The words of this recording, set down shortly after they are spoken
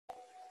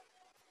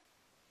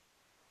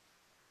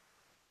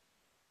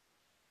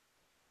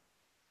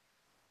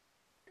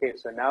Okay,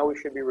 so now we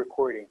should be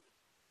recording.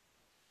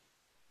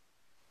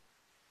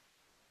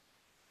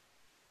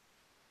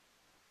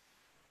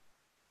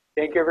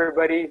 Thank you,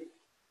 everybody.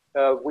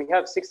 We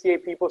have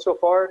 68 people so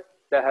far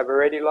that have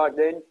already logged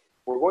in.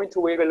 We're going to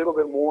wait a little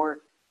bit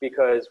more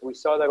because we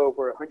saw that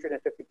over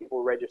 150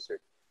 people registered.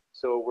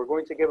 So we're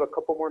going to give a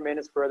couple more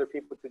minutes for other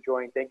people to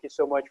join. Thank you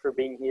so much for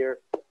being here.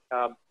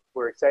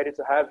 We're excited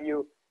to have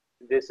you.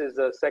 This is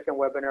the second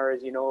webinar,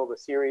 as you know, of a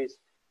series,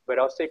 but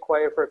I'll stay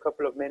quiet for a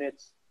couple of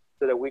minutes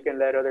so that we can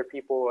let other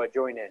people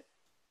join in.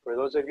 For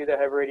those of you that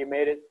have already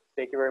made it,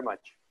 thank you very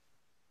much.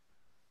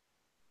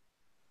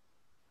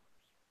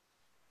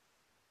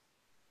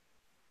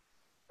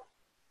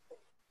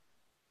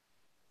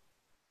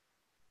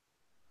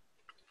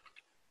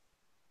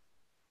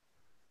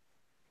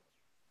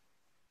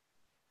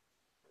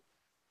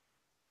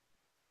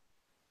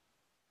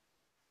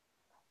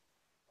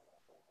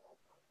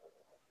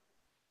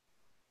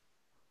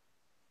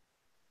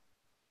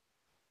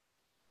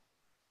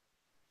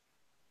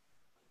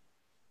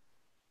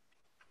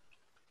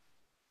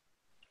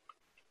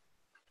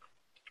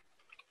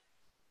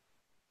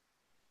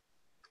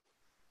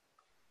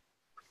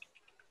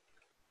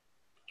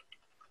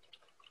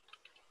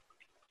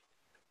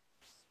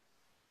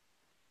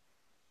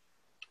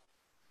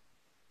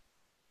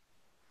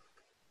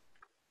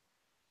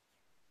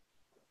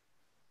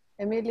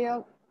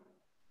 Emilio?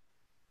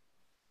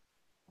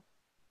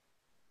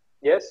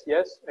 Yes,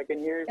 I can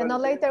hear you. And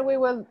then later we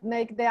will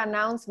make the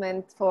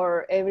announcement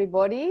for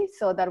everybody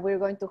so that we're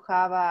going to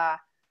have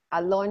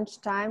a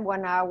lunch time,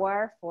 1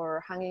 hour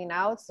for hanging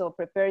out. So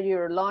prepare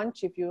your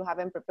lunch if you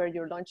haven't prepared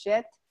your lunch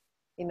yet,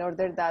 in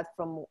order that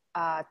from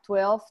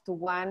 12 to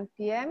 1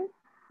 p.m.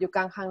 you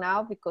can hang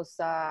out, because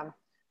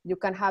you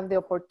can have the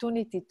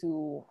opportunity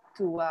to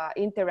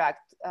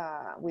interact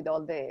with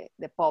all the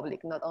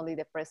public, not only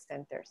the press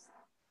centers.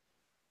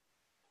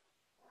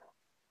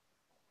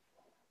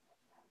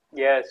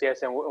 Yes,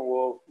 and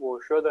we'll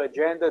show the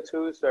agenda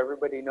too, so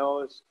everybody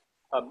knows.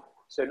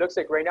 So it looks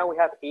like right now we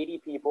have 80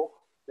 people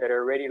that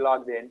are already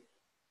logged in,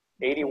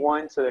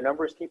 81, so the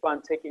numbers keep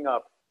on ticking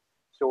up.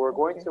 So we're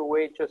going to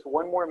wait just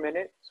 1 more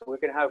minute so we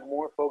can have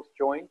more folks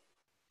join,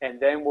 and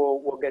then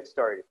we'll get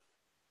started.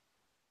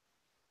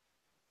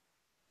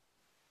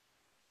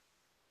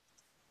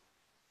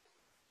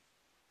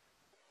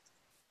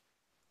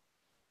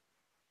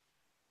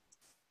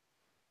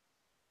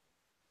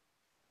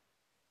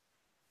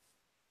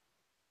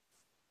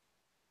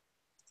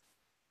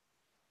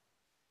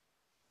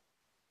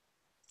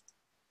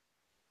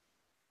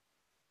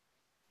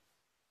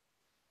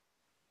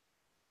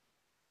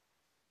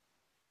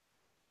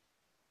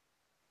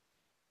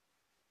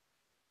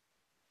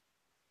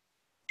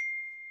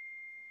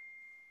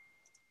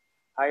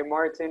 Hi,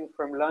 Martin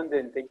from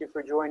London. Thank you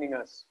for joining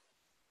us.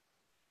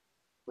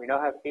 We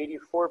now have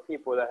 84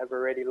 people that have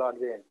already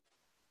logged in.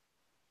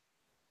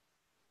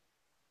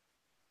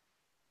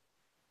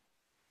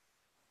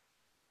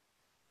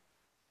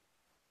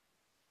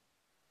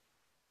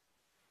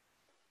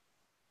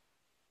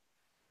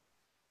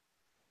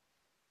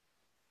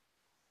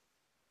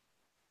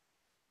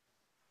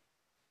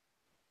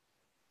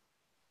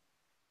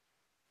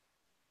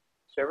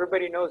 So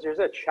everybody knows there's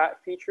a chat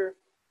feature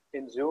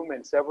in Zoom,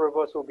 and several of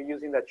us will be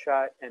using that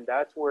chat, and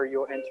that's where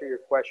you'll enter your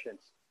questions.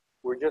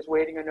 We're just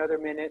waiting another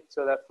minute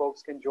so that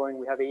folks can join.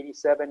 We have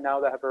 87 now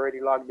that have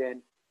already logged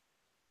in.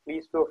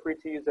 Please feel free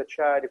to use the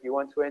chat if you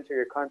want to enter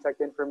your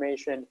contact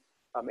information,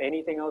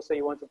 anything else that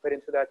you want to put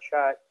into that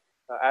chat.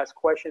 Ask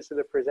questions to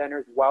the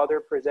presenters while they're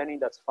presenting,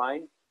 that's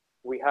fine.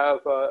 We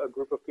have a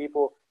group of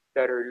people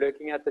that are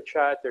looking at the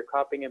chat. They're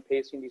copying and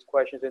pasting these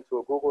questions into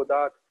a Google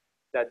Doc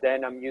that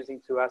then I'm using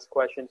to ask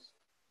questions.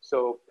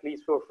 So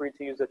please feel free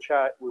to use the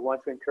chat. We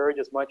want to encourage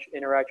as much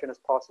interaction as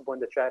possible in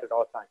the chat at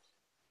all times.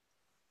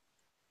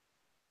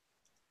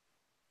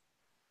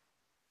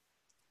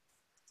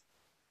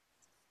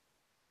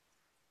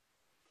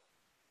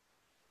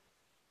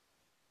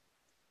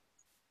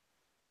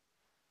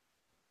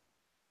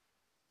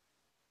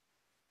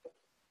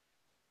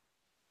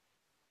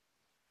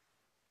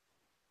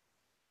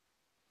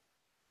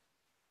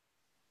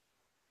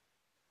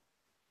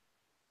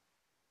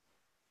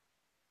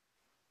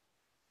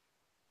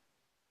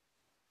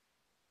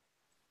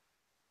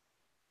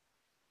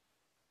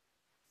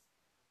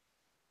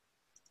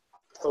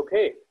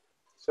 Okay,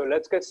 so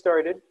let's get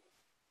started.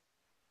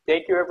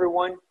 Thank you,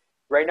 everyone.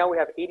 Right now we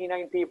have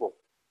 89 people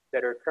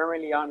that are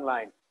currently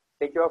online.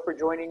 Thank you all for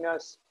joining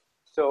us.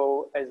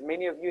 So as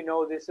many of you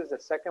know, this is the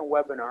second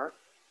webinar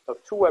of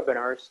 2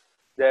 webinars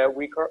that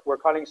we're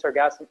calling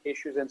Sargassum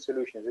Issues and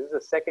Solutions. This is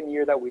the second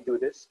year that we do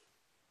this.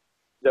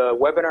 The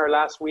webinar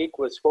last week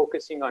was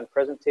focusing on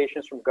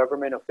presentations from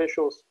government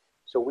officials.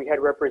 So we had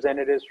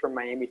representatives from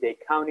Miami-Dade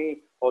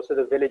County, also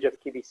the village of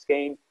Key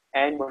Biscayne,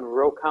 and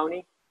Monroe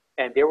County.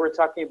 And they were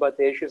talking about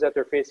the issues that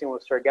they're facing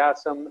with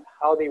Sargassum,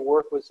 how they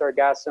work with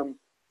Sargassum,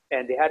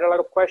 and they had a lot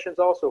of questions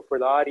also for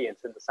the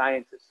audience and the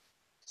scientists.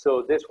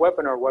 So this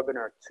webinar,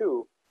 webinar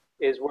 2,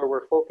 is where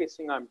we're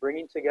focusing on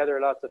bringing together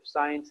lots of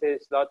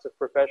scientists, lots of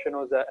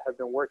professionals that have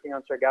been working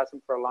on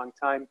Sargassum for a long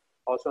time,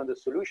 also on the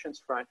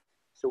solutions front,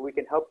 so we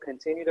can help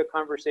continue the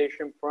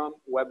conversation from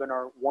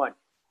webinar 1.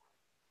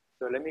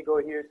 So let me go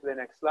here to the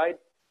next slide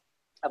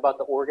about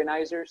the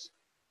organizers.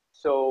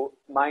 So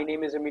my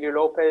name is Emilio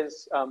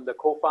Lopez. I'm the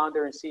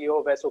co-founder and CEO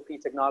of SOP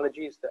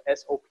Technologies. The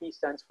SOP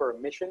stands for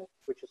mission,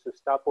 which is to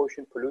stop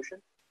ocean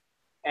pollution.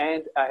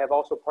 And I have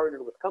also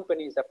partnered with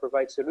companies that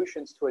provide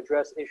solutions to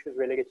address issues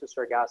related to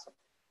sargassum.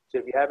 So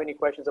if you have any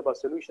questions about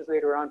solutions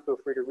later on, feel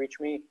free to reach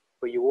me,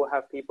 but you will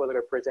have people that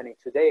are presenting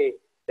today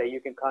that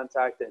you can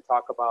contact and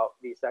talk about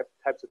these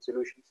types of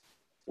solutions.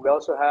 We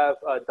also have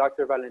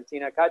Dr.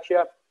 Valentina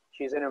Caccia.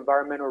 She's an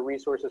environmental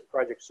resources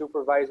project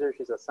supervisor.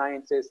 She's a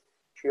scientist.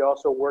 She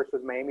also works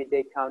with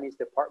Miami-Dade County's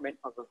Department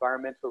of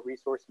Environmental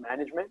Resource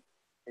Management,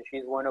 and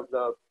she's one of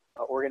the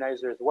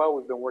organizers as well.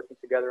 We've been working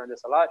together on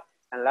this a lot.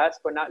 And last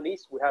but not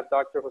least, we have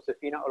Dr.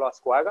 Josefina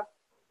Olascoaga.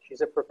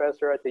 She's a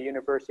professor at the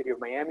University of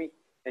Miami,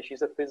 and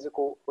she's a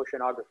physical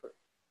oceanographer.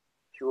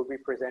 She will be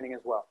presenting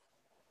as well.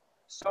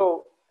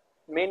 So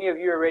many of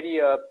you already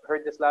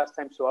heard this last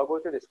time, so I'll go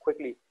through this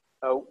quickly.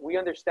 We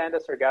understand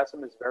that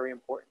sargassum is very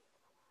important.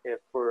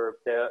 For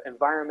the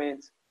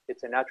environment,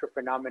 it's a natural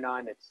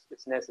phenomenon,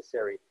 it's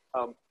necessary.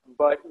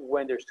 But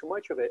when there's too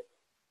much of it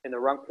in the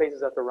wrong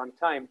places at the wrong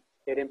time,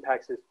 it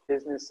impacts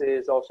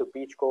businesses, also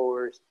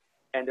beachgoers,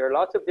 and there are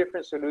lots of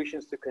different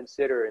solutions to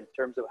consider in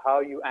terms of how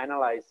you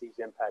analyze these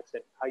impacts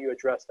and how you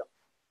address them.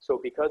 So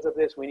because of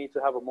this, we need to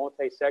have a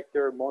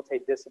multi-sector,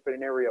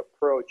 multidisciplinary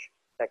approach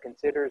that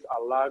considers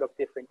a lot of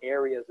different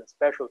areas and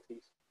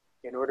specialties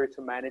in order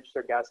to manage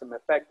sargassum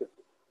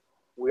effectively.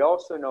 We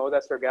also know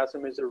that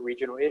sargassum is a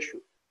regional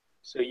issue.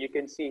 So you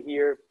can see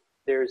here,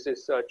 there's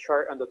this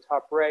chart on the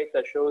top right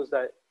that shows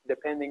that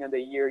depending on the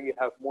year, you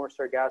have more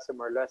sargassum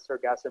or less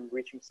sargassum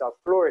reaching South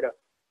Florida.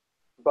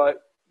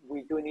 But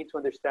we do need to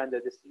understand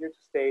that this is here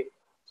to stay.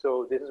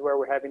 So this is where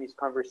we're having these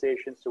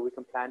conversations so we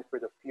can plan for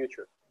the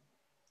future.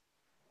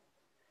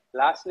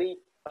 Lastly,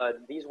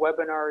 these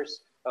webinars,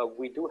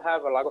 we do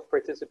have a lot of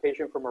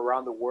participation from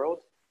around the world,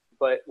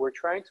 but we're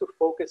trying to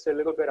focus a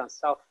little bit on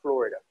South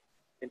Florida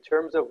in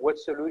terms of what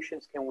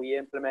solutions can we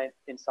implement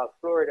in South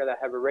Florida that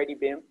have already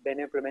been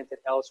implemented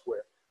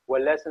elsewhere.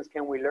 What lessons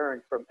can we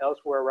learn from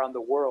elsewhere around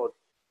the world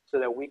so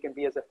that we can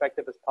be as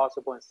effective as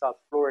possible in South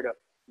Florida,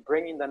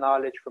 bringing the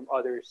knowledge from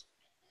others.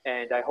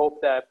 And I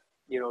hope that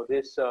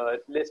this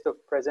list of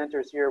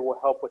presenters here will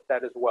help with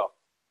that as well.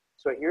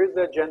 So here's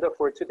the agenda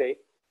for today.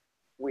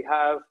 We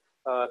have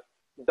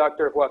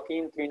Dr.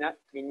 Joaquin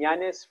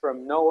Triñanes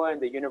from NOAA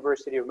and the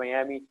University of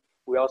Miami.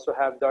 We also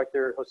have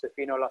Dr.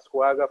 Josefina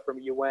Olascoaga from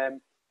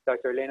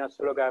Dr. Helena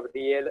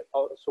Solo-Gabriele,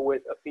 also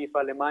with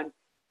Afeefa Aleema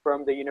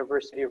from the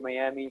University of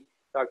Miami,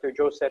 Dr.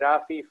 Joe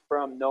Serafy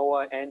from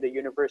NOAA and the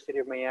University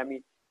of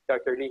Miami,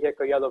 Dr. Ligia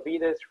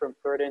Collado-Vides from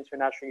Florida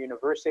International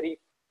University.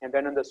 And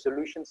then on the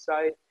solutions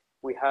side,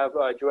 we have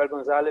Joel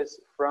Gonzalez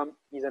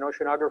he's an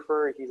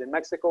oceanographer, he's in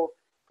Mexico,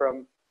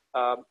 from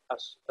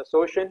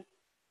ASOCEAN.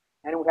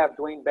 And we have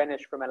Duane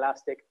Bennish from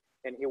Elastec,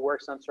 and he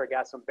works on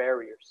sargassum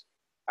barriers.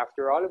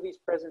 After all of these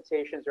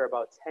presentations are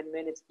about 10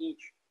 minutes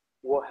each,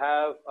 we'll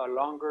have a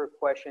longer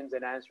questions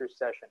and answers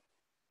session.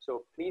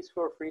 So please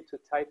feel free to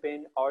type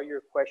in all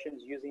your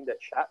questions using the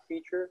chat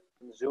feature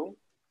in Zoom.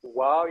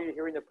 While you're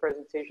hearing the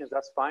presentations,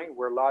 that's fine.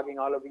 We're logging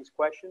all of these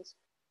questions,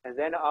 and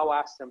then I'll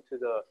ask them to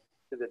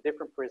the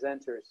different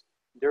presenters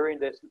during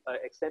this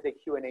extended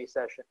Q&A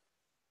session.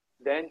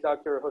 Then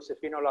Dr.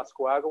 Josefina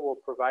Olascoaga will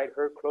provide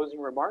her closing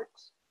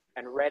remarks.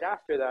 And right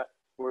after that,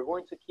 we're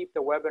going to keep the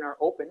webinar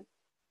open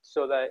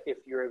so that if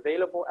you're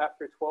available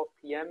after 12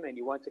 p.m. and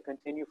you want to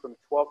continue from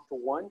 12 to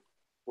 1,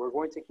 we're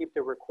going to keep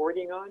the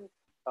recording on.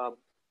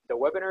 The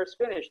webinar is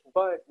finished,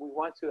 but we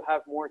want to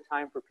have more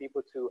time for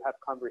people to have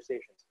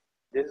conversations.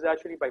 This is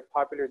actually by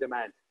popular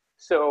demand.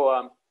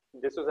 So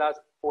this was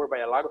asked for by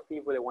a lot of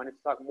people that wanted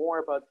to talk more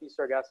about these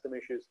sargassum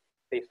issues.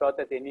 They felt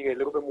that they needed a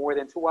little bit more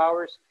than 2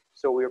 hours.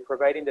 So we are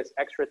providing this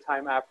extra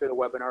time after the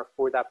webinar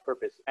for that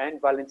purpose. And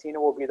Valentina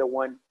will be the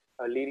one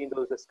leading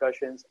those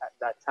discussions at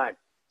that time.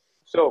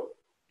 So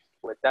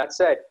with that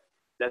said,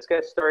 let's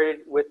get started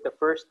with the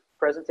first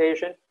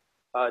presentation.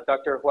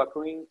 Dr.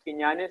 Joaquin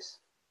Triñanes.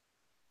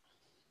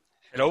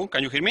 Hello,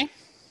 can you hear me?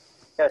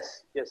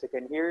 Yes, I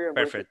can hear you. I'm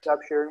Perfect. going to stop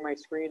sharing my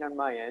screen on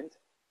my end.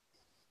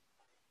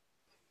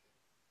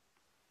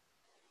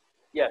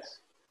 Yes.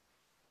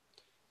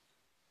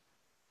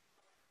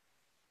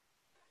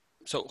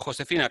 So,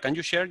 Josefina, can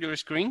you share your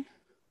screen?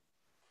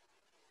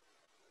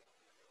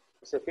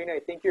 Josefina, I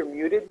think you're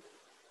muted.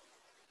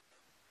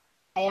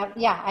 I am,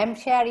 yeah, I'm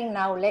sharing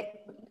now.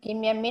 Give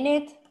me a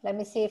minute. Let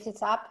me see if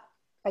it's up.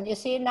 Can you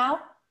see it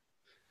now?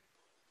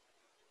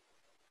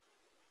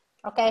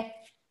 Okay.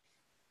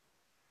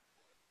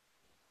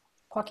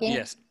 Joaquin?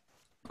 Yes.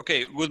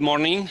 Okay, good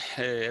morning,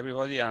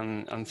 everybody,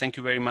 and thank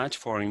you very much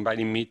for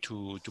inviting me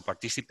to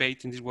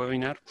participate in this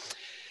webinar.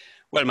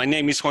 Well, my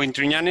name is Joaquin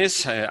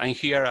Triñanes. I'm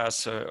here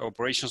as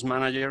Operations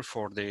Manager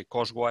for the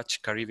Coast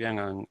Watch Caribbean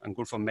and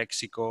Gulf of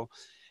Mexico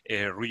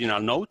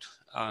regional node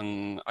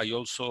and I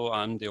also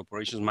am the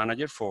operations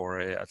manager for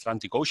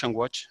Atlantic Ocean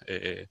Watch.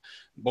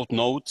 Both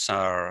nodes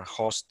are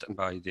hosted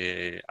by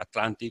the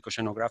Atlantic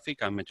Oceanographic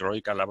and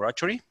Meteorological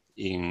Laboratory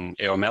in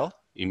AOML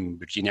in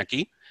Virginia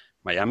Key,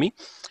 Miami.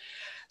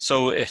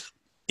 So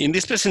in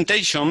this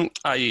presentation,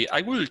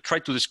 I will try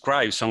to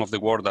describe some of the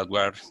work that we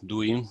are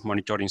doing,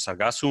 monitoring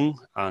Sargassum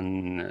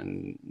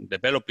and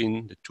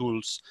developing the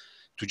tools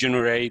to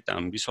generate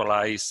and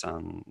visualize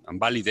and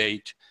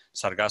validate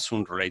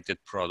Sargassum-related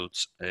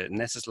products.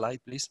 Next slide,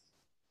 please.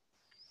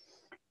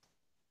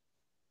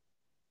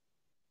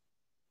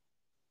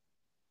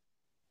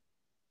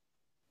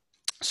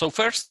 So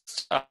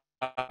first,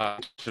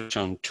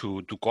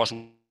 to Coast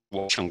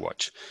Ocean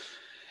Watch.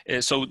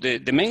 So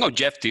the main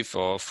objective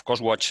of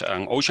Coast Watch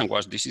and Ocean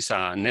Watch, this is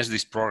a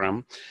NESDIS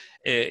program,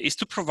 is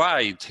to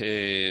provide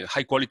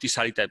high quality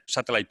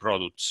satellite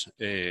products.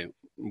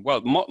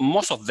 Well,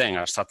 most of them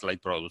are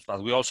satellite products,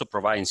 but we also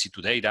provide in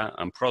situ data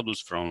and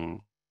products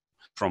from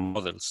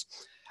models.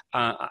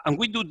 And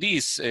we do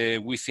this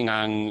within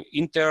an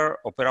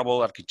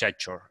interoperable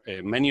architecture.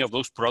 Many of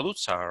those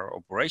products are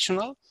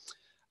operational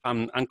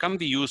and can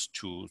be used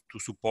to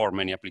support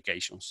many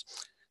applications.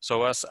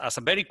 So as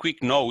a very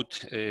quick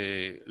note,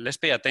 let's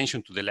pay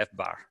attention to the left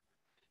bar.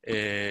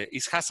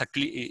 It has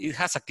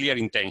a clear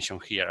intention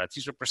here.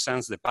 This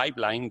represents the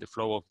pipeline, the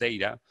flow of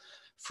data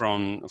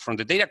from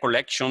the data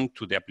collection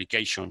to the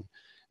application.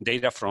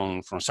 Data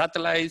from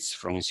satellites,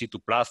 from in situ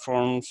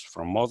platforms,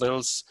 from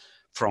models,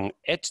 from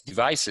edge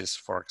devices,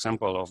 for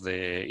example, of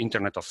the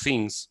Internet of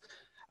Things,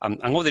 and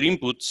other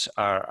inputs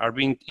are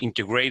being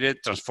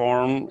integrated,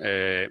 transformed,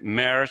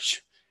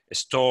 merged,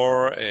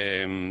 store,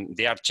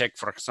 they are checked,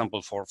 for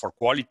example, for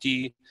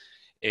quality,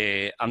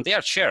 and they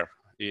are shared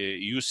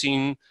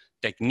using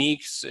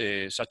techniques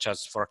such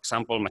as, for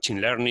example,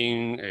 machine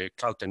learning,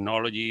 cloud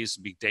technologies,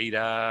 big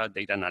data,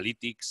 data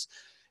analytics,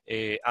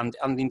 and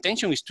the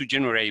intention is to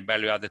generate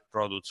value-added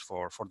products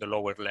for the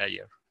lower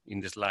layer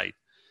in the slide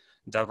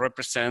that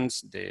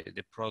represents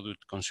the product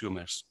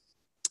consumers.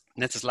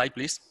 Next slide,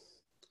 please.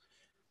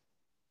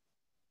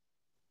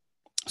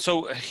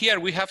 So here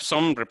we have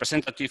some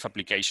representative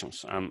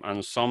applications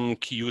and some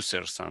key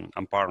users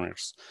and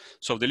partners.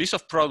 So the list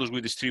of products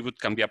we distribute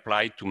can be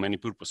applied to many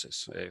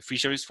purposes.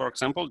 Fisheries, for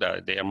example,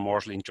 that they are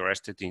mostly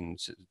interested in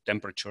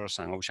temperatures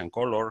and ocean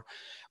color.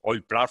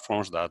 Oil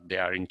platforms that they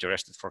are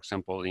interested, for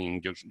example,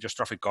 in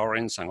geostrophic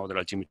currents and other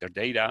altimeter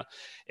data.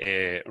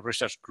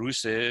 Research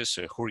cruises,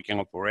 hurricane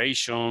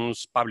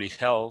operations, public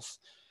health,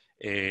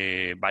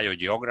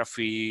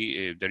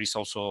 biogeography. There is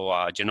also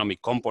a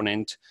genomic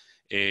component.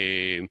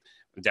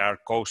 There are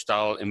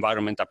coastal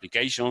environment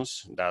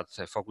applications that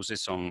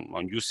focuses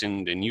on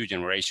using the new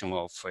generation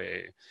of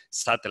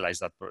satellites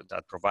that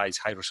provides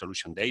high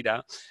resolution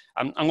data,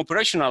 and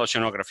operational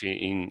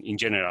oceanography in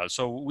general.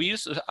 So we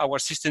use our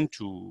system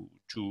to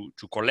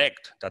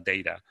collect that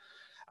data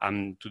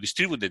and to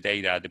distribute the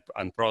data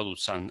and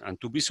products and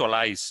to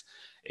visualize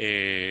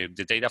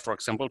the data, for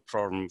example,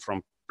 from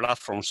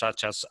platforms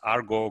such as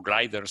Argo,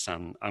 gliders,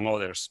 and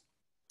others.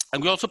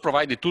 And we also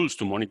provide the tools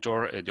to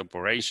monitor the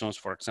operations,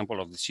 for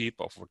example, of the ship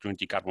of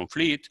Opportunity Carbon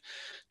Fleet,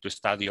 to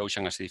study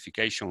ocean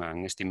acidification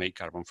and estimate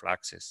carbon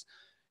fluxes.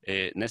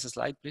 Next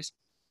slide, please.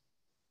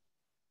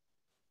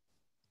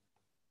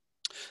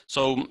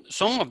 So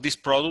some of these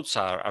products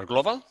are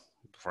global.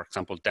 For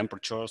example,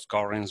 temperatures,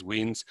 currents,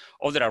 winds.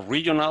 Others are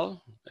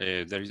regional.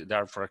 There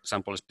are, for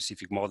example,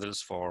 specific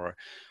models for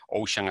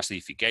ocean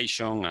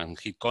acidification and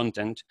heat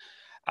content.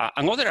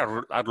 And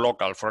others are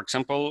local, for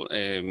example,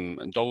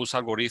 those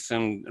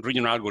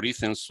regional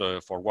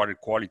algorithms for water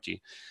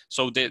quality.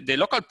 So the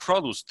local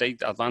products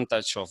take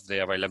advantage of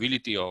the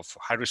availability of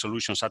high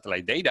resolution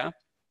satellite data,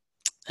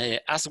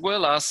 as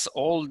well as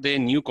all the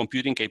new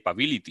computing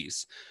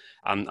capabilities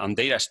and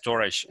data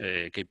storage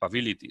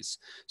capabilities.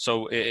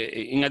 So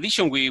in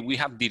addition, we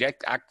have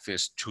direct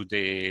access to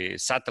the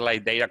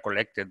satellite data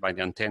collected by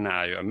the antenna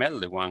AOML,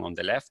 the one on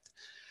the left.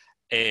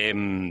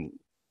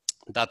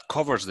 That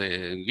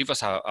gives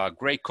us a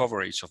great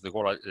coverage of the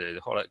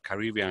whole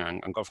Caribbean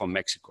and Gulf of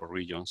Mexico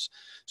regions.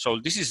 So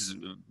this is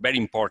very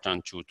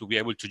important to be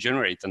able to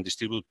generate and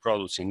distribute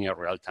products in near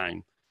real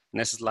time.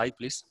 Next slide,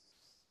 please.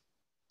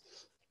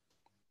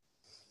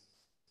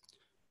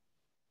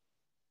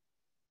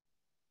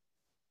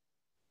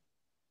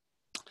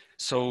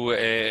 So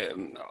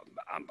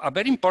a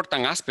very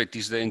important aspect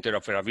is the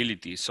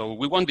interoperability. So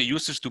we want the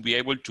users to be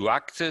able to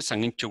access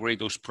and integrate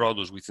those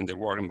products within their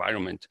work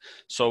environment.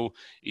 So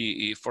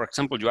if, for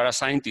example, you are a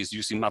scientist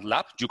using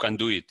MATLAB, you can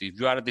do it. If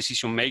you are a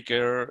decision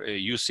maker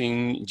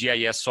using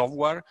GIS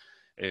software,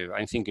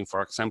 I'm thinking,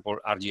 for example,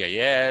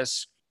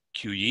 ArcGIS,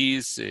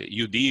 QGIS,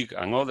 UDIG,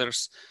 and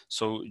others.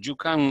 So you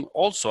can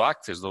also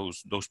access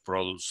those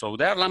products. So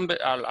there are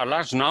a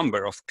large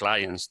number of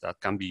clients that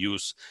can be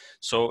used.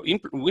 So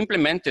we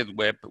implemented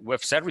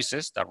web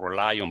services that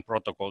rely on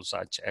protocols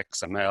such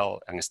XML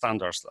and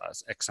standards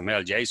as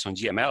XML, JSON,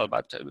 GML,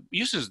 but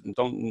users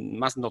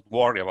must not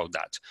worry about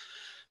that.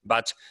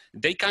 but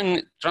they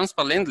can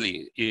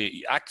transparently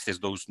access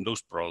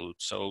those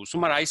products. So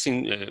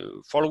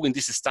summarizing, following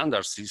these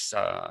standards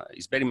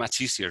is very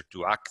much easier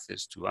to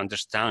access, to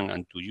understand,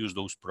 and to use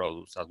those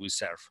products that we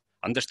serve.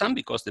 Understand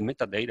because the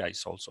metadata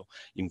is also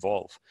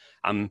involved.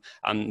 And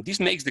this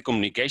makes the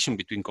communication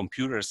between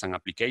computers and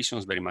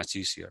applications very much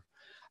easier.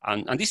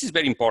 And this is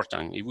very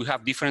important. If we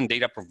have different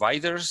data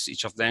providers,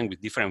 each of them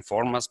with different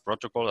formats,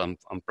 protocol,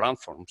 and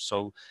platforms.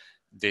 So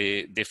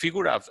the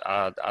figure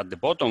at the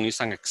bottom is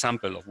an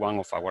example of one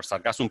of our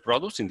Sargassum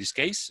products, in this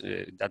case,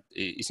 that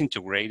is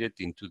integrated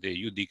into the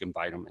UDIG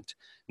environment.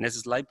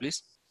 Next slide,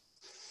 please.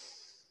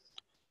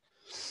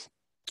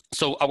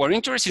 So our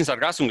interest in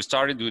Sargassum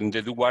started in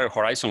the Deepwater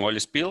Horizon oil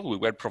spill. We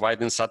were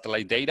providing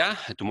satellite data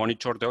to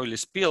monitor the oil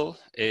spill,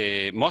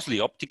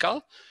 mostly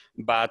optical,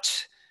 but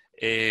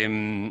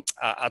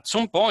at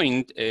some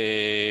point,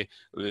 we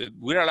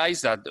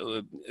realized that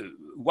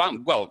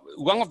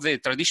one of the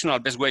traditional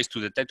best ways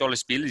to detect oil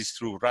spill is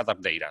through radar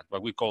data,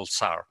 what we call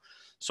SAR.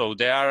 So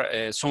there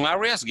are some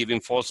areas giving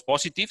false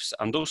positives,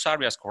 and those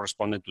areas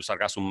corresponded to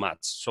Sargassum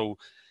mats. So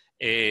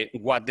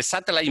what the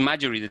satellite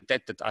imagery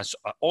detected as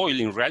oil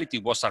in reality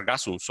was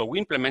Sargassum. So we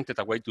implemented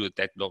a way to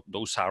detect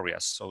those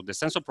areas. So the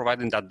sensor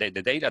providing that the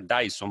data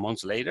died some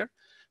months later,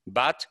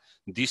 but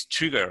this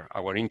triggered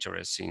our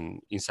interest in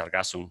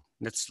Sargassum.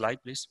 Next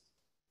slide, please.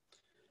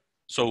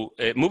 So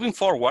moving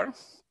forward,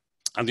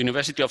 at the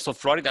University of South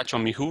Florida,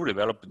 Mihu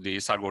developed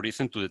this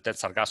algorithm to detect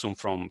Sargassum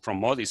from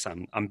muddies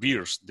and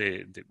beers.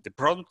 The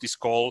product is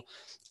called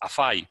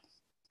Afeefa.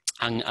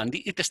 And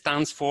it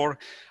stands for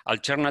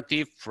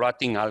Alternative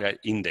Floating Algae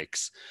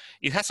Index.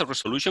 It has a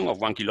resolution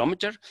of 1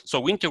 kilometer. So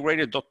we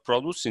integrated those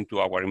products into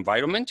our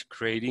environment,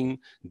 creating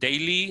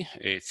daily,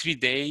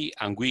 3-day,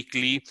 and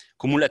weekly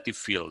cumulative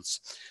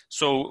fields.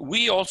 So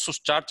we also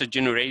started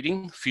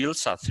generating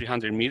fields at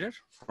 300 meters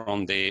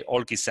from the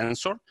OLKI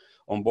sensor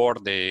on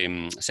board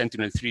the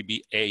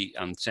Sentinel-3B-A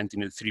and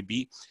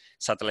Sentinel-3B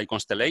satellite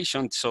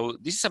constellation. So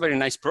this is a very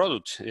nice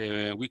product.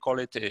 We call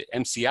it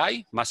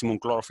MCI, Maximum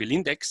Chlorophyll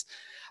Index,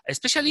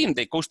 especially in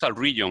the coastal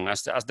region,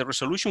 as the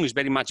resolution is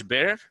very much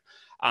better,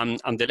 and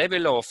the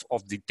level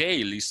of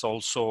detail is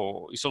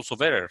also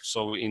better.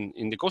 So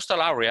in the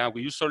coastal area,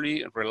 we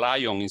usually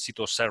rely on in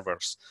situ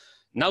servers.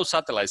 Now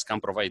satellites can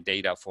provide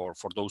data for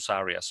those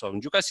areas. So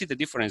you can see the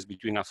difference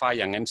between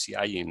Afeefa and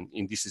MCI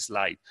in this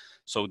slide.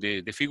 So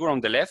the figure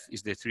on the left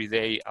is the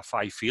 3-day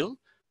Afeefa field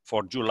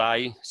for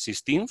July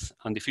 16th,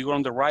 and the figure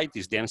on the right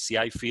is the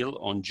MCI field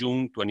on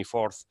June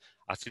 24th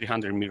at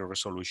 300-meter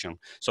resolution.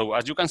 So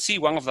as you can see,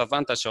 one of the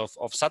advantages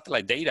of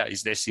satellite data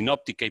is the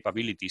synoptic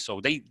capability.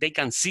 So they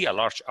can see a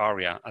large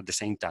area at the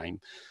same time.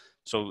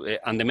 So,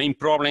 and the main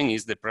problem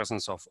is the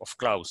presence of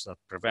clouds that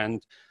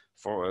prevent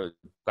for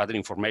gather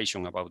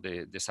information about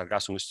the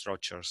Sargassum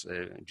structures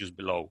just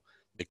below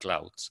the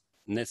clouds.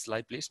 Next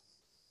slide, please.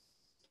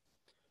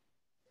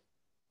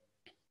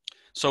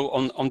 So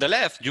on the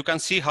left, you can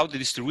see how the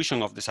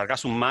distribution of the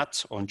Sargassum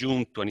mats on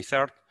June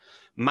 23rd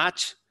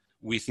match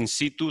with in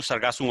situ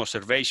Sargassum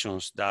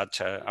observations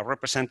that are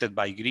represented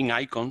by green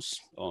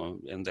icons.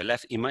 In the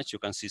left image, you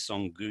can see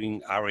some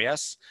green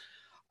areas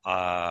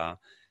and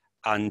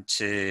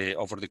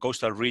over the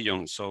coastal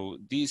region. So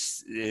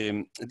these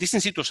in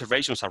situ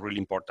observations are really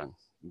important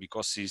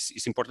because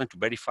it's important to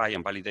verify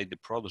and validate the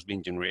products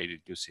being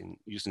generated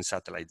using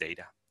satellite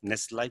data.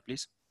 Next slide,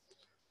 please.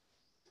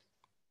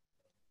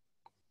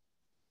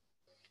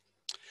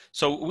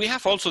 So we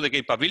have also the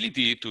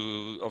capability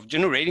of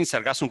generating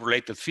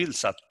Sargassum-related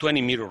fields at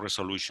 20-meter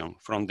resolution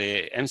from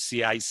the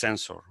MCI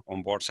sensor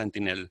on board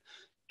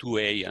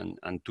Sentinel-2A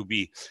and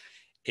 2B.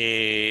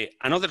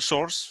 Another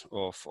source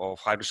of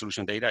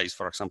high-resolution data is,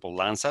 for example,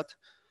 Landsat.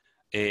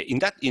 In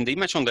the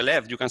image on the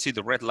left, you can see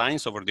the red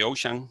lines over the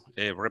ocean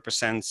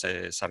represents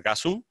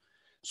Sargassum.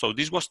 So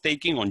this was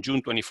taken on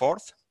June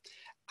 24th,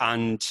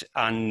 and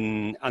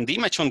the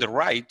image on the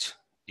right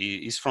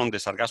is from the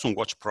Sargassum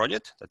Watch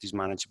project that is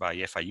managed by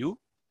FIU,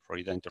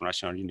 Florida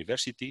International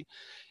University.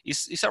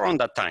 It's around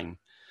that time.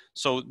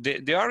 So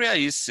the area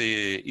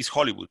is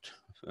Hollywood.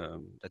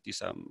 That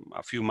is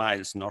a few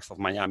miles north of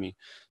Miami.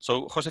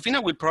 So Josefina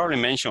will probably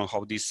mention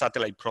how these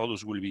satellite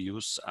products will be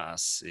used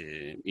as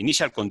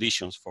initial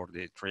conditions for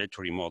the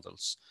trajectory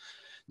models.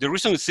 The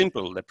reason is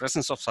simple. The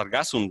presence of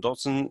Sargassum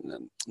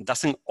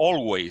doesn't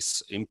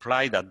always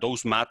imply that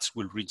those mats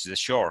will reach the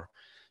shore.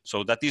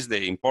 So that is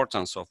the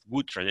importance of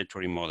good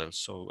trajectory models.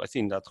 So I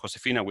think that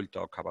Josefina will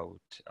talk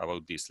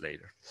about this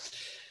later.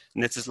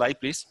 Next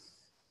slide, please.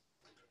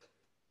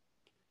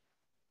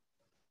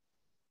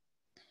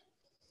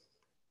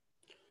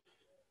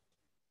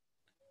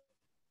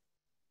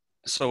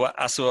 So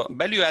as a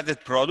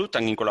value-added product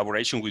and in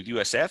collaboration with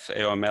USF,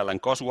 AOML,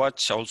 and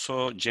Coastwatch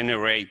also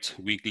generate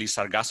weekly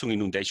Sargassum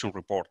inundation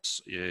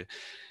reports.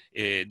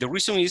 The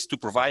reason is to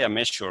provide a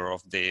measure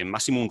of the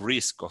maximum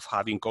risk of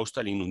having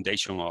coastal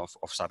inundation of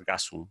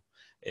Sargassum.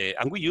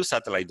 And we use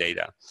satellite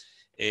data.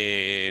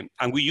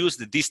 And we use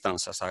the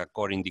distance as a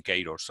core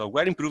indicator. So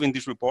we're improving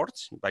these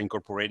reports by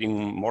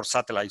incorporating more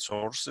satellite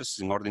sources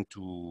in order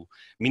to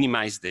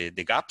minimize the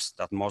gaps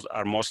that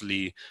are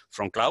mostly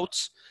from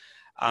clouds.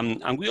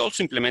 And we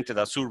also implemented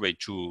a survey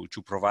to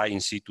provide in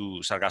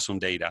situ Sargassum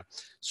data.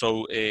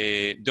 So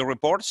the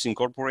reports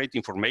incorporate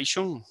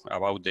information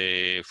about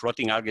the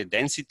floating algae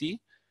density,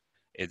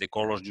 the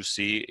colors you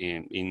see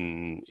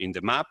in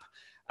the map,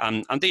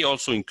 and they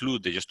also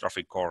include the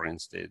geostrophic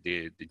currents,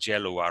 the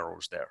yellow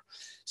arrows there.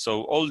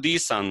 So all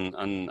these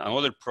and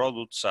other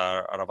products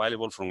are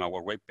available from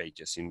our web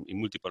pages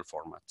in multiple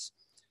formats.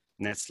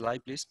 Next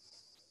slide, please.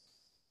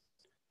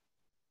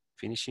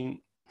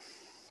 Finishing.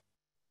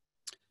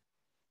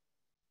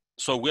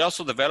 So we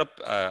also developed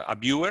a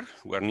viewer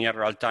where near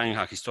real-time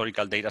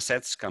historical data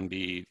sets can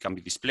be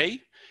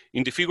displayed.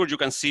 In the figure, you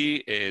can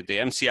see the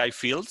MCI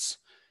fields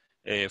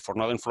for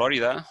Northern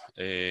Florida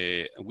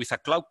with a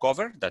cloud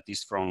cover that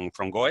is from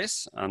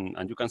GOES,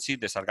 and you can see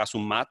the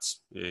Sargassum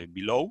mats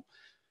below.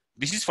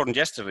 This is from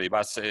yesterday,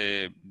 but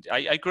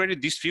I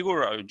created this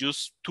figure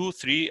just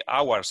 2-3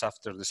 hours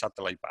after the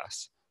satellite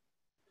pass.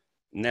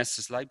 Next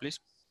slide, please.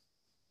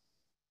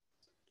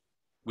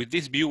 With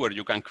this viewer,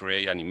 you can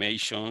create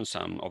animations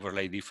and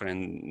overlay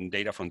different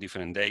data from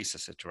different days,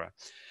 etc.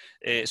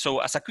 So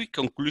as a quick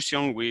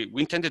conclusion, we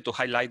intended to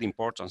highlight the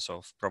importance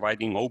of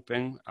providing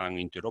open and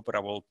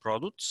interoperable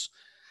products.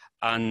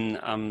 And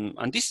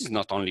this is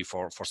not only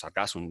for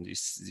Sargassum,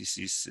 this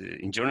is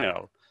in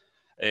general.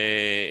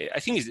 I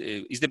think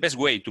it's the best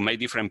way to make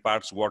different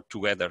parts work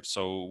together.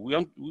 So we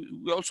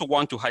also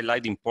want to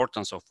highlight the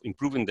importance of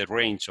improving the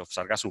range of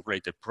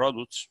Sargassum-related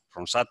products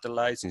from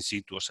satellites, in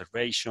situ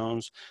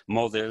observations,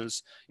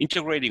 models,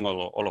 integrating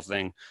all of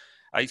them.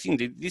 I think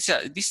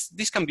that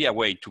this can be a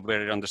way to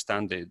better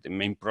understand the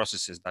main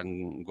processes that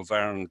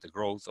govern the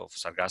growth of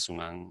Sargassum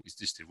and its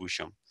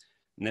distribution.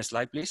 Next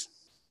slide, please.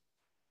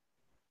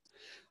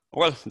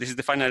 Well, this is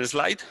the final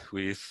slide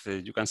with,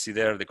 you can see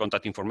there the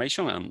contact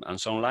information and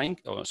some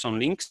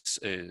links.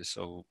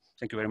 So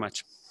thank you very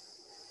much.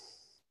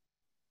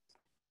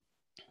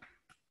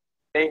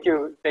 Thank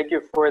you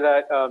for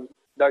that,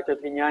 Dr.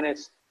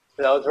 Triñanes.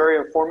 That was very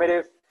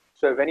informative.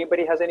 So if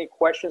anybody has any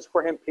questions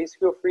for him, please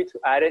feel free to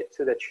add it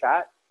to the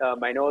chat.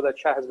 I know the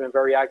chat has been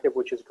very active,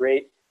 which is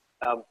great.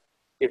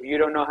 If you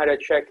don't know how to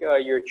check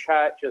your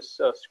chat,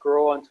 just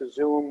scroll onto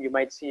Zoom. You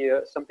might see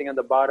something on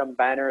the bottom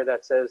banner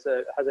that says,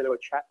 has a little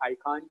chat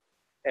icon,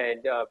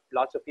 and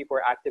lots of people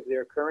are active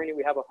there. Currently,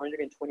 we have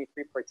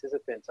 123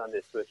 participants on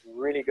this, so it's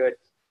really good,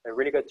 a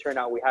really good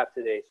turnout we have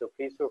today. So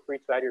please feel free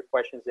to add your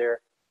questions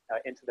there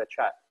into the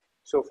chat.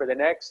 So for the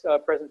next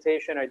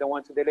presentation, I don't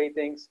want to delay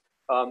things.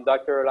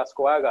 Dr.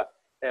 Olascoaga,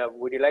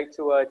 would you like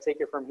to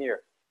take it from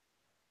here?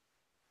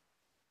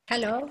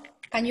 Hello,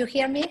 can you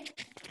hear me?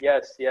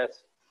 Yes,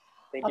 yes.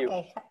 Thank you.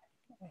 Okay.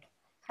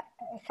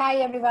 Hi,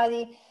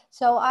 everybody.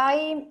 So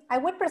I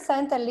will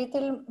present a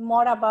little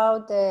more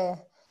about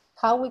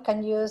how we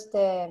can use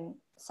the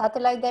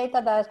satellite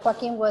data that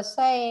Joaquin was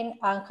saying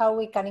and how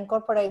we can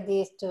incorporate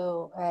this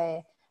to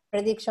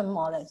prediction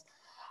models.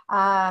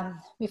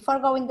 Before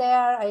going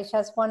there, I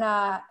just want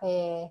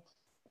to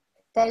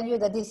tell you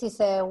that this is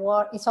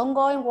it's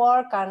ongoing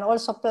work and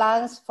also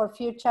plans for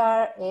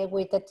future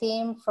with a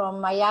team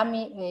from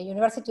Miami,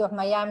 University of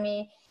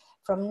Miami,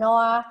 from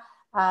NOAA,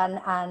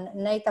 and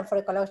Nathan for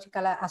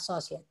Ecological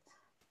Associate.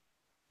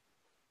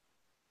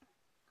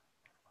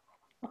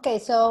 Okay,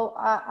 so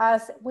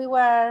as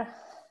Joaquin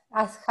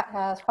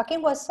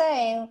was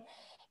saying,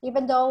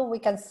 even though we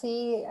can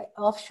see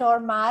offshore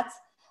mats,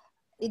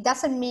 it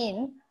doesn't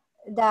mean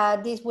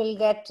that this will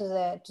get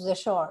to the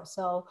shore.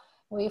 So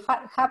we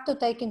have to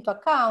take into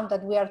account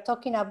that we are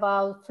talking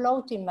about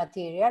floating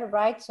material,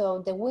 right?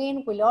 So the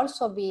wind will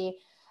also be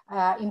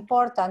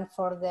important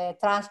for the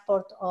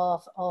transport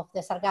of the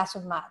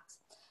Sargassum mats.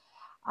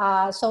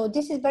 So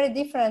this is very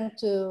different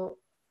to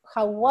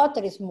how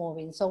water is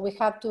moving. So we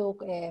have to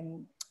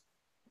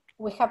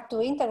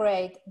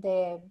integrate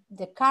the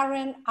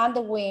current and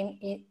the wind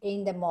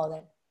in the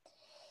model.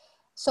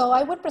 So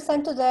I will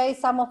present today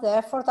some of the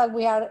effort that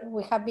we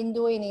have been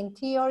doing in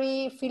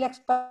theory, field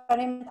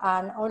experiment,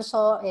 and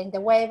also in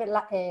the wave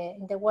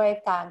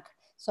tank,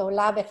 so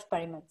lab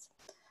experiments.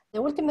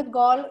 The ultimate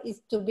goal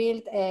is to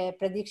build a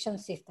prediction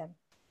system.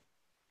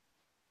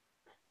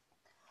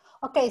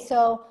 Okay,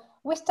 so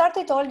we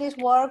started all this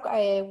work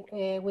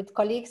with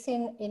colleagues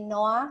in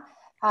NOAA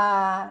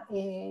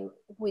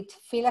with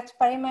field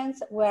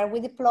experiments where we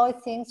deploy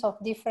things of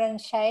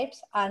different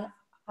shapes, and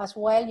as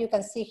well you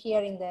can see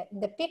here in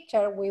the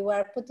picture we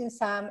were putting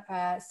some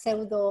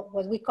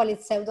what we call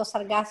it pseudo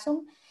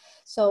Sargassum.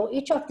 So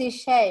each of these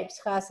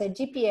shapes has a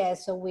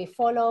GPS, so we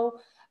follow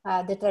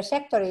the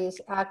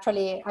trajectories.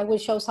 Actually, I will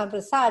show some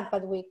results,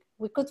 but we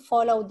could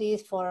follow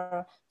this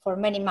for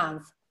many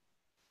months.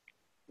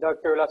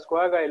 Dr.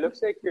 Olascoaga, it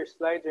looks like your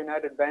slides are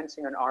not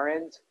advancing on our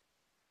end.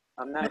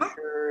 I'm not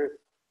sure.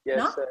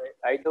 Yes, no?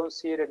 I don't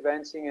see it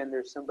advancing, and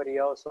there's somebody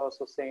else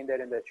also saying that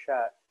in the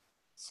chat.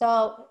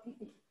 So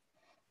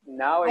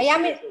now I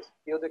see it as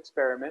field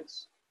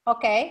experiments.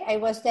 Okay, I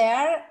was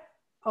there.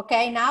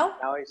 Okay, now?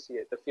 Now I see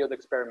it, the field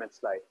experiment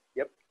slide.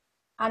 Yep.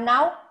 And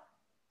now?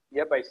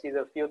 Yep, I see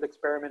the field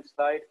experiment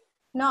slide.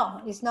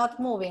 No, it's not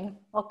moving.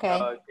 Okay.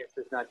 Yes,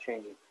 it's not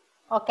changing.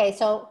 Okay,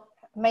 so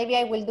maybe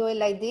I will do it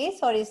like this,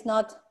 or it's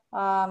not.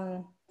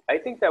 I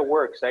think that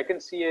works. I can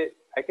see it.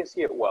 I can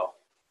see it well.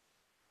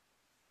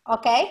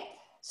 Okay,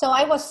 so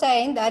I was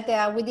saying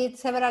that we did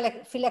several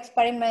field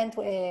experiments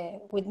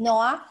with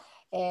NOAA.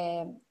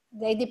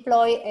 They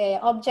deploy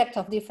objects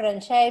of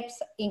different shapes,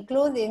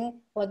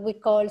 including what we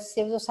call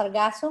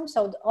pseudo-sargassum.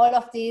 So all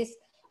of these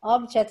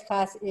objects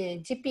has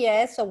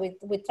GPS, so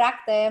we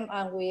track them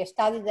and we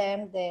study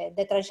them,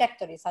 the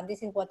trajectories, and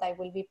this is what I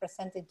will be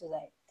presenting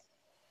today.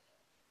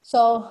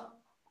 So,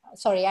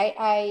 sorry,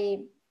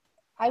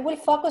 I will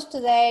focus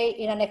today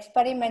in an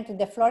experiment in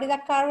the Florida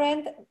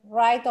current,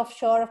 right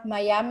offshore of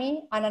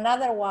Miami, and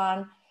another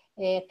one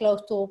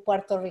close to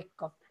Puerto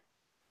Rico.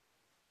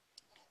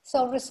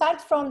 So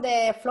results from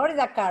the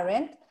Florida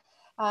current,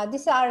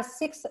 these are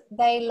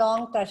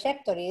 6-day-long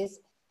trajectories.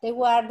 They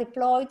were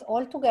deployed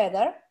all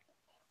together.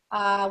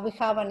 We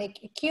have a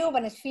cube,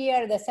 a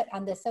sphere,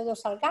 and the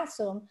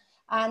pseudo-sargassum,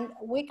 and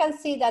we can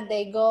see that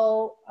they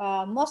go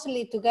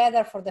mostly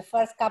together for the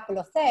first couple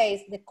of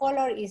days. The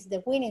color is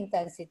the wind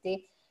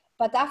intensity,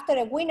 but after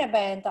a wind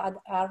event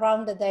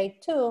around the day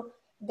 2,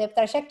 the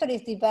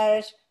trajectories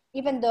diverge,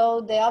 even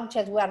though the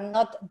objects were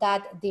not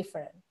that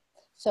different.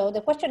 So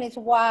the question is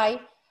why,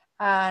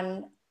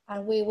 and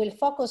we will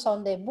focus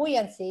on the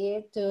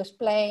buoyancy to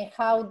explain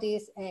how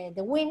this,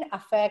 the wind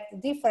affects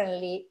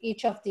differently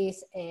each of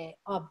these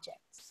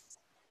objects.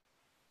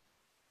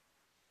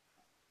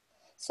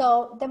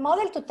 So the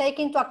model to take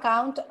into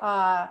account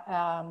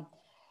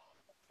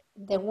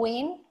the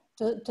wind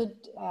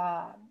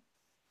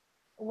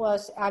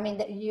was, I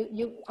mean,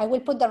 I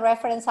will put the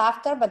reference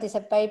after, but it's a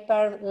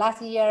paper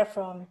last year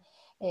from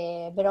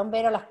Verón,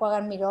 Olascoaga,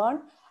 and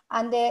Miron.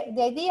 And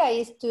the idea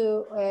is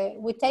to,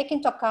 we take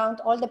into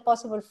account all the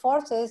possible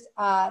forces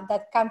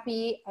that can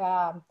be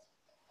a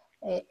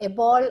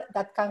ball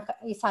that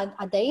is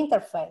at the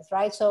interface,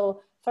 right?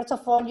 So first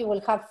of all, you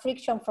will have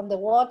friction from the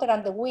water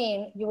and the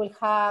wind. You will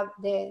have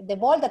the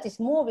ball that is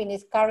moving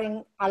is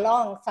carrying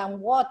along some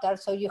water,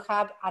 so you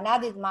have an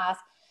added mass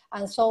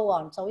and so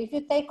on. So if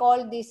you take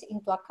all this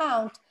into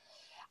account,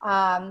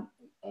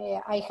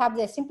 I have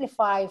the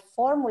simplified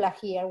formula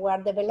here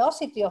where the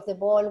velocity of the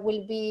ball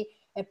will be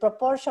a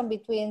proportion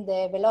between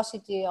the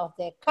velocity of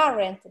the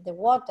current, the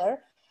water,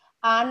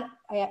 and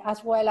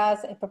as well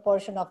as a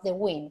proportion of the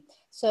wind.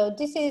 So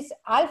this is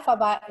alpha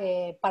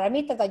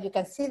parameter that you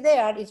can see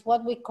there is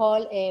what we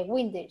call a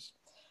windage.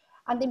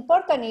 And the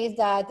important is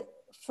that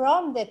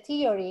from the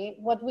theory,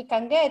 what we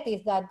can get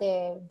is that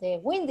the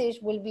windage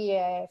will be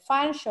a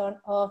function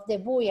of the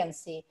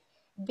buoyancy,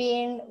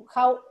 being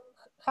how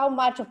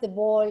much of the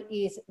ball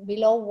is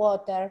below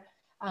water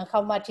and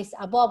how much is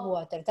above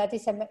water. That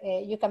is,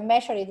 you can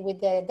measure it with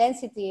the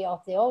density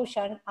of the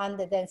ocean and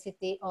the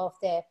density of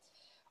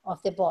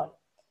the ball.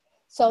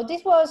 So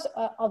this was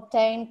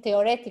obtained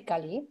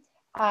theoretically,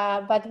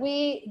 but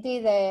we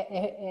did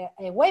a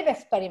wave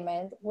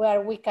experiment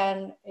where we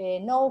can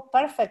know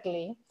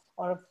perfectly,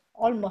 or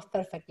almost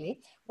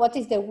perfectly, what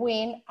is the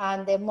wind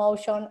and the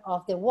motion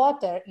of the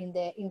water in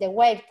the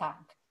wave tank.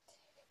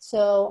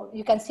 So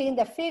you can see in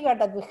the figure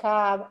that we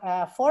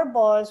have 4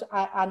 balls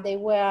and they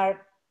were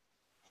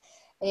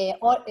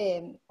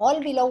all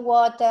below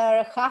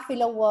water, half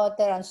below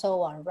water, and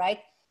so on, right?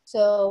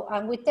 So,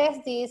 and we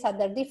test this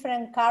under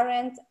different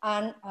currents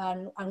and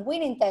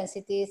wind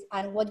intensities,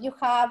 and what you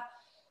have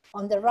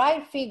on the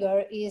right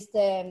figure is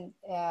the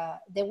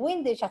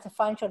windage as a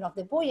function of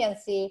the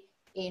buoyancy.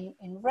 In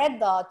red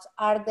dots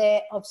are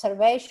the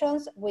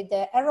observations, with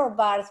the error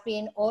bars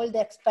being all the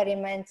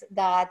experiments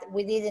that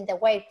we did in the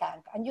wave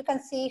tank. And you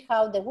can see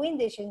how the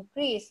windage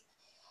increased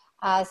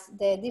as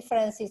the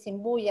differences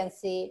in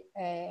buoyancy,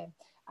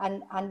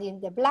 and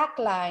in the black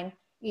line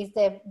is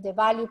the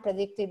value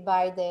predicted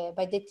by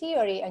the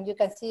theory, and you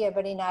can see a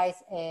very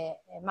nice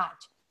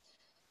match.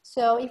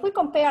 So if we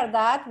compare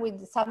that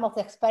with some of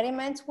the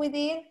experiments we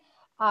did,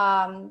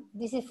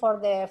 this is for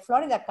the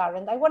Florida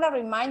current. I want to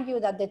remind you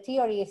that the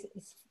theory is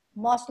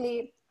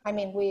mostly, I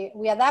mean,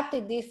 we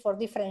adapted this for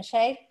different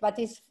shapes, but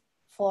it's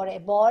for a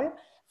ball,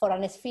 for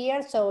a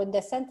sphere. So in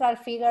the central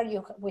figure,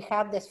 we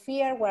have the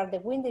sphere where the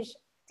windage,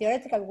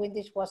 theoretical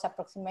windage was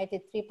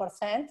approximated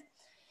 3%.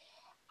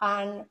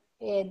 And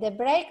the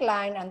break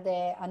line and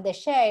the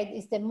shade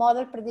is the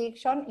model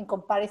prediction in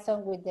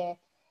comparison with the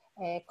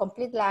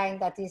complete line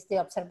that is the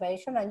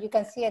observation. And you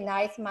can see a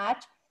nice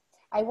match.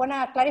 I want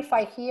to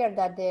clarify here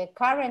that the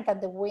current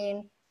and the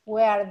wind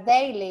were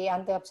daily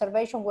and the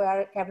observation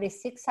were every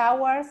 6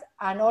 hours.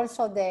 And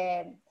also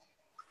the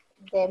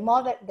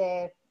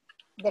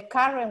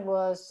current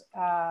was,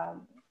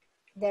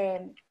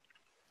 the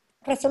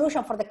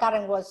resolution for the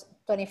current was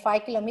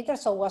 25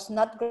 kilometers, so was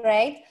not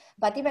great.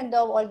 But even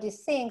though all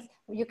these things,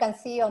 you can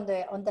see on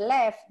the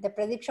left, the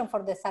prediction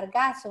for the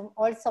Sargassum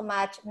also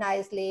match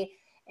nicely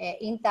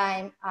in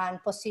time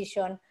and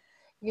position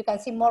you can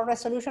see more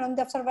resolution on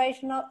the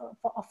observation,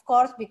 of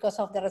course, because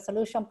of the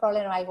resolution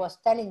problem I was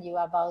telling you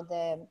about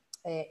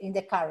in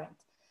the current.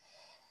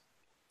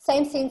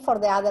 Same thing for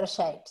the other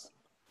shapes.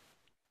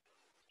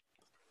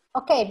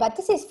 Okay, but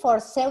this is for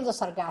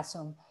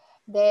pseudo-sargassum.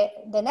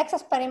 The next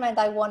experiment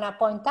I want to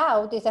point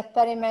out is an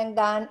experiment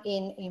done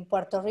in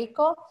Puerto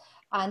Rico.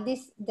 And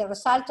the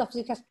results of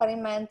this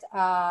experiment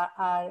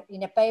are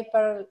in a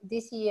paper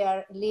this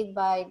year led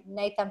by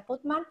Nathan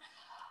Putman.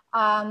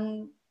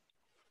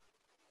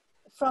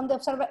 From the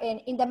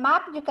in the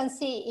map, you can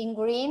see in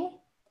green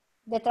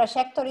the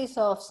trajectories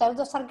of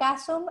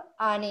pseudo-sargassum,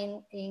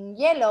 and in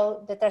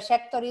yellow, the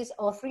trajectories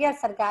of real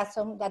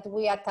sargassum that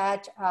we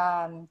attach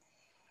a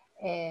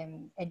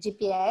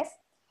GPS.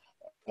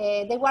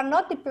 They were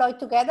not deployed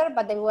together,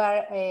 but they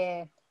were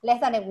less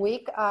than a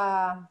week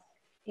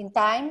in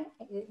time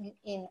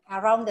in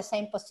around the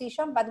same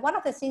position. But one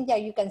of the things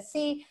that you can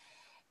see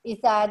is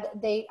that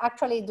they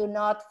actually do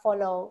not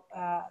follow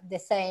the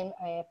same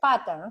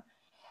pattern.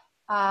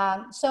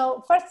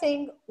 So first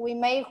thing, we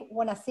may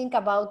want to think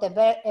about a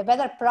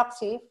better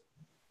proxy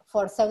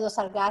for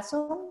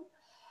pseudo-sargassum,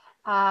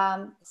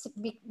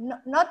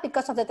 not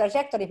because of the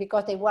trajectory,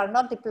 because they were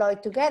not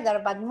deployed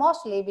together, but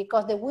mostly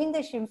because the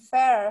windage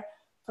inferred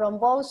from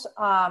both,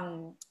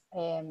 from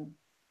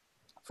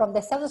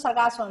the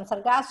pseudo-sargassum and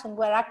sargassum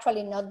were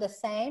actually not the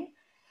same.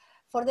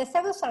 For the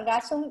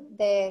pseudo-sargassum,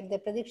 the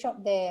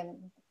prediction,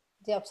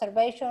 the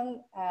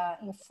observation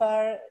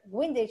inferred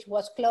windage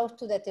was close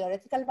to the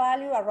theoretical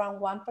value, around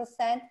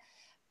 1%,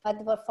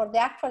 but for the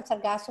actual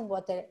sargassum,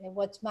 it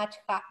was much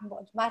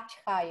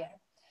higher.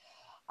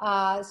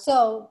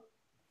 So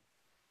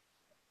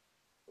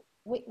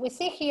we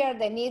see here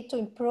the need to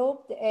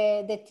improve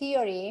the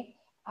theory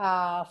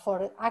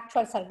for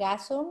actual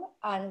sargassum,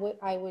 and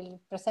I will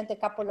present a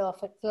couple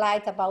of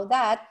slides about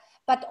that,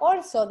 but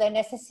also the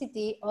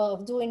necessity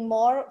of doing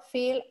more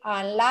field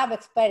and lab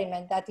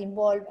experiments that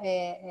involve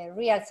a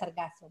real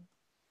sargassum.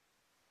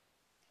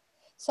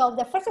 So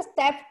the first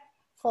step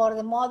for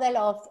the model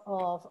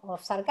of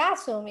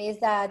sargassum is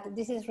that,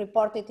 this is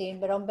reported in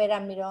Vera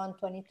and Miron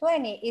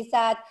 2020, is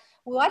that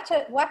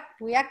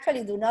we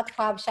actually do not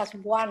have just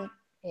one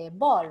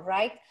ball,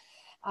 right?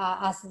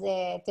 As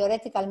the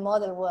theoretical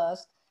model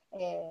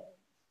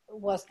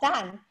was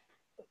done.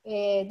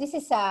 This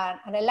is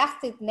an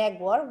elastic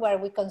network where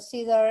we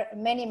consider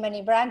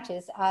many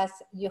branches as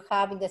you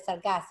have in the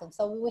sargassum.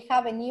 So we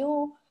have a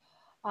new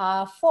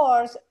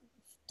force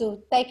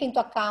to take into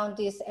account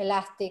this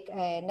elastic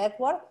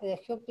network, the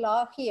Hooke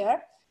law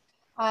here.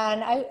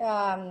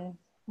 And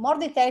more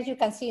details you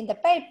can see in the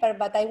paper,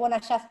 but I want to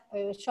just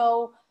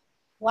show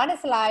one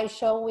slide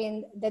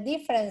showing the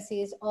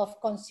differences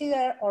of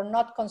consider or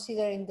not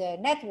considering the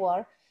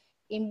network.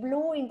 In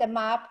blue in the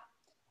map,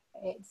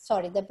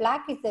 sorry, the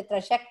black is the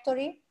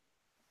trajectory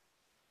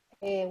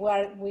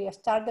where we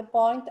start the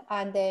point,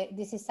 and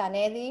this is an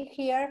eddy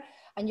here.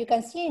 And you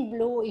can see in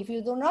blue, if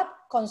you do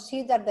not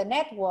consider the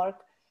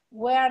network,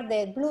 where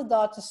the blue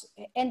dots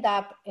end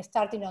up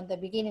starting on the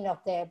beginning of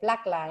the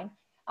black line.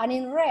 And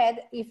in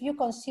red, if you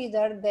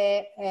consider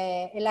the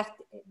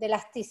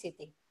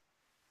elasticity.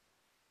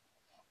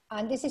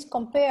 And this is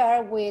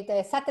compared with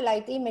a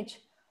satellite image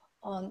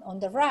on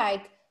the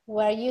right,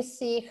 where you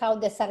see how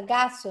the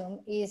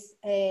sargassum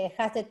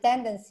has a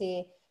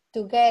tendency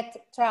to get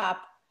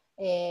trapped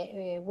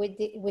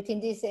within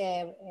this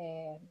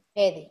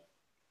eddy.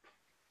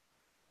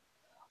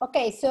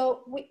 Okay,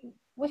 so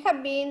we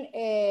have been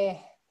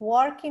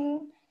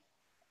working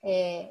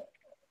to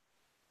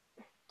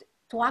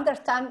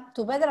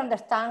better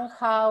understand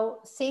how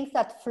things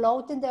that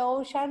float in the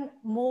ocean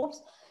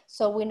moves.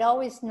 So we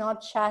know it's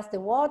not just the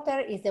water,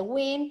 it's the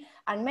wind,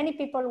 and many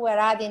people were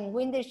adding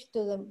windage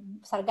to the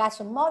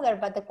sargassum model,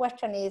 but the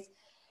question is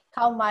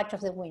how much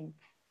of the wind?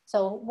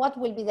 So what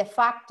will be the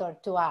factor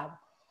to add?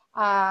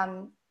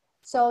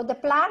 So the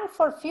plan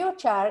for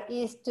future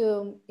is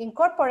to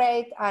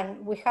incorporate,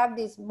 and we have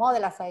this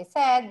model as I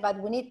said, but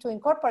we need to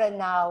incorporate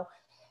now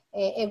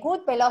a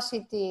good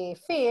velocity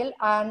field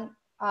and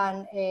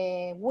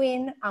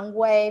wind and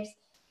waves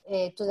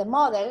to the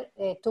model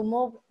to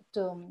move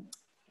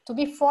to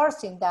be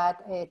forcing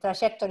that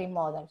trajectory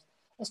model,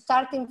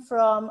 starting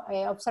from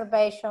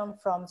observation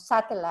from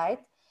satellite.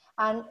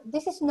 And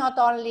this is not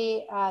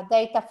only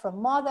data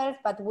from models,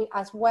 but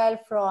as well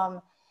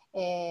from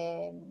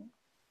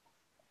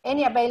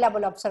any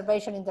available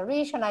observation in the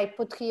region. I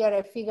put here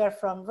a figure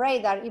from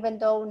radar, even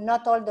though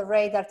not all the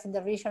radars in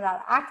the region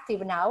are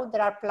active now.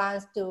 There are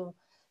plans to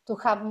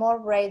have more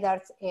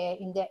radars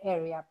in the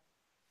area.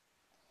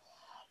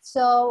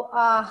 So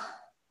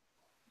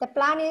the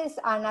plan is,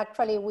 and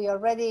actually we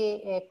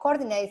already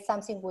coordinate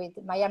something with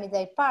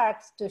Miami-Dade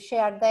Parks to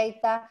share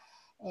data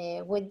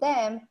with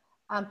them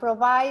and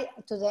provide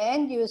to the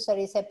end user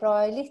is a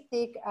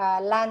probabilistic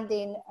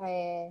landing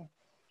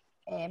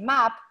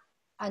map,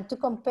 and to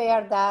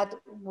compare that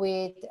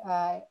with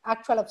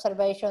actual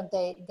observations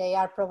they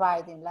are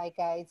providing, like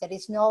if there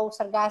is no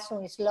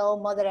sargassum, is low,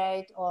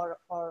 moderate, or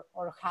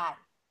high.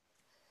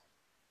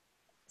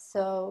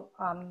 So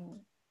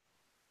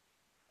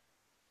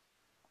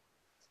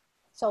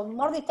So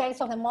more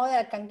details of the model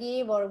I can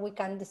give or we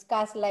can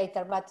discuss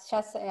later, but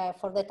just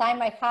for the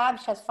time I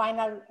have, just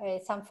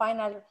some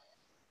final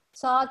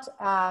thoughts.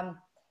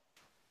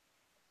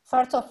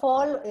 First of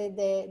all,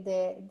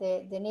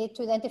 the need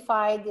to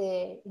identify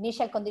the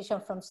initial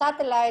condition from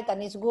satellite,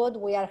 and it's good.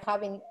 We are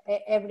having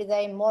every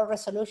day more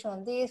resolution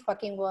on this.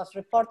 Joaquin was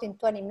reporting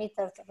 20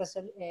 meters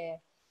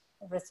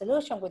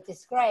resolution, which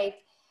is great.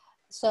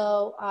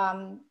 So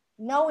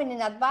knowing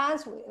in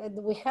advance,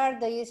 we heard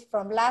this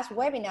from last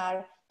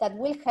webinar, that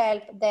will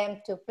help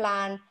them to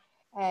plan,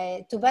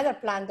 to better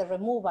plan the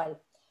removal.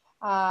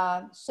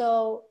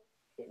 So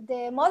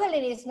the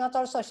modeling is not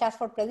also just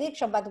for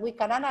prediction, but we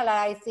can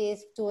analyze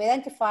this to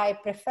identify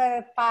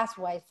preferred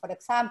pathways, for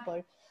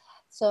example.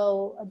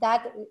 So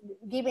that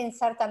given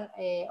certain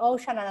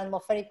ocean and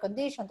atmospheric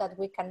conditions that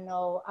we can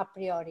know a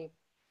priori.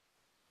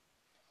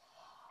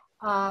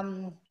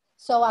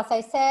 So as I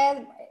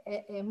said,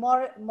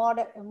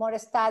 more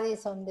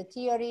studies on the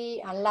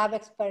theory and lab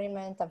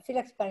experiment and field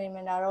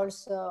experiment are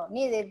also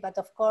needed, but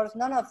of course,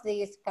 none of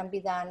these can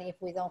be done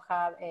if we don't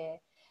have a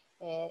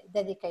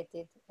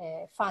dedicated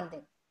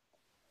funding.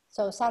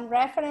 So some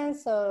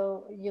reference,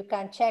 so you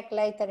can check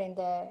later in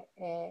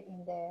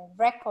the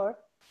record.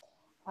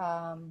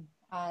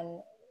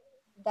 And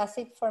that's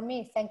it for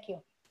me, thank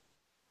you.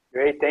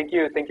 Great, thank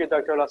you,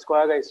 Dr.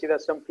 Olascoaga. I see that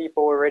some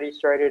people already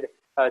started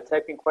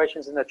typing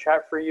questions in the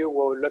chat for you.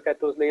 We'll look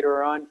at those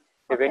later on.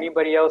 If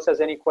anybody else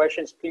has any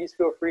questions, please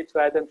feel free to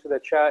add them to the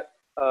chat.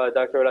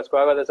 Dr.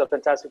 Olascoaga, that's a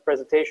fantastic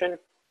presentation.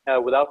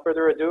 Without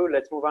further ado,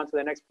 let's move on to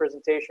the next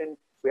presentation.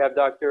 We have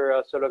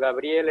Dr.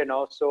 Solo-Gabriele and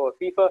also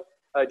Afeefa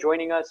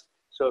joining us.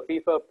 So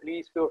Afeefa,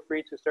 please feel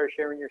free to start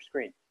sharing your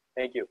screen.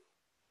 Thank you.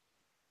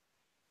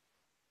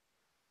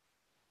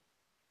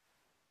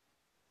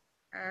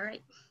 All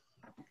right.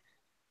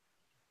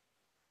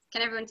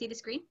 Can everyone see the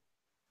screen?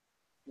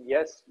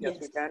 Yes, we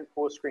can.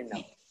 Full screen now.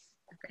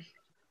 Okay.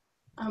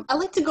 I'd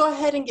like to go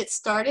ahead and get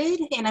started,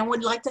 and I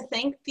would like to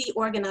thank the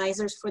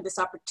organizers for this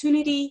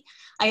opportunity.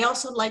 I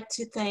also like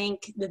to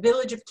thank the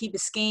Village of Key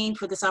Biscayne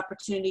for this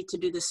opportunity to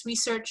do this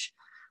research.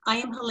 I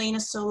am Helena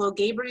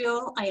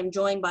Solo-Gabriele. I am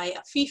joined by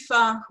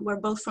Afeefa. We're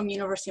both from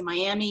University of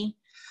Miami,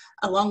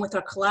 along with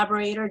our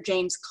collaborator,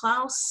 James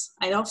Klaus.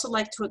 I'd also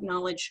like to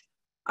acknowledge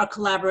our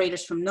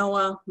collaborators from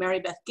NOAA, Mary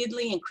Beth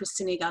Gidley and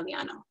Christina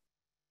Galliano.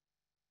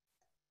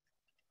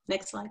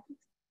 Next slide, please.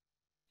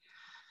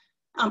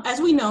 As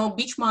we know,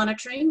 beach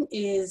monitoring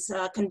is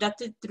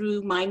conducted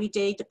through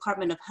Miami-Dade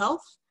Department of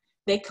Health.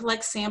 They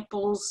collect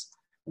samples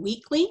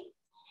weekly,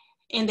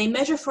 and they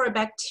measure for a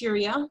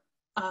bacteria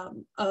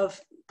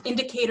of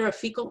indicator of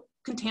fecal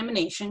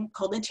contamination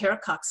called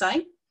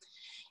enterococci.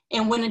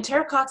 And when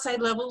enterococci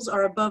levels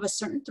are above a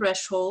certain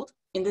threshold,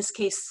 in this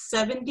case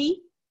 70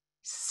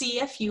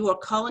 CFU or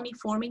colony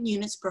forming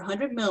units per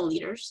 100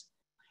 milliliters,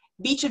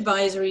 beach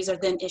advisories are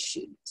then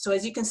issued. So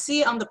as you can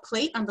see on the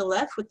plate on the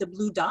left with the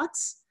blue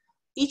dots,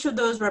 each of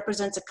those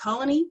represents a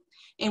colony,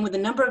 and when the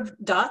number of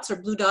dots or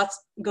blue dots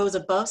goes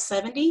above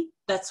 70,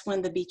 that's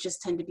when the beaches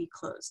tend to be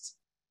closed.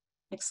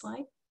 Next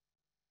slide.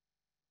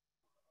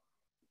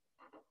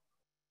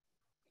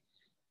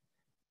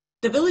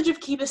 The Village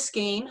of Key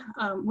Biscayne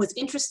was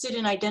interested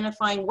in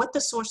identifying what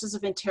the sources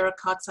of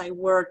enterococci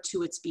were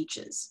to its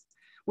beaches.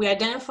 We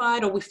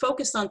identified, or we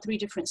focused on 3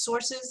 different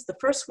sources. The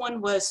first one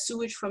was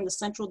sewage from the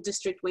Central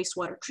District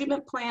Wastewater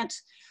Treatment Plant.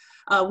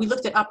 We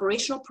looked at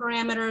operational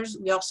parameters.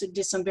 We also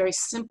did some very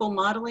simple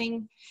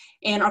modeling.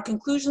 And our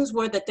conclusions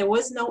were that there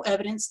was no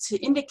evidence to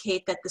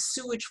indicate that the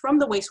sewage from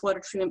the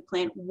wastewater treatment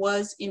plant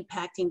was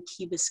impacting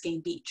Key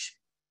Biscayne Beach.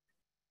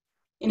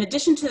 In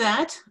addition to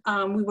that,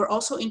 we were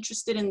also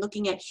interested in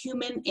looking at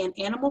human and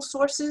animal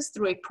sources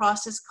through a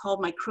process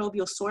called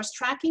microbial source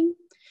tracking.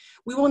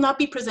 We will not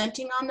be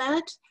presenting on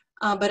that,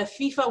 but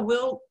Afeefa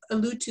will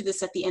allude to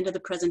this at the end of the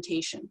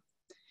presentation.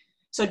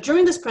 So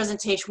during this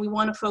presentation, we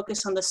want to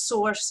focus on the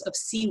source of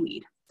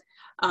seaweed,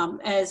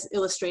 as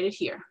illustrated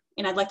here.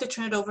 And I'd like to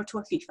turn it over to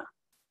Afeefa.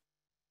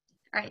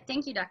 All right,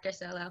 thank you, Dr.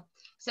 Solo.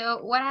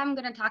 So what I'm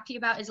going to talk to you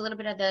about is a little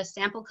bit of the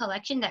sample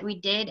collection that we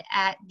did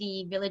at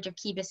the Village of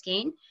Key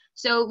Biscayne.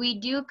 So we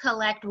do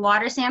collect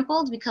water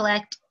samples, we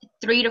collect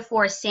 3 to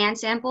 4 sand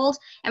samples,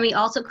 and we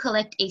also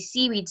collect a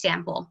seaweed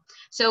sample.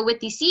 So with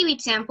the seaweed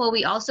sample,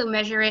 we also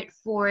measure it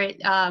for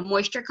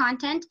moisture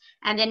content,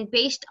 and then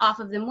based off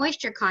of the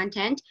moisture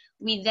content,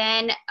 we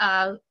then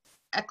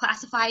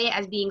classify it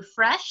as being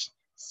fresh,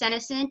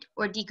 senescent,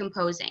 or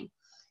decomposing.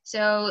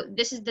 So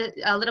this is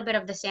a little bit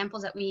of the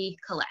samples that we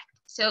collect.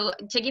 So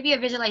to give you a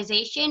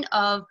visualization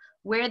of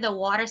where the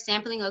water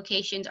sampling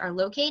locations are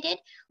located,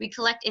 we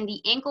collect in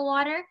the ankle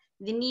water,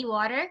 the knee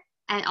water,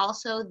 and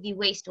also the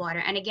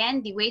wastewater. And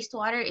again, the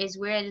wastewater is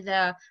where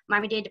the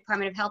Miami-Dade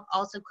Department of Health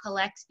also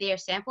collects their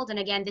samples. And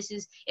again, this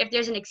is, if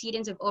there's an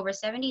exceedance of over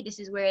 70, this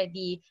is where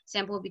the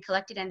sample will be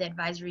collected and the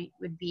advisory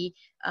would be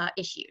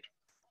issued.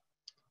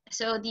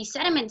 So the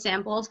sediment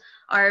samples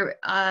are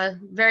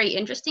very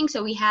interesting.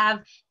 So we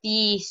have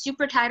the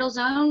supertidal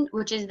zone,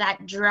 which is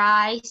that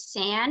dry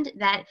sand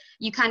that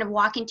you kind of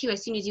walk into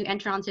as soon as you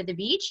enter onto the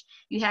beach.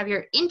 You have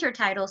your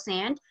intertidal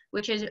sand,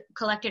 which is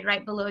collected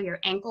right below your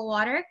ankle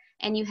water.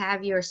 And you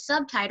have your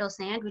subtidal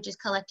sand, which is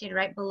collected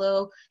right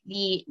below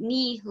the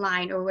knee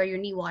line, or where your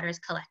knee water is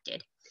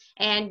collected.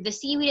 And the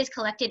seaweed is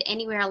collected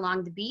anywhere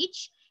along the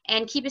beach.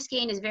 And Key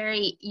Biscayne is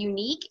very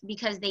unique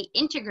because they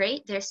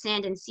integrate their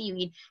sand and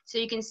seaweed. So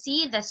you can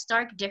see the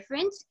stark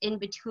difference in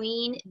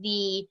between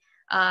the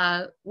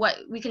what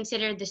we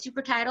consider the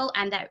supertidal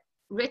and that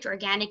rich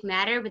organic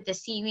matter with the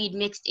seaweed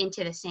mixed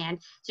into the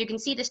sand. So you can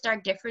see the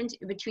stark difference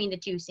between the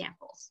two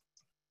samples.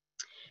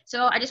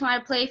 So I just want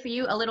to play for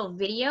you a little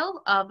video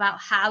about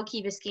how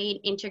Key Biscayne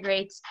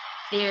integrates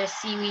their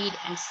seaweed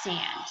and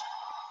sand.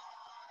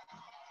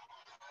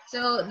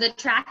 So the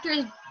tractor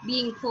is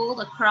being pulled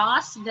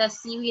across the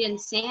seaweed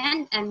and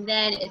sand, and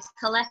then it's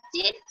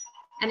collected,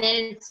 and then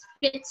it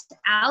spits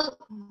out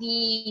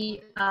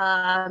the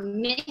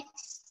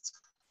mixed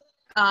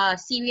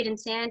seaweed and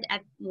sand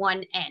at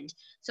one end.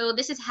 So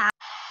this is how,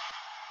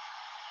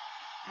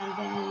 and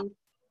then,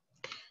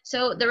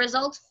 so the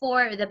results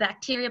for the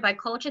bacteria by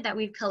culture that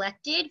we've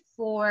collected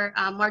for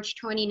March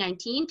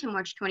 2019 to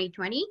March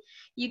 2020,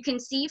 you can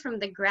see from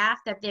the graph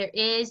that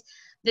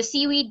the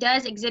seaweed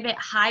does exhibit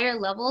higher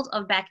levels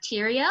of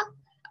bacteria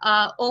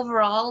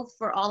overall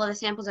for all of the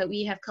samples that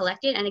we have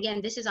collected. And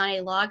again, this is on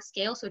a log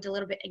scale, so it's a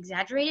little bit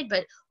exaggerated,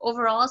 but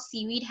overall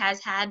seaweed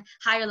has had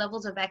higher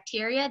levels of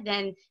bacteria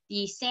than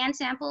the sand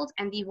samples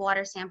and the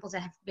water samples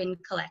that have been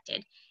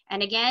collected.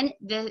 And again,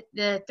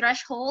 the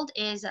threshold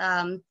is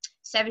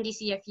 70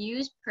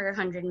 CFUs per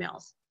 100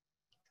 mils.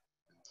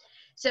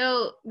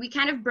 So we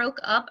kind of broke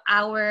up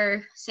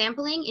our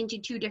sampling into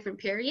two different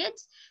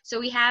periods. So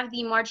we have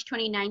the March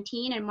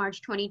 2019 and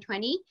March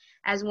 2020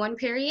 as one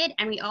period,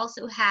 and we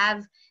also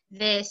have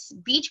this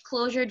beach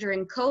closure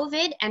during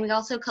COVID, and we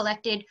also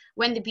collected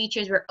when the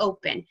beaches were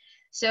open.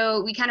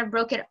 So we kind of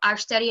broke our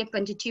study up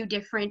into two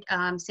different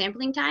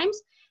sampling times.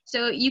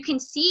 So you can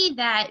see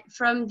that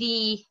from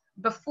the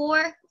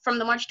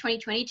March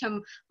 2020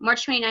 to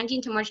March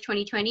 2019 to March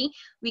 2020,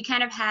 we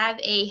kind of have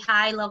a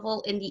high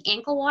level in the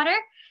ankle water.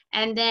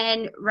 And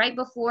then right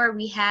before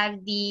we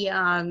have the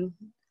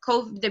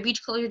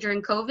beach closure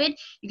during COVID,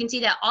 you can see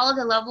that all of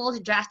the levels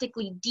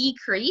drastically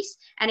decrease.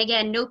 And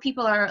again, no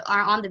people are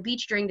on the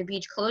beach during the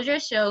beach closure,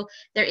 so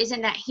there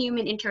isn't that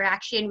human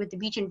interaction with the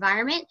beach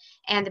environment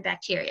and the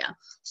bacteria.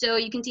 So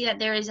you can see that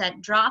there is a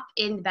drop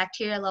in the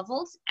bacteria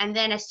levels. And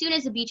then as soon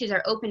as the beaches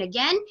are open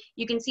again,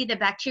 you can see the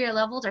bacteria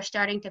levels are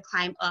starting to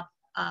climb up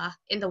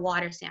in the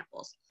water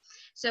samples.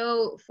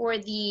 So for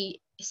the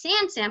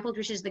sand samples,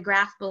 which is the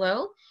graph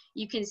below,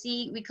 you can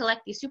see we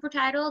collect the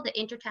supertidal, the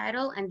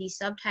intertidal, and the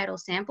subtidal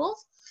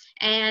samples.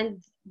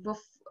 And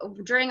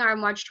during our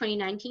March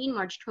 2019,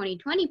 March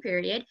 2020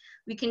 period,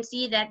 we can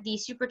see that the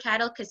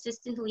supertidal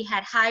consistently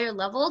had higher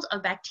levels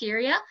of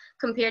bacteria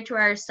compared to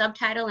our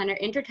subtidal and our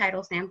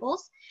intertidal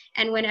samples.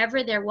 And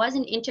whenever there was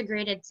an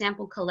integrated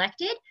sample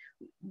collected,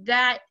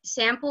 that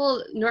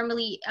sample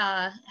normally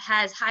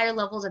has higher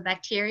levels of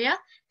bacteria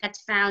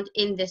that's found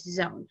in this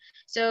zone.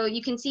 So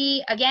you can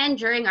see, again,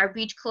 during our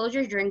beach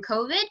closures during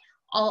COVID,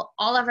 all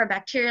of our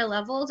bacteria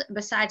levels,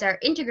 besides our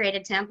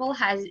integrated sample,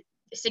 has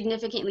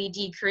significantly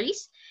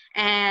decreased.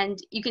 And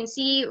you can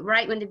see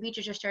right when the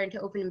beaches are starting to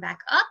open back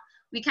up,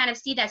 we kind of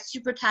see that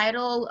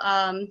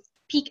supertidal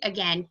peak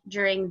again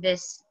during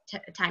this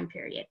time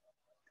period.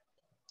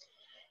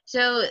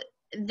 So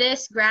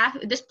this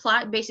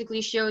plot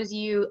basically shows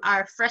you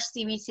our fresh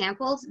seaweed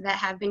samples that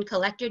have been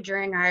collected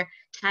during our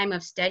time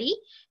of study.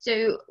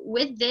 So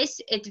with this,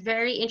 it's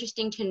very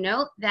interesting to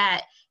note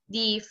that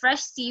the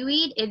fresh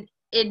seaweed,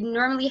 it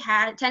normally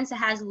tends to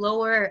have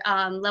lower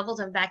levels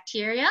of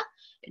bacteria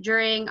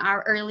during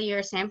our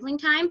earlier sampling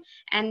time.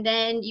 And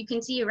then you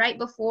can see right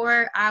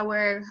before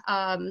our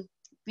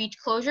beach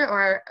closure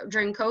or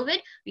during COVID,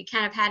 we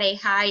kind of had a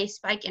high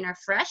spike in our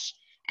fresh.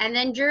 And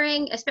then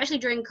especially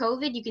during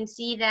COVID, you can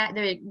see that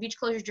the beach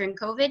closures during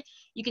COVID,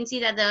 you can see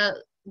that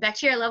the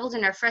bacteria levels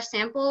in our fresh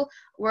sample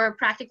were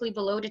practically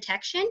below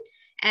detection.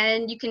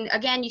 And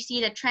you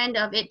see the trend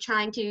of it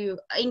trying to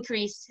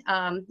increase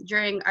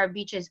during our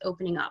beaches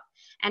opening up.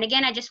 And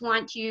again, I just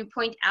want to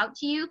point out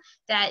to you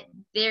that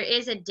there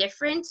is the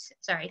difference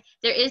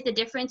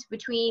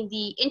between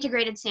the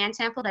integrated sand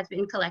sample that's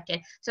been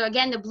collected. So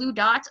again, the blue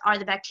dots are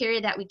the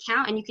bacteria that we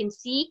count, and you can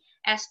see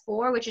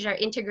S4, which is our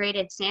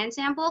integrated sand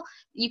sample.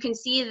 You can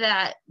see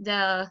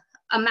the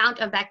amount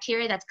of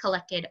bacteria that's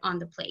collected on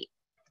the plate.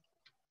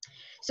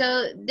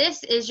 So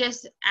this is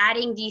just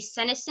adding the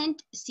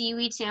senescent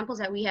seaweed samples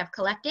that we have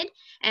collected.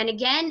 And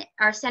again,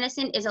 our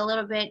senescent is a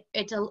little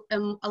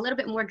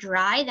bit more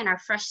dry than our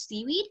fresh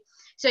seaweed.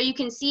 So you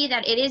can see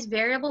that it is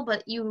variable,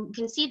 but you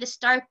can see the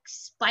stark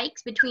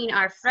spikes between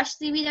our fresh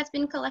seaweed that's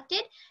been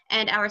collected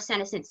and our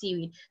senescent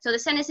seaweed. So the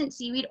senescent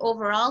seaweed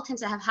overall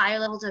tends to have higher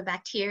levels of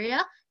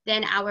bacteria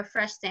than our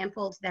fresh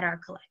samples that are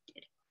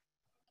collected.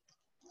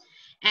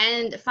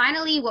 And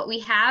finally, what we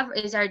have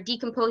is our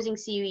decomposing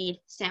seaweed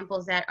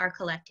samples that are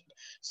collected.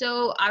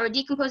 So our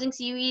decomposing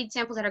seaweed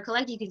samples that are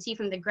collected, you can see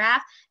from the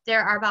graph,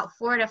 there are about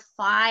 4 to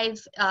 5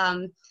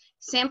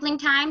 sampling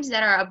times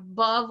that are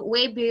above,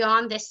 way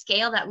beyond the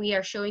scale that we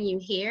are showing you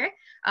here.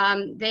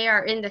 They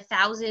are in the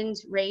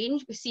thousands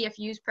range,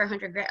 CFUs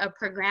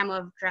per gram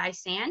of dry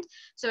sand.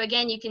 So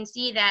again, you can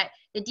see that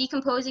the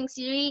decomposing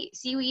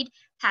seaweed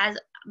has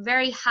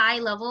very high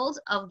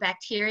levels of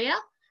bacteria,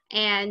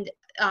 and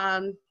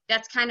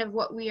that's kind of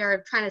what we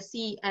are trying to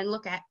see and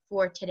look at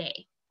for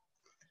today.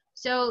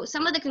 So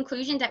some of the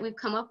conclusions that we've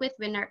come up with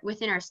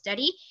within our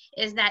study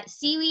is that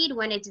seaweed,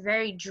 when it's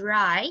very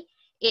dry,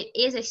 it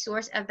is a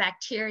source of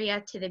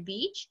bacteria to the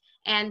beach,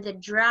 and the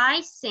dry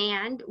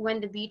sand,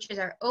 when the beaches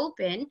are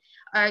open,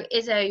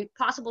 is a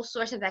possible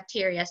source of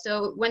bacteria.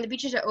 So when the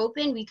beaches are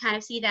open, we kind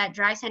of see that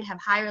dry sand have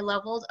higher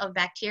levels of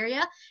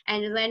bacteria,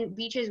 and when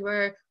beaches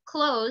were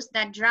closed,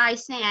 that dry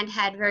sand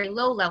had very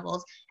low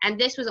levels, and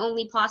this was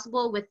only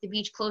possible with the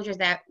beach closures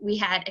that we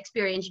had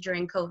experienced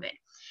during COVID.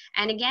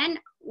 And again,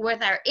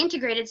 with our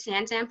integrated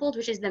sand samples,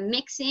 which is the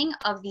mixing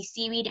of the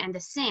seaweed and the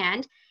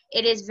sand,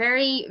 it is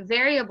very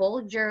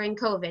variable during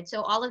COVID.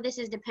 So all of this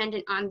is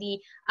dependent on the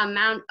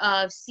amount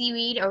of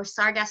seaweed or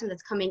sargassum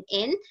that's coming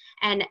in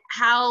and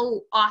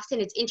how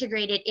often it's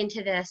integrated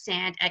into the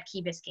sand at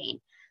Key Biscayne.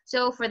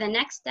 So for the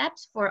next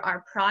steps for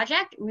our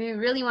project, we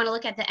really want to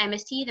look at the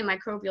MST, the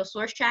microbial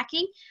source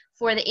tracking,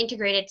 for the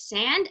integrated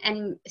sand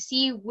and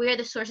see where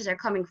the sources are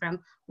coming from,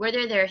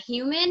 whether they're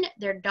human,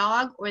 their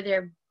dog, or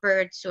their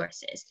bird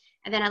sources.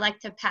 And then I'd like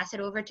to pass it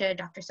over to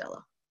Dr.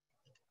 Solo.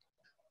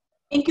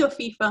 Thank you,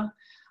 Afeefa.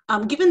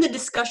 Given the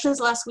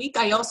discussions last week,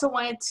 I also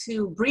wanted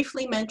to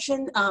briefly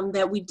mention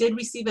that we did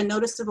receive a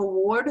notice of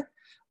award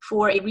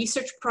for a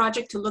research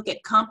project to look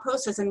at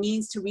compost as a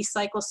means to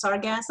recycle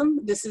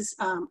sargassum.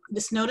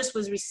 This notice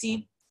was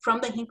received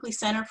from the Hinckley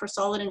Center for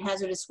Solid and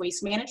Hazardous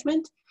Waste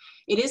Management.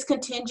 It is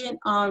contingent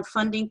on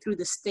funding through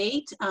the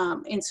state,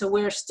 and so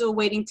we're still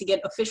waiting to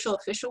get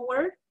official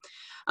word.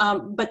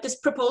 But this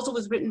proposal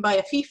was written by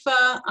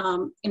Afeefa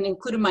and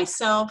included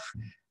myself,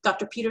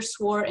 Dr. Peter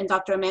Swart, and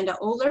Dr. Amanda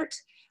Ohlert.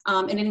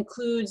 And it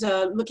includes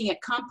looking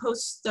at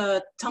compost,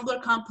 tumbler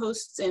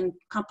composts and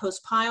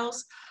compost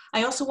piles.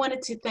 I also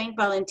wanted to thank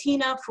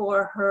Valentina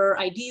for her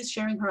ideas,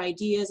 sharing her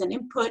ideas and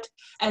input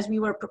as we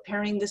were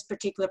preparing this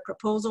particular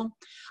proposal.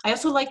 I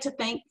also like to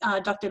thank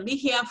Dr.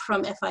 Ligia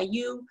from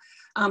FIU,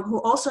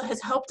 who also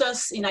has helped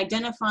us in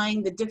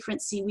identifying the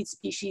different seaweed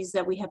species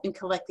that we have been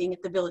collecting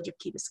at the village of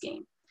Key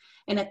Biscayne.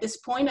 And at this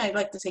point, I'd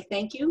like to say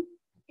thank you,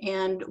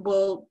 and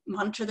we'll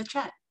monitor the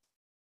chat.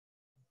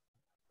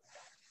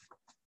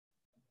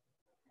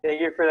 Thank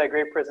you for that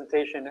great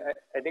presentation.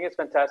 I think it's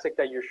fantastic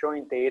that you're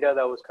showing data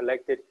that was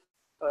collected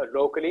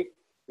locally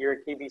here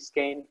at Key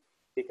Biscayne,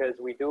 because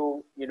we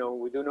do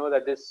know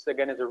that this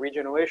again is a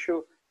regional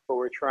issue, but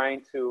we're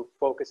trying to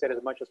focus it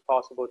as much as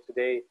possible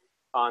today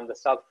on the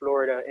South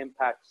Florida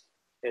impacts,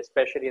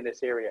 especially in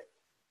this area.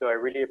 So I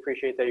really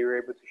appreciate that you were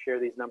able to share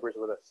these numbers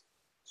with us.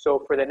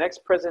 So for the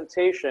next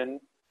presentation,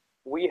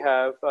 we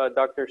have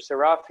Dr.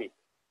 Serafy.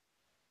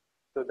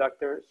 So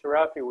Dr.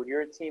 Serafy, would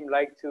your team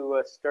like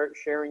to start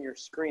sharing your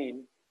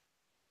screen?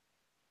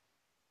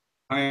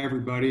 Hi,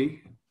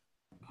 everybody.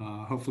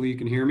 Hopefully you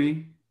can hear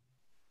me.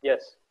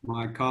 Yes.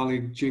 My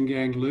colleague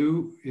Jingang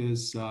Liu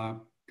is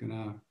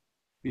gonna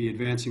be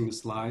advancing the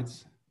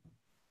slides.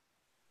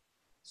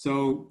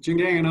 So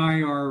Jingang and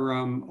I are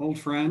old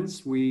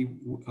friends. We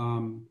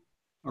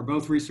are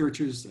both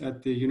researchers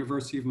at the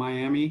University of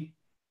Miami,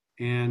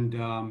 and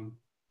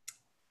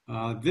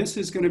this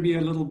is going to be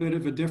a little bit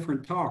of a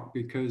different talk,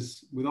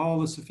 because with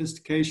all the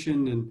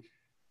sophistication and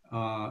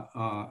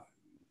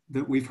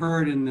that we've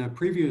heard in the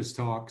previous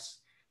talks,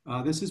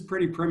 this is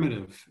pretty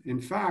primitive.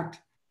 In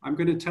fact, I'm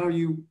going to tell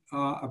you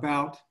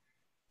about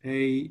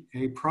a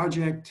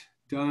project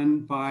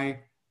done by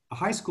a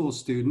high school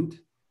student,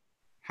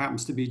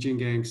 happens to be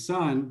Jingang's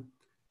son,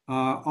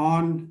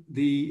 on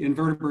the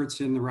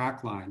invertebrates in the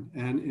rack line,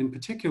 and in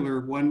particular,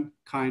 one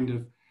kind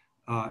of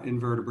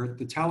invertebrate,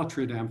 the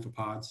talatrid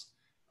amphipods,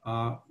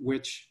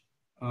 which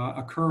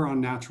occur on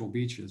natural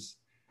beaches.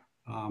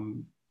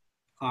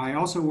 I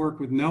also work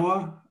with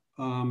NOAA,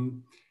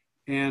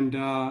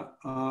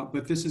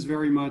 but this is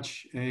very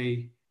much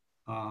a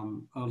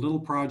little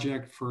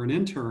project for an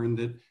intern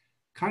that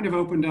kind of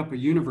opened up a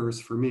universe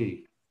for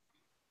me.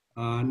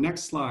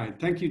 Next slide.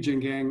 Thank you,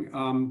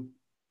 Jingang.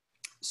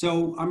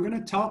 So I'm going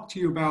to talk to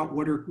you about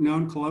what are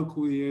known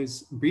colloquially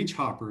as beach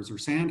hoppers or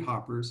sand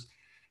hoppers.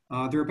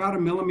 They're about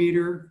 1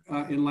 millimeter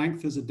in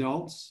length as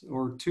adults,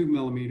 or 2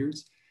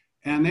 millimeters,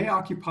 and they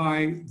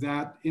occupy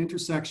that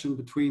intersection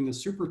between the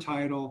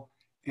supertidal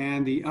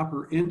and the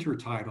upper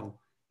intertidal,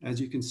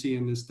 as you can see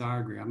in this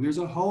diagram. There's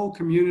a whole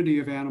community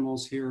of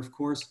animals here, of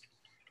course,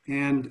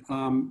 and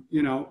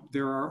you know,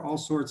 there are all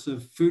sorts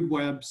of food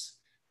webs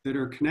that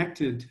are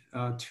connected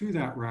to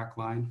that rack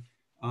line.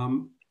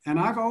 And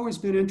I've always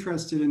been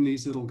interested in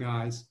these little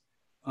guys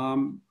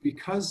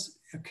because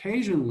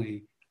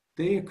occasionally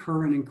they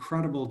occur in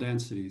incredible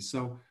densities.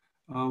 So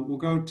We'll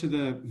go to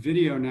the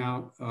video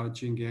now,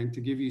 Jingang,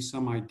 to give you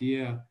some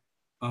idea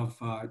of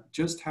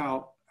just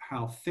how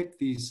thick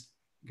these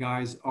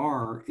guys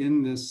are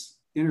in this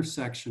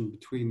intersection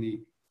between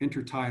the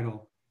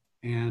intertidal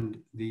and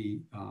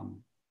the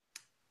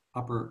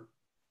upper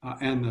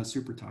and the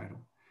supertidal.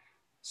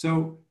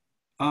 So,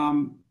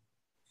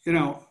 you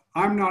know,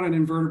 I'm not an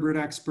invertebrate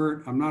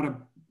expert. I'm not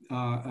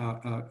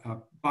a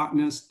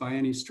botanist by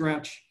any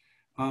stretch,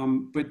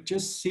 but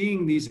just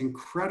seeing these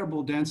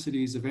incredible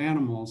densities of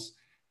animals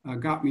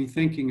got me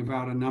thinking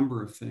about a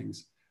number of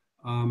things.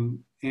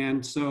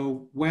 And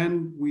so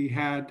when we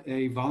had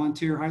a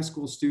volunteer high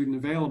school student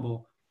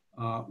available,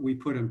 we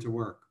put him to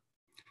work.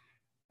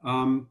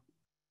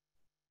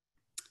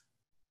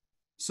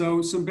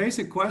 So some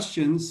basic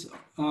questions,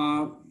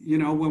 you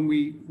know, when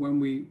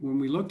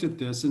we looked at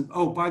this, and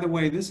oh, by the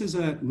way, this is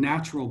a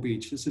natural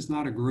beach. This is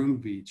not a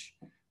groomed beach,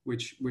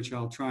 which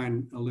I'll try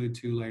and allude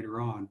to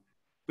later on.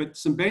 But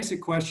some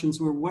basic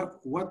questions were,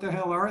 what the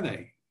hell are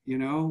they? You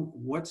know,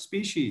 what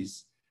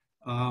species?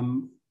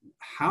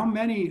 How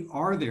many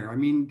are there? I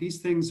mean, these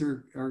things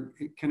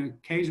can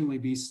occasionally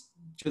be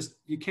just,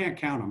 you can't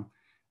count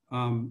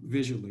them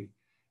visually.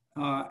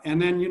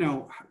 And then, you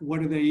know,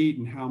 what do they eat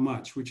and how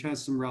much, which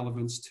has some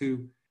relevance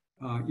to,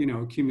 you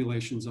know,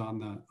 accumulations on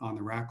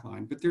the rack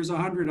line. But there's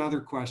 100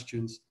 other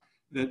questions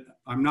that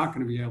I'm not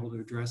going to be able to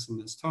address in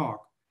this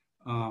talk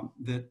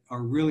that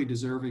are really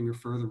deserving of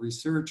further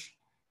research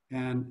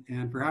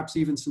and perhaps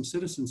even some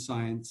citizen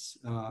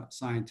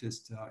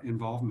scientist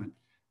involvement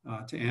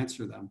to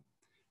answer them,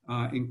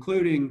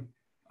 including,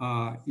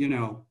 you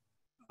know,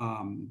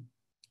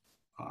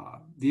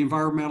 the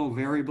environmental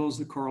variables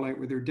that correlate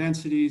with their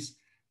densities.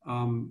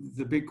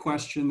 The big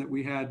question that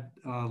we had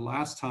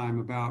last time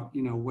about,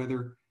 you know,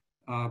 whether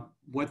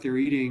what they're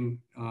eating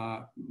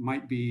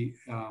might be,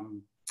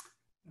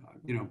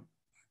 you know,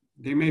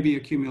 they may be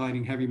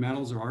accumulating heavy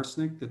metals or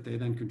arsenic that they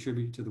then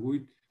contribute to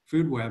the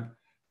food web.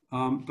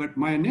 But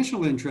my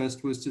initial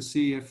interest was to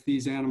see if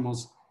these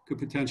animals could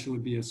potentially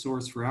be a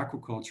source for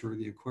aquaculture or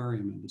the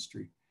aquarium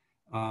industry.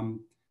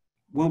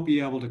 Won't be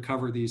able to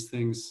cover these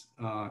things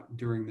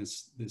during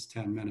this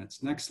 10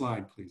 minutes. Next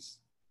slide, please.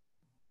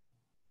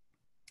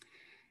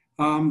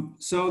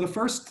 So the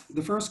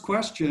first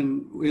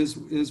question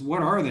is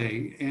what are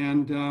they?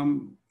 And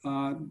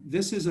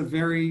this is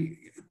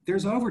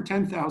there's over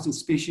 10,000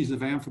 species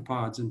of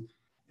amphipods,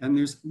 and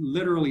there's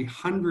literally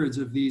hundreds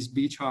of these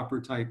beach hopper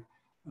type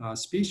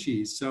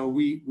species. So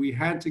we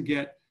had to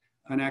get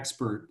an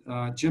expert.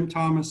 Jim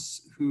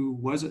Thomas, who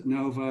was at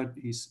NOVA,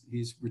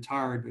 he's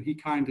retired, but he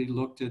kindly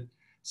looked at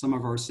some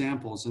of our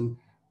samples, and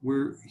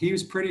he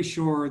was pretty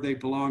sure they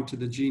belong to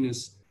the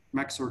genus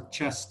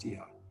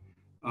Mexorchestia.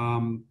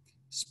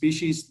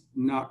 Species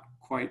not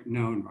quite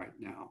known right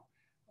now.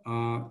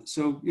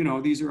 So, you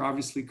know, these are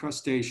obviously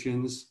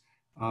crustaceans,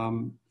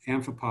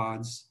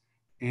 amphipods,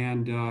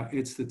 and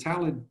it's the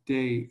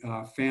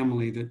Talidae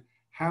family that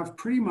have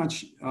pretty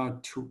much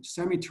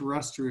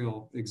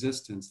semi-terrestrial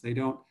existence. They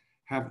don't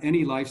have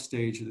any life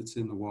stage that's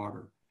in the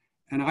water.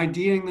 And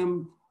IDing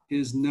them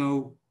is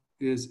no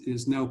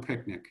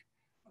picnic.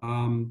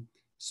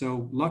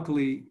 So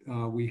luckily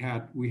we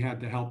had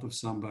the help of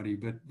somebody,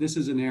 but this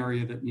is an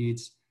area that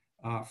needs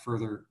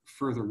further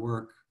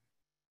work.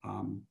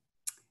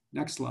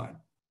 Next slide.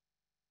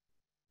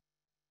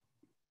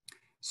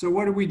 So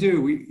what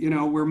do? You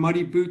know, we're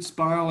muddy boots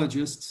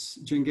biologists,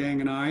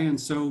 Jingang and I, and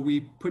so we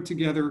put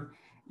together,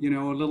 you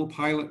know, a little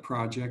pilot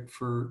project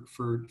for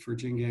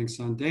Jingang's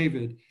son,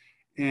 David.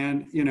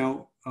 And, you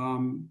know,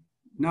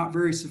 not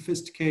very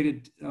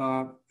sophisticated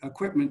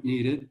equipment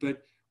needed,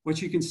 but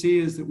what you can see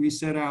is that we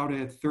set out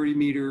a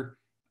 30-meter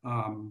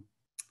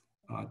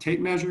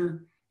tape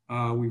measure.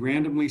 We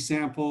randomly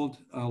sampled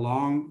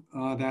along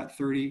that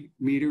 30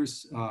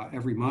 meters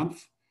every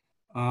month.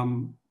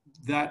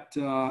 That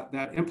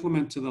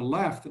implement to the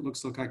left that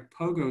looks like a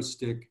pogo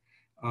stick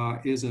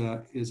is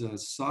a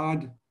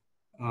sod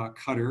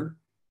cutter.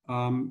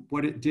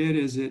 What it did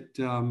is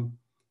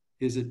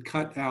it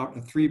cut out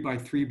a 3 by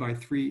 3 by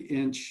 3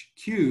 inch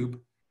cube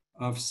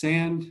of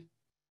sand,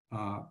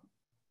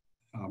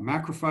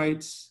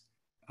 macrophytes,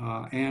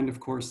 and of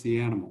course the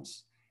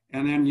animals.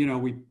 And then, you know,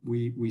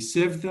 we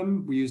sieved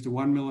them. We used a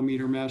 1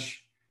 millimeter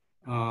mesh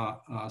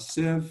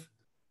sieve,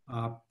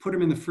 put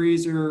them in the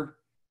freezer,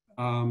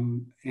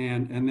 and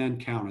then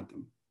counted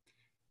them.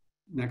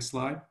 Next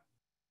slide.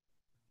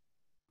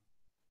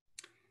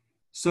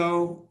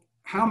 So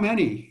how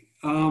many?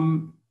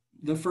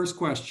 The first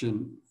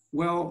question.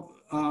 Well,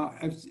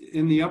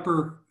 in the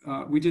upper,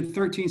 we did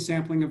 13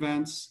 sampling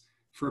events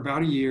for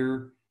about a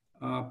year,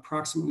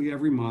 approximately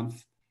every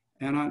month.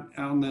 And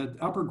on the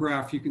upper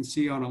graph, you can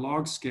see on a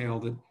log scale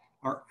that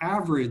our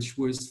average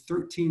was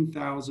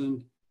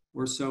 13,000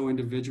 or so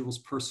individuals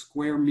per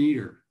square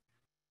meter,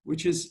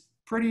 which is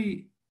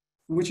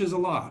a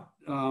lot.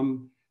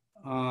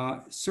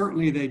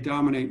 Certainly they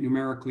dominate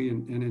numerically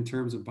and in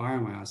terms of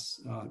biomass,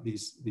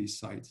 these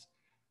sites.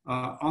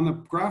 On the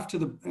graph at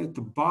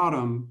the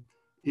bottom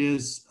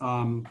is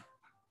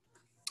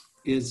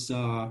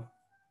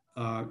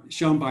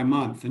shown by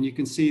month. And you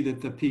can see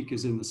that the peak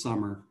is in the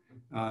summer,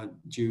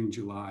 June,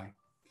 July.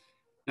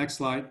 Next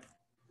slide.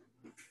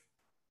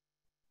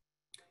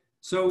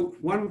 So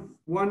one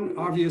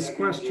obvious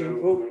question,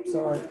 oh,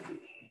 sorry,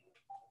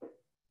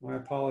 my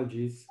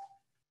apologies.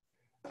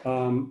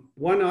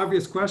 One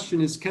obvious question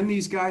is, can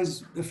these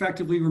guys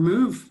effectively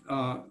remove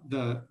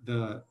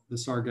the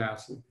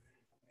sargassum?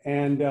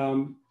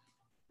 And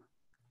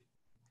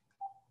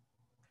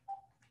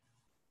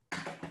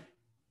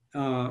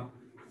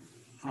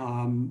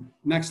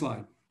next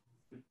slide.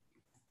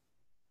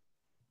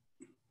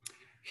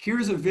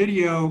 Here's a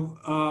video,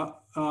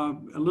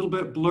 a little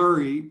bit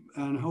blurry,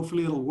 and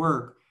hopefully it'll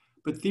work,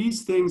 but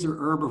these things are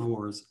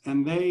herbivores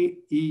and they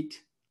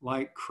eat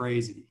like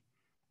crazy.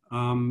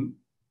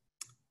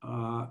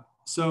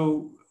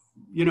 So,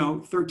 you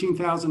know,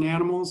 13,000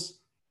 animals,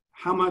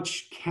 how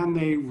much can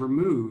they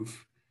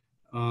remove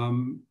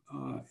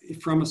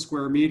from a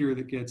square meter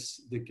that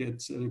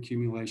gets an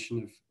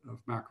accumulation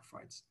of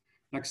macrophytes?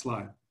 Next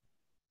slide.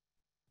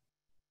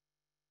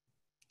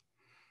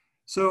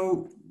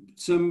 So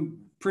some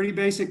pretty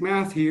basic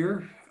math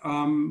here.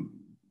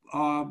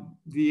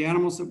 The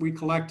animals that we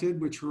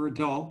collected, which were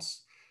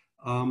adults,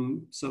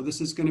 so this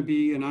is going to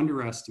be an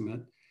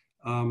underestimate.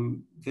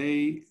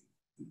 Their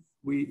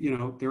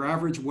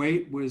average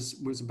weight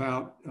was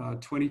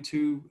about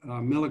 22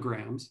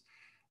 milligrams.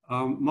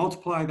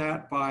 Multiply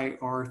that by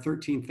our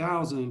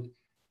 13,000,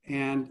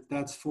 and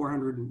that's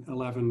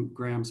 411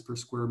 grams per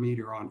square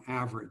meter on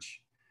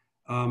average,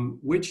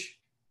 which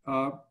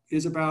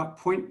is about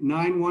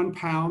 0.91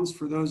 pounds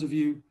for those of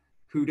you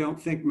who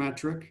don't think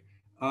metric.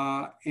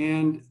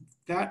 And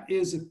that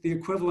is the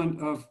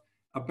equivalent of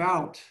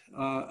about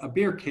a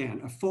beer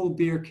can, a full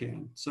beer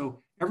can.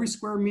 So every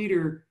square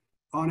meter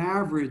on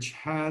average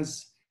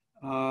has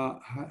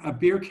a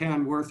beer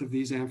can worth of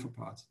these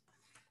amphipods,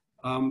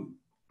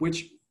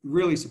 which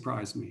really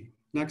surprised me.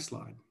 Next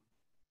slide.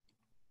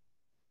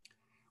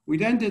 We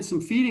then did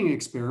some feeding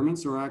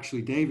experiments, or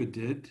actually David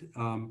did,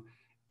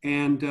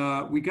 and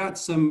we got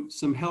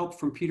some help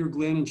from Peter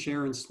Glynn and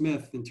Sharon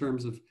Smith in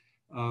terms of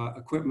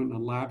equipment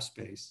and lab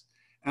space.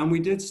 And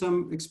we did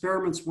some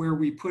experiments where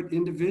we put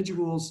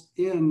individuals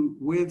in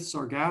with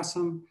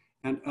sargassum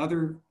and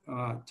other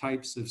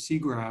types of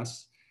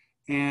seagrass,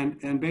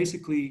 and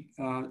basically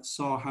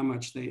saw how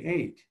much they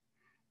ate.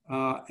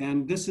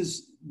 And this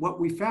is what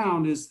we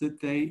found, is that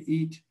they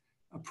eat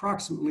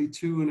approximately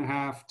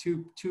 2.5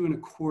 to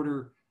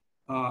 2.25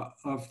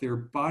 of their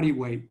body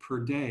weight per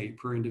day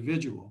per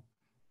individual.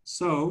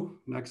 So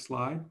next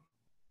slide.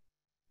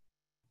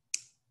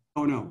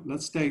 Oh no,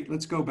 let's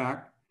go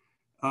back.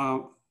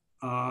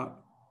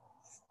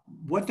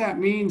 What that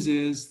means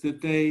is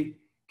that they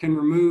can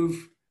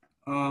remove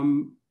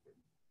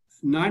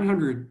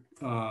 900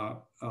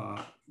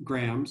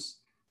 grams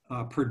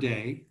per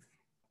day,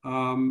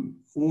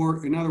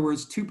 or in other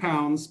words, 2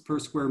 pounds per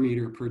square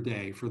meter per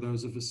day for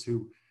those of us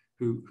who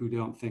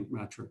don't think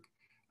metric.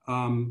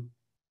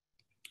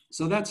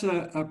 So that's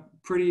a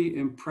pretty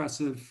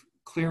impressive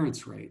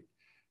clearance rate.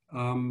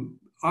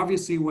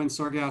 Obviously, when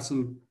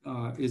sargassum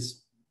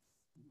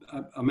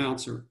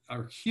amounts are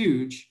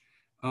huge,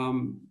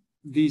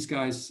 these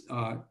guys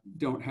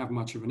don't have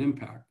much of an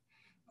impact.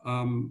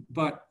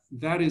 But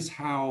that is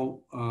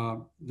how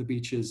the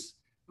beaches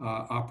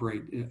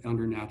operate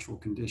under natural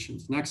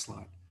conditions. Next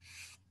slide.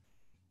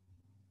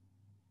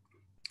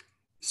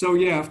 So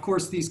yeah, of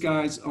course, these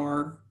guys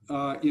are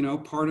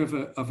part of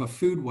a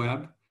food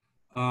web.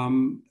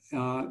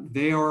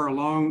 They are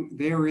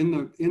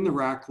in the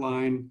rack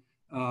line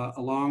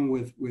along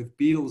with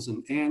beetles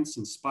and ants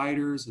and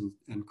spiders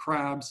and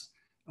crabs,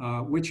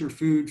 which are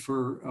food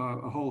for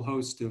a whole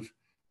host of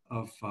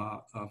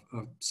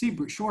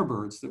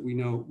shorebirds that we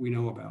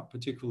know about,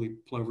 particularly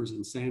plovers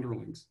and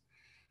sanderlings.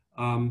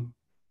 A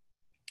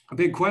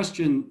big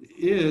question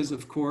is,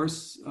 of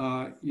course,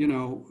 are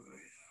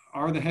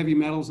the heavy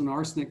metals and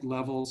arsenic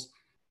levels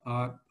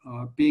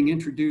being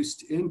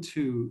introduced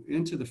into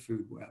the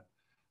food web?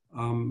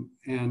 And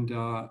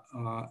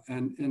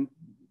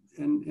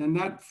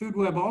that food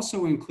web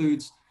also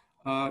includes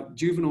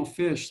juvenile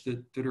fish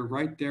that are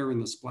right there in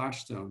the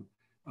splash zone,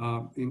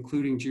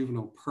 including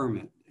juvenile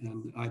permit.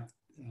 And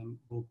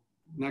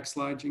next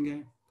slide,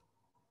 Jingay.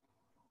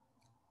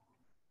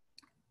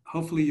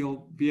 Hopefully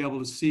you'll be able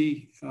to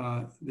see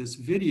this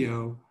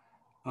video,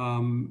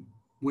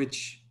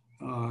 which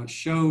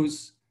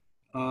shows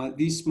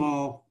these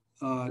small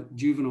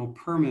juvenile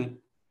permit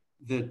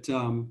that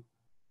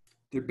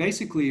they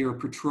basically are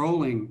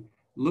patrolling,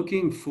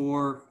 looking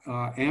for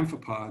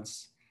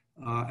amphipods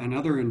and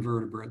other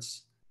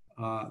invertebrates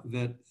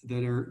that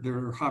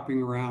are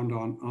hopping around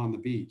on the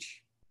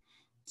beach.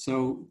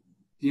 So,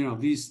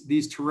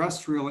 these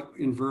terrestrial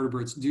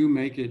invertebrates do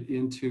make it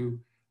into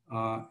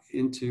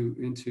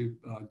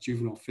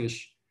juvenile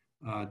fish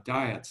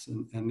diets,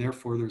 and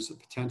therefore there's a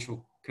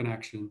potential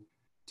connection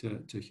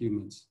to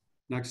humans.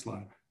 Next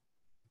slide.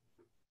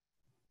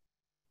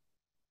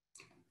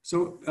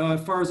 So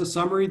as far as a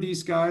summary,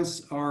 these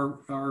guys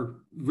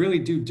really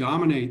do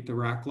dominate the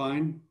rack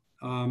line.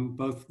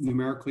 both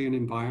numerically and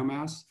in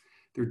biomass.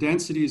 Their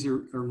densities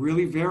are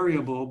really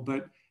variable,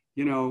 but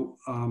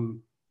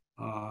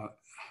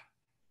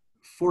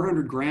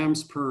 400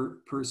 grams per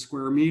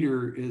square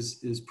meter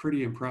is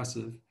pretty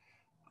impressive.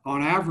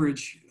 On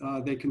average,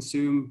 they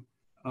consume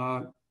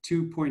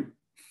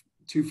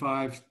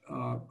 2.25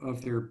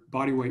 of their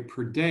body weight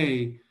per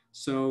day.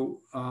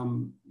 So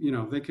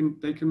they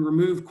can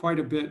remove quite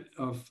a bit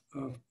of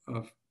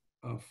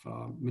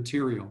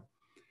material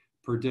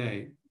per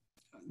day.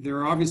 There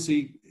are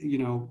obviously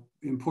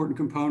important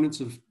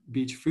components of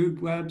beach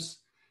food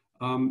webs.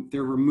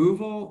 Their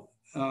removal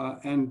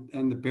and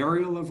the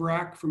burial of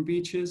wrack from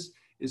beaches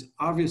is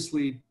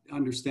obviously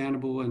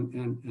understandable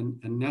and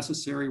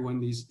necessary when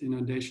these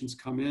inundations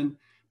come in,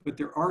 but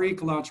there are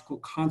ecological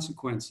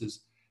consequences,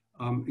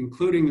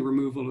 including the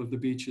removal of the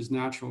beach's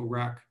natural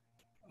wrack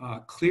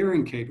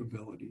clearing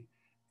capability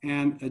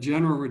and a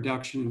general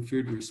reduction in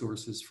food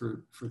resources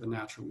for the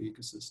natural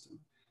ecosystem.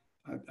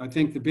 I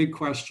think the big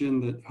question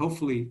that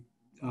hopefully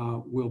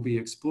we'll be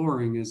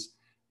exploring is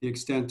the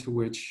extent to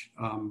which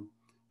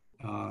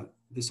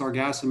the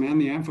sargassum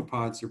and the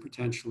amphipods are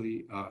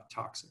potentially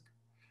toxic.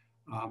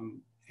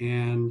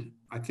 And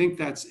I think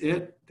that's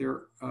it.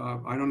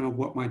 I don't know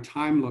what my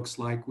time looks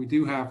like. We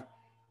do have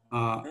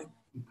a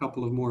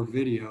couple of more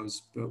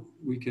videos, but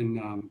we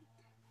can,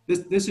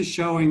 this is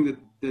showing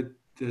that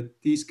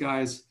these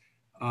guys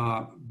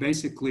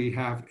basically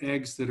have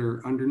eggs that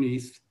are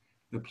underneath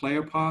the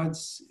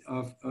pleopods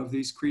of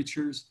these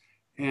creatures,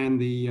 and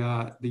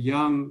the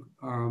young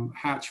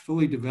hatch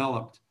fully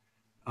developed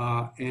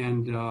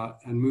and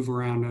move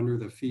around under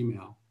the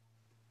female.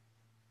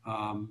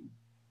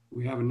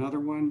 We have another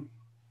one.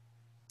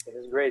 It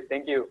is great,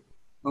 thank you.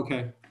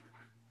 Okay.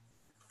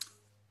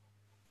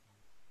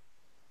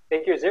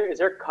 Thank you. Is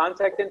there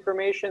contact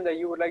information that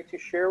you would like to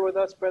share with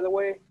us, by the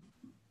way?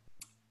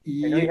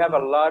 I know you have a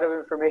lot of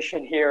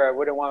information here. I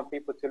wouldn't want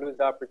people to lose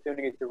the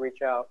opportunity to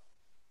reach out.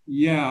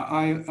 Yeah,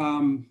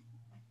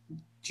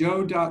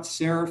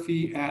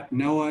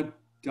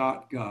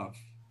 joe.serafy@noaa.gov.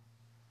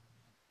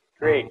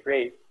 Great,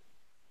 great.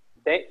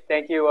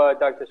 Thank you,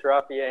 Dr.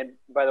 Serafy. And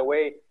by the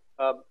way,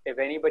 if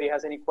anybody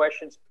has any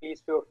questions,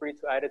 please feel free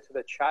to add it to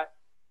the chat.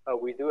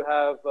 We do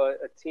have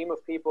a team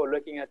of people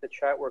looking at the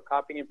chat. We're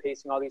copying and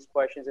pasting all these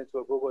questions into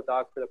a Google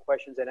Doc for the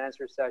questions and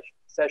answers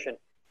session.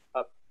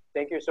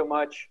 Thank you so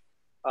much,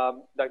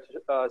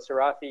 Dr.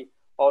 Serafy.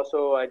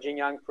 Also,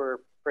 Jingyang,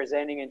 for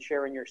presenting and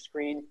sharing your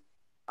screen.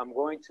 I'm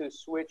going to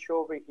switch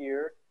over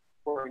here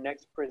for our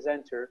next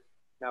presenter.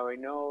 Now I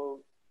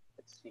know,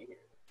 let's see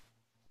here.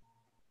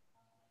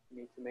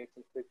 Need to make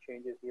some quick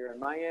changes here on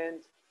my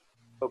end.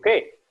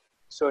 Okay,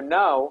 so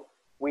now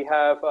we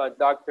have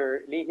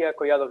Dr. Ligia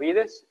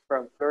Collado-Vides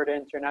from Florida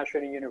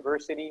International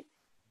University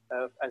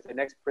as the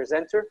next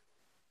presenter.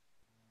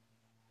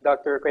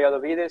 Dr.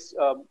 Collado-Vides,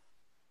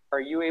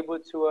 are you able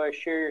to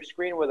share your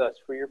screen with us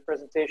for your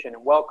presentation?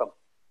 And welcome.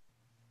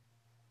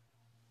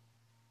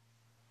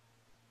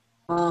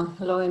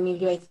 Hello,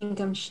 Emilio. I think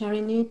I'm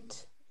sharing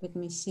it. Let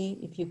me see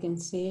if you can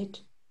see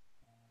it.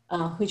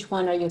 Which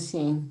one are you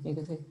seeing?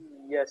 Because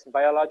yes,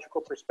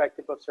 biological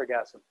perspective of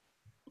sargassum.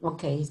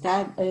 Okay, is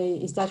that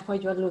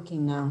what you're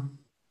looking now?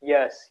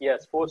 Yes,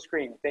 yes, full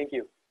screen. Thank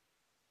you.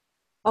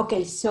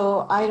 Okay,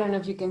 so I don't know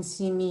if you can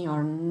see me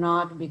or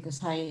not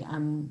because I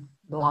am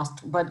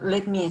lost, but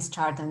let me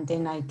start and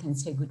then I can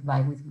say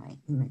goodbye with my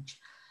image.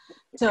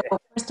 So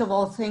first of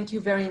all, thank you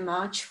very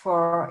much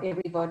for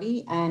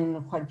everybody,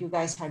 and what you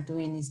guys are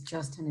doing is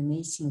just an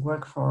amazing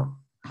work for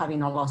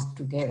having all us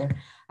together.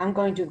 I'm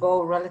going to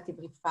go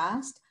relatively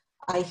fast.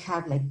 I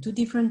have like two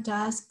different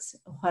tasks.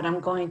 What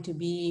I'm going to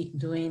be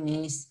doing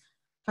is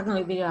talking a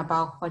little bit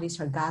about what is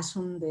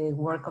Sargassum, the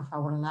work of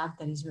our lab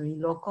that is very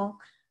local,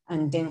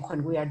 and then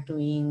what we are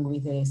doing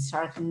with the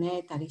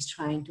SARGnet that is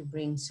trying to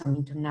bring some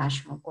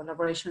international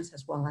collaborations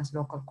as well as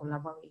local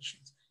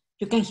collaborations.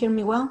 You can hear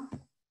me well?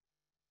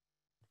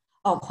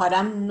 Oh, what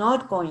I'm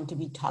not going to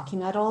be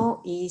talking at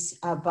all is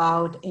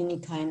about any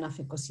kind of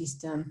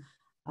ecosystem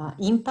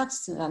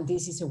impacts.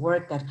 This is a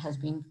work that has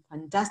been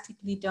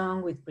fantastically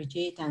done with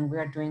Brigitte, and we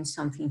are doing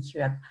something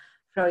here at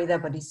Florida,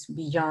 but it's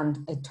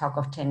beyond a talk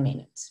of 10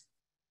 minutes.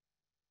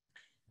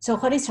 So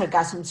what is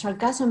Sargassum?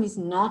 Sargassum is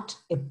not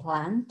a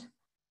plant.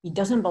 It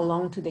doesn't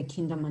belong to the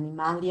kingdom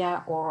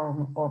Animalia or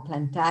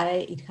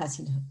Plantae. It has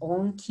its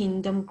own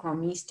kingdom,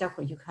 Chromista,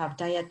 where you have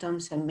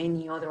diatoms and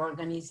many other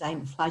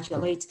organisms,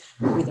 flagellates,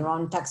 with their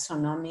own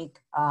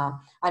taxonomic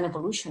and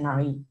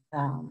evolutionary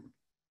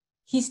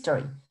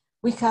history.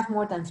 We have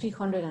more than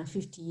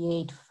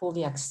 358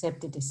 fully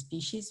accepted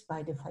species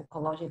by the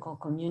phycological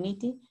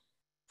community.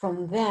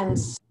 From them,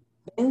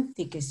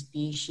 benthic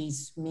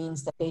species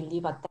means that they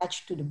live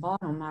attached to the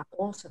bottom, are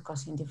also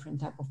causing different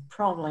type of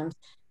problems.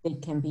 They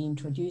can be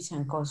introduced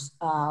and cause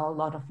a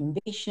lot of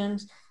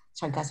invasions.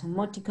 Sargassum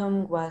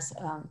moticum was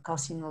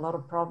causing a lot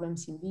of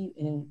problems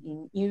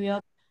in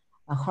Europe,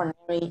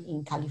 Horneri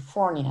in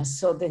California.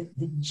 So the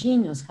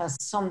genus has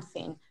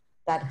something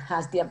that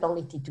has the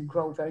ability to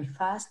grow very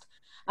fast.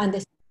 And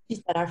the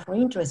that are of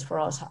interest for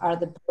us are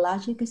the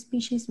pelagic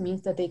species,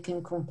 means that they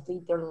can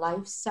complete their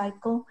life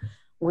cycle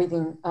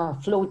within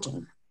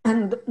floating.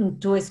 And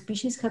two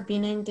species have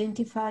been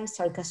identified,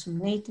 Sargassum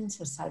natans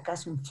and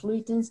Sargassum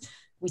fluitans.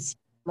 We see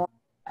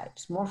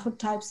morphotypes.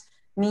 Morphotypes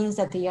means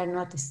that they are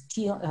not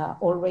still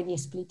already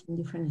split in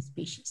different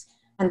species.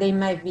 And they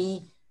might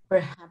be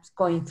perhaps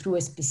going through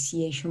a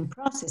speciation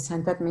process,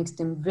 and that makes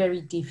them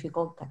very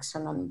difficult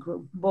taxonomic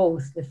group.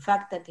 Both the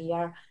fact that they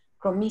are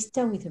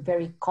chromista with a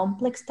very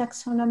complex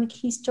taxonomic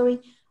history,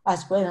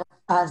 as well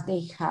as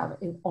they have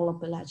an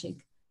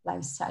holopelagic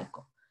life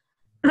cycle.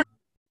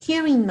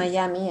 Here in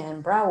Miami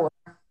and Broward,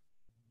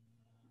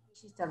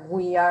 species that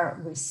we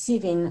are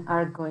receiving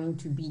are going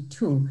to be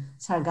two,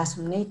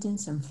 Sargassum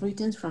natans and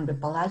fluitans from the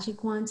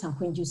pelagic ones, and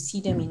when you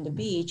see them in the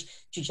beach,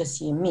 you just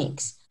see a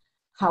mix.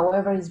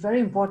 However, it's very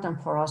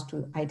important for us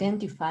to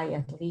identify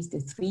at least the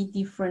 3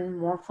 different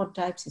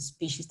morphotypes of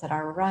species that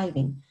are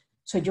arriving.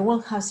 So you will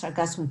have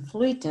Sargassum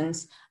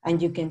fluitans,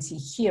 and you can see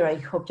here, I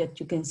hope that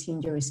you can see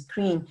in your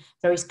screen,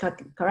 there is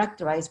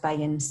characterized by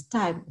an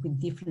stipe with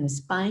different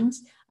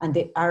spines, and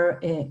they are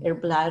air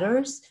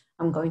bladders.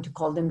 I'm going to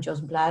call them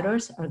just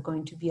bladders, are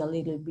going to be a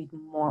little bit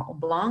more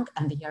oblong,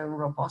 and they are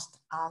robust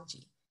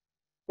algae.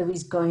 There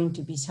is going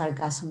to be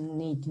Sargassum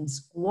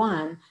natans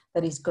 1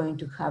 that is going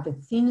to have a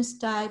thin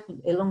stipe,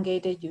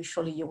 elongated.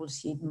 Usually you will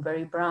see it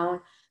very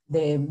brown.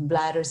 The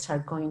bladders are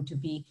going to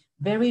be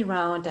very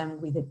round,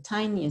 and with a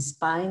tiny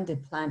spine, the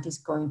plant is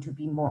going to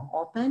be more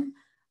open.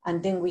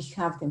 And then we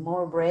have the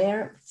more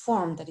rare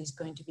form that is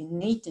going to be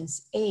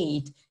natans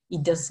 8.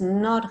 It does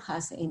not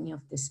have any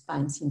of the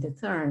spines in the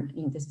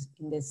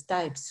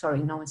stipe,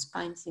 sorry, no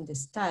spines in the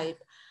stipe.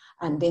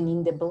 And then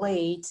in the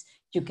blades,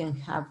 you can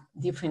have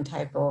different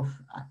type of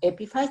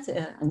epiphytes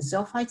and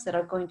zoophytes that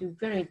are going to be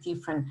very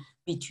different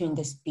between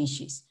the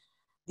species.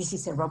 This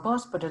is a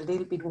robust, but a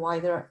little bit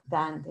wider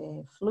than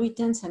the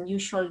fluitans, and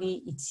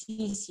usually it's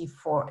easy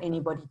for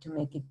anybody to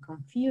make a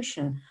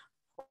confusion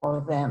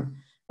for them.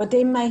 But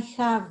they might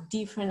have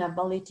different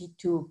ability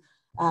to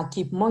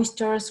keep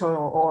moistures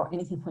or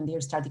anything when they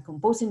start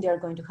decomposing. They are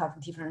going to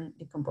have different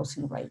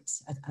decomposing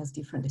rates as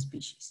different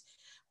species.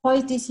 Why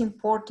is this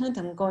important?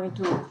 I'm going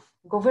to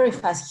go very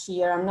fast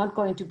here. I'm not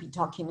going to be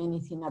talking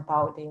anything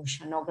about the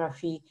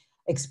oceanography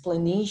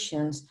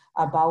explanations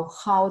about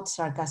how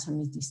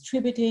Sargassum is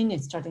distributing.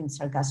 It's starting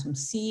Sargassum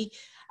Sea,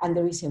 and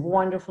there is a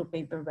wonderful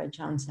paper by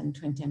Johnson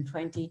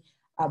 2020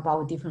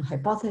 about different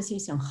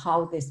hypotheses on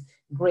how this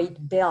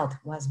great belt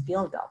was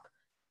built up.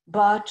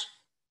 But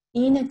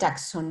in a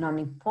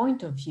taxonomic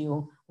point of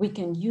view, we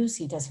can use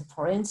it as a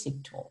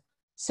forensic tool.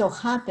 So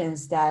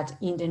happens that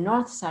in the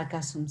North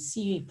Sargassum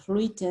Sea,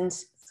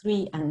 fluitans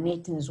 3 and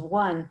natans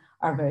 1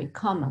 are very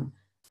common,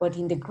 but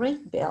in the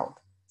Great Belt,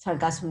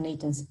 Sargassum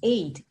natans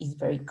 8 is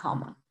very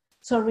common.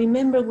 So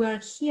remember, we are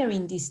here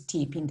in this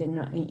tip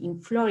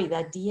in Florida,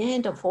 at the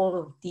end of all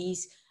of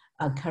these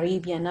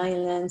Caribbean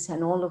islands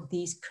and all of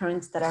these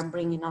currents that are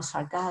bringing us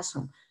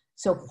Sargassum.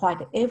 So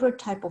whatever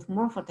type of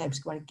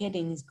morphotypes we're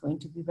getting is going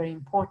to be very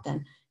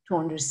important to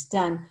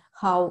understand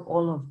how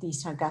all of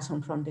these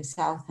Sargassum from the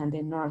south and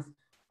the north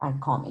are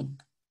coming.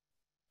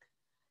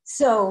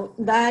 So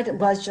that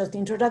was just the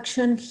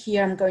introduction.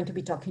 Here I'm going to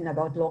be talking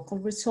about local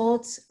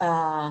results.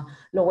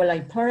 Lowell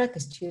Iparak, a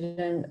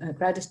student, a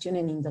grad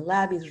student in the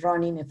lab, is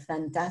running a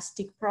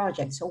fantastic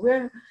project. So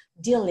we're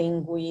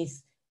dealing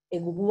with a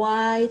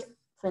wide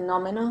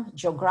phenomenon,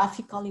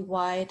 geographically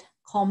wide,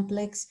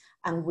 complex,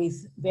 and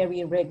with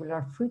very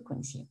irregular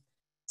frequency.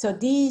 So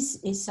this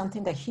is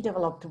something that he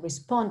developed to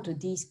respond to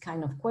these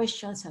kind of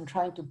questions and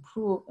try to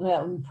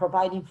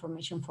provide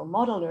information for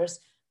modelers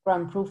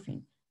ground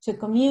proofing. So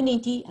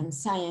community and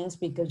science,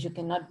 because you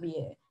cannot be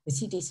a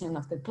citizen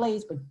of the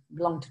place, but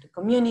belong to the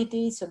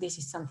community. So this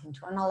is something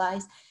to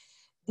analyze.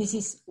 This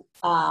is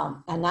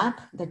an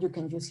app that you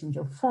can use in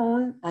your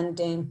phone. And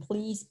then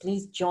please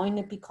join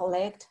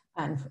EpiCollect,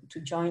 and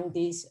to join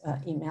this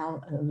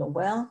email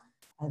Lowell,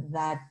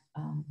 that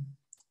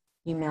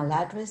email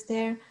address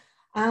there.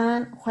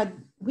 And what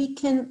we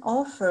can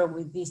offer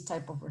with this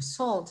type of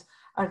results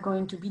are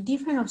going to be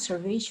different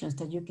observations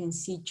that you can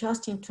see.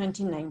 Just in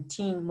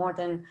 2019, more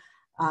than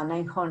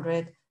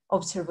 900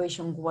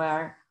 observations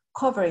were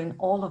covering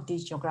all of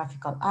this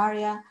geographical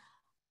area.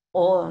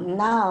 Or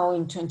now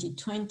in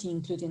 2020,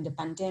 including the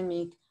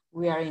pandemic,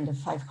 we are in the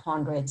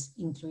 500s,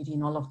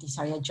 including all of this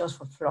area just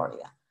for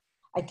Florida.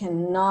 I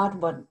cannot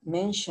but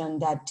mention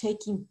that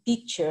taking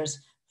pictures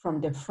from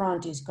the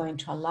front is going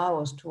to allow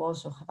us to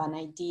also have an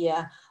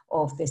idea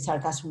of the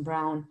Sargassum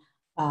brown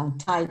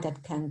tide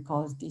that can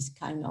cause this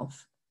kind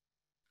of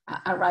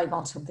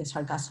arrivals of the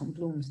Sargassum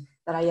blooms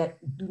that I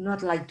do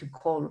not like to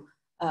call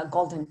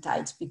golden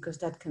tides, because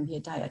that can be a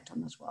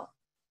diatom as well.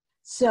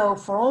 So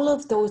for all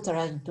of those that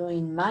are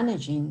doing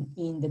managing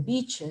in the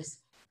beaches,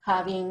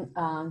 having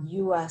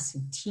you as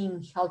a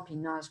team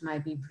helping us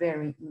might be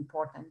very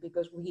important,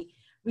 because we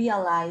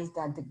realize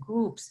that the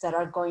groups that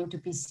are going to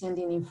be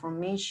sending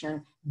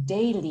information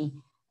daily,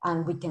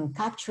 and we can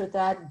capture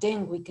that,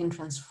 then we can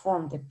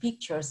transform the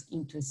pictures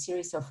into a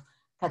series of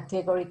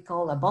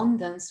categorical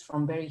abundance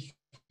from very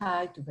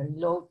high to very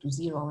low to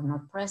zero or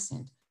not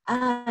present.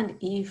 And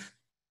if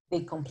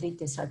they complete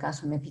the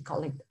Sargassum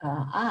EpiCollect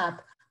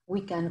app,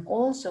 we can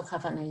also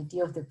have an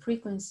idea of the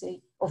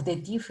frequency of the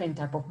different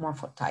type of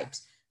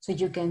morphotypes. So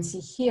you can see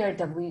here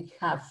that we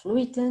have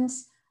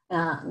fluitans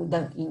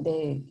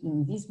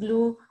in this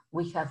blue,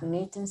 we have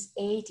natans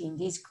 8 in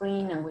this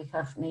green, and we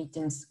have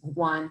natans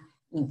 1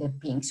 in the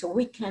pink. So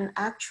we can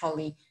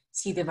actually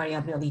see the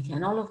variability.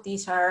 And all of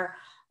these are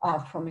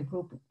from a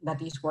group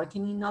that is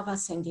working in NOAA,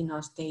 sending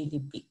us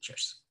daily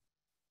pictures.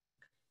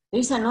 There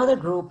is another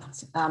group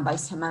by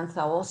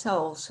Samantha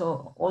also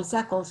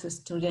a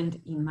student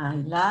in my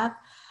lab,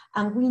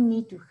 and we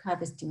need to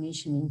have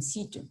estimation in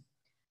situ.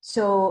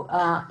 So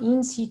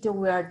in situ,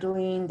 we are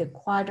doing the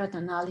quadrant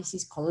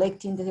analysis,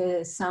 collecting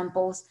the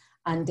samples,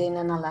 and then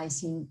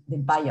analyzing the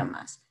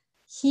biomass.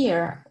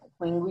 Here,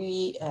 when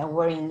we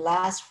were in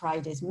last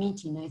Friday's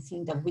meeting, I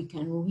think that we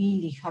can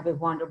really have a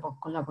wonderful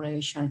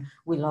collaboration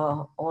with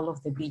all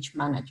of the beach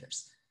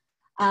managers.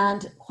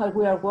 And what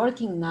we are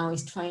working now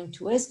is trying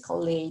to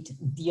escalate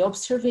the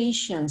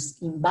observations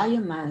in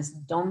biomass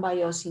done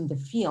by us in the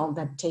field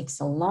that takes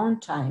a long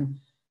time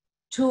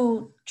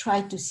to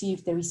try to see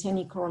if there is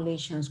any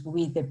correlations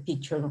with the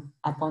picture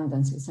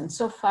abundances. And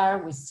so far,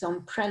 with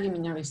some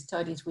preliminary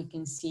studies, we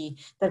can see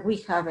that we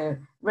have a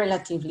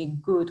relatively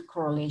good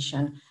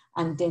correlation,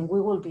 and then we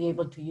will be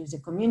able to use the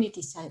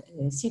community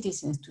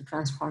citizens to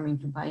transform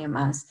into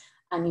biomass.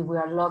 And if we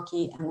are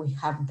lucky and we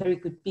have very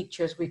good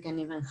pictures, we can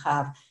even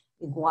have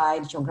a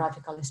wide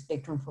geographical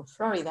spectrum for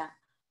Florida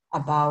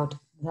about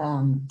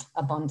the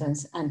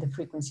abundance and the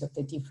frequency of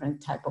the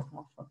different type of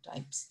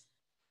morphotypes.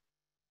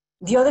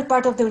 The other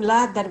part of the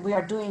lab that we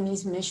are doing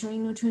is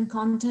measuring nutrient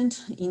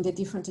content in the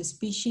different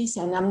species,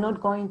 and I'm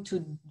not going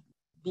to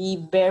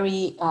be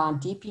very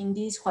deep in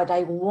this. What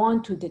I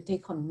want to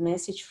take home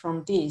message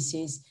from this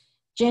is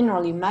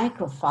generally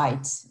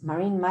microphytes,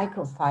 marine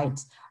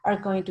microphytes, are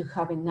going to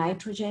have a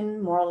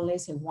nitrogen, more or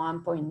less a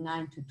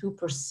 1.9 to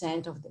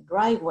 2% of the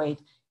dry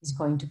weight is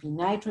going to be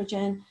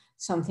nitrogen.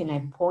 Something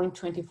like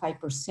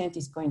 0.25%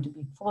 is going to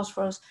be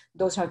phosphorus.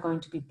 Those are going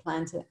to be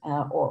plants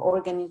or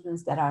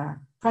organisms that are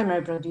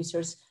primary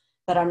producers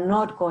that are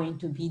not going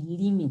to be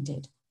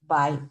limited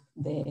by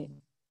the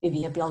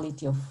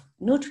availability of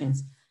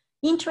nutrients.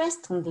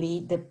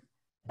 Interestingly, the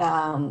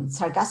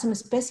Sargassum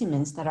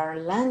specimens that are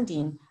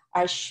landing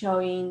are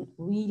showing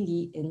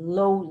really a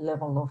low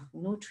level of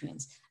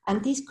nutrients.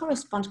 And this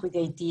corresponds with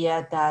the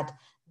idea that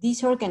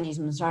these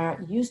organisms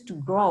are used to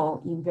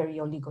grow in very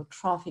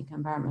oligotrophic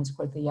environments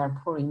where they are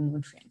poor in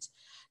nutrients.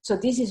 So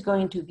this is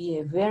going to be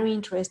a very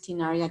interesting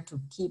area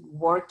to keep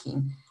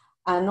working.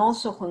 And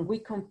also when we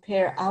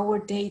compare our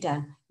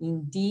data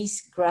in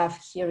this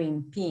graph here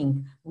in pink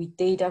with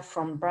data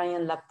from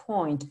Brian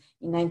Lapointe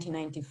in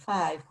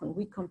 1995, when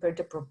we compare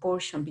the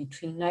proportion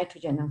between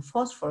nitrogen and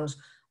phosphorus,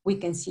 we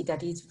can see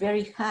that it's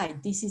very high.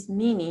 This is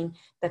meaning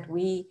that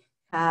we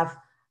have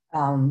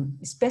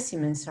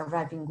specimens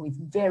arriving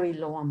with very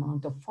low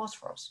amount of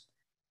phosphorus.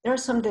 There are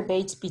some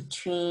debates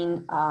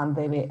between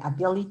the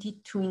ability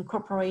to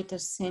incorporate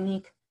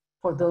arsenic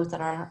for those that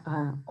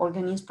are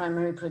organism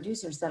primary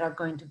producers that are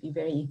going to be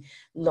very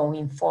low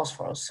in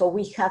phosphorus. So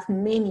we have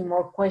many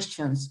more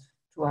questions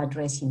to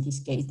address in this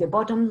case. The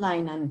bottom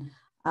line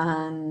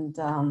and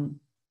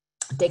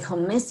take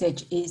home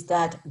message is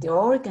that the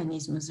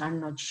organisms are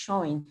not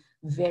showing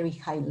very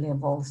high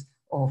levels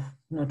of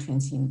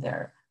nutrients in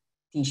their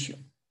tissue.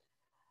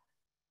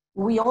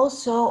 We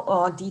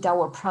also did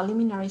our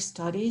preliminary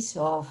studies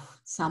of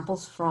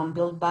samples from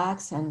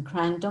bilgebags and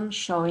crandom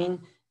showing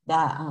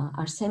that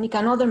arsenic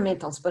and other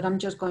metals, but I'm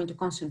just going to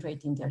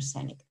concentrate in the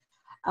arsenic.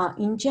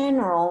 In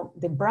general,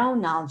 the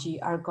brown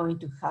algae are going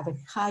to have a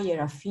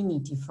higher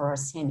affinity for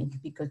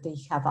arsenic because they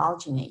have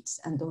alginates,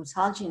 and those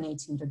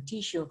alginates in their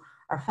tissue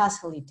are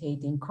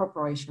facilitating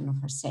incorporation of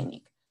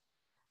arsenic.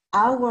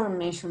 Our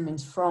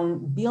measurements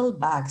from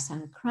bilgebags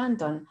and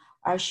crandom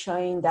are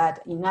showing that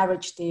in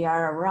average, they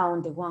are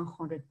around the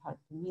 100 part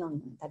per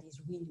million. That is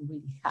really,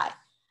 really high.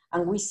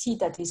 And we see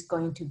that is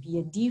going to be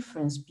a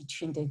difference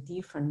between the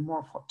different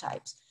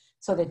morphotypes.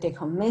 So the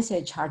take-home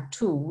message are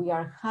two. We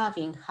are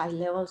having high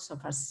levels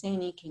of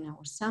arsenic in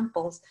our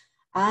samples,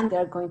 and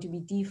they're going to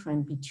be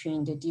different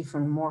between the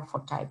different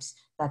morphotypes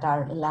that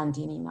are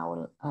landing in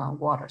our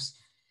waters.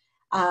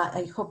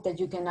 I hope that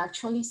you can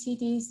actually see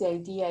this. The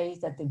idea is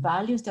that the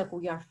values that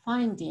we are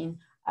finding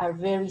are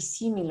very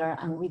similar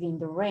and within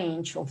the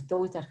range of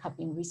those that have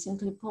been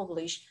recently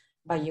published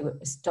by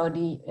a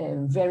study, a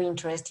very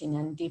interesting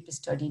and deep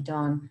study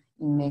done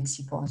in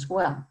Mexico as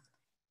well.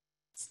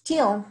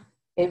 Still,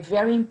 a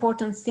very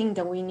important thing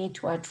that we need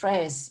to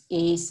address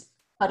is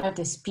what are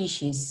the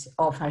species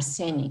of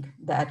arsenic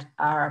that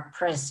are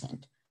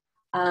present.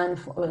 And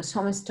for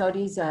some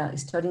studies,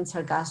 studying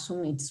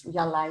Sargassum, it's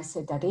realized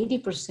that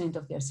 80%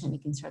 of the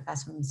arsenic in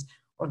Sargassum is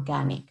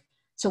organic.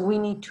 So we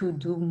need to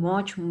do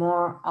much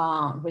more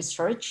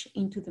research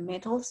into the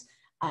metals.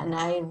 And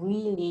I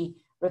really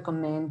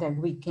recommend that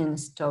we can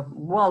stop,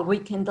 well, we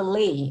can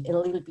delay a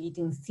little bit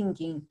in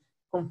thinking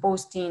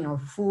composting or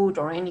food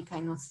or any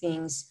kind of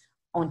things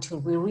until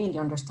we really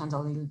understand a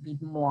little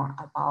bit more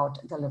about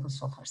the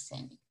levels of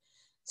arsenic.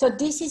 So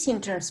this is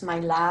in terms, my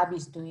lab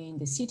is doing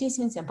the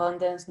citizens,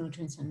 abundance,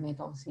 nutrients and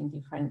metals in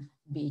different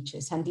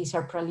beaches. And these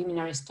are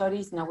preliminary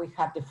studies. Now we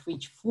have the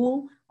fridge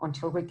full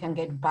until we can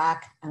get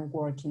back and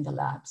work in the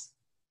labs.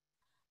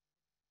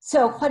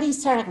 So what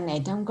is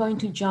SARGNet? I'm going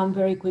to jump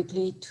very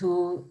quickly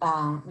to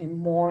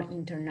more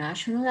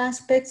international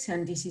aspects,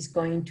 and this is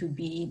going to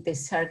be the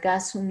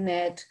Sargassum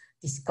Net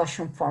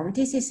discussion forum.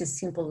 This is a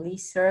simple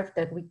listserv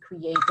that we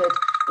created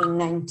in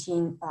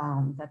 19,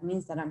 that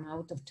means that I'm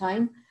out of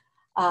time.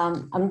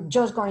 I'm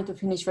just going to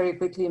finish very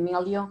quickly,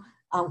 Emilio.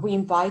 We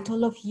invite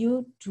all of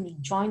you to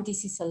join.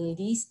 This is a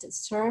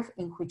listserv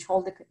in which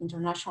all the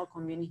international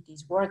community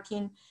is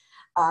working.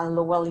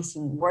 Lowell is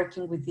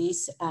working with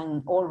this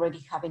and already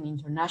having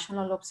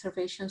international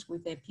observations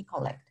with the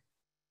Picolect.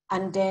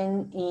 And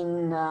then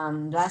in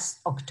last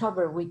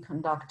October, we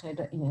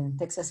conducted in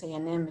Texas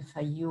A&M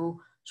FIU,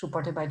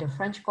 supported by the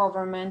French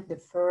government, the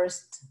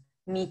first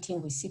meeting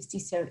with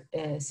 67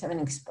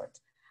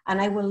 experts.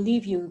 And I will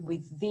leave you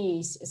with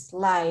this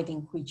slide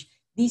in which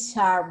these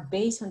are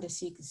based on the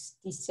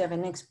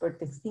 67 experts,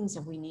 the things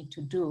that we need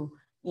to do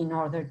in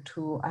order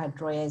to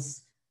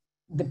address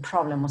the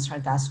problem of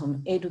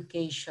sargassum: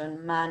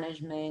 education,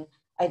 management,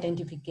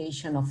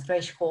 identification of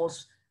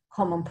thresholds,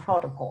 common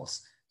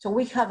protocols. So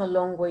we have a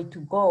long way to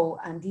go,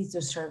 and this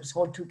deserves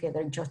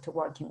altogether just a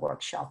working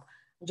workshop.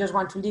 I just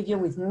want to leave you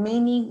with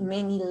many,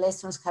 many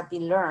lessons have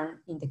been learned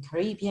in the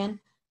Caribbean.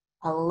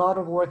 A lot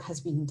of work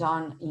has been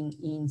done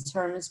in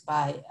CERMS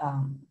by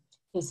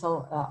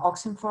Hazel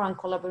Oxenford and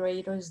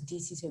collaborators.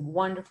 This is a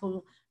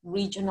wonderful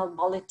regional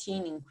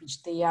bulletin in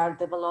which they are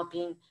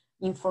developing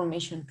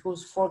information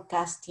tools,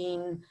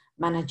 forecasting,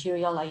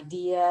 managerial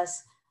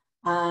ideas,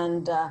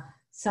 and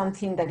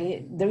something that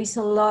there is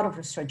a lot of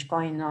research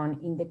going on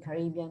in the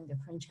Caribbean. The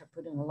French are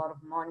putting a lot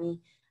of money.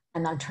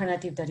 An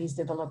alternative that is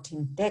developed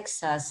in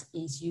Texas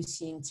is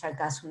using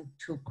sargassum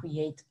to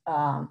create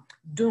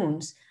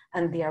dunes,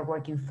 and they are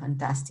working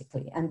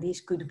fantastically. And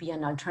this could be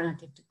an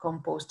alternative to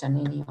compost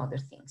and any other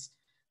things.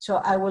 So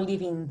I will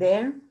leave in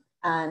there,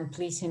 and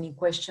please any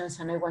questions.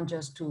 And I want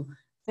just to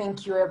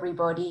thank you,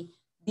 everybody.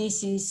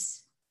 This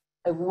is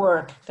a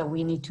work that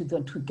we need to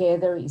do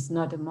together. It's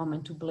not a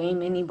moment to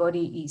blame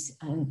anybody. It's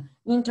an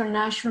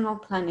international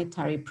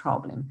planetary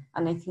problem.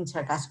 And I think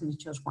sargassum is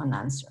just one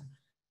answer.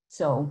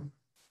 So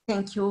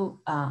thank you,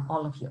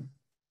 all of you.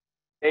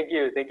 Thank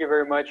you. Thank you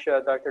very much,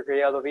 Dr.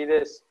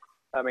 Collado-Vides.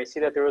 I see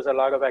that there was a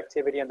lot of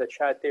activity in the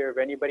chat there. If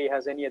anybody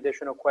has any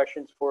additional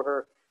questions for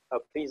her,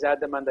 please add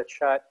them on the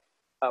chat.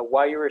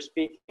 While you were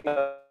speaking,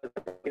 I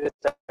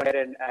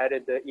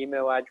added the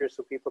email address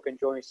so people can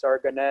join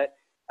SargaNet.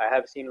 I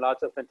have seen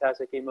lots of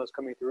fantastic emails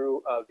coming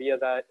through via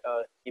that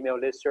email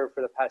listserv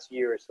for the past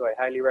year. So I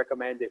highly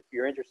recommend, if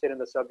you're interested in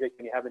the subject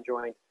and you haven't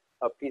joined,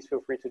 please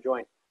feel free to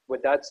join.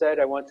 With that said,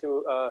 I want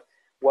to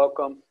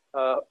welcome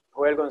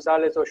Joel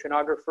Gonzalez,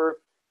 Oceanographer.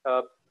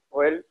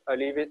 Joel, I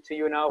leave it to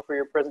you now for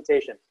your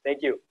presentation.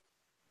 Thank you.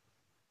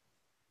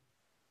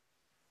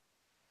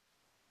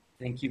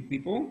 Thank you,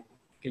 people.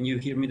 Can you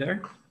hear me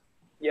there?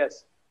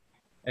 Yes.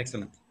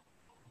 Excellent.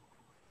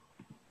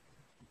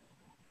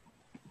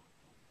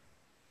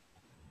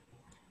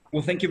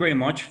 Well, thank you very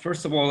much.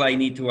 First of all, I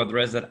need to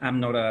address that I'm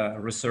not a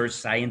research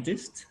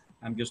scientist.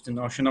 I'm just an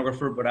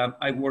oceanographer, but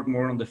I work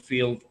more on the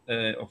field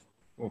of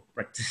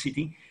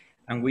practicity,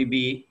 and we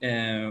be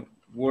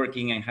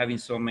working and having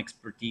some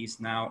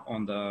expertise now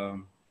on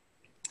the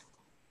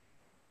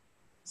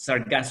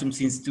sargassum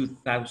since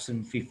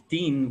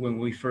 2015, when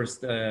we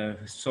first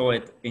saw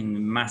it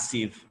in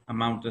massive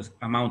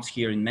amounts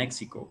here in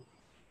Mexico.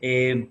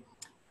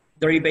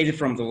 Derivated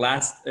from the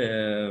last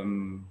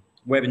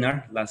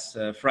webinar, last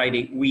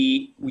Friday,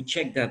 we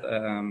checked that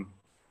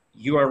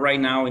you are right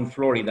now in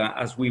Florida,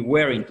 as we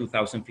were in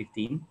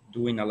 2015,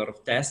 doing a lot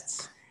of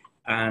tests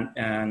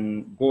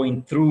and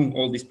going through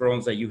all these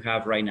problems that you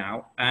have right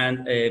now.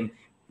 And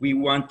we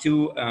want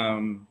to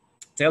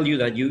tell you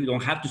that you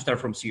don't have to start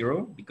from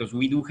zero, because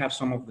we do have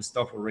some of the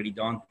stuff already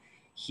done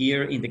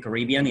here in the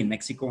Caribbean, in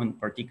Mexico in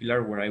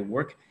particular, where I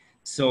work.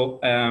 So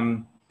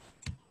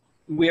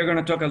we are going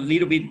to talk a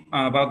little bit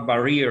about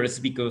barriers,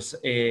 because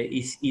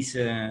it's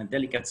a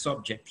delicate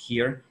subject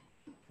here,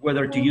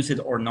 whether to use it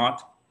or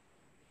not.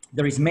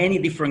 There is many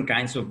different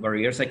kinds of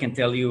barriers. I can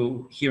tell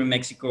you here in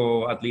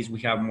Mexico, at least we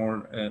have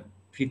more,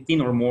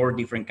 15 or more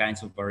different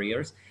kinds of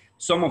barriers.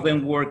 Some of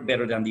them work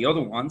better than the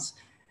other ones.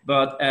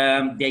 But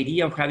the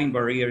idea of having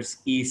barriers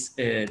is,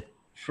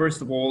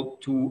 first of all,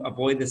 to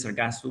avoid the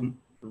sargassum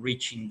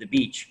reaching the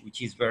beach,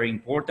 which is very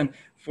important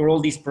for all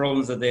these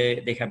problems that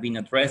they have been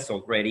addressed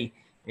already,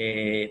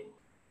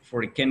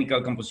 for the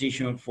chemical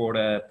composition, for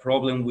the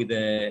problem with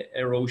the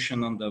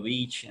erosion on the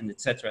beach, and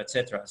et cetera, et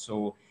cetera.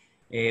 So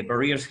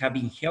barriers have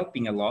been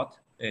helping a lot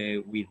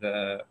with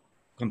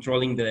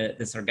controlling the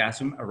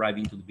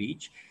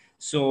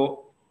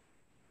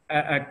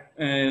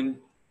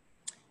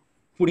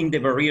putting the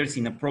barriers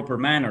in a proper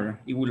manner,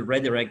 it will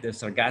redirect the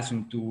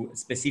sargassum to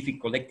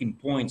specific collecting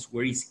points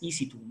where it's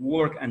easy to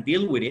work and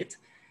deal with it.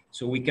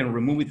 So we can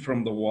remove it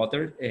from the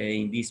water.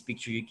 In this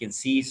picture, you can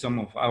see some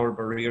of our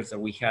barriers that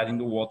we had in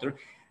the water,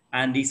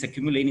 and it's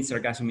accumulating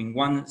sargassum in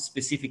one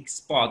specific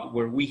spot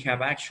where we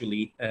have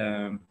actually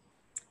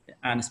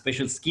a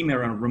special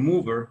skimmer and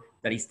remover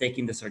that is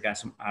taking the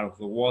sargassum out of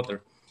the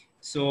water.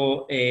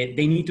 So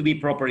they need to be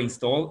properly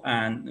installed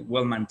and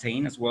well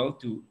maintained as well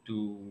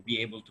to be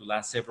able to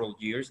last several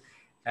years.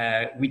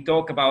 We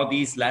talked about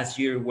this last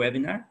year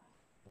webinar,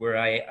 where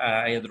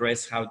I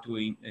addressed how to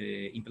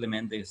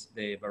implement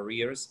the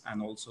barriers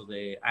and also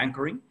the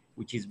anchoring,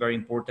 which is very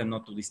important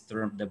not to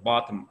disturb the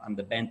bottom and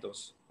the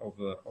bentos of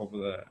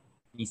the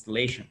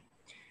installation.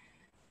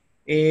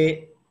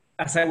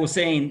 As I was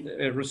saying,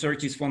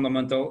 research is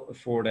fundamental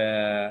for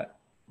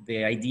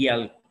the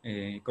ideal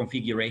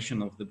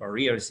configuration of the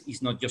barriers.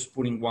 Is not just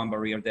putting one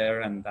barrier there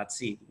and that's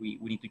it. We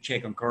need to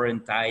check on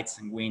current, tides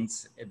and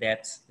winds,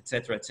 depths, et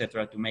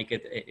cetera, to make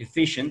it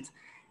efficient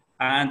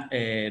and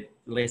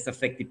less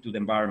effective to the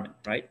environment,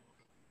 right?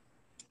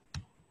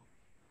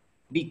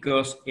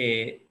 Because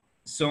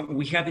so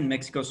we have in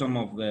Mexico some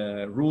of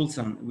the rules,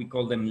 and we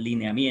call them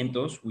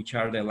lineamientos, which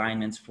are the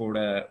alignments for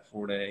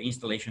the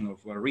installation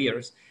of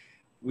barriers,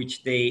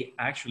 which they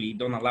actually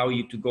don't allow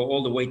you to go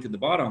all the way to the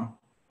bottom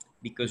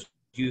because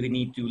you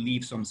need to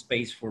leave some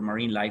space for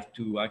marine life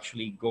to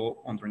actually go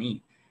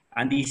underneath.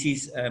 And this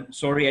is,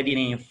 sorry, I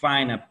didn't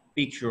find a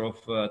picture of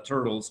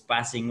turtles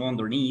passing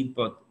underneath,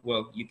 but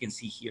well, you can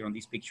see here on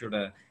this picture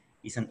that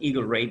is an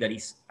eagle ray that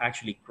is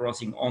actually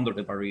crossing under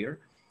the barrier.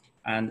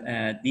 And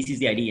this is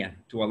the idea,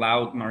 to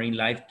allow marine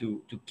life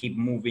to keep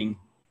moving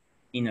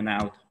in and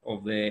out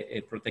of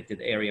the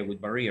protected area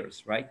with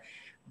barriers, right?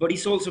 But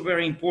it's also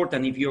very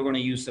important if you're going to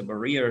use a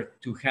barrier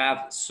to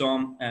have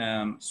some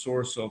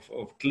source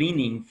of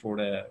cleaning for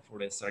the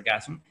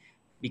sargassum,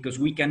 because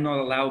we cannot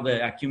allow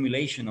the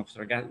accumulation of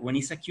sargassum. When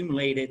it's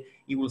accumulated,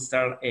 it will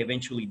start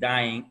eventually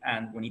dying,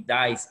 and when it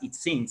dies, it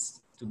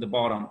sinks to the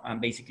bottom, and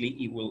basically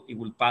it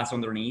will pass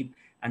underneath,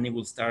 and it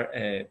will start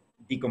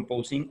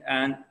decomposing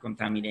and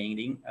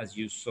contaminating, as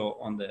you saw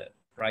on the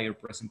prior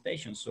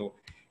presentation. So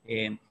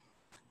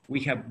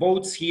we have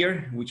boats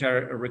here which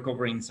are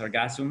recovering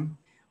sargassum,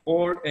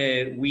 or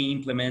we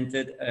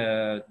implemented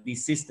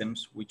these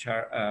systems which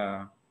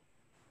are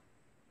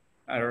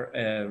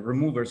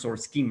removers or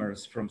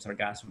skimmers from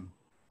sargassum.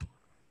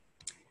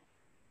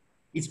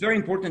 It's very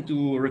important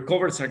to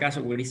recover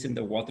sargassum when it's in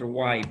the water.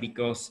 Why?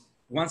 Because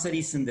once it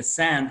is in the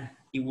sand,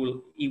 it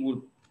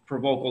will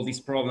provoke all these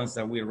problems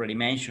that we already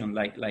mentioned,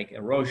 like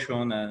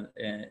erosion.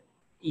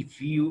 If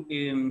you,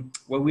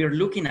 what we are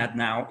looking at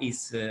now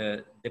is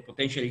the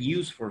potential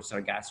use for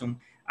sargassum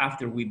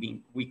after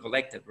we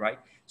collected, right?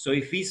 So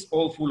if it's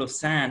all full of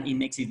sand, it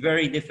makes it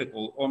very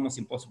difficult, almost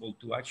impossible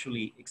to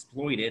actually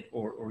exploit it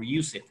or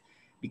use it,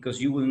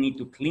 because you will need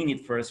to clean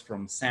it first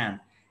from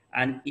sand.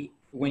 And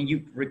when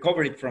you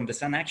recover it from the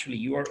sand, actually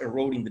you are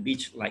eroding the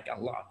beach like a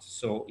lot.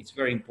 So it's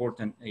very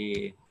important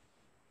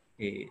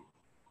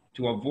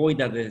to avoid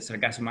that the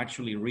sargassum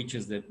actually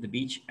reaches the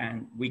beach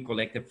and we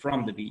collect it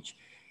from the beach.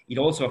 It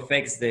also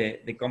affects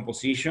the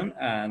composition,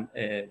 and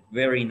a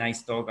very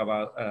nice talk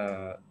about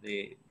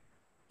the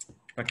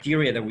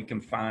bacteria that we can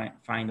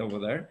find over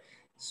there.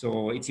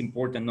 So it's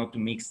important not to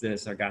mix the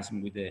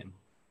sargassum with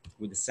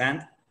the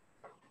sand.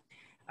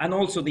 And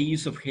also the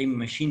use of heavy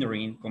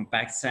machinery in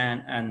compact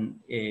sand, and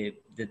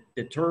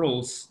the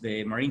turtles,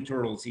 the marine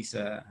turtles, is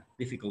a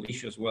difficult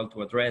issue as well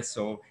to address.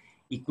 So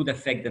it could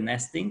affect the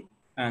nesting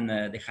and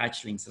the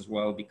hatchlings as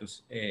well,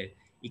 because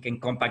it can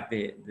compact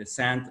the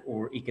sand,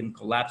 or it can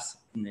collapse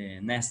the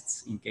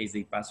nests in case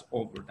they pass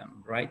over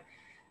them, right?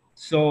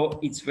 So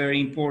it's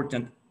very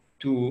important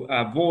to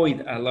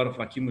avoid a lot of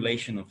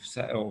accumulation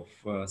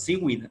of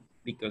seaweed,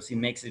 because it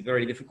makes it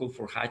very difficult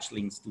for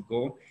hatchlings to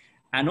go.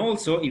 And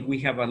also, if we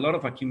have a lot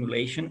of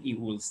accumulation, it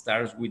will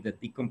start with the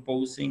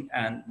decomposing,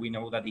 and we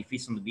know that if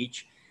it's on the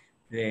beach,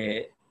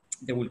 they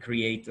will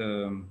create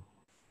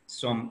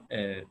some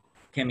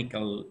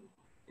chemical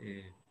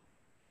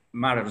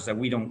matters that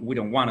we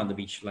don't want on the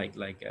beach, like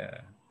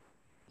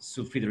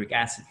sulfuric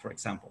acid, for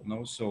example.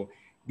 No, so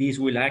this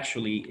will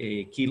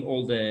actually kill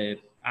all the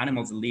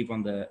animals that live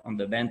on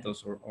the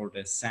bentos or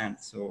the sand.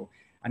 So,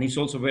 and it's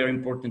also very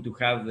important to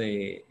have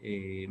the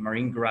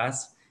marine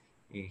grass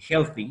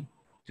healthy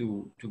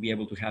to be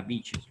able to have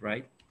beaches,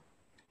 right?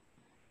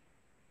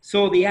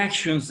 So the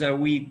actions that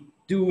we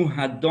do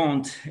and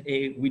don't,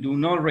 we do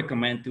not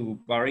recommend to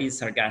bury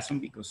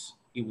sargassum, because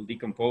it will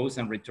decompose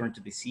and return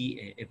to the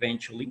sea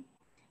eventually.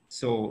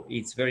 So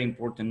it's very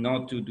important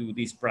not to do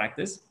this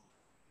practice.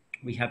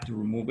 We have to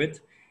remove it,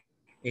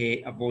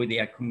 avoid the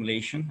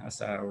accumulation,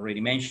 as I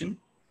already mentioned.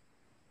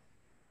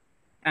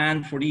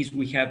 And for this,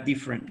 we have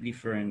different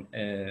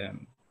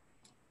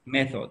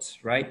methods,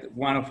 right?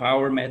 One of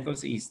our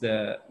methods is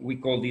we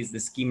call this the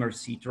skimmer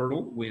sea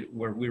turtle,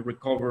 where we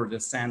recover the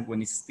sand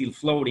when it's still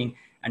floating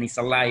and it's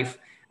alive.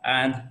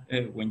 And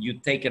when you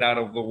take it out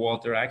of the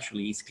water,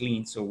 actually it's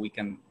clean, so we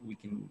can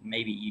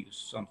maybe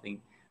use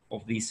something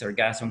this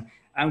sargassum.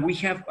 And we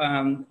have,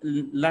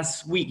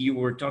 last week you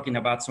were talking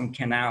about some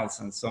canals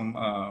and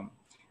some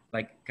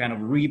like kind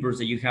of rivers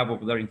that you have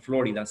over there in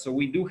Florida. So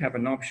we do have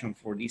an option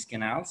for these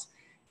canals.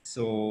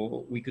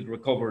 So we could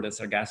recover the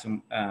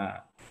sargassum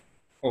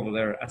over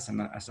there as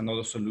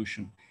another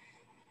solution.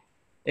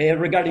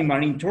 Regarding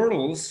marine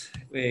turtles,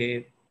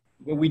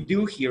 what we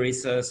do here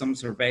is some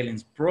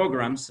surveillance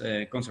programs,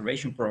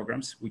 conservation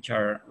programs, which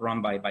are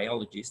run by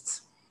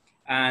biologists.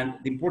 And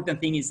the important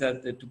thing is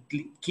that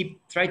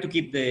try to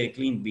keep the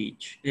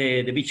beach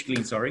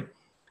clean, sorry,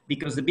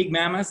 because the big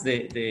mammoths,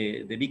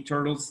 the big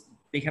turtles,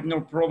 they have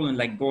no problem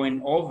like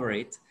going over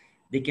it.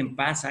 They can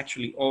pass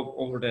actually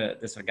over the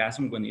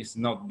sargassum when it's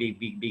not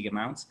big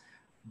amounts.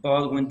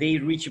 But when they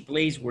reach a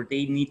place where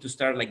they need to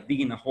start like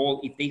digging a hole,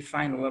 if they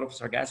find a lot of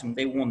sargassum,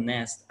 they won't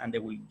nest and they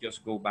will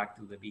just go back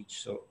to the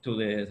beach, so to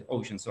the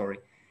ocean, sorry.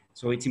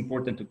 So it's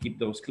important to keep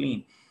those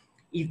clean.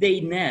 If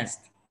they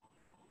nest,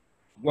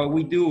 what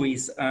we do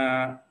is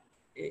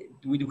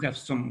we do have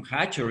some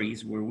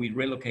hatcheries where we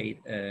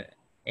relocate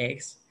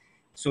eggs.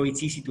 So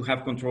it's easy to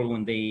have control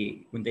when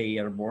they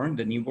are born,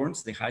 the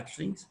newborns, the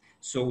hatchlings.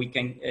 So we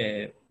can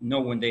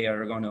know when they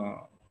are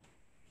gonna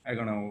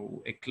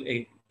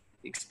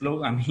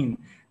explode. I mean,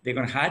 they're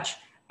gonna hatch,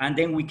 and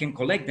then we can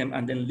collect them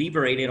and then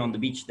liberate it on the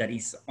beach that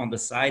is on the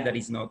side that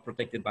is not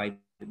protected by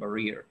the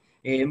barrier.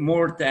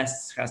 More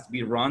tests has to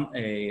be run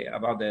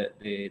about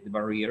the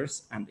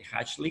barriers and the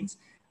hatchlings,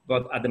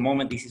 but at the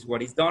moment this is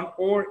what is done.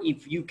 Or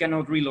if you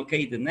cannot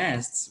relocate the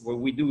nests, what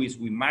we do is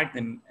we mark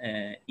them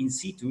in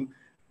situ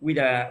with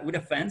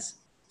a fence.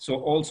 So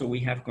also we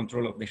have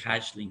control of the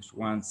hatchlings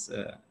once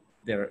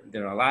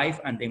they're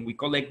alive, and then we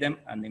collect them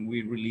and then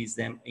we release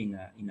them in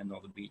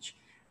another beach.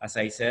 As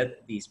I said,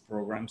 these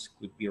programs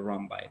could be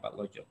run by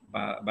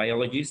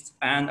biologists,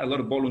 and a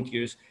lot of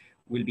volunteers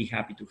will be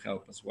happy to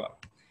help as well.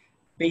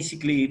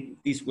 Basically,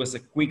 this was a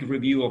quick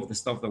review of the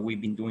stuff that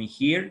we've been doing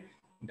here.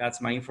 That's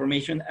my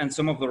information and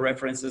some of the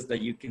references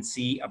that you can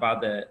see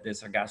about the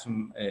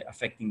sargassum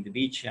affecting the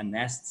beach and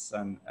nests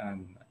and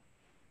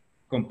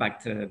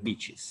compact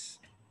beaches.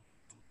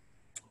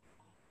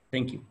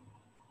 Thank you.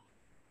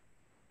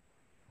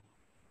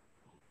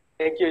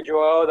 Thank you,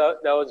 Joel.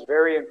 That was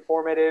very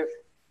informative.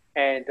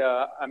 And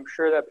I'm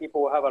sure that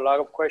people will have a lot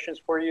of questions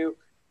for you.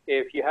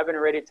 If you haven't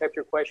already typed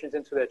your questions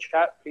into the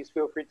chat, please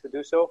feel free to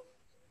do so.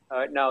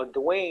 Now,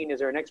 Duane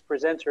is our next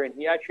presenter, and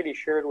he actually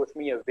shared with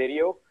me a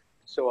video.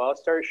 So I'll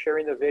start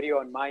sharing the video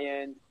on my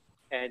end.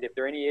 And if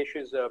there are any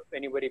issues of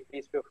anybody,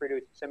 please feel free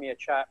to send me a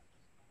chat.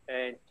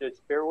 And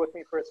just bear with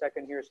me for a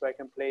second here so I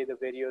can play the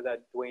video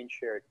that Duane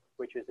shared,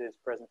 which is his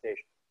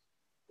presentation.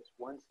 Just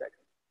 1 second.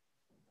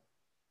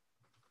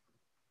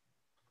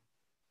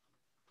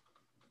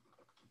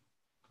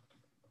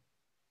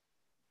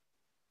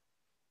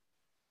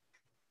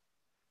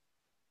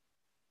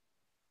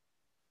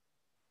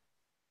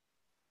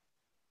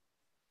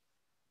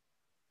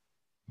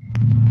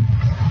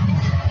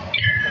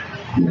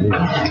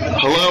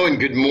 Hello and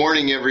good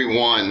morning,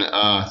 everyone.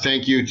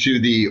 Thank you to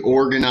the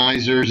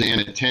organizers and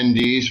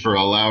attendees for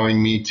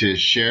allowing me to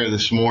share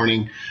this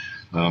morning.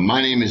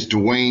 My name is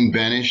Duane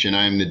Bennish, and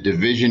I'm the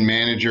division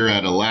manager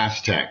at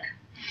Elastec.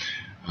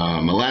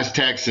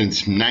 Elastec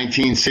since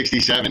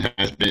 1967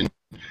 has been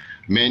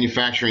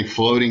manufacturing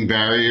floating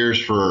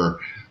barriers for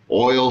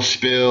oil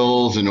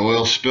spills and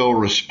oil spill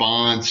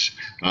response,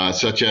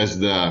 such as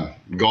the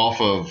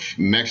Gulf of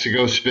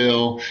Mexico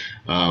spill,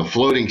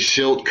 floating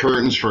silt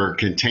curtains for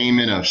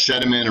containment of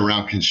sediment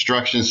around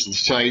construction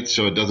sites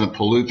so it doesn't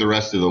pollute the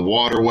rest of the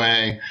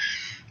waterway,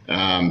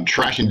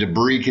 trash and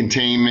debris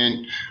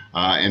containment,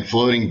 and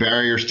floating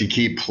barriers to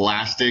keep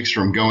plastics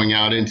from going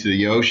out into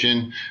the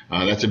ocean.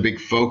 That's a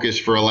big focus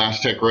for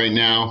Elastec right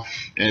now.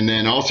 And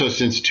then also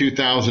since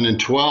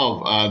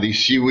 2012,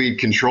 these seaweed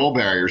control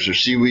barriers or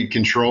seaweed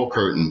control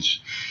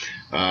curtains.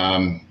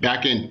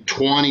 Back in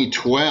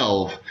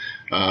 2012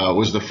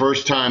 was the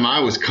first time I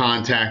was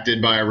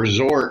contacted by a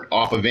resort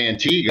off of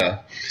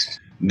Antigua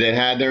that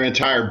had their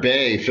entire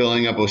bay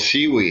filling up with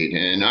seaweed.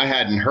 And I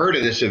hadn't heard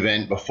of this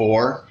event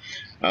before,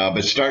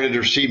 but started to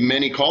receive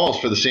many calls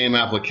for the same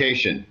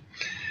application.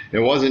 It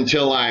wasn't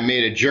until I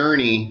made a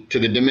journey to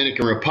the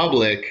Dominican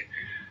Republic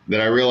that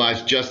I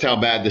realized just how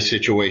bad the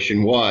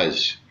situation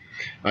was.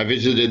 I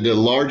visited the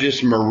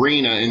largest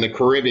marina in the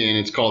Caribbean.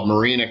 It's called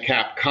Marina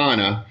Cap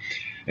Cana,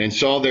 and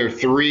saw their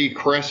 3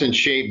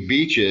 crescent-shaped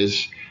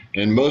beaches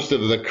and most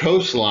of the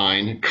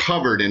coastline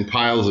covered in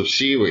piles of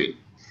seaweed.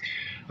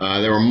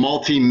 There were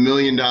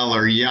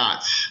multi-million-dollar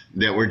yachts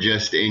that were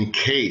just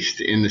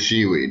encased in the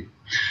seaweed.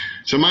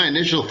 So my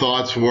initial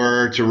thoughts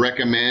were to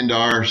recommend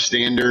our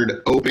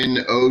standard open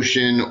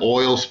ocean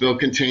oil spill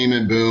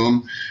containment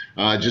boom,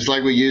 just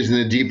like we use in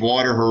the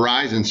Deepwater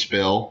Horizon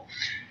spill.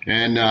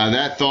 And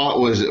that thought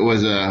was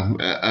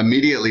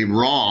immediately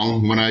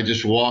wrong when I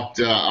just walked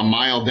a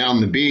mile down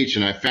the beach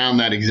and I found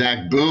that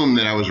exact boom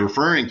that I was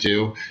referring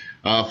to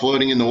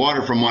floating in the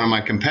water from one of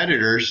my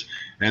competitors.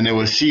 And there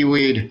was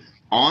seaweed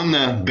on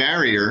the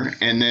barrier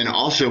and then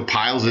also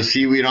piles of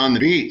seaweed on the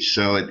beach.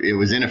 So it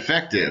was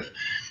ineffective.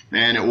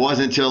 And it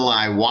wasn't until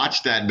I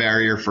watched that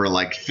barrier for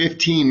like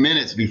 15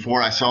 minutes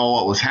before I saw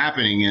what was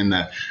happening, and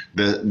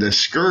the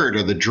skirt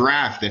or the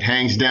draft that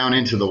hangs down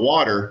into the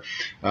water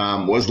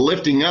was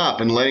lifting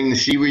up and letting the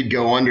seaweed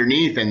go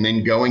underneath and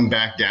then going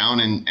back down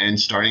and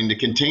starting to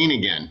contain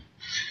again.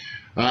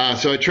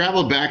 So I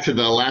traveled back to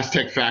the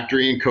Elastec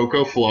factory in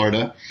Cocoa,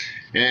 Florida,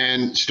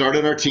 and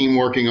started our team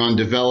working on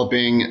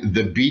developing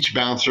the Beach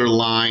Bouncer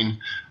line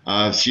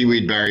of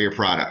seaweed barrier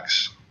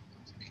products.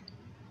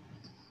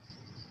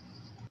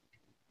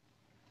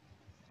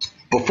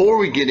 Before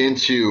we get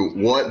into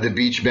what the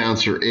Beach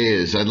Bouncer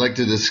is, I'd like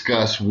to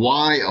discuss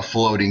why a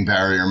floating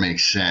barrier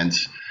makes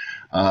sense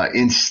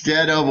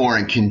instead of or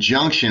in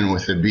conjunction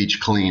with the beach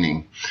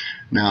cleaning.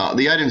 Now,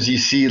 the items you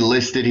see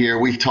listed here,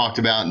 we've talked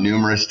about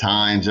numerous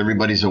times.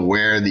 Everybody's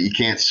aware that you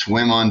can't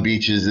swim on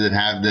beaches that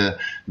have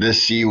the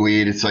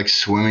seaweed. It's like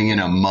swimming in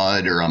a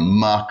mud or a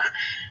muck.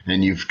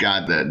 And you've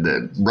got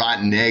the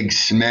rotten egg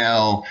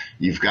smell.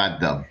 You've got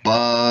the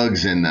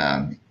bugs and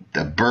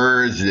the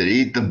birds that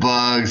eat the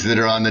bugs that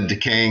are on the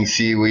decaying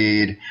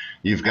seaweed.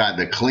 You've got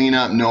the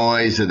cleanup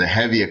noise of the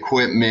heavy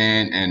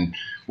equipment. And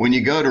when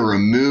you go to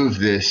remove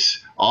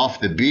this off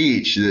the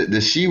beach,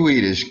 the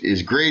seaweed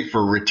is great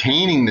for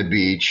retaining the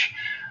beach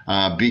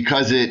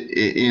because it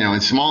in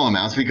small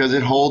amounts, because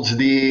it holds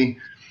the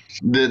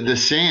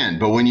sand.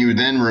 But when you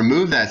then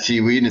remove that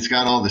seaweed and it's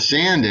got all the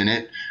sand in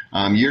it,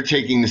 you're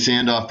taking the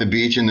sand off the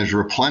beach, and there's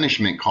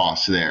replenishment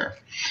costs there.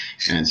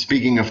 And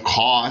speaking of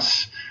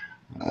costs,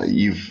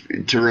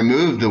 to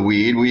remove the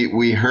weed,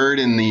 we heard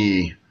in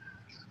the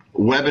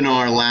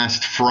webinar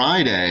last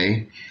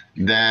Friday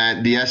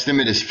that the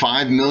estimate is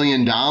 $5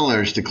 million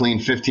to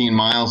clean 15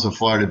 miles of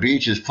Florida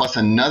beaches, plus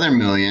another $1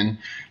 million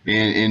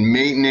in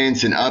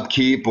maintenance and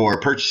upkeep or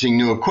purchasing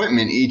new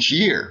equipment each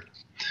year.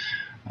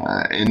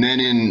 And then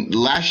in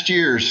last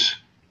year's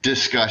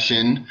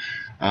discussion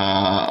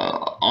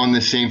on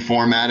the same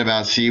format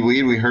about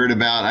seaweed, we heard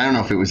about, I don't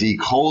know if it was E.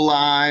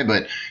 coli,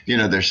 but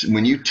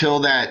when you till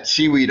that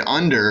seaweed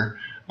under,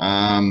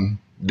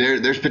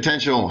 there's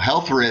potential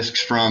health risks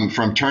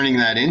from turning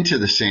that into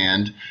the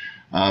sand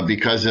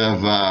because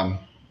of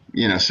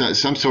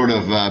some sort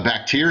of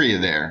bacteria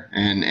there.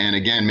 And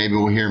again, maybe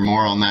we'll hear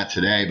more on that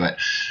today. But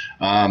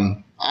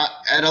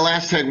at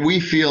Elastec, we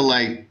feel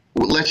like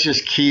let's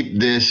just keep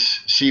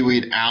this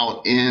seaweed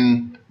out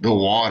in the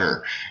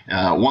water.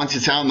 Once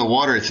it's out in the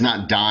water, it's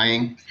not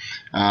dying.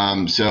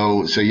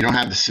 So you don't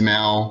have the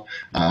smell.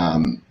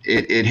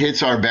 It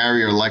hits our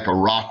barrier like a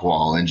rock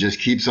wall and just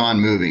keeps on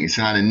moving. It's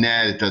not a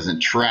net. It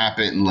doesn't trap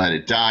it and let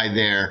it die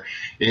there.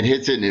 It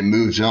hits it and it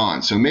moves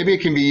on. So maybe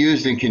it can be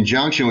used in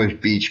conjunction with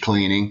beach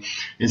cleaning.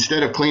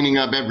 Instead of cleaning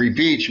up every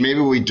beach,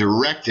 maybe we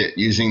direct it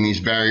using these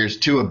barriers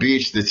to a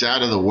beach that's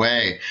out of the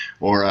way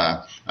or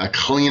a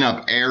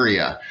cleanup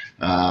area.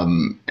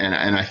 And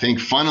I think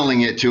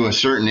funneling it to a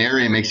certain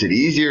area makes it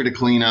easier to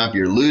clean up.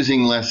 You're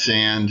losing less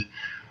sand.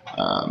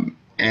 I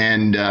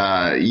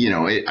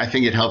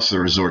think it helps the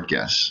resort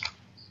guests.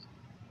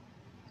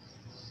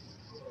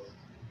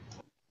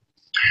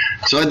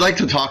 So I'd like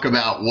to talk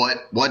about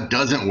what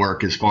doesn't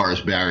work as far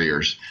as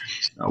barriers,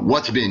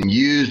 what's been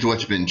used,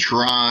 what's been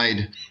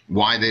tried,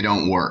 why they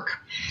don't work.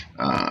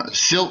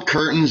 Silt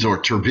curtains,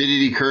 or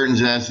turbidity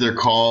curtains as they're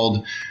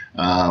called,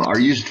 are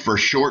used for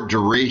short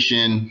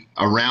duration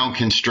around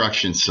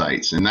construction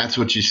sites. And that's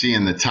what you see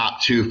in the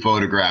top two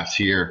photographs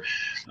here.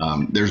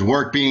 There's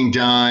work being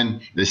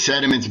done, the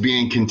sediment's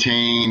being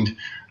contained,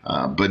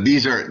 but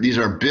these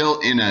are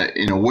built in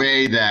a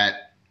way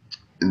that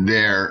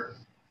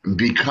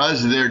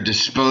because they're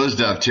disposed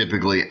of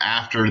typically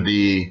after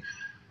the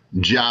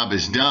job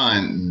is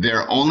done,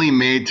 they're only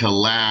made to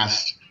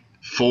last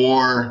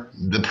for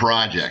the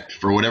project,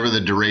 for whatever the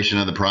duration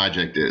of the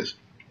project is.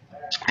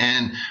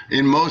 And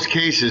in most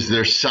cases,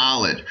 they're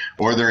solid,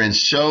 or they're in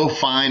so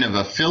fine of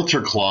a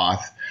filter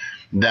cloth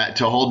that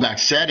to hold back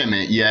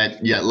sediment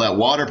yet let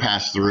water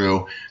pass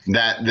through,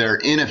 that they're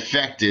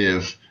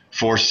ineffective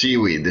for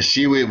seaweed. The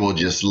seaweed will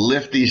just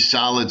lift these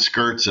solid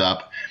skirts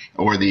up,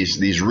 or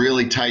these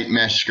really tight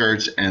mesh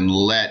skirts, and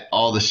let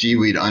all the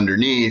seaweed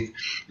underneath.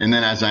 And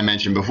then, as I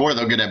mentioned before,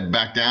 they'll get it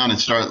back down and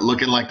start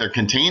looking like they're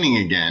containing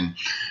again.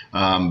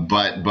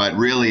 But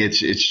really,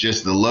 it's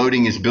just the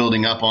loading is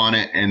building up on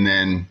it, and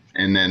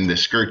then the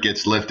skirt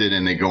gets lifted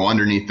and they go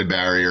underneath the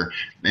barrier,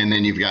 and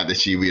then you've got the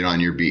seaweed on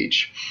your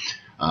beach.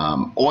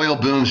 Oil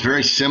booms,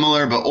 very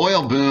similar, but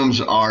oil booms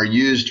are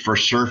used for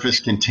surface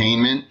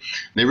containment.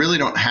 They really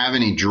don't have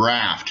any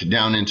draft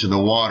down into the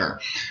water.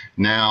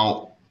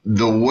 Now,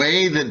 the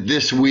way that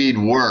this weed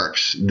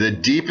works, the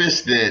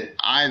deepest that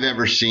I've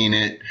ever seen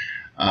it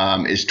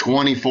is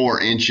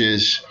 24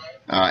 inches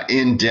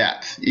in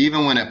depth.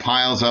 Even when it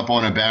piles up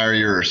on a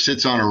barrier or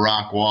sits on a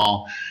rock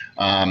wall,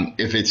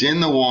 if it's in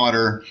the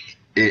water,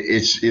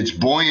 it's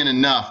buoyant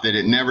enough that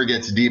it never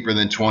gets deeper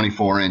than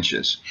 24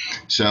 inches.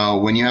 So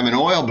when you have an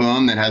oil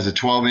boom that has a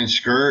 12-inch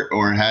skirt,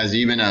 or it has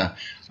even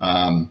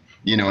an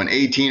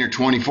 18 or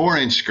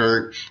 24-inch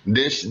skirt,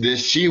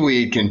 this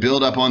seaweed can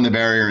build up on the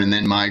barrier and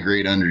then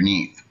migrate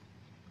underneath.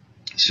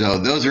 So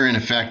those are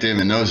ineffective,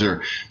 and those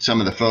are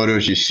some of the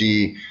photos you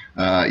see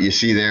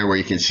there where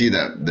you can see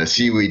the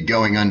seaweed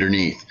going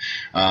underneath.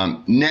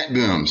 Net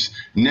booms.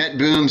 Net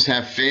booms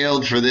have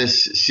failed for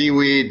this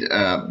seaweed,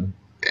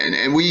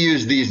 and we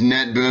use these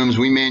net booms.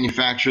 We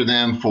manufacture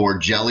them for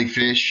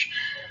jellyfish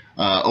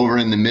over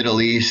in the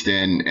Middle East,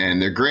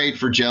 and they're great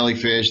for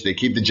jellyfish. They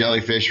keep the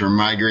jellyfish from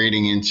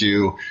migrating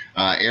into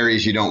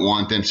areas you don't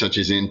want them, such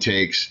as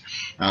intakes.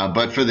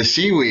 But for the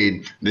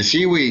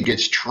seaweed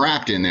gets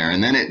trapped in there,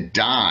 and then it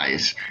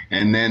dies.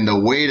 And then the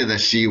weight of the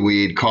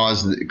seaweed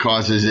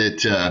causes it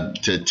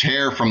to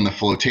tear from the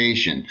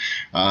flotation.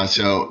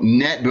 So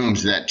net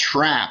booms that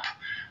trap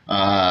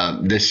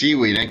the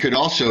seaweed, and could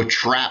also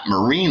trap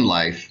marine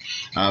life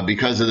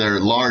because of their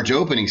large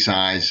opening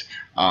size,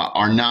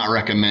 are not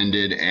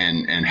recommended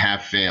and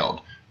have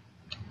failed.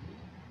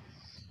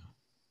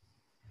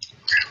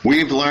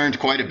 We've learned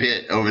quite a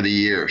bit over the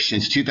years.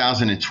 Since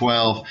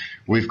 2012,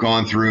 we've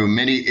gone through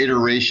many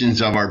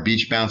iterations of our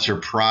beach bouncer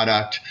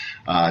product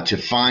to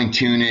fine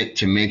tune it,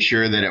 to make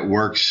sure that it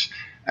works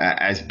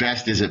as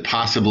best as it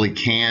possibly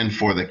can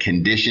for the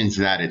conditions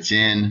that it's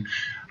in.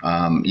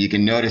 You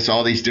can notice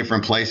all these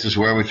different places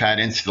where we've had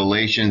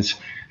installations.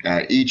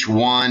 Each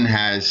one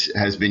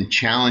has been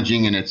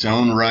challenging in its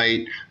own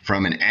right,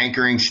 from an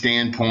anchoring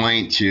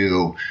standpoint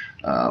to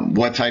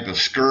what type of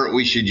skirt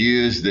we should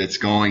use that's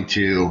going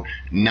to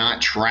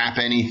not trap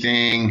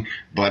anything,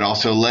 but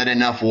also let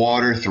enough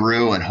water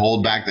through and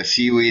hold back the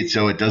seaweed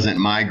so it doesn't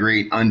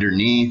migrate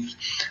underneath.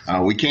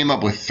 We came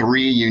up with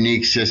 3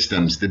 unique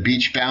systems: the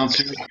Beach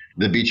Bouncer,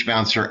 the Beach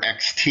Bouncer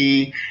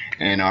XT,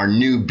 and our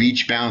new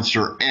Beach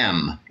Bouncer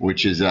M,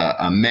 which is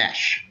a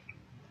mesh.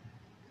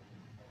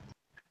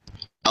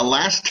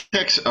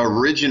 Elastec's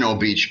original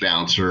Beach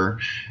Bouncer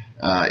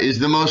is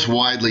the most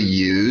widely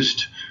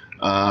used.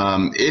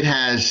 It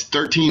has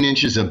 13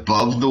 inches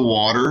above the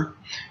water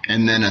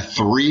and then a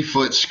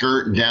 3-foot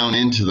skirt down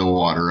into the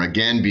water.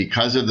 Again,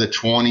 because of the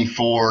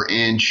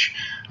 24-inch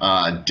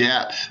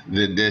depth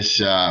that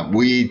this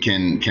weed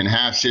can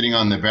have sitting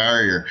on the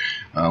barrier,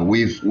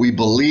 we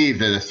believe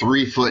that a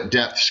 3-foot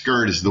depth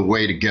skirt is the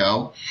way to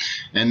go.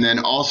 And then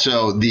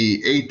also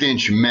the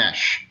 1/8-inch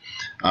mesh.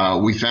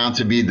 We found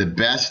to be the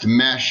best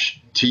mesh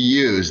to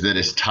use, that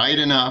is tight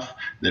enough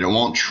that it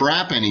won't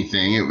trap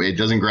anything. It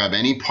doesn't grab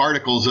any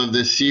particles of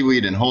this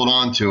seaweed and hold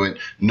on to it,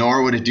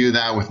 nor would it do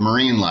that with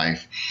marine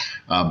life.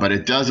 But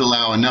it does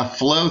allow enough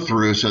flow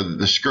through so that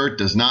the skirt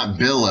does not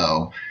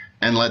billow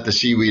and let the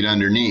seaweed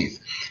underneath.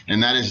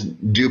 And that is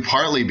due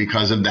partly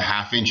because of the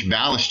 1/2-inch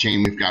ballast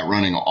chain we've got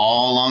running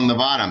all along the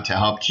bottom to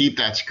help keep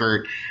that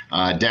skirt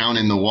down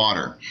in the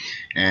water.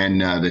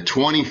 And the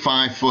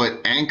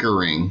 25-foot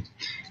anchoring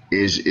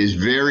is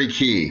very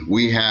key.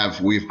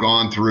 We've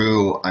gone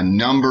through a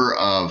number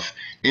of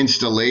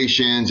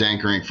installations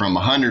anchoring from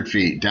 100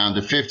 feet down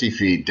to 50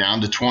 feet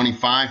down to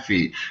 25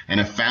 feet, and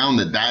have found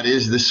that that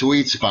is the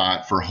sweet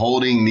spot for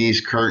holding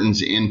these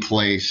curtains in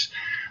place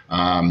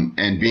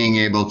and being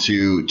able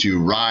to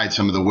ride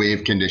some of the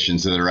wave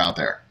conditions that are out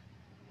there.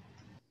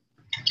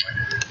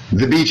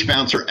 The Beach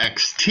Bouncer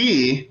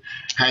XT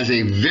has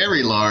a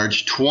very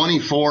large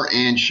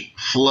 24-inch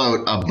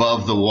float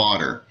above the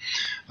water.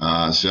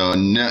 So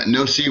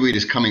no seaweed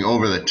is coming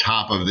over the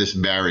top of this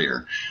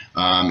barrier.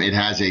 It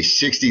has a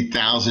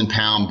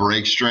 60,000-pound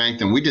break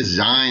strength, and we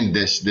designed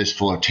this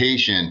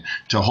flotation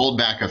to hold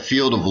back a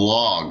field of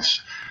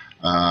logs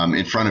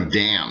in front of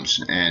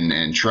dams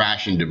and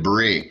trash and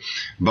debris.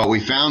 But we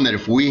found that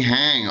if we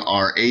hang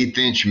our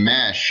 1/8-inch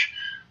mesh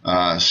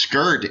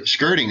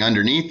skirting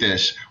underneath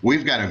this,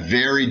 we've got a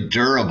very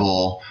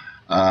durable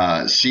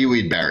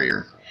seaweed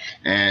barrier.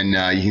 And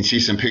you can see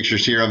some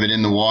pictures here of it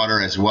in the water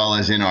as well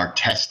as in our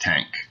test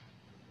tank.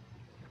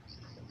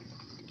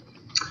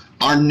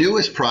 Our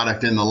newest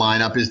product in the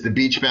lineup is the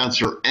Beach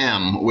Bouncer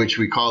M, which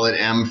we call it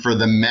M for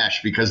the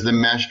mesh, because the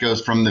mesh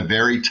goes from the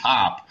very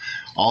top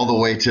all the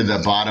way to the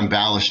bottom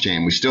ballast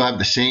chain. We still have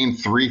the same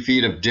 3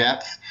 feet of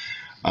depth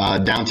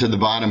down to the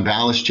bottom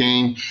ballast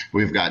chain.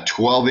 We've got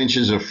 12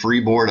 inches of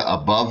freeboard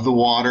above the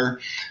water.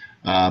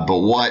 But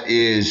what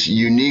is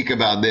unique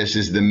about this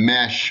is the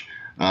mesh.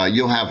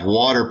 You'll have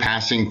water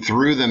passing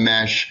through the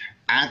mesh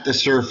at the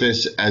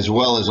surface as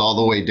well as all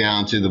the way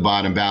down to the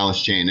bottom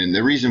ballast chain. And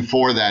the reason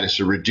for that is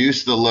to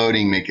reduce the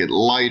loading, make it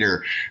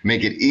lighter,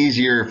 make it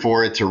easier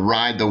for it to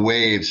ride the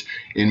waves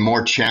in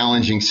more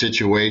challenging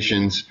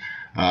situations.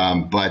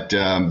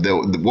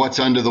 What's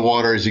under the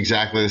water is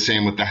exactly the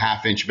same with the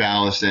 1/2-inch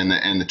ballast and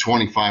the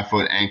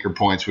 25-foot anchor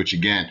points, which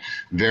again,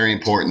 very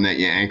important that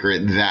you anchor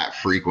it that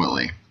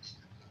frequently.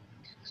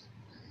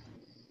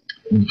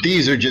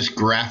 These are just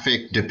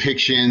graphic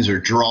depictions or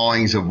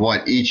drawings of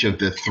what each of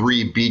the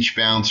 3 beach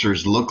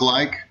bouncers look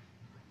like.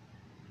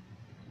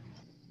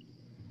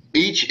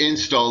 Each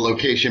install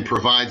location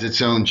provides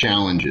its own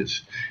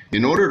challenges.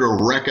 In order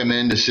to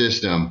recommend a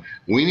system,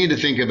 we need to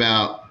think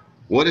about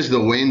What is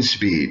the wind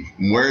speed?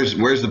 Where's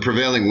the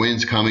prevailing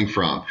winds coming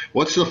from?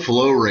 What's the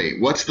flow rate?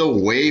 What's the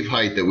wave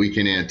height that we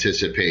can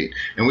anticipate?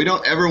 And we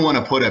don't ever want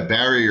to put a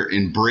barrier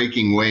in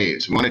breaking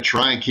waves. We want to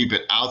try and keep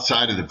it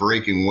outside of the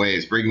breaking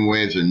waves. Breaking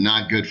waves are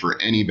not good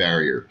for any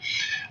barrier.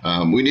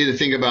 We need to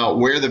think about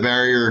where the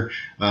barrier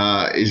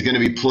is going to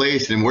be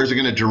placed and where's it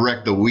going to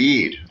direct the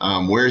weed.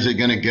 Where's it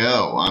going to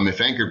go? If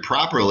anchored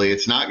properly,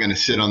 it's not going to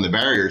sit on the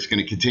barrier. It's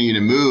going to continue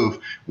to move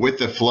with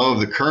the flow of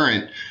the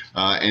current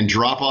and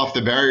drop off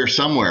the barrier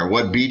somewhere.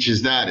 What beach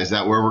is that? Is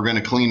that where we're going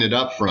to clean it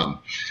up from?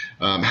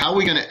 How are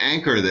we going to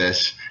anchor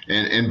this,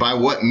 and by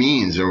what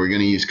means? Are we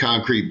going to use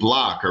concrete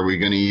block? Are we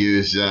going to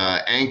use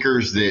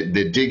anchors that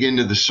dig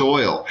into the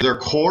soil? Is there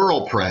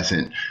coral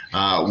present,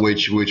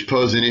 which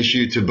pose an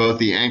issue to both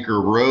the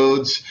anchor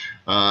roads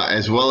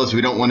as well as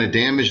we don't want to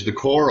damage the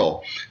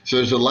coral. So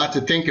there's a lot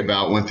to think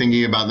about when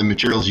thinking about the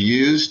materials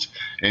used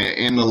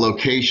and the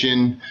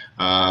location.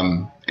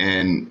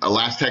 And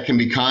Elastec can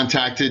be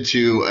contacted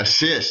to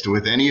assist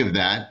with any of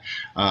that.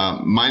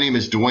 My name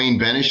is Duane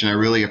Bennish, and I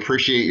really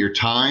appreciate your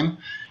time.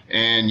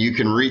 And you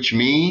can reach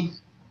me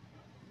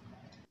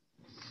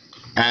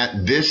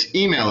at this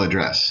email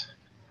address.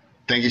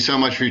 Thank you so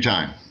much for your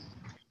time.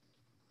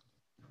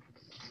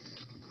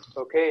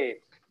 Okay,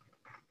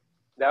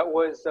 that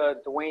was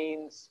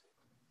Duane's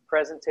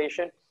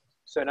presentation.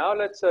 So now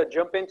let's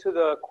jump into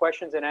the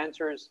questions and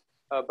answers.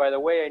 By the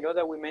way, I know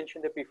that we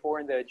mentioned it before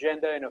in the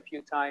agenda and a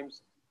few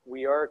times.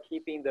 We are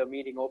keeping the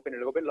meeting open a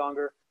little bit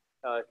longer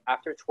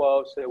after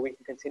 12 so that we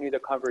can continue the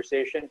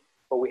conversation.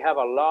 But we have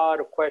a lot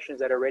of questions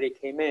that already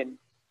came in.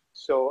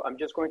 So I'm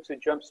just going to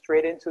jump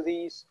straight into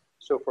these.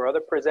 So for other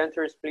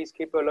presenters, please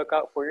keep a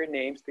lookout for your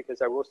names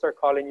because I will start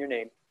calling your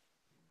name.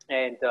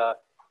 And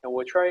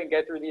we'll try and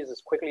get through these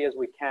as quickly as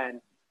we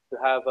can to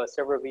have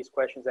several of these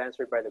questions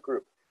answered by the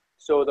group.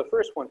 So the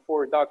first one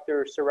for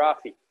Dr.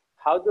 Serafy.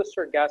 How does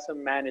sargassum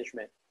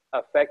management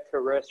affect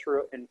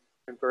terrestrial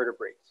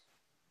invertebrates?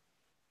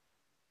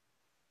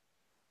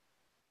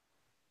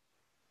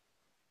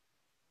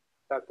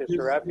 Dr.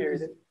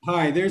 Serafy.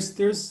 Hi,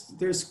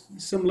 there's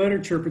some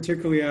literature,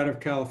 particularly out of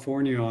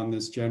California, on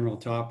this general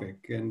topic,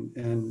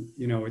 and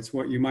you know, it's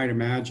what you might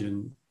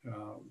imagine,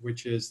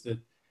 which is that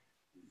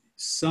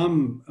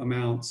some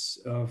amounts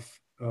of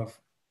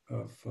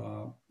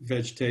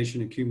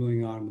vegetation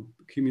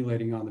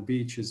accumulating on the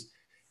beach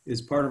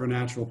is part of a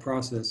natural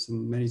process,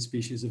 and many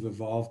species have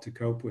evolved to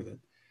cope with it.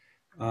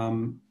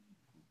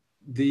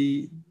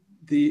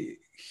 The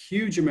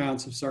huge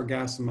amounts of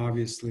sargassum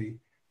obviously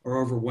are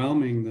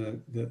overwhelming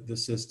the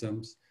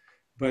systems,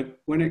 but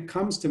when it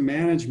comes to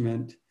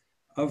management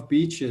of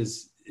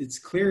beaches, it's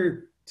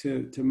clear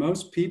to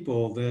most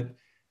people that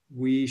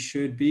we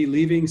should be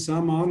leaving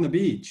some on the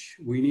beach.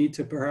 We need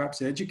to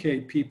perhaps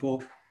educate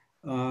people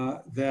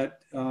that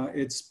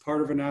it's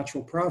part of a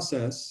natural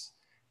process,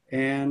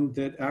 and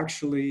that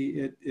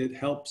actually it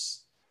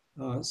helps,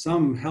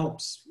 some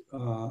helps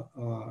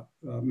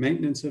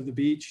maintenance of the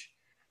beach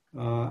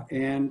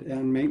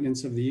and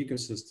maintenance of the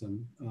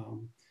ecosystem.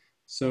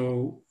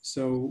 So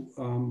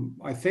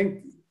I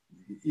think,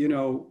 you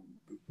know,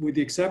 with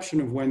the exception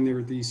of when there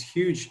are these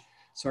huge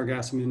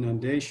sargassum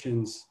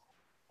inundations,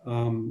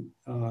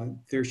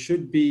 there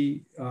should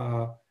be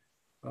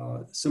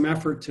some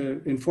effort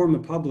to inform the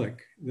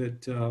public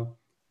that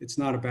it's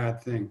not a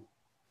bad thing.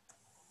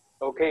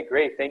 Okay,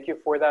 great. Thank you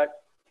for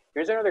that.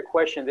 Here's another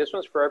question. This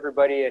one's for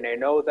everybody, and I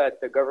know that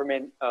the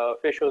government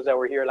officials that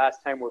were here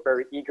last time were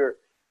very eager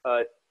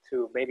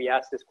to maybe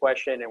ask this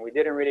question, and we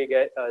didn't really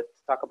get to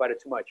talk about it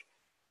too much.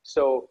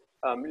 So,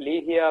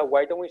 Ligia,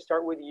 why don't we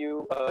start with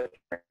you to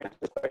answer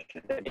this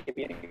question, and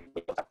maybe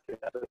after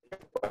that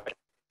question.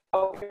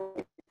 How can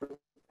we improve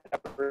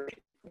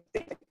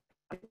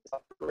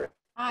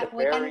the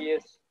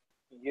various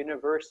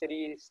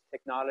universities,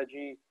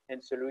 technology,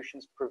 and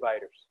solutions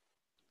providers?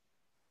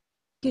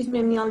 Excuse me,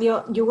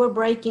 Emilio, you were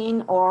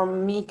breaking, or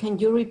me, can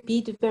you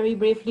repeat very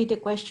briefly the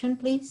question,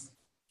 please?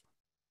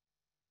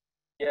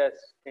 Yes,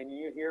 can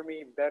you hear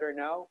me better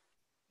now?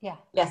 Yeah.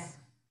 Yes.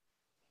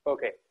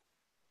 Okay,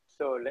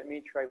 so let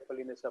me try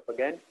pulling this up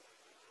again.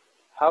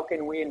 How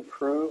can we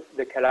improve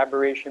the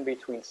collaboration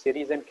between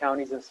cities and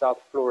counties in South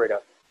Florida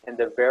and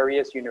the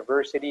various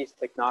universities,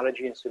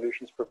 technology, and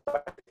solutions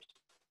providers?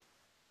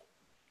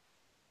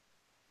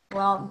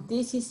 Well,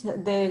 this is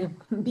the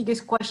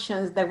biggest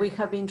questions that we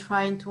have been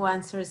trying to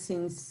answer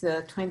since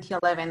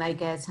 2011, I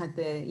guess, at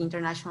the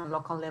international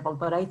local level.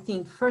 But I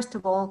think, first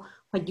of all,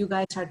 what you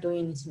guys are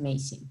doing is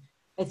amazing.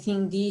 I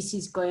think this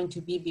is going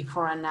to be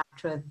before and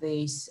after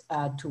these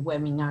two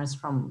webinars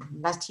from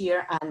last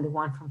year and the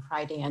one from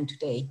Friday and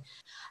today.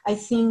 I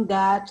think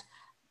that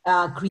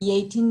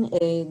creating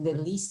the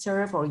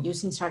listserv, or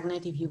using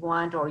SARGNet if you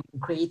want, or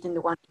creating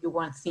the one you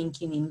want,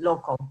 thinking in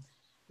local,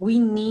 we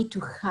need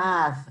to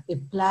have a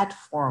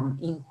platform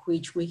in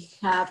which we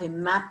have a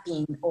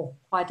mapping of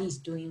what is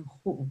doing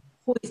who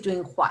is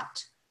doing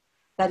what.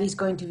 That is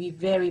going to be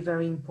very,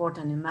 very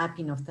important, a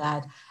mapping of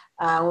that.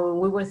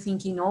 We were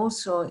thinking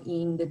also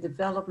in the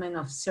development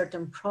of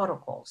certain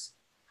protocols.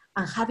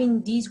 And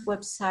having this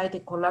website, a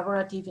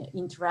collaborative,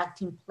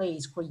 interacting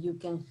place where you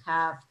can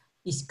have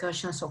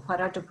discussions of what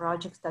are the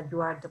projects that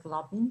you are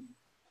developing.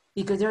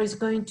 Because there is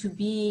going to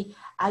be,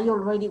 I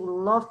already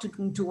would love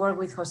to work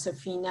with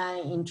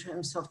Josefina in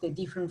terms of the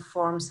different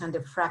forms and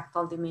the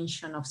fractal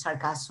dimension of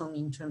Sargassum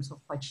in terms of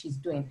what she's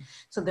doing.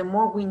 So the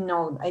more we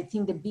know, I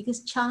think the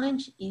biggest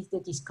challenge is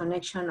the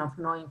disconnection of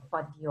knowing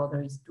what the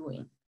other is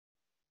doing.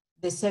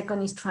 The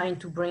second is trying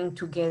to bring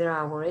together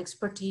our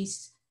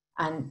expertise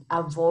and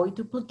avoid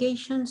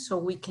duplication so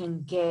we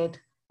can get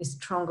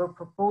stronger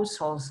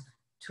proposals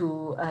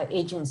to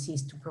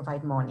agencies to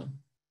provide money.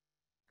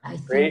 I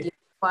think the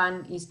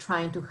one is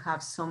trying to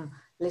have some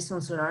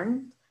lessons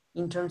learned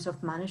in terms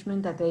of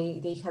management that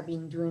they have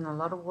been doing a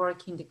lot of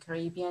work in the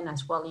Caribbean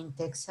as well in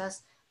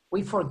Texas.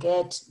 We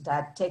forget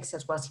that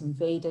Texas was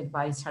invaded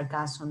by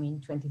Sargassum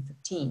in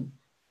 2013.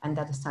 And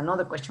that is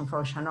another question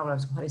for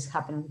oceanographers, what is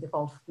happening with the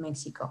Gulf of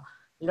Mexico.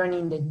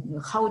 Learning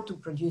how to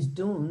produce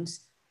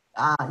dunes,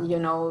 you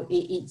know,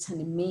 it's an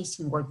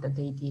amazing work that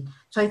they did.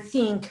 So I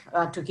think,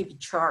 to keep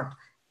it short,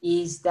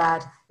 is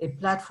that a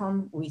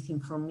platform with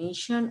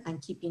information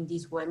and keeping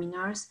these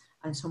webinars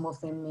and some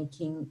of them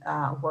making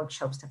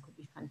workshops that could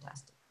be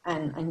fantastic.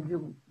 And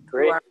you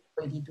are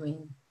already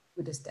doing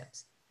good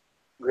steps.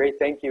 Great,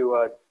 thank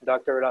you.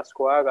 Dr.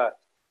 Olascoaga,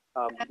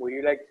 would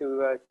you like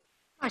to?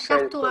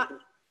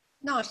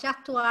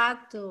 Just to add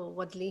to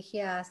what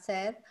Ligia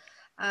said,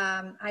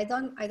 I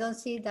don't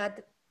see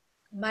that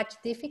much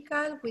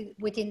difficult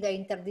within the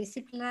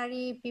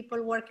interdisciplinary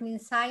people working in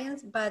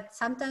science, but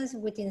sometimes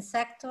within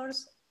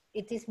sectors,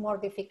 it is more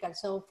difficult.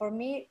 So for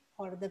me,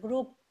 or the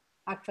group,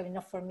 actually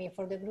not for me,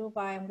 for the group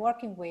I'm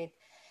working with,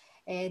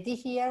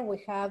 this year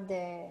we have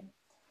the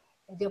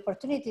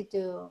opportunity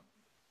to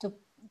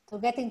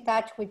get in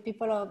touch with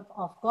people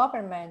of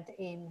government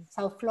in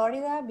South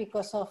Florida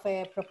because of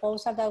a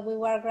proposal that we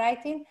were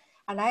writing.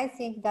 And I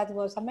think that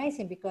was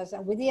amazing because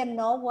we didn't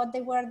know what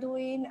they were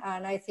doing.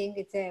 And I think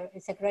it's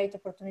a great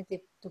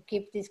opportunity to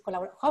keep this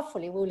collaboration.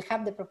 Hopefully we will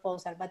have the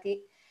proposal, but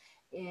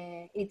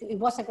it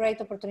was a great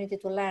opportunity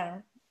to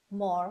learn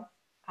more.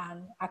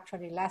 And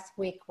actually last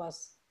week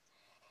was,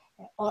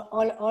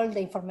 all the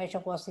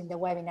information was in the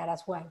webinar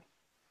as well.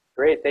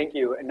 Great, thank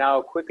you. And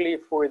now quickly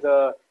for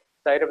the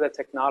side of the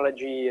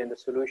technology and the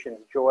solutions,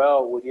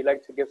 Joel, would you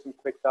like to give some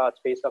quick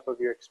thoughts based off of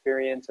your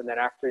experience? And then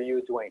after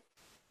you, Duane.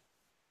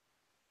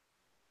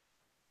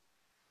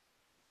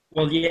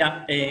 Well,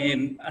 yeah,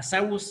 as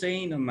I was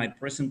saying in my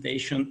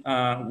presentation,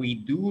 we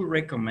do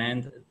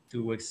recommend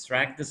to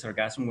extract the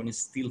sargassum when it's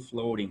still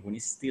floating, when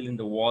it's still in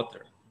the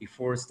water,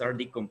 before it start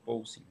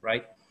decomposing,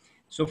 right?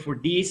 So for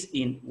this,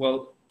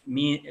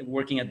 me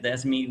working at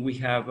DESME, we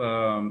have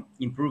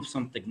improved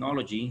some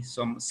technology,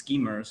 some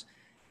skimmers.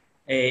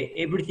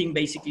 Everything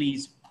basically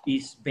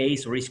is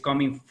based or is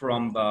coming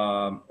from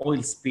the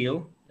oil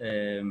spill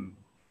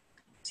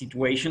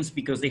situations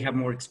because they have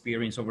more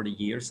experience over the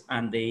years,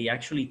 and they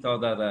actually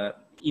thought that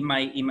it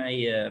might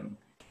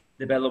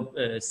develop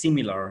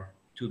similar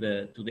to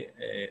the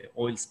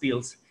oil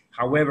spills.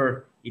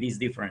 However, it is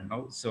different,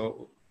 no?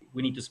 So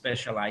we need to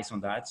specialize on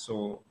that.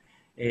 So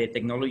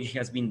technology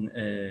has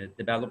been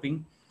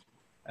developing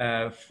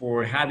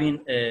for having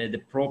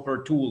the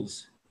proper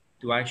tools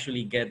to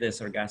actually get the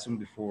sargassum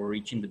before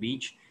reaching the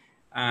beach.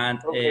 And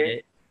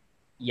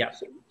yeah.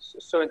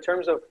 So in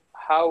terms of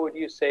how would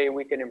you say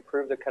we can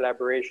improve the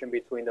collaboration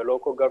between the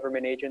local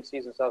government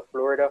agencies in South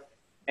Florida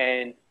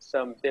and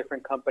some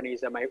different companies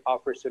that might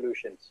offer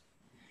solutions?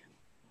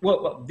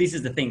 Well, this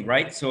is the thing,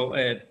 right? So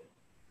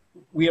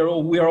we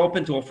are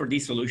open to offer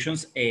these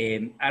solutions.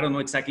 I don't know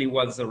exactly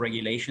what's the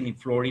regulation in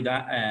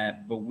Florida,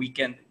 but we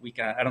can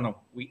I don't know,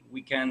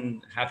 we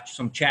can have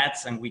some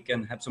chats and we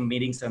can have some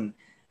meetings and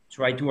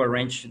try to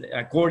arrange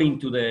according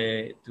to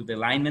the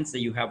alignments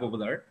that you have over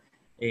there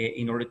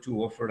in order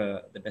to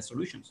offer the best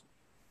solutions.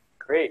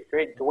 Great,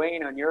 great.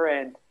 Duane, on your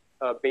end,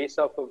 based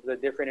off of the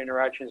different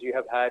interactions you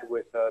have had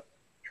with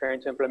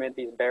trying to implement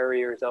these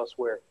barriers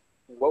elsewhere,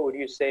 what would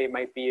you say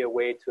might be a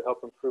way to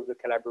help improve the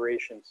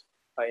collaborations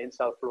in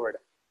South Florida?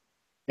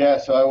 Yeah,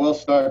 so I will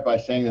start by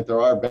saying that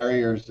there are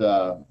barriers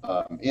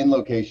in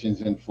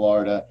locations in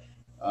Florida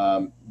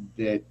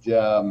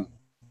that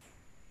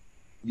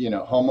you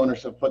know,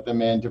 homeowners have put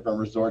them in, different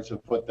resorts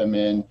have put them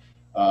in.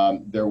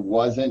 There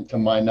wasn't, to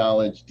my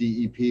knowledge,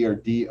 DEP or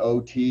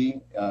DOT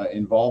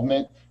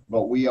involvement,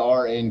 but we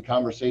are in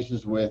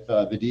conversations with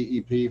the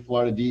DEP,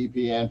 Florida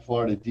DEP and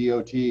Florida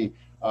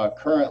DOT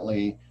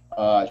currently.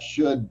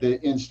 Should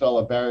the install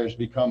of barriers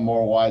become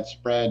more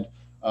widespread,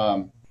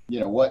 you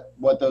know,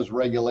 what those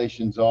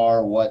regulations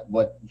are, what,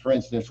 for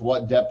instance,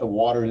 what depth of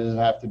water does it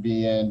have to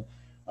be in?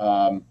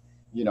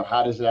 You know,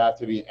 how does it have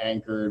to be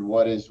anchored?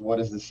 What is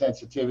the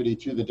sensitivity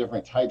to the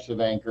different types of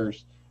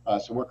anchors?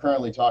 So we're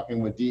currently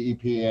talking with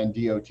DEP and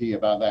DOT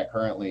about that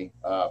currently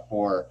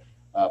for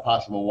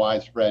possible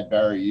widespread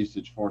barrier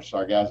usage for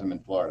sargassum in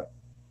Florida.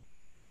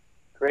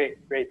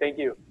 Great, great, thank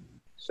you.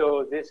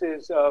 So this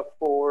is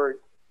for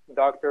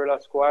Dr.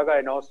 Olascoaga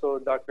and also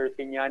Dr.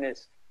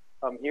 Triñanes.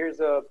 Here's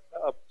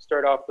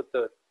start off with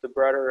the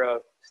broader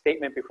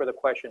statement before the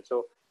question.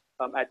 So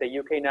at the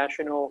UK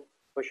National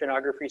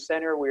Oceanography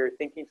Center, we are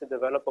thinking to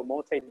develop a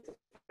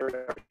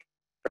multi-disciplinary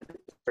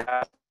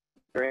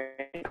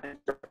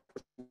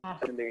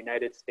in the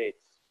United States.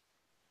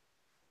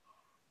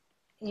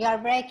 You are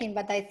breaking,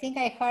 but I think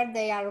I heard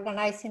they are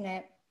organizing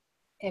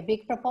a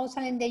big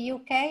proposal in the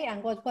UK.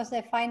 And what was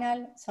the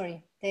final,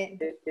 sorry.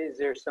 Is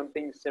there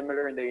something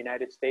similar in the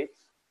United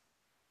States?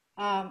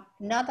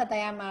 Not that I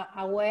am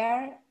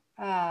aware.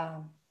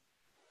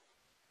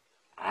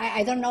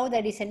 I don't know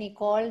there is any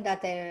call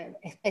that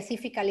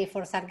specifically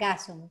for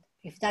Sargassum,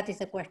 if that is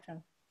the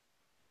question.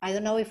 I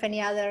don't know if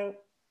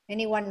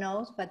anyone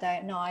knows, but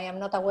no, I am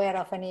not aware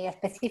of any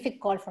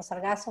specific call for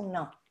Sargassum,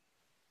 no.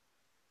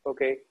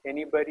 Okay,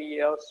 anybody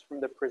else from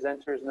the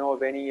presenters know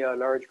of any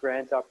large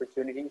grant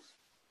opportunities?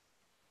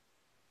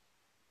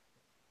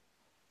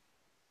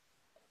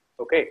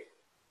 Okay,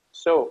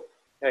 so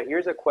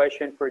here's a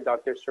question for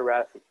Dr.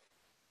 Serafy.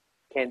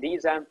 Can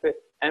these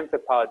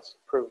amphipods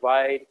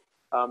provide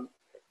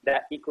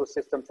that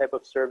ecosystem type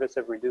of service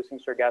of reducing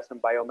Sargassum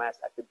biomass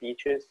at the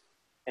beaches,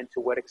 and to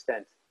what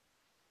extent?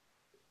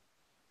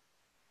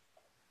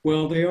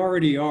 Well, they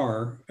already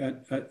are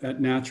at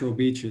natural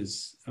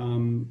beaches.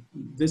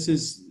 This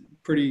is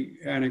pretty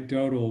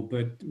anecdotal,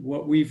 but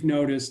what we've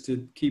noticed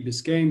at Key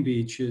Biscayne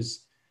Beach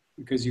is,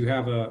 because you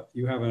have a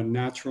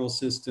natural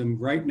system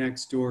right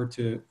next door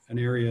to an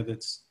area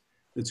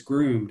that's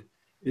groomed,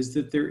 is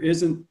that there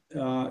isn't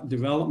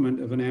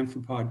development of an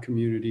amphipod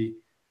community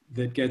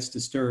that gets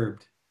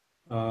disturbed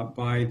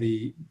by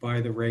the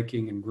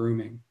raking and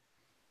grooming,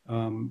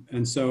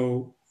 and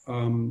so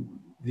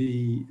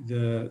the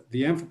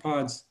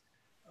amphipods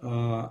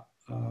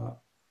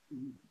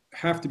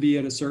have to be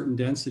at a certain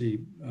density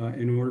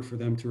in order for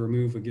them to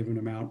remove a given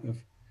amount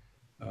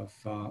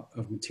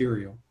of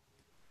material.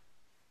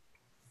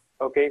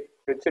 Okay,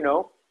 good to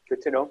know.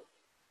 Good to know.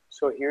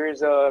 So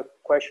here's a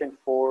question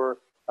for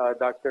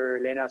Dr.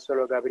 Helena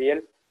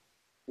Solo-Gabriele.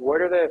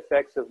 What are the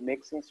effects of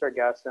mixing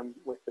Sargassum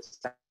with the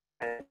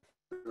sand?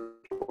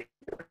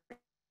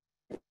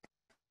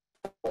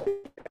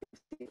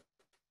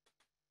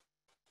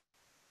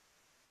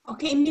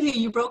 Okay, Emilio,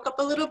 you broke up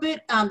a little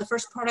bit. The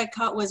first part I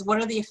caught was, what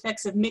are the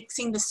effects of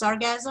mixing the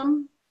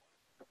Sargassum?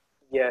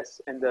 Yes,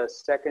 and the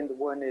second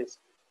one is,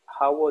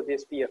 how will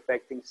this be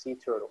affecting sea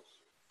turtles?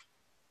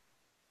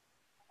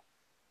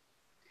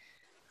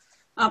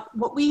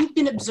 What we've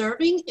been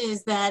observing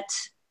is that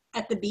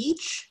at the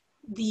beach,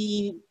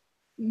 the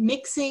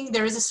mixing,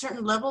 there is a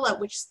certain level at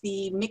which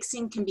the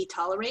mixing can be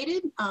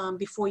tolerated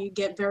before you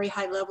get very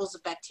high levels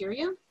of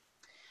bacteria.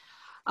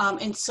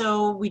 And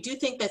so we do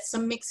think that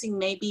some mixing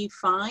may be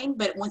fine,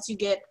 but once you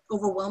get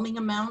overwhelming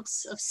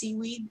amounts of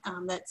seaweed,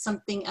 that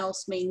something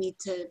else may need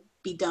to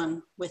be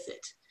done with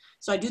it.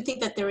 So I do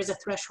think that there is a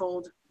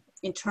threshold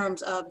in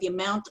terms of the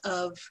amount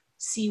of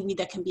seaweed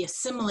that can be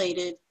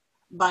assimilated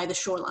by the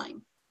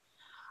shoreline.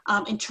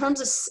 In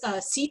terms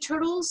of sea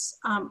turtles,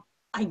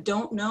 I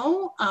don't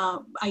know.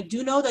 I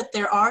do know that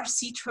there are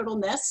sea turtle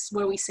nests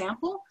where we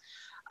sample.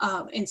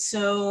 And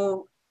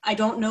so I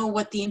don't know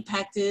what the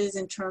impact is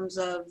in terms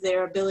of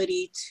their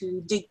ability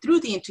to dig through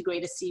the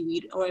integrated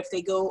seaweed, or if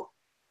they go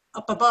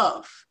up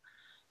above.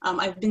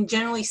 I've been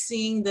generally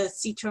seeing the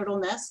sea turtle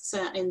nests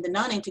in the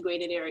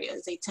non-integrated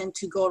areas. They tend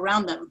to go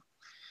around them.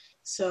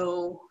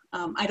 So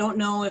I don't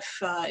know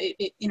if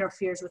it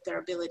interferes with their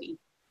ability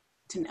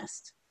to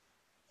nest.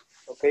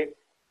 Okay,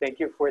 thank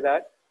you for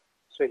that.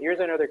 So here's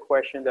another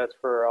question that's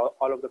for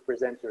all of the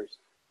presenters.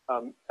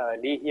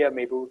 Ligia,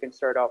 maybe we can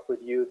start off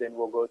with you, then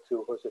we'll go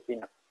to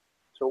Josefina.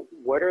 So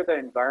what are the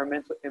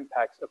environmental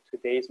impacts of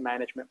today's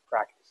management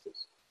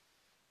practices?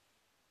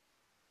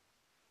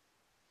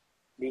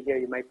 Ligia,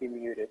 you might be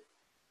muted.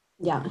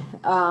 Yeah,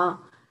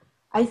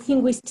 I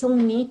think we still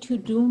need to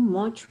do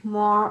much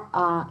more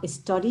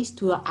studies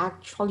to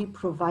actually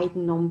provide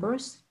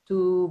numbers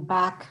to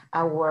back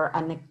our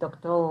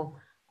anecdotal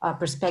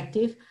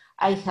perspective.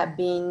 I have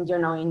been,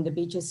 in the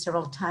beaches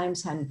several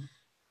times, and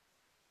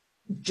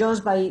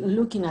just by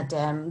looking at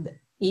them,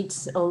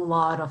 it's a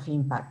lot of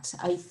impact.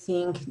 I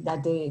think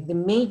that the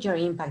major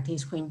impact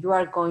is when you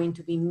are going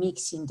to be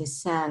mixing the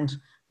sand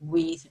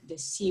with the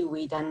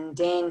seaweed and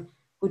then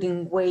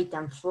putting weight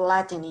and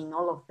flattening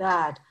all of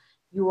that,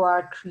 you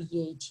are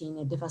creating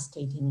a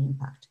devastating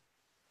impact.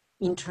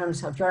 In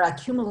terms of you're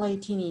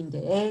accumulating in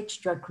the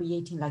edge, you're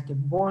creating like a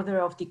border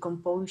of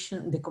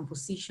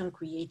decomposition,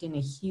 creating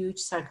a huge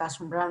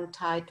Sargassum brown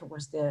tide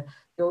towards the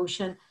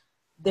ocean.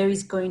 There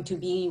is going to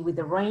be, with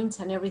the rains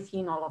and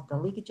everything, all of the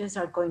leakages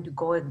are going to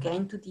go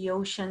again to the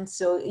ocean.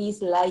 So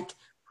it's like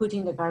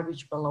putting the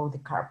garbage below the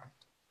carpet.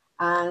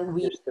 And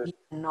we don't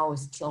know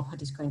still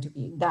what is going to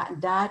be.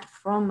 That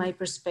from my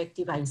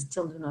perspective, I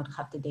still do not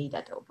have the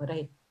data though, but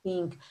I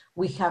think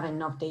we have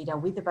enough data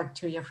with the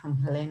bacteria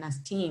from Helena's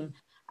team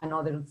and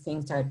other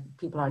things that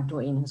people are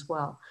doing as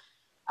well.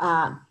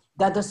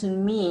 That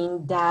doesn't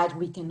mean that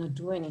we cannot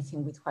do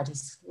anything with what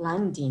is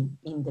landing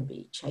in the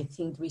beach. I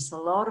think there is a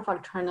lot of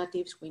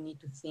alternatives. We need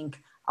to think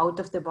out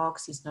of the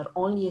box. It's not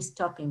only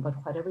stopping, but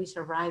whatever is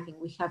arriving.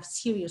 We have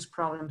serious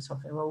problems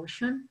of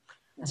erosion.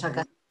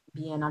 Sargassum could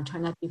be an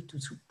alternative to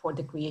support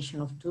the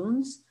creation of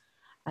dunes.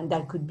 And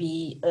that could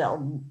be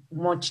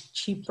much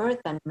cheaper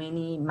than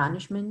many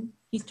management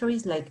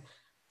histories, like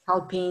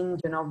helping,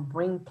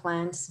 bring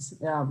plants,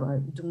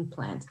 dune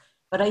plants.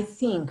 But I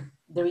think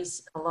there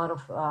is a lot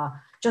of,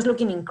 just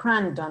looking in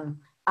Crandon,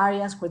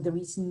 areas where there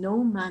is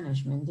no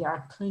management, they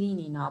are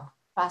cleaning up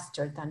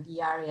faster than the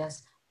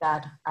areas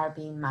that are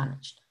being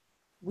managed.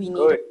 We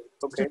need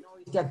to know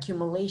if the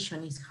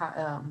accumulation is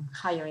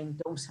higher in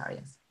those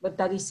areas. But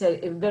that is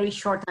a very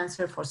short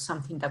answer for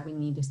something that we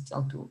need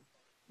still to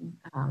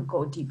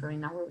go deeper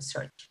in our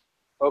research.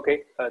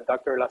 Okay,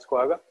 Dr.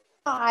 Olascoaga?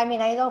 I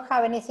mean, I don't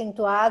have anything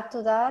to add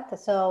to that.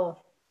 So,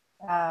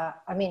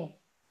 I mean,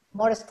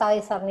 more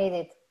studies are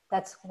needed.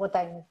 That's what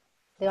the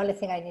only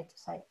thing I need to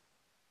say.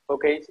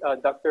 Okay,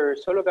 Dr.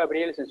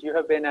 Solo-Gabriele, since you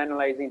have been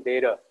analyzing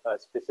data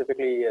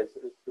specifically as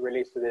it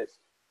relates to this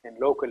and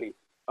locally,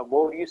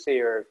 what would you say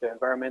are the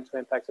environmental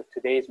impacts of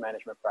today's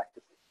management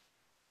practices?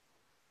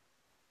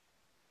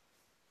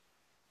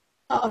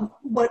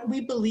 What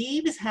we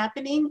believe is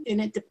happening,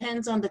 and it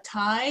depends on the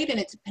tide and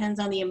it depends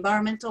on the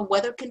environmental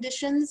weather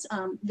conditions,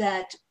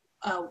 that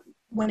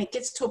when it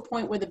gets to a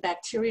point where the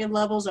bacteria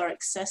levels are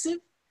excessive,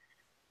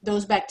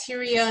 those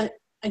bacteria,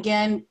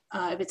 again,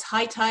 if it's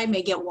high tide,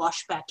 may get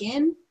washed back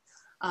in.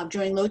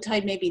 During low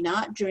tide, maybe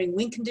not. During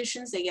wind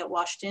conditions, they get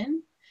washed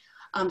in.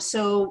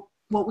 So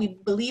what we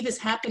believe is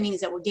happening is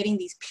that we're getting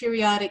these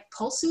periodic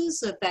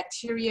pulses of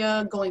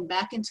bacteria going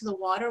back into the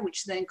water,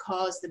 which then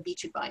cause the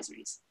beach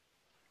advisories.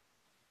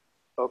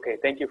 Okay,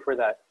 thank you for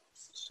that.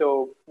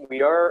 So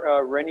we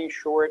are running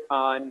short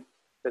on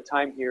the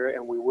time here,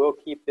 and we will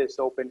keep this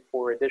open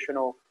for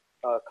additional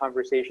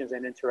conversations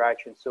and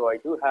interactions. So I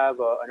do have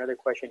another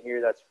question here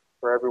that's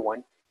for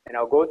everyone, and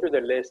I'll go through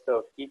the list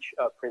of each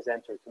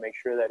presenter to make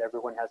sure that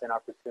everyone has an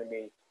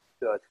opportunity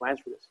to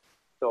answer this.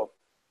 So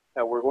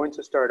we're going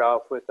to start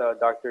off with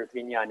Dr.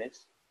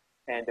 Triñanes,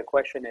 and the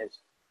question is,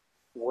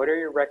 what are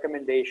your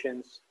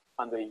recommendations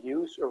on the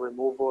use or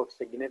removal of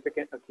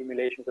significant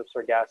accumulations of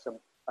sargassum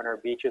on our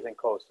beaches and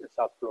coasts in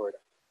South Florida?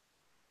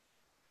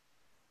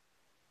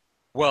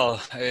 Well,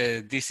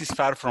 this is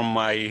far from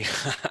my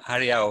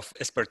area of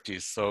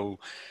expertise, so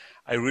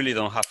I really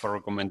don't have a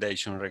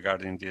recommendation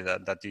regarding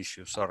that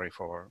issue. Sorry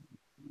for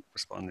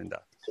responding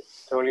that.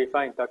 Totally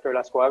fine. Dr.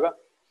 Olascoaga?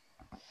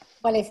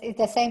 Well, it's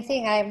the same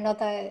thing.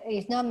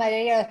 It's not my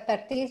area of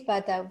expertise,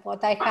 but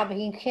what I have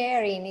been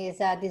hearing is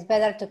that it's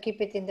better to keep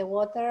it in the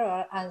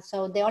water. And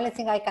so the only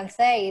thing I can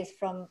say is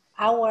from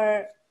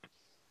our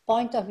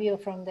point of view,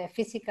 from the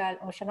physical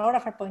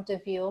oceanographer point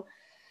of view,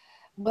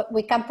 but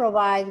we can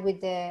provide with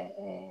the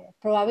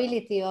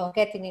probability of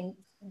getting in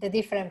the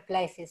different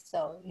places.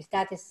 So if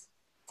that is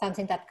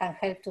something that can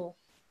help to.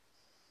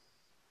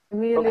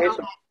 Emilio, okay,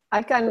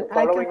 so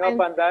following up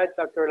on that,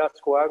 Dr.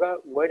 Olascoaga,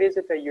 what is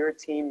it that your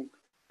team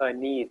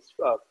needs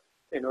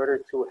in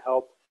order to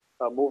help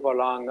move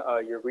along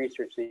your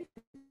research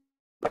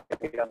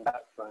on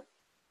that front?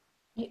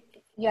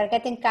 You are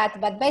getting cut,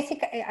 but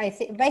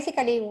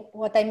basically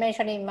what I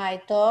mentioned in my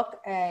talk,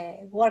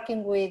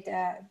 working with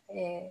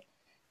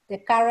the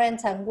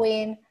currents and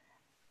wind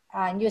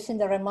and using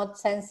the remote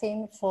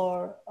sensing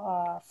for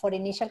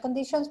initial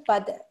conditions,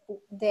 but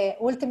the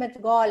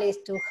ultimate goal is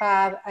to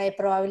have a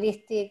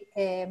probabilistic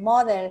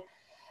model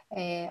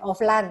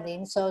of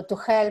landing, so to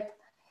help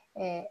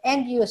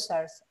end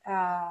users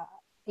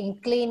in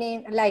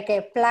cleaning,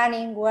 like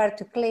planning where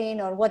to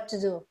clean or what to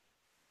do.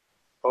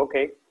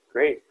 Okay,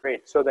 great.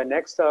 So the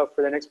next for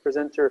the next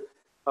presenter,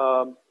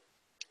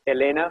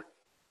 Helena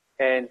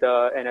and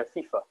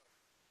Afeefa.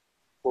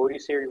 What would you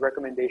say are your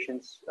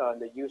recommendations on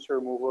the use or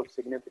removal of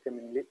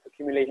significant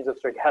accumulations of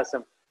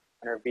sargassum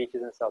on our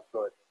beaches in South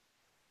Florida?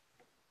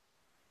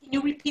 Can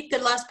you repeat the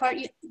last part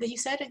that you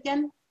said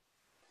again?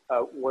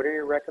 What are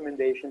your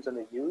recommendations on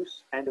the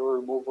use and or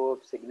removal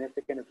of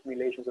significant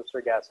accumulations of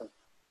sargassum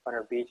on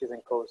our beaches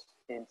and coasts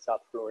in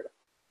South Florida?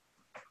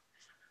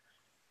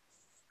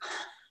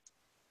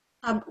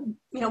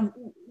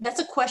 That's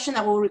a question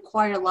that will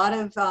require a lot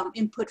of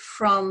input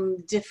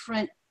from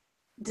different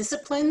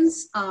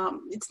disciplines.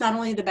 It's not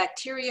only the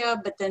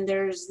bacteria, but then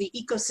there's the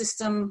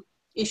ecosystem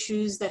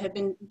issues that have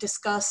been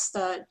discussed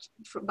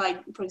by,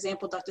 for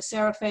example, Dr.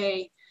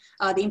 Serafy,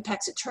 the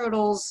impacts of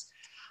turtles.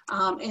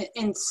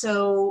 And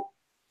so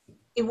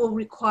it will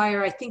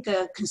require, I think,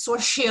 a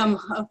consortium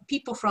of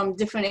people from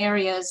different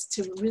areas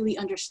to really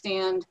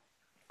understand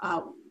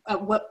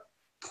at what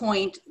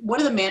point,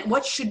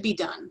 what should be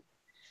done.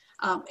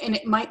 And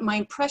my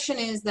impression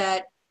is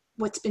that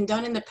what's been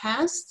done in the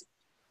past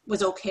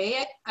was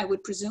okay, I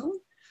would presume,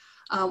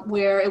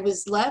 where it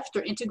was left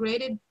or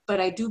integrated. But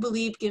I do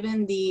believe,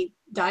 given the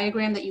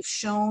diagram that you've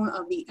shown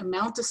of the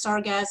amount of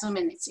sargassum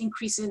and its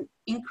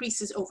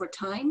increases over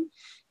time,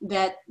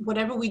 that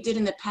whatever we did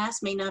in the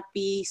past may not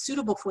be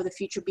suitable for the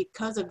future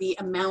because of the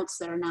amounts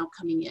that are now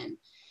coming in.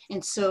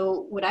 And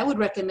so what I would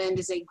recommend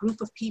is a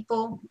group of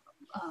people,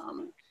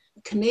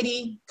 a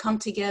committee come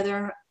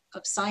together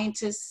of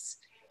scientists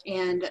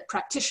and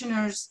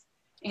practitioners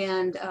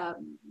and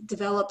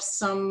develop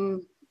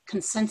some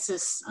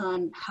consensus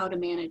on how to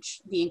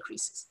manage the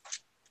increases.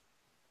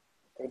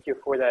 Thank you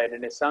for that.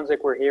 And it sounds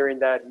like we're hearing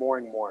that more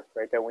and more,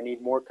 right? That we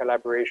need more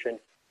collaboration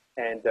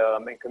and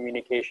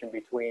communication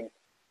between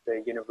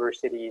the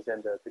universities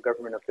and the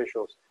government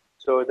officials.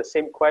 So the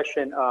same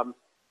question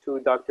to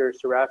Dr.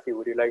 Serafy,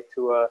 would you like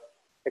to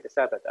take a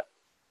stab at that?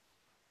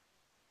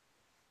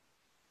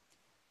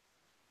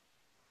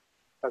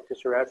 Dr.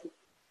 Serafy?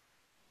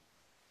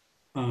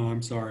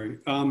 I'm sorry.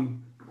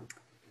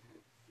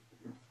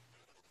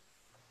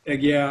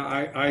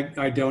 Yeah,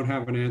 I don't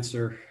have an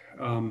answer.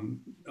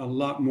 A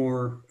lot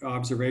more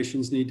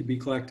observations need to be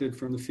collected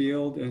from the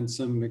field and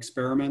some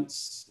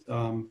experiments.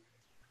 And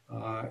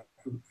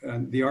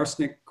the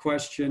arsenic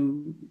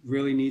question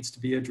really needs to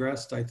be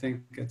addressed. I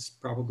think it's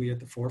probably at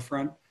the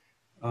forefront.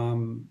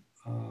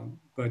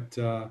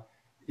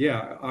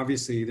 Yeah,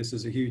 obviously this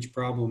is a huge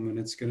problem and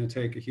it's going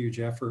to take a huge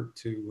effort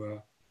to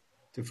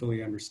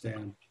fully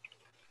understand.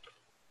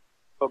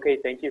 Okay,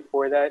 thank you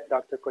for that,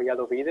 Dr.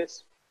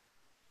 Collado-Vides.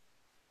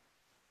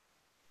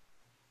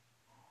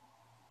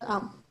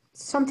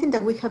 Something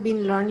that we have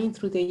been learning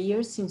through the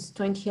years since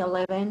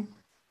 2011,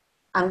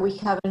 and we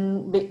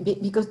haven't,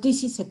 because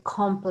this is a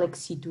complex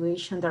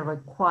situation that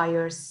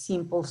requires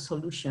simple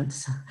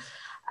solutions.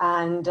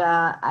 And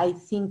I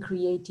think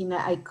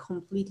I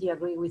completely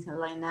agree with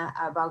Helena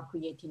about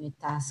creating a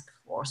task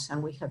force.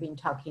 And we have been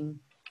talking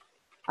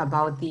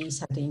about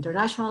this at the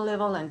international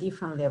level and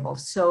different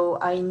levels. So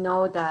I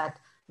know that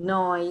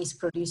NOAA is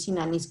producing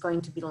and is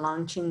going to be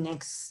launching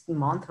next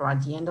month or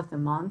at the end of the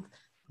month,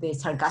 the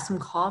Sargassum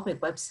Hub, a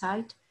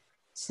website.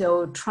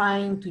 So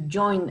trying to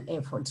join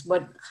efforts,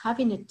 but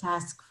having a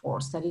task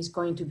force that is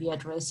going to be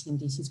addressing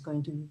this is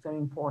going to be very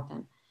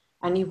important.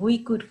 And if we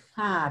could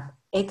have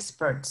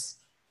experts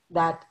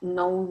that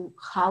know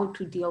how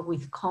to deal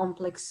with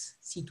complex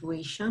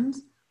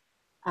situations,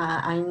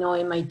 I know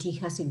MIT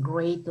has a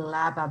great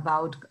lab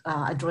about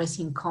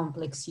addressing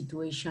complex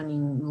situations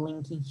in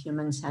linking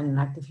humans and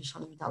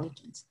artificial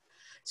intelligence.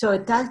 So a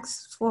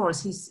task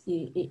force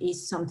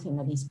is something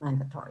that is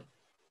mandatory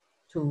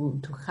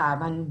to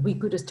have, and we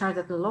could start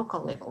at the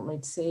local level,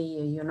 let's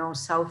say,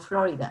 South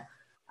Florida,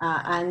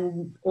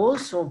 and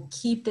also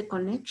keep the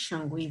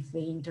connection with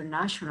the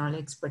international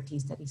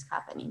expertise that is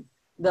happening.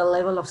 The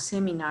level of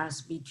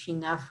seminars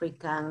between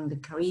Africa and the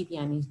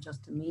Caribbean is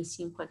just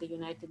amazing what the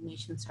United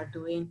Nations are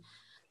doing.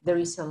 There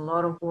is a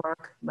lot of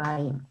work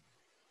by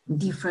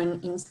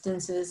different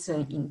instances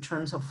in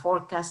terms of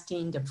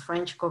forecasting. The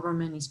French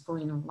government is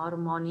putting a lot of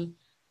money.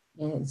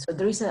 So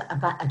there is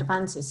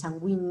advances,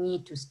 and we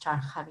need to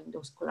start having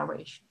those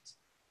collaborations.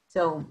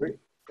 So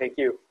thank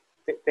you.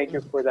 Thank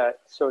you for that.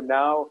 So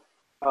now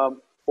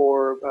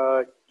for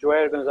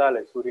Joel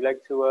Gonzalez, would you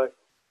like to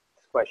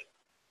this question?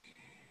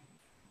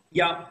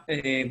 Yeah,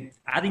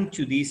 adding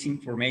to this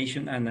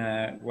information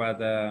and what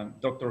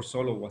Dr.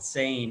 Solo was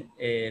saying,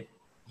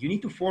 you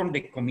need to form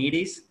the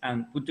committees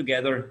and put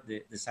together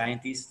the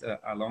scientists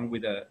along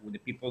with the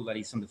people that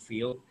is on the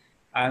field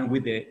and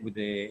with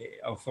the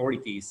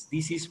authorities.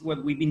 This is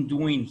what we've been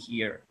doing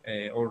here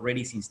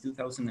already since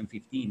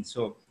 2015.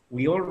 So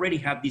we already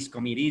have these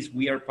committees.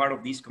 We are part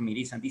of these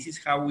committees, and this is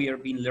how we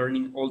have been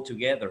learning all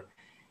together.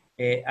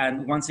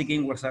 And once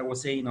again, what I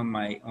was saying on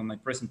my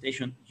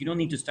presentation, you don't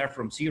need to start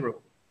from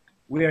zero.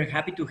 We are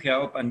happy to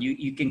help, and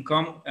you can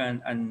come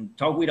and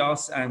talk with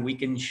us, and we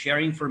can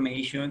share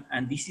information.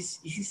 And this is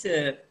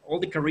all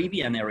the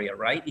Caribbean area,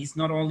 right? It's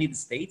not only the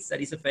States that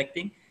is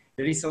affecting.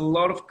 There is a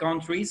lot of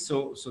countries,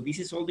 so this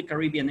is all the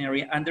Caribbean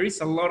area, and there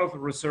is a lot of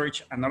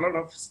research and a lot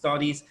of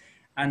studies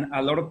and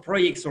a lot of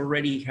projects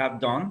already have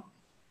done.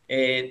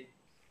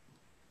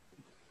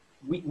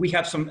 We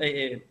have some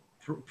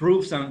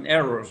proofs and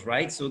errors,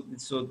 right? So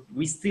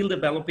we're still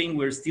developing,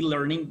 we're still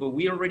learning, but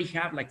we already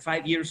have like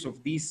 5 years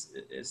of this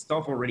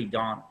stuff already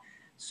done.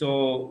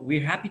 So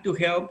we're happy to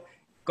help.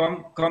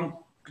 Come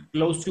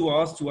close to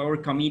us, to our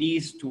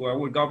committees, to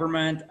our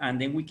government, and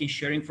then we can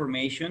share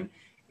information.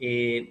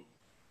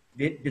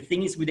 The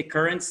thing is with the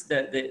currents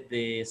that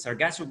the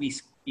Sargassum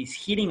is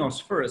hitting us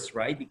first,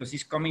 right? Because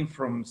it's coming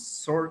from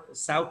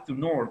south to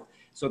north.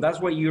 So that's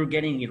why you're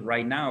getting it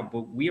right now.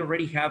 But we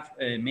already have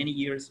many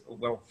years,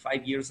 well,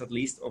 5 years at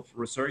least of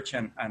research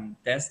and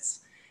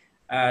tests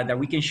that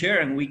we can share.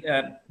 And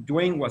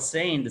Duane was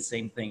saying the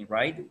same thing,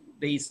 right?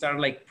 They start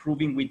like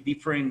proving with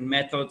different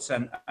methods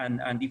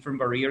and different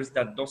barriers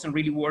that doesn't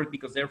really work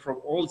because they're from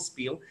old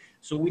spill.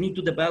 So we need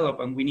to develop,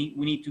 and we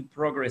need to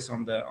progress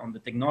on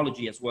the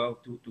technology as well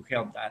to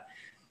help that.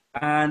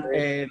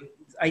 And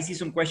I see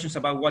some questions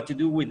about what to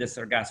do with the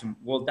Sargassum.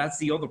 Well, that's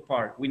the other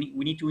part. We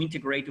need to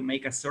integrate to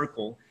make a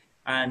circle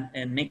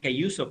and make a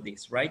use of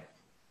this, right?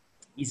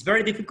 It's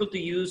very difficult to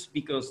use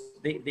because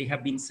they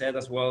have been said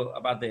as well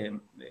about the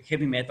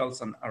heavy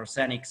metals and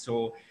arsenic.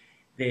 So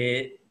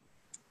the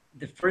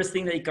first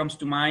thing that comes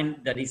to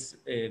mind that is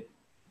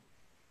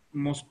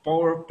most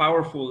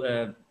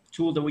powerful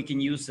tool that we can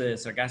use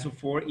Sargassum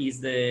for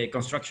is the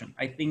construction.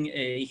 I think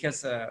it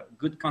has a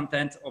good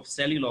content of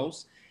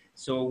cellulose.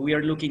 So we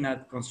are looking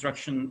at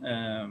construction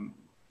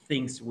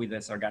things with the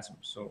Sargassum.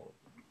 So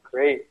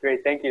great,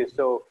 thank you.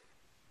 So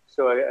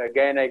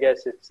again, I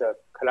guess it's a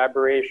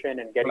collaboration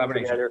and getting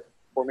together,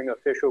 forming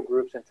official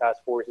groups and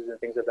task forces and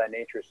things of that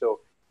nature. So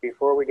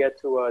before we get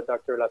to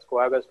Dr.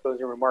 Olascoaga's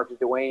closing remarks,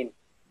 Duane,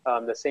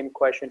 the same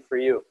question for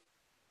you.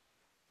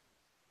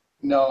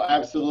 No,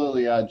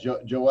 absolutely.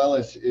 Joel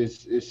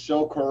is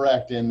so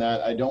correct in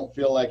that I don't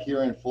feel like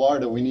here in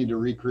Florida we need to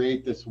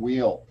recreate this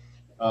wheel.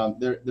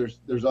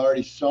 There's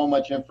already so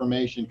much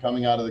information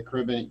coming out of the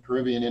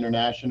Caribbean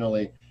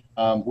internationally.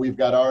 We've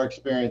got our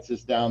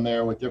experiences down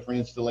there with different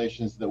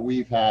installations that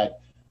we've had,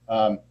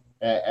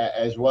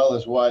 as well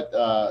as what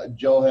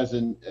Joe is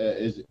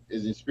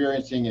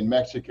experiencing in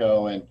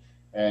Mexico, and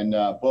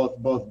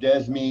both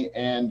DESME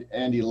and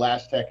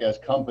Elastec as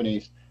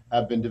companies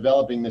have been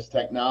developing this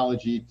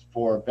technology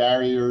for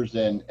barriers,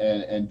 and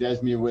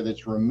DESME with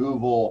its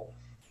removal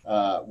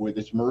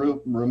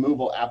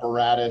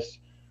apparatus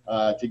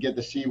to get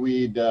the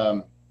seaweed,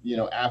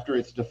 after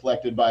it's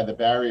deflected by the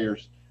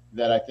barriers.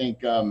 That I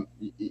think,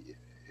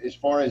 as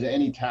far as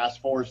any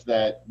task force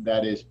that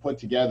is put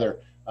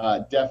together,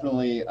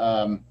 definitely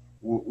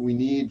we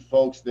need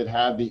folks that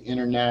have the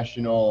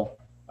international,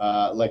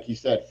 like you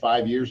said,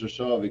 5 years or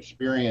so of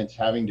experience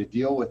having to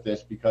deal with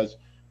this, because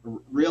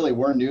really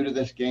we're new to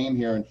this game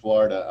here in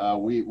Florida.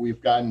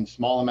 We've gotten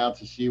small amounts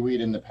of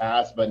seaweed in the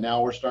past, but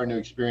now we're starting to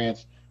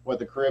experience what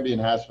the Caribbean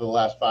has for the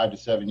last 5 to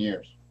 7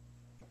 years.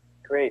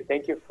 Great,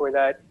 thank you for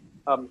that.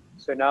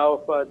 So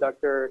now,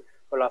 Dr.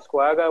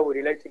 Olascoaga, would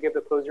you like to give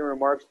the closing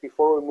remarks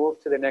before we move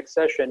to the next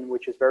session,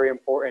 which is very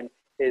important,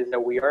 is that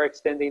we are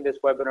extending this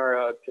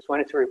webinar. Just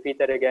wanted to repeat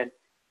that again,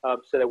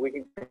 so that we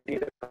can continue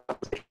the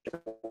conversation.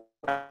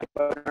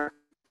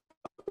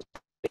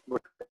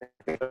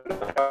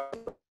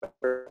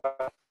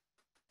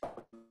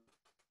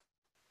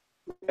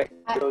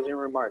 Closing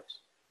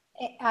remarks.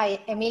 Hi,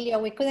 Emilio,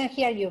 we couldn't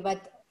hear you, but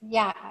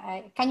yeah,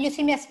 can you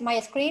see my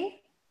screen?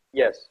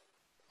 Yes.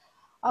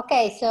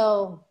 Okay,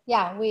 so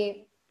yeah,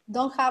 we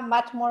don't have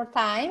much more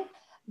time,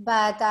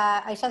 but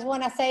I just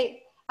want to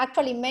say,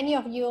 actually, many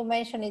of you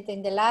mentioned it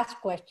in the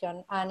last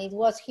question, and it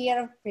was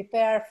here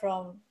prepared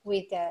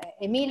with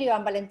Emilio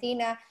and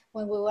Valentina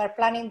when we were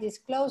planning this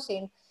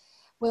closing.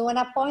 We want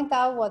to point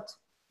out what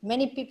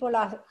many people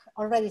have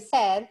already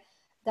said,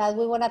 that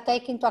we want to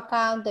take into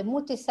account the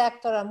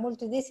multi-sector and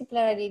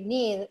multidisciplinary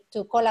need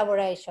to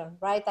collaboration,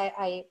 right?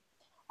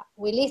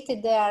 We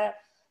listed there a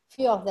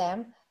few of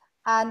them.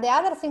 And the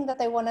other thing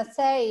that I want to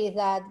say is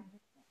that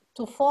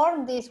to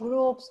form these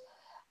groups,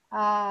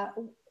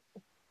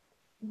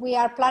 we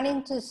are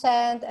planning to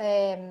send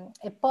a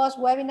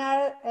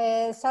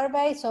post-webinar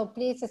survey, so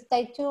please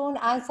stay tuned,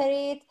 answer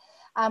it.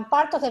 And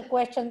part of the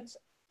questions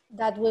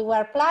that we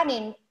were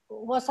planning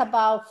was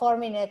about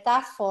forming a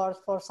task force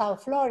for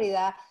South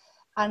Florida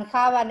and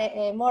have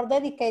a more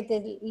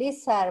dedicated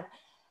listserv.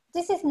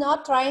 This is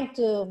not trying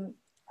to,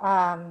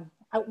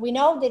 we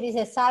know there is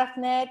a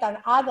SARCnet and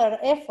other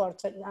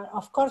efforts,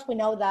 of course we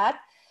know that,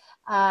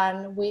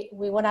 and we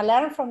want to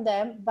learn from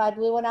them, but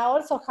we want to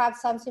also have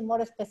something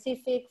more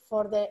specific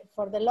for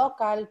the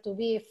local, to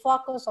be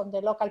focused on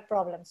the local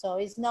problem. So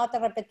it's not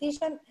a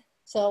repetition.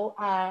 So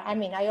I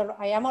mean,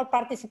 I am all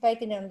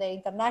participating in the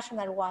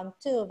international one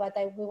too, but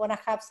we want to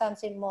have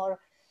something more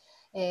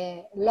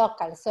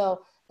local.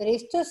 So there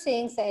is two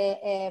things,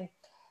 an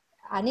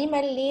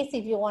email list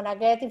if you want to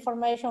get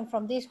information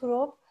from this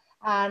group,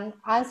 and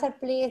answer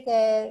please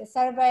the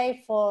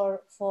survey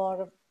for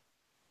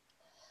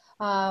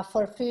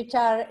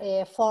future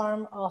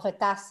form of a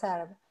task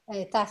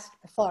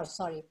force,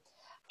 sorry.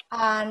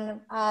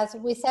 And as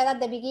we said at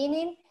the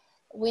beginning,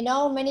 we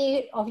know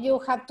many of you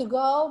have to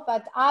go,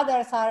 but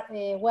others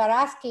were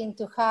asking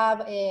to have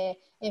a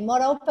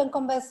more open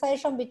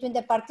conversation between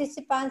the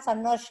participants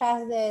and not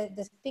just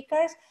the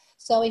speakers.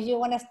 So if you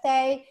want to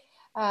stay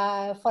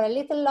for a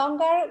little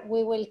longer,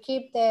 we will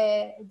keep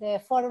the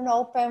forum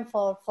open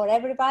for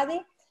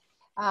everybody.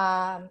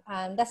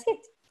 And that's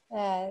it.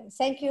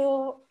 Thank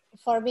you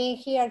for being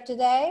here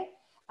today.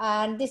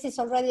 And this is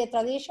already a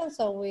tradition,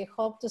 so we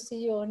hope to see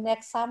you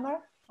next summer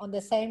on the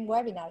same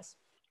webinars.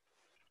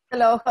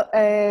 Hello,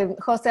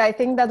 Jose. I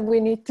think that we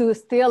need to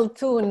still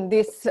tune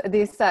this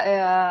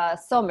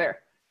summer.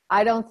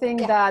 I don't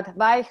think that,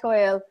 bye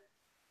Joel.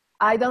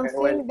 I don't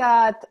think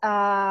that,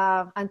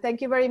 and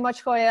thank you very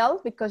much, Joel,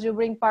 because you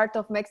bring part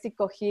of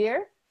Mexico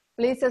here.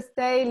 Please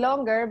stay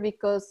longer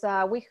because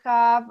we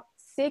had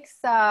 6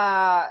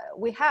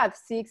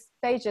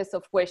 pages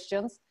of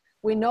questions.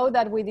 We know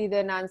that we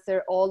didn't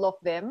answer all of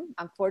them.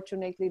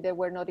 Unfortunately, there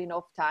were not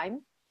enough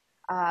time.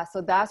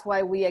 So that's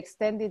why we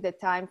extended the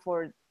time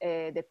for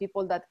the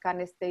people that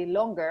can stay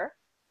longer.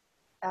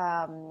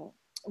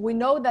 We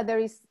know that there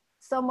is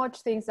so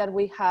much things that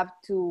we have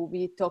to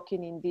be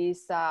talking in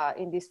this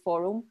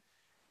forum.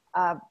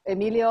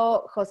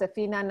 Emilio,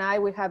 Josefina, and I,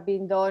 we have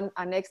been done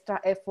an extra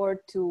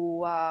effort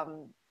to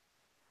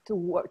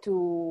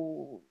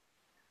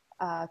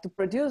to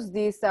produce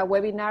these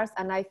webinars,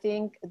 and I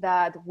think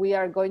that we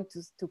are going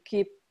to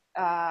keep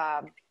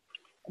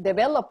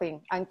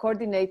developing and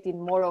coordinating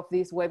more of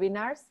these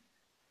webinars.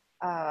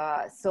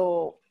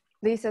 So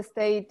please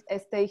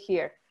stay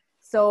here.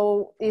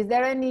 So is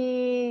there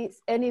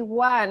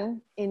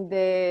anyone in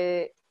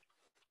the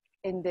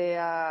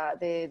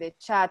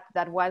chat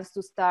that wants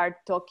to start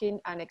talking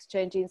and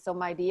exchanging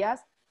some ideas?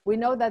 We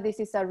know that this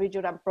is a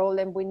regional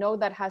problem. We know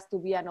that has to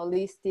be an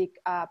holistic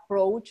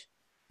approach.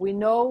 We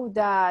know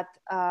that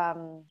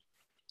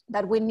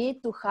that we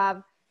need to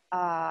have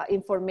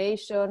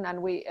information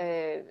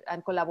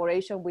and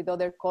collaboration with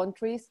other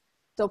countries.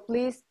 So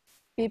please,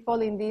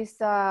 people in this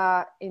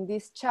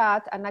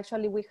chat, and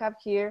actually we have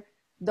here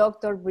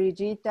Dr.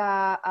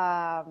 Brigitta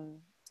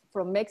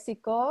from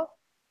Mexico.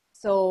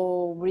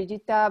 So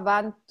Brigitta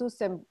van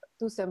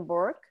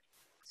Tussenborg.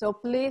 So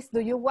please, do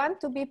you want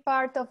to be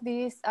part of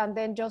this, and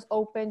then just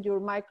open your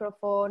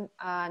microphone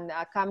and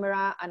a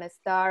camera and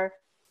start,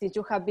 since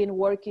you have been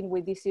working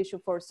with this issue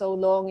for so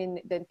long in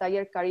the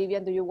entire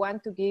Caribbean, do you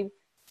want to give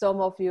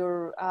some of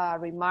your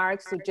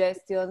remarks,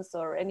 suggestions,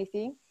 or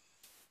anything?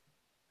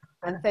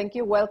 And thank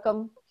you,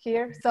 welcome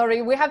here.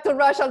 Sorry, we have to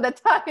rush all the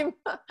time.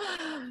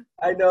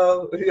 I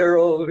know, you're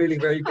all really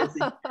very busy.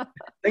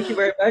 Thank you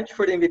very much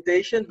for the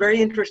invitation. Very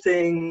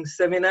interesting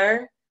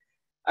seminar.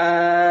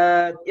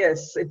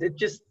 Yes, it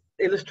just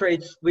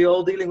illustrates we're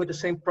all dealing with the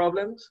same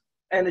problems,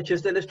 and it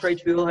just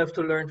illustrates we all have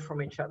to learn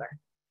from each other.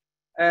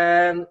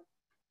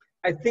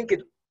 I think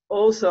it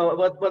also,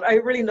 what I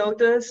really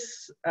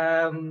notice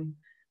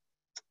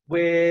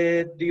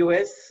with the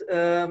US,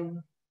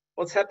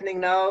 what's happening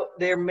now,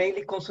 they're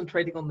mainly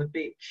concentrating on the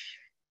beach.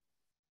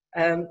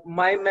 And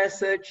my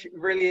message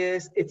really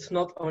is, it's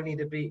not only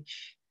the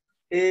beach,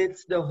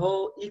 it's the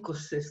whole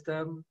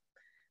ecosystem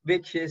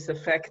which is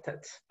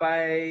affected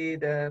by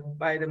the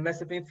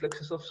massive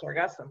influxes of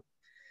Sargassum.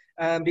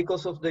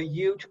 Because of the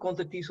huge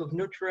quantities of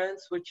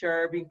nutrients which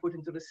are being put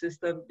into the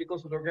system,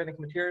 because of the organic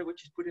material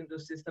which is put into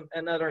the system,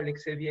 and other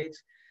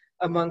lixiviates,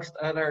 amongst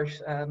others,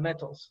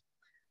 metals.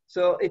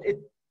 So it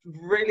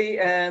really,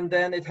 and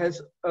then it has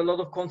a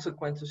lot of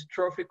consequences,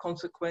 trophic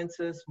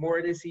consequences,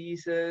 more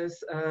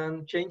diseases,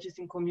 changes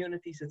in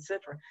communities,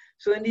 etc.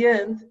 So in the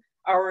end,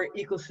 our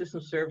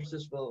ecosystem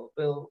services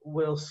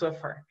will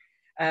suffer.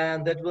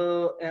 And that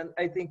will, and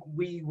I think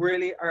we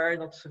really are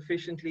not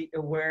sufficiently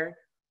aware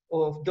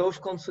of those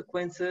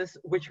consequences,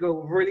 which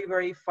go really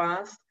very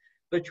fast,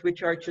 but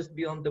which are just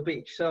beyond the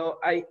beach. So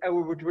I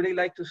would really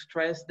like to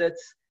stress that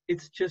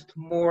it's just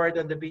more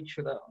than the beach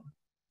alone.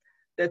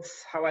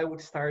 That's how I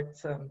would start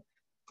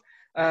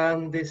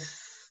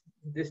this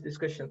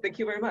discussion. Thank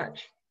you very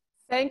much.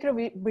 Thank you,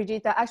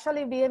 Brigitta.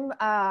 Actually, being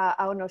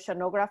an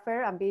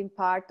oceanographer and being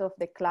part of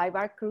the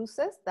Clybar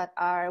cruises that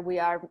we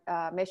are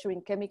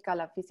measuring chemical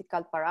and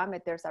physical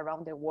parameters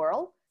around the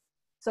world.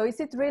 So is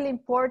it really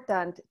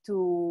important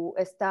to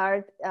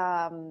start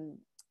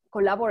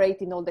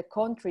collaborating all the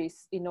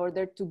countries in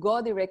order to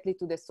go directly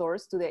to the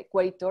source, to the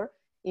equator,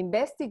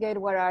 investigate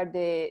what are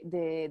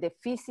the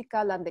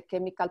physical and the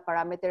chemical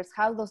parameters,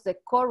 how does the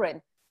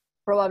current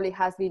probably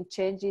has been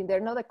changing there,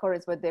 not the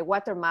currents, but the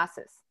water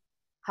masses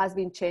has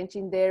been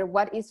changing there,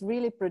 what is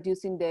really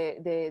producing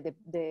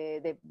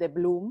the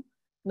bloom,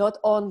 not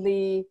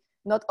only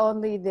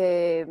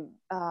the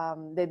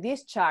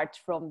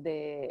discharge from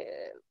the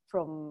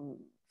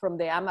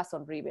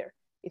Amazon River.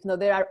 If not,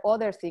 there are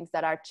other things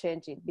that are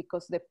changing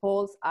because the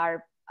poles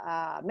are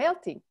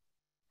melting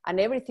and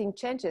everything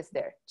changes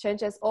there,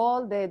 changes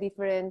all the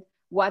different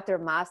water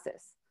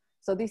masses.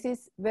 So this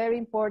is very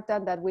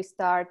important that we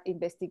start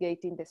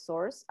investigating the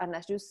source. And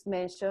as you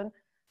mentioned,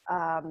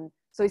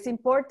 so it's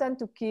important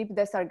to keep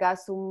the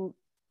Sargassum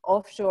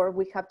offshore.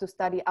 We have to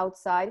study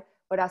outside,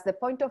 but as the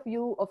point of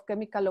view of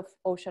chemical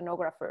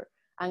oceanographer,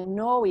 and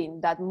knowing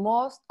that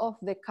most of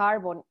the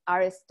carbon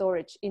are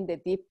stored in the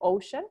deep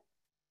ocean,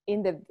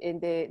 so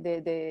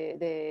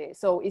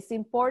it's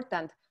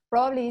important.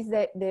 Probably is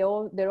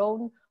their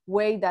own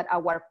way that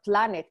our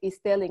planet is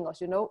telling us,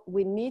 you know,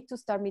 we need to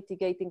start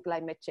mitigating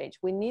climate change.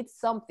 We need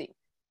something.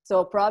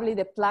 So probably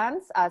the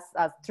plants as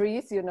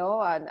trees, you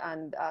know,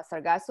 and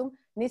Sargassum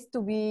needs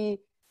to be,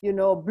 you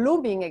know,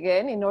 blooming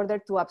again in order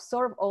to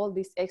absorb all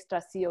this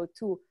extra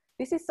CO2.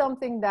 This is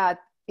something that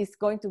is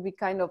going to be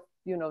kind of,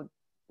 you know,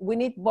 we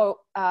need both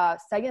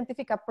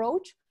scientific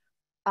approach,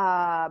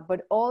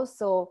 but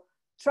also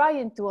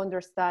trying to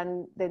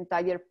understand the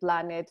entire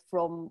planet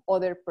from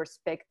other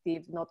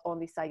perspectives, not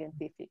only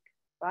scientific,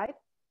 right?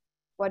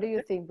 What do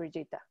you think,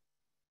 Brigitta?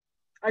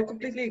 I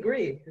completely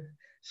agree.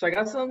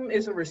 Sargassum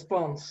is a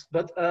response,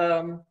 but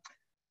a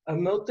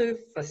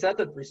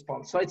multifaceted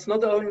response. So it's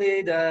not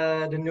only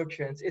the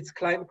nutrients, it's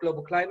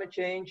global climate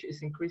change,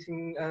 it's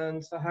increasing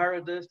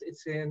Sahara dust,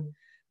 it's in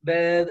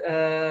bad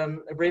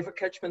river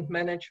catchment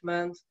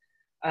management,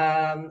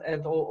 and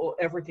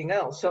everything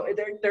else. So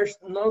there's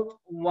not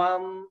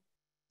one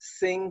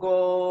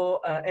single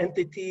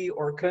entity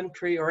or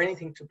country or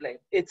anything to blame.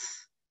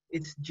 It's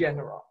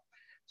general.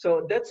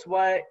 So that's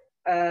why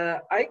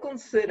I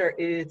consider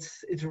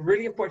it's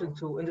really important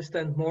to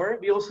understand more.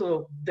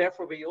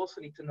 Therefore, we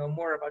also need to know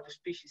more about the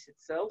species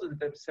itself,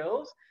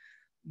 themselves,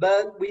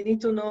 but we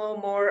need to know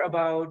more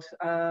about,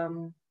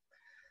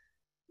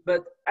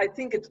 but I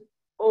think it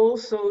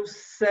also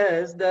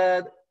says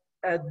that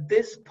at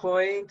this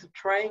point,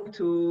 trying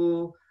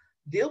to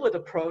deal with a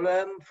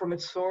problem from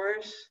its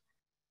source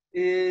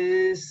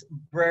is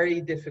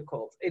very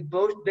difficult. It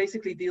both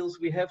basically deals,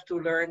 we have to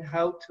learn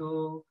how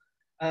to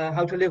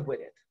live with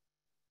it,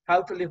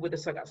 how to live with the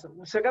sargassum.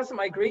 Sargassum,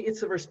 I agree,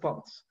 it's a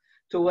response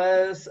to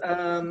us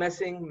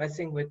messing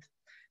with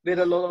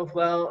a lot of,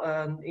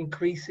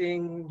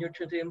 increasing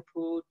nutrient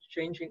input,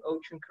 changing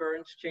ocean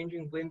currents,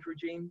 changing wind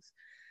regimes,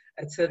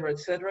 etc.,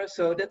 etc.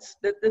 So that's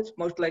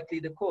most likely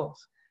the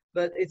cause.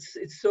 But it's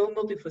so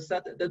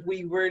multifaceted that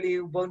we really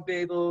won't be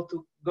able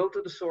to go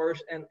to the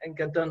source and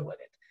get done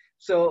with it.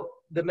 So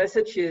the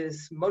message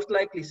is most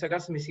likely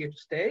sargassum is here to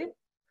stay,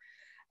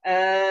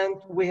 and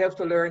we have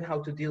to learn how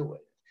to deal with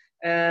it.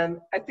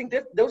 And I think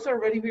that those are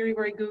already very,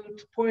 very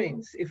good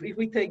points. If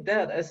we take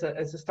that as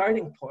a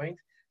starting point,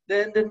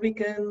 then we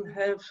can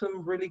have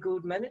some really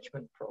good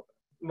management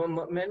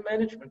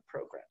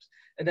programs.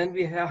 And then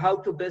we have how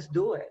to best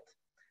do it,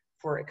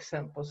 for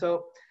example.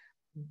 So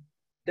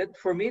that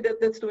for me,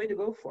 that's the way to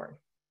go for.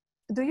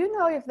 Do you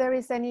know if there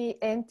is any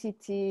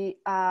entity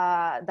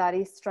that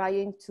is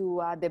trying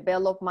to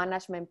develop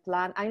management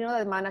plan? I know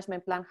that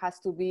management plan has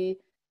to be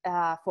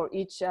for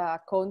each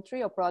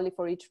country or probably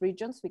for each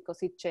regions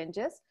because it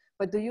changes.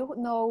 But do you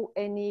know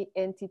any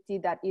entity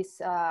that is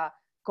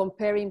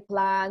comparing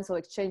plans or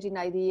exchanging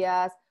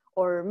ideas?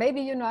 Or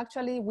maybe,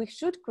 actually we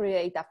should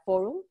create a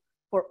forum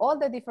for all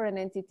the different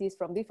entities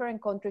from different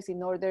countries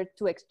in order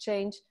to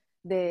exchange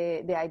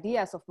the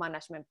ideas of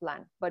management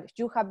plan. But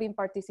you have been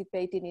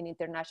participating in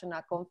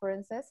international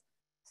conferences.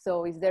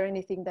 So is there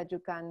anything that you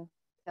can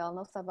tell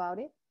us about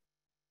it?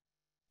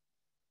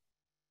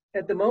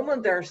 At the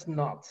moment, there's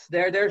not.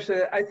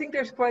 I think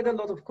there's quite a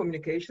lot of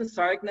communication.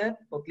 SARGNet,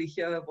 what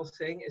Ligia was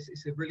saying, is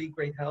a really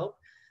great help.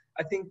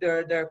 I think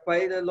there are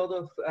quite a lot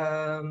of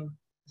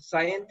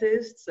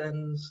scientists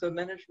and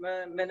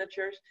sub-management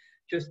managers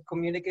just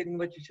communicating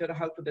with each other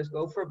how to best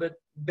go for. But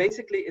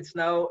basically, it's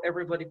now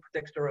everybody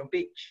protects their own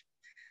beach.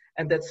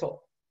 And that's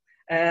all.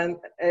 And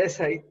as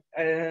I'm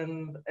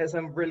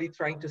really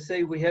trying to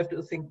say, we have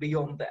to think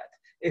beyond that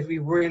if we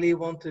really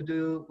want to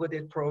do with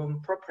it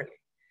properly.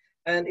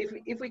 And if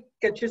we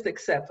can just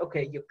accept,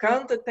 okay, you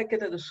can't attack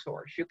it at the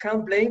source, you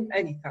can't blame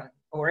anything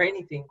or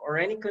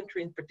any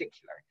country in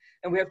particular,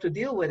 and we have to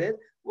deal with it,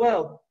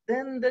 well,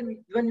 then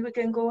we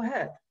can go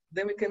ahead.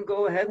 Then we can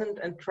go ahead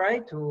and try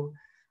to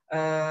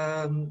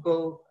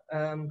go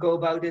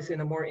about this in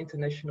a more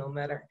international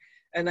manner.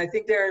 And I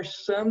think there are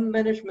some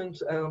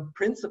management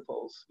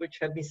principles which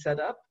have been set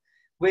up,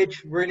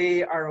 which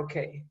really are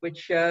okay,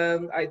 which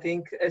I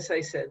think, as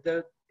I said,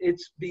 that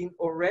it's been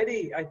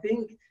already, I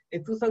think,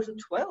 in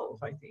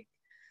 2012, I think,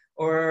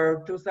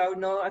 or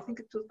 2000, no, I think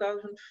in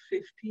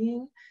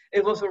 2015,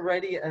 it was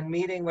already a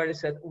meeting where they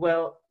said,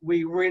 well,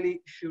 we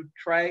really should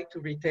try to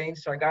retain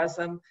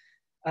sargassum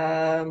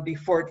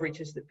before it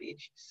reaches the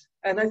beaches.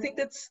 And I think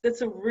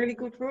that's a really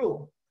good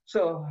rule.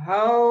 So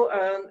how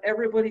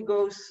everybody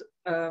goes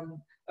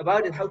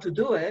about it, how to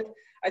do it,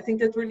 I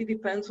think that really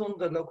depends on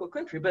the local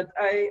country. But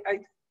I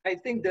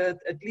think that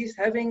at least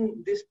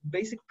having this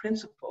basic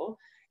principle,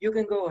 you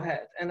can go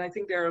ahead. And I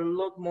think there are a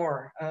lot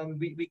more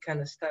we can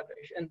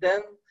establish. And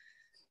then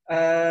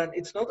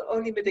it's not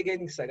only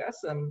mitigating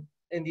sargassum.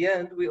 In the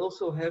end, we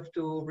also have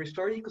to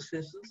restore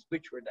ecosystems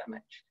which were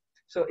damaged.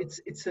 So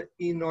it's an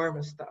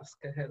enormous task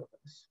ahead of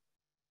us.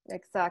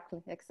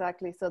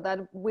 Exactly. So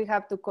that we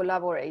have to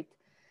collaborate.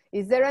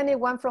 Is there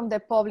anyone from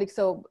the public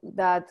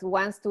that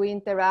wants to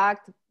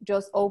interact?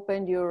 Just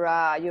open your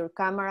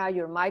camera,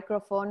 your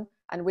microphone,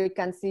 and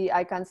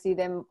I can see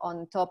them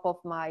on top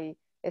of my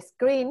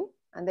screen,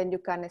 and then you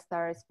can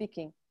start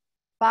speaking.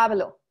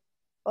 Pablo.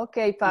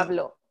 Okay,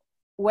 Pablo.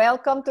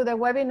 Welcome to the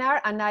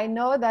webinar. And I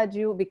know that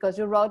because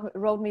you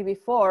wrote me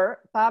before,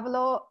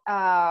 Pablo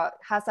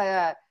has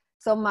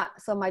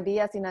some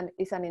ideas,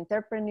 is an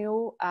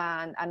entrepreneur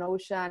and an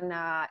ocean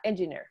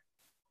engineer.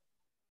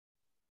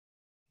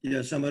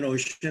 Yes, I'm an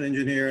ocean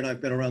engineer and I've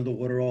been around the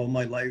water all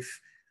my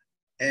life.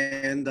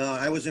 And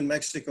I was in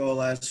Mexico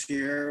last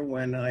year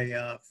when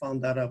I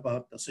found out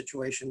about the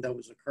situation that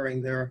was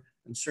occurring there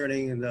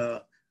concerning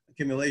the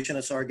accumulation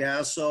of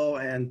sargasso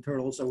and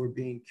turtles that were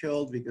being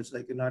killed because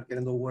they could not get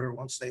in the water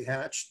once they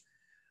hatched.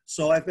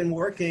 So I've been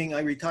working,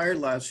 I retired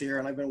last year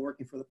and I've been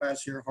working for the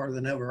past year harder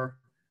than ever.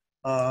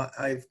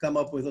 I've come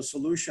up with a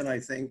solution, I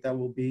think, that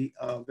will be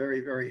very,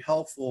 very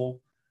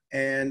helpful.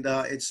 And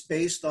it's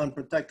based on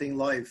protecting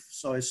life.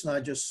 So it's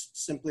not just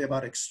simply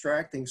about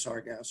extracting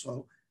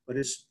sargasso, but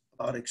it's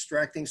about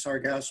extracting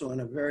sargasso in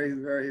a very,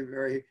 very,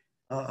 very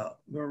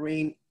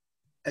marine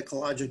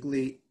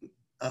ecologically,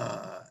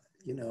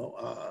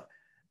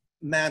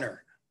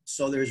 manner.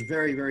 So there's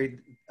very, very,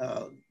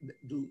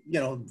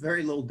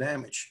 very little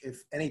damage,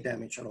 if any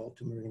damage at all,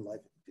 to marine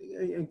life,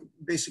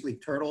 basically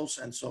turtles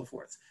and so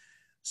forth.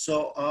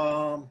 So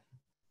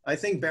I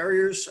think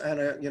barriers and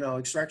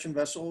extraction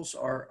vessels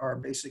are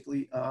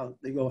basically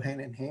they go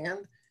hand in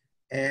hand.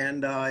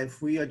 And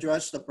if we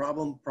address the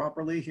problem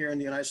properly here in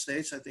the United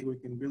States, I think we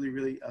can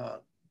really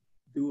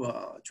do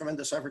a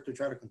tremendous effort to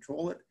try to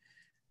control it.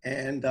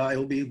 And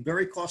it'll be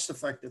very cost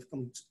effective,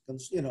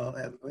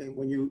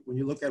 when you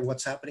look at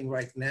what's happening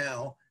right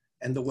now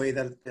and the way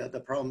that the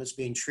problem is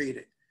being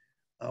treated.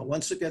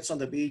 Once it gets on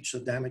the beach, the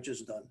damage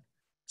is done.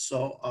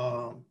 So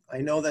I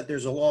know that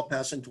there's a law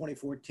passed in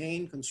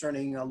 2014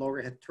 concerning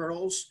loggerhead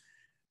turtles,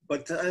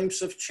 but times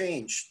have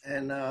changed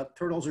and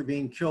turtles are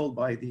being killed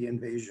by the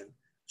invasion.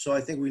 So I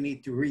think we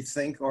need to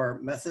rethink our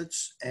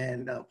methods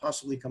and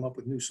possibly come up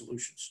with new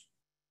solutions.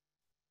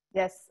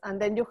 Yes, and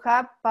then you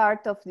have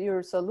part of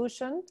your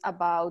solution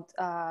about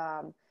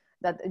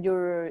that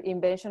your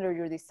invention or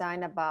your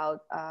design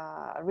about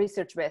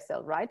research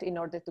vessel, right? In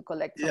order to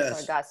collect some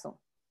sargassum.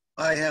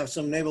 I have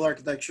some naval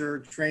architecture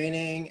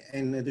training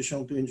in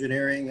addition to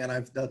engineering, and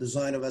I've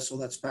designed a vessel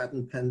that's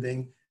patent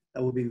pending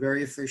that will be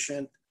very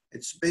efficient.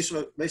 It's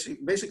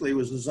basically it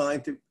was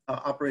designed to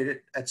operate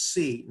it at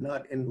sea,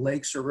 not in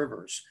lakes or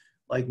rivers,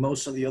 like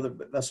most of the other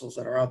vessels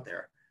that are out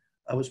there.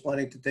 I was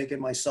planning to take it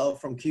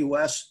myself from Key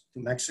West to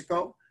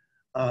Mexico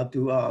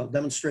to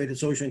demonstrate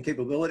its ocean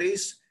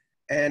capabilities.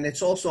 And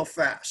it's also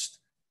fast.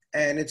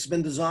 And it's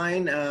been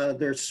designed,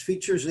 there's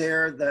features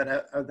there that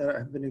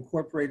have been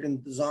incorporated in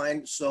the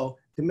design, so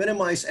to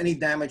minimize any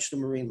damage to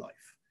marine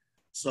life.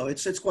 So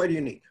it's quite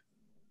unique.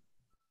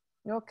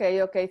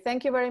 Okay,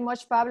 thank you very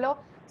much, Pablo.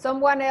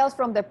 Someone else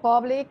from the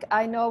public,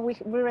 I know we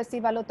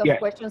receive a lot of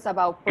questions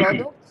about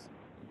products.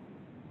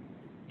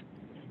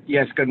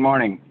 Yes, good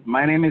morning.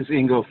 My name is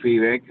Ingo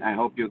Fievig. I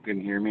hope you can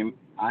hear me.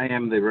 I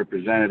am the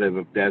representative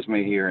of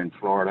DESME here in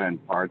Florida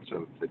and parts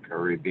of the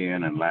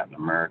Caribbean and Latin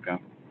America.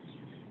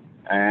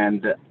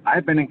 And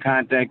I've been in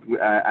contact,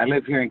 I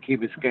live here in Key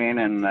Biscayne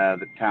and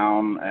the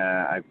town,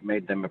 I've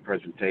made them a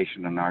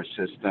presentation on our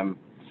system.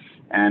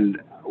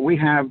 And we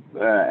have,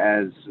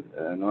 as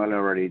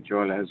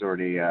Joel has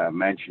already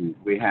mentioned,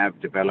 we have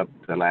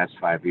developed the last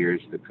 5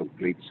 years the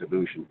complete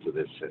solution to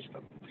this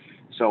system.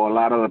 So a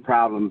lot of the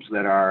problems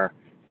that are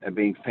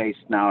being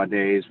faced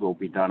nowadays will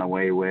be done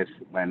away with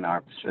when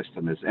our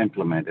system is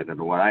implemented.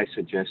 And what I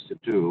suggest to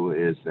do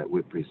is that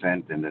we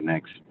present in the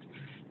next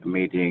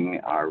meeting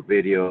our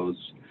videos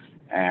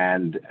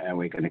and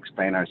we can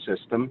explain our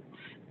system.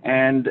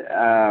 And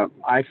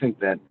I think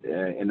that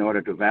in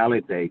order to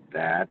validate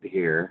that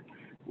here,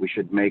 we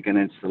should make an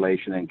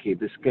installation in Key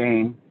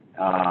Biscayne,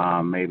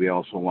 maybe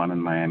also one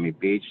in Miami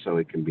Beach, so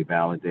it can be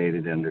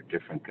validated under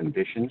different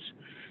conditions.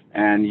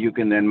 And you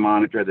can then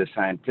monitor the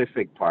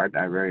scientific part.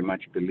 I very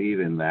much believe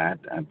in that.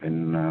 I've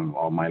been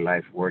all my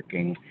life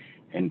working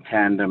in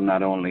tandem,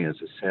 not only as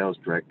a sales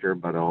director,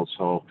 but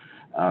also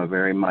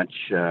very much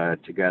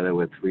together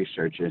with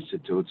research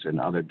institutes and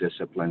other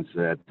disciplines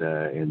that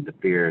in the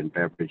beer and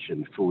beverage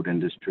and food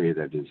industry,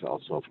 that is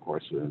also, of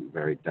course, in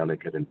very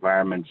delicate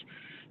environments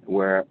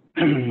where,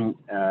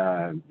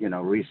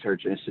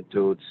 research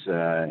institutes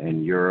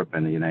in Europe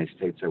and the United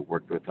States have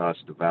worked with us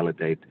to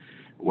validate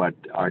what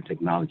our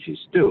technologies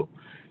do.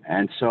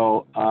 And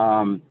so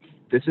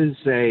this is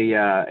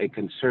a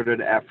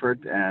concerted effort,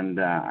 and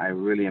I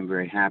really am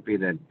very happy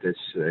that this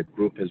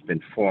group has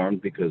been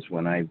formed, because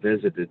when I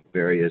visited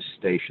various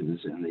stations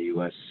in the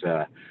U.S.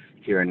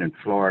 Here and in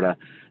Florida,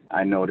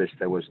 I noticed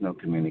there was no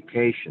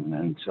communication.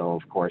 And so,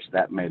 of course,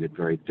 that made it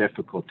very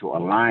difficult to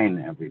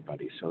align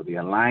everybody. So the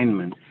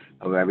alignment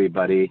of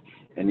everybody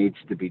needs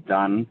to be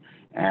done,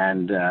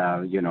 and,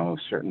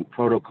 certain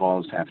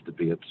protocols have to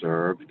be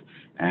observed,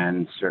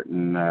 and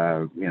certain,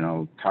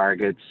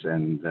 targets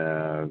and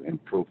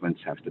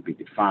improvements have to be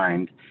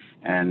defined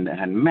and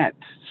met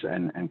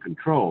and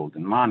controlled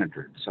and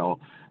monitored. So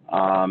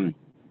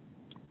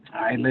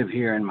I live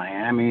here in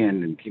Miami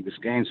and in Key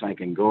Biscayne, so I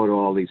can go to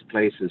all these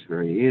places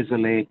very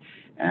easily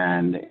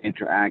and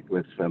interact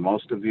with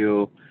most of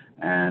you.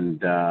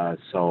 And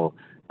so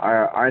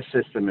our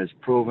system is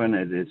proven.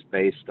 It is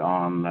based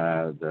on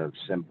the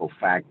simple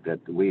fact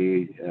that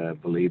we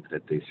believe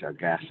that the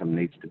sargassum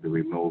needs to be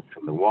removed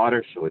from the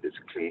water, so it is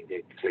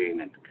clean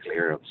and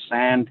clear of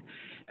sand,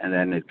 and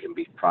then it can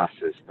be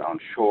processed on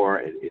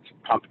shore. It's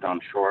pumped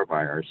on shore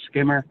by our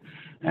skimmer,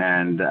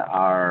 and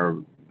our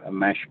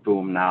mesh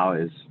boom now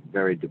is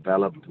very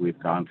developed. We've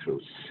gone through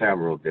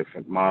several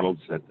different models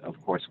that,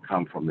 of course,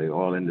 come from the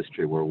oil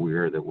industry, where we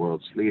are the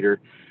world's leader.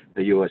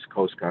 The U.S.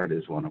 Coast Guard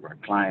is one of our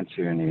clients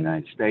here in the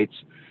United States,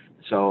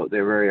 so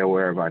they're very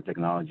aware of our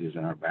technologies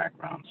and our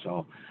background.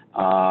 So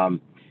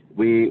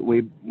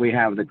we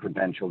have the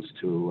credentials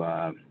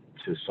to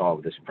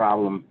solve this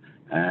problem,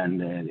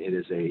 and it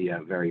is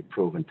a very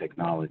proven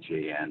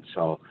technology. And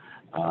so,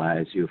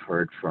 as you've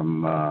heard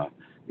from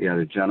the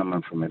other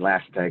gentleman from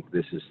Elastec.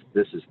 This is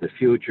the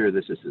future.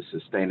 This is the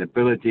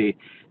sustainability.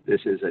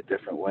 This is a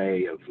different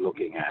way of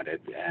looking at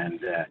it.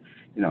 And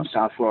you know,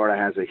 South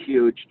Florida has a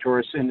huge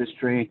tourist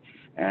industry,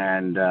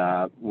 and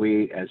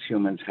we as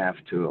humans have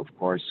to, of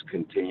course,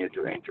 continue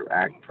to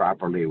interact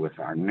properly with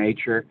our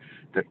nature.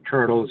 The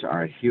turtles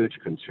are a huge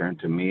concern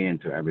to me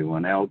and to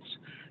everyone else.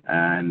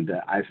 And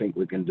I think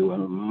we can do a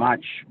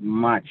much,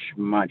 much,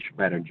 much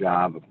better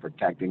job of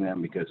protecting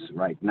them, because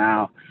right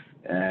now,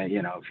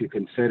 you know, if you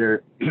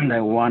consider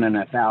that 1 in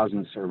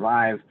 1,000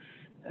 survive,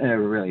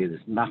 really there's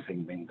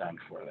nothing being done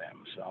for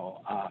them.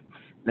 So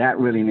that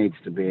really needs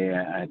to be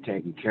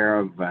taken care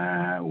of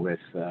with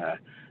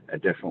a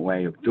different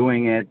way of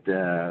doing it.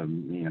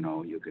 You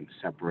know, you can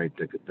separate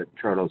the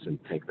turtles and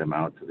take them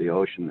out to the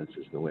ocean. This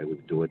is the way we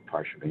do it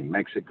partially in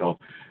Mexico.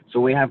 So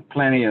we have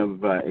plenty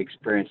of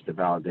experience to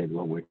validate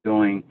what we're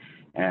doing,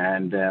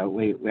 and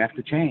we have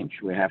to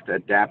change. We have to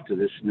adapt to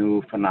this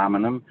new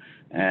phenomenon,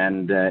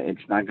 and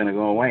it's not going to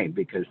go away,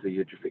 because the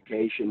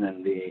eutrophication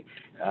and the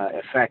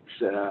effects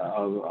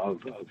of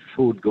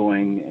food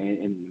going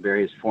in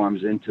various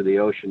forms into the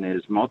ocean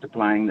is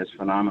multiplying this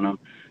phenomenon.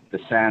 The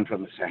sand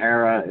from the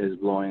Sahara is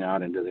blowing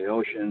out into the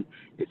ocean.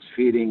 It's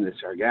feeding the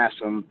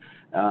Sargassum.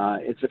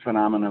 It's a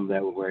phenomenon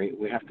that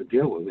we have to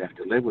deal with. We have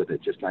to live with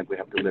it, just like we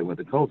have to live with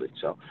the COVID.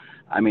 So,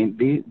 I mean,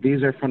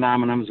 these are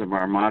phenomenons of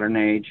our modern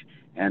age,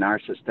 and our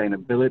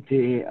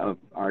sustainability of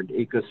our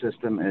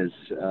ecosystem is,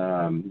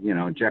 you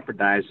know,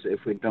 jeopardized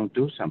if we don't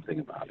do something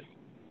about it.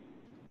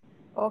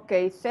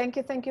 Okay, thank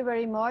you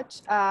very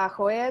much.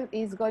 Joel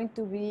is going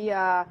to be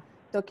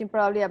talking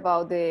probably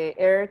about the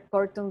air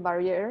curtain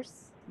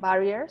barriers,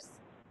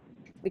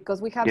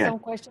 because we have some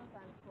questions,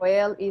 and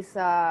Joel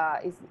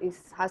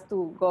has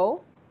to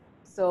go.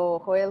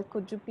 So Joel,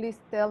 could you please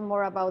tell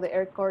more about the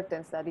air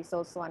curtains? That is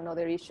also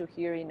another issue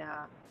here in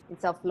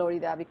South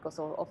Florida because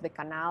of the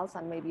canals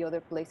and maybe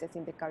other places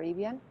in the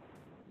Caribbean.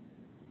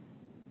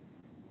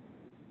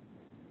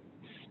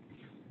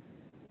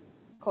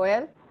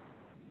 Joel?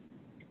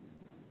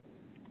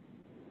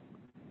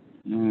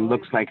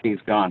 Looks like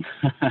he's gone.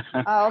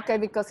 Okay,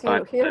 because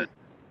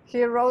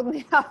he wrote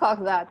me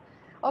about that.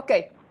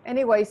 Okay,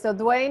 anyway, so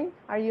Duane,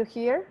 are you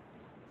here?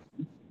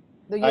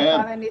 Do you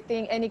have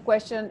any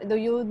question? Do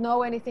you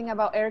know anything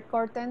about air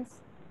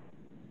curtains?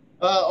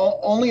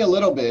 Only a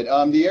little bit.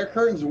 The air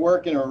curtains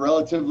work in a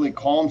relatively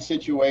calm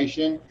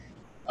situation,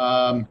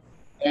 and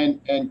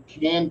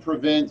can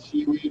prevent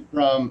seaweed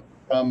from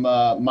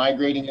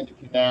migrating into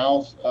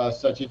canals,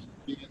 such as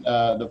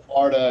the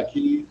Florida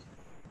Keys.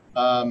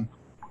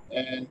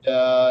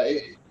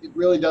 It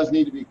really does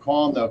need to be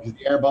calm, though, because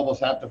the air bubbles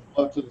have to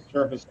float to the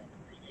surface and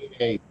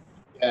create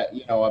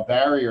a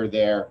barrier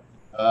there.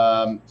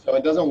 So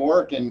it doesn't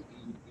work in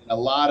a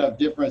lot of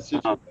different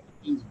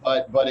situations,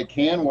 but it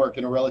can work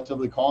in a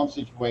relatively calm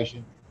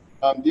situation.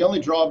 The only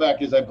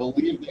drawback is I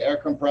believe the air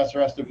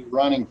compressor has to be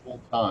running full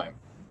time.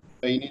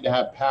 So you need to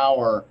have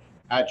power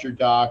at your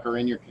dock or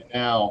in your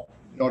canal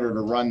in order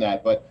to run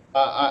that. But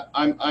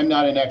I'm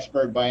not an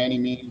expert by any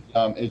means.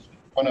 It's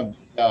one of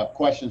the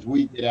questions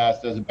we get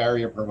asked as a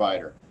barrier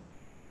provider.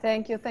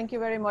 Thank you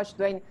very much,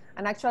 Duane.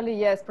 And actually,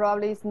 yes,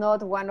 probably it's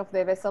not one of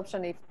the best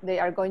options if they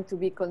are going to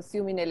be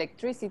consuming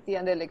electricity,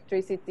 and the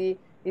electricity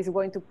is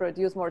going to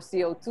produce more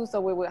CO2. So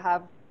we will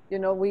have, you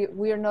know,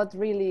 we are not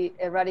really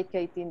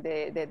eradicating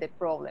the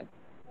problem.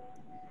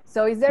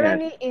 So is there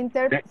any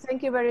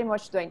thank you very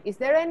much, Duane. Is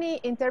there any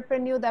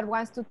entrepreneur that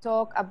wants to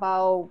talk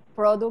about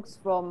products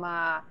from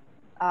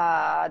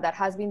that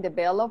has been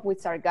developed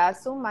with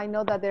Sargassum? I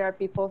know that there are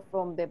people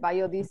from the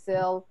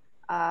biodiesel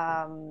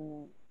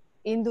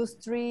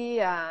industry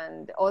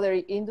and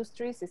other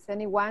industries. Is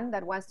anyone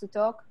that wants to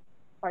talk?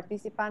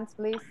 Participants,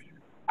 please.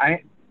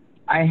 I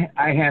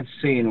have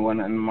seen in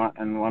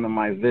one of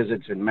my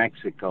visits in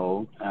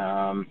Mexico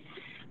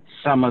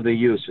some of the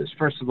uses.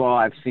 First of all,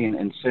 I've seen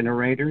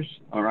incinerators,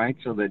 all right,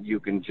 so that you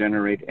can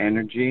generate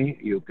energy.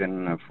 You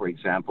can, for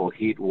example,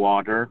 heat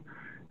water.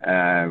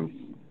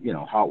 You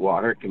know, hot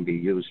water can be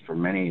used for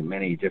many,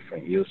 many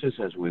different uses,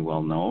 as we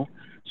well know.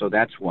 So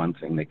that's one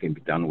thing that can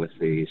be done with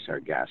the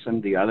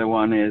Sargassum. The other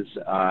one is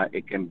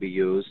it can be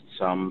used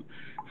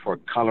for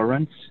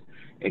colorants.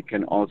 It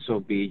can also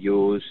be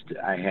used,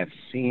 I have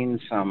seen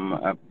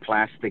some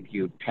plastic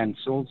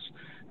utensils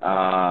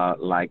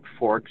like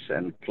forks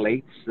and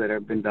plates that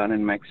have been done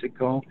in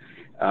Mexico,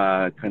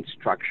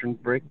 construction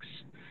bricks.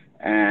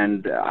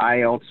 And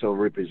I also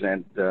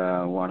represent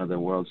one of the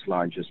world's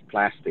largest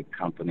plastic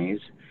companies.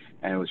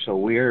 And so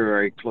we're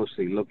very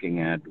closely looking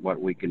at what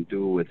we can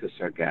do with the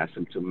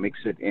Sargassum to mix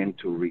it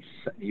into,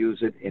 use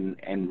it in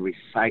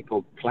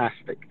recycled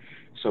plastic.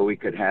 So we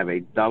could have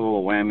a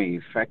double whammy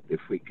effect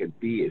if we could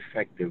be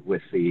effective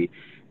with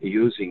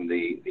using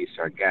the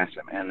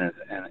Sargassum.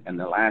 And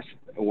the last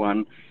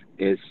one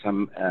is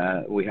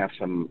we have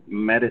some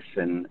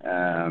medicine,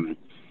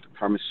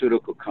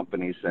 pharmaceutical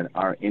companies that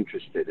are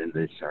interested in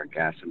the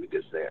Sargassum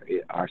because there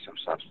are some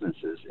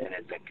substances in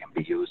it that can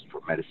be used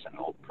for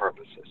medicinal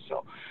purposes.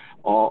 So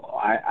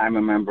I'm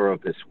a member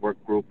of this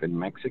work group in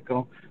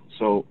Mexico.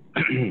 So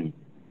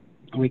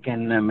we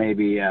can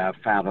maybe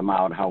fathom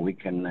out how we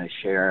can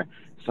share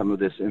some of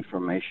this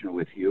information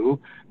with you.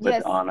 But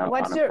Yes.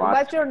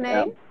 What's your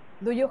name?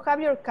 Do you have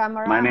your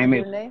camera? My name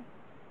is. Name?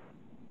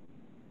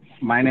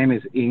 My name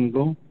is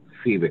Ingo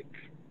Fiebig.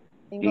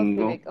 Ingo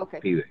Fiebig. Okay.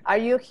 Fiebig. Are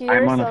you here?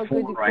 I'm on so the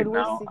phone right could we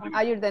now. see?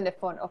 Ah, you're on the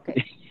phone.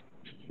 Okay.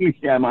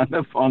 Yeah, I'm on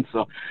the phone.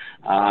 So,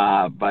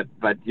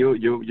 but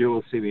you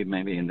will see me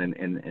maybe in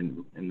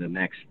the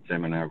next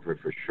seminar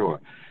for sure.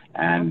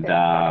 And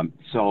okay.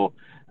 So,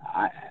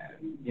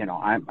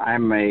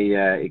 I'm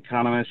a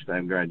economist.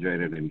 I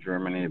graduated in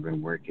Germany. I've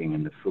been working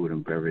in the food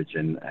and beverage,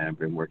 and I've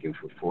been working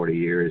for 40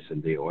 years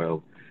in the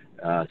oil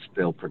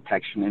spill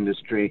protection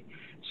industry.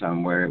 So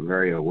I'm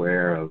very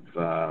aware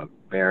of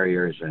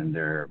barriers and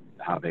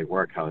how they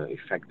work, how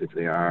effective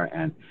they are,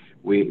 and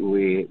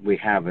we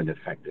have an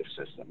effective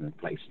system in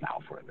place now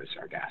for the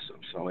Sargassum.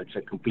 So it's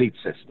a complete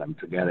system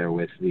together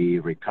with the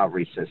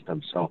recovery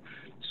system.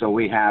 So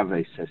we have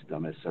a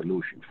system, a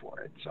solution for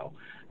it. So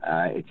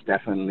it's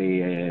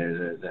definitely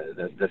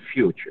the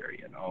future,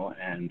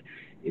 and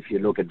if you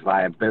look at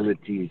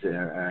viability,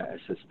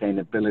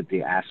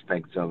 sustainability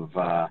aspects of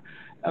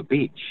a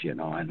beach,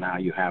 and now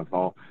you have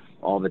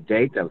all the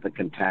data of the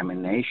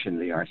contamination,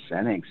 the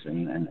arsenics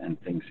and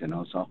things,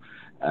 So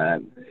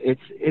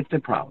it's a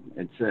problem.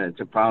 It's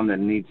a problem that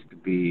needs to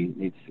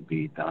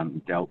be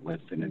dealt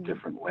with in a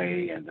different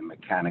way, and the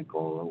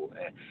mechanical,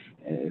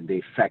 the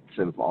effects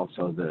of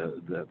also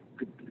the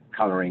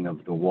coloring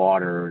of the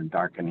water and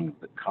darkening of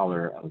the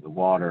color of the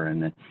water,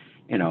 and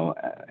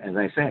as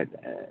I said,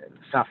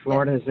 South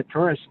Florida is a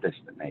tourist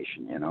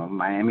destination.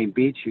 Miami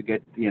Beach, you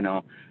get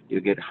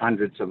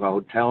hundreds of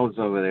hotels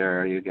over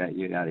there. You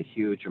got a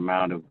huge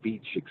amount of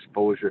beach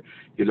exposure.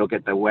 You look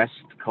at the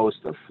west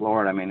coast of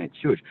Florida. I mean, it's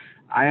huge.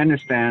 I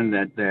understand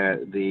that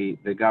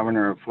the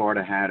governor of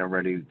Florida had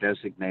already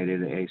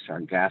designated a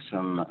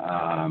Sargassum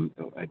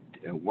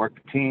a work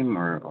team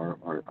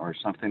or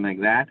something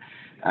like that.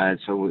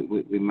 So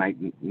we might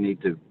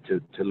need to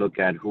look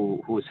at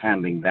who's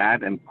handling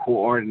that and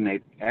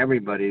coordinate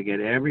everybody, get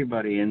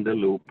everybody in the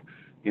loop,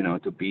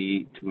 to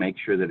make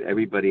sure that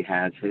everybody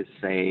has his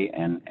say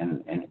and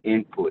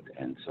input.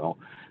 And so,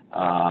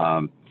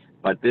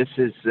 but this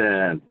is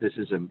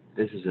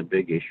a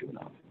big issue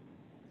now.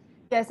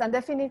 Yes, and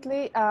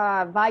definitely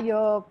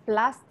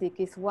bioplastic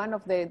is one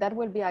of that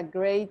will be a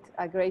great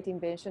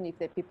invention if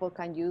the people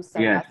can use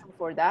Sargassum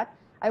for that.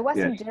 I was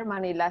in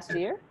Germany last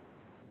year.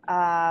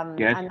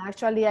 And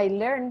actually I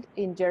learned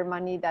in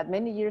Germany that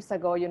many years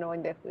ago, in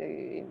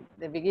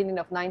the beginning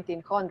of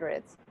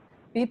 1900s,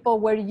 people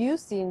were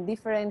using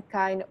different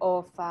kind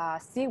of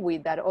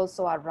seaweed that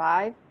also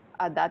arrived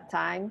at that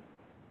time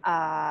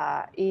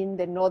in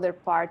the northern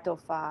part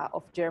of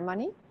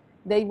Germany.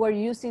 They were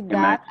using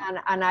that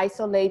and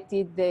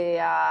isolated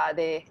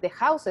the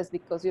houses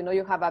because,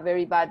 you have a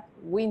very bad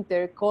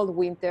winter, cold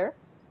winter.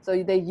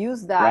 So they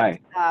use that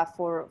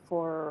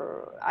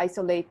for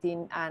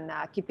isolating and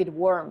keep it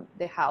warm,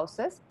 the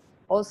houses.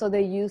 Also,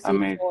 they use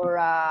it for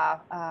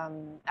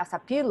as a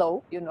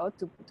pillow,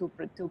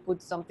 to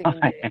put something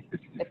in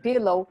the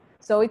pillow.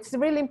 So it's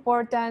really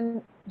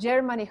important.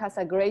 Germany has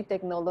a great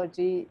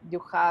technology. You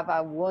have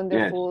a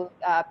wonderful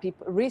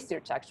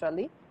research,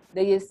 actually.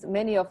 There is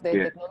many of the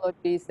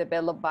technologies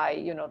developed by,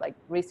 like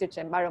research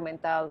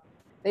environmental.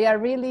 They are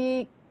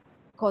really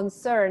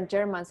concerned,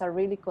 Germans are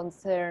really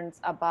concerned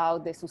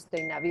about the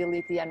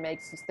sustainability and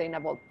make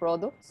sustainable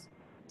products.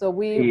 So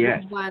we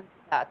want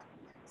that.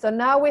 So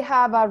now we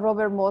have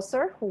Robert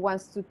Moser who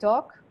wants to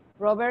talk.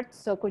 Robert,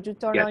 so could you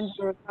turn on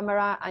your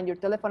camera and your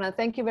telephone? And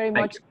thank you very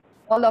much,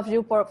 all of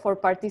you, for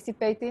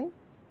participating.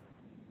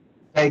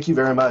 Thank you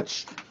very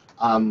much.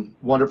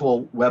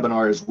 Wonderful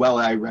webinar as well.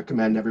 I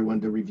recommend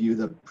everyone to review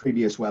the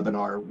previous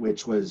webinar,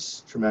 which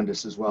was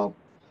tremendous as well.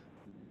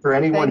 For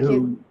anyone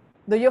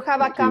Do you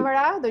have a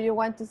camera? Do you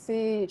want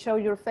to show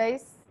your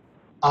face?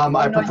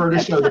 I prefer to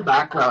show the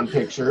background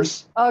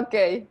pictures.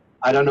 Okay.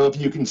 I don't know if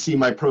you can see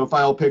my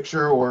profile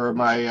picture or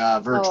my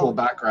virtual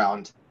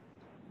background.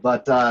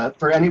 But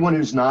for anyone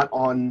who's not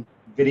on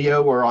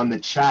video or on the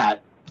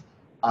chat,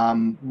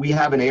 we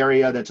have an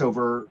area that's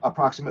over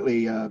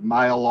approximately a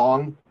mile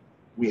long.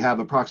 We have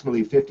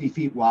approximately 50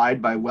 feet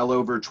wide by well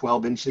over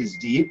 12 inches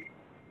deep.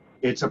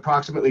 It's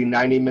approximately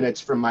 90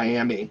 minutes from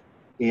Miami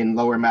in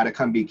Lower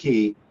Matacumbe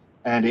Key.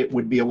 And it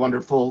would be a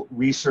wonderful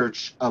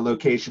research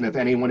location if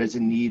anyone is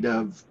in need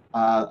of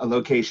a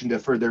location to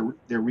further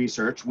their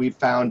research. We've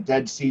found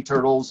dead sea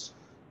turtles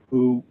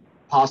who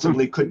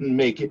possibly couldn't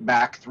make it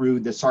back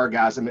through the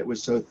Sargassum. It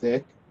was so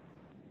thick.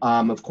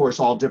 Of course,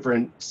 all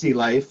different sea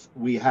life.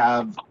 We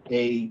have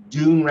a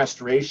dune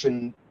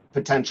restoration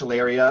potential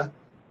area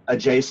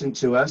adjacent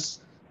to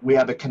us. We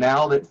have a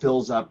canal that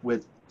fills up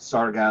with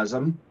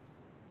Sargassum.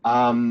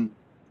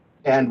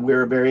 And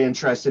we're very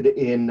interested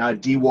in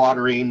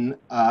dewatering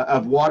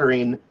of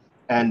watering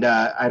and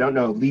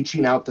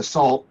leaching out the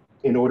salt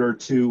in order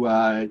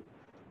to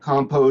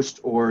compost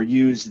or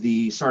use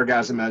the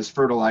Sargassum as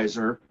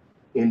fertilizer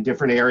in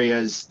different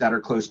areas that are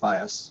close by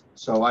us.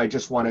 So I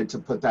just wanted to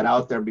put that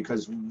out there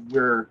because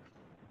we're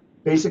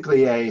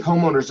basically a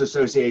homeowners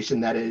association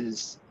that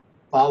is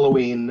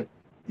following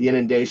the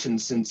inundation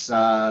since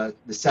the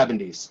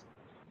 70s.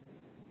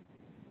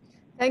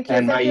 Thank you.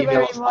 And my Thank you email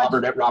very is much.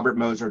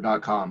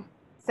 robert@robertmoser.com.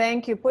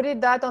 Thank you. Put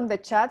it that on the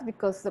chat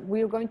because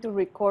we're going to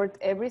record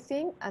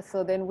everything. And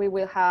so then we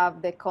will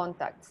have the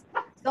contacts.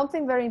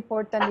 Something very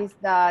important is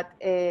that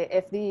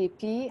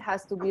FDEP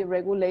has to be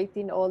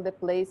regulating all the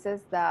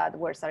places that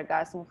where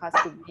sargassum has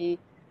to be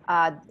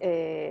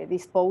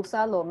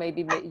disposal, or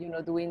maybe, you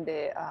know, doing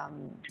the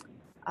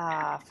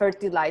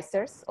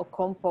fertilizers or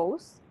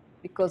compost,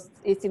 because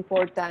it's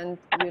important,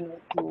 you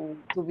know,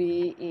 to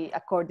be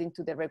according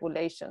to the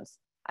regulations,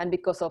 and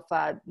because of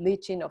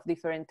leaching of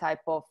different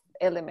type of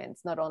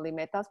elements, not only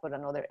metals, but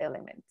another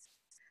elements.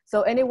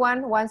 So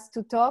anyone wants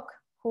to talk?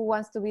 Who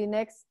wants to be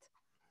next?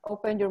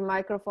 Open your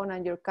microphone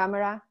and your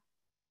camera.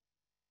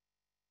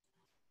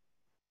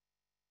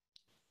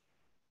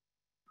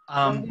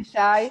 Don't be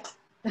shy.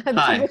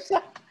 Hi.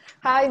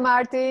 Hi,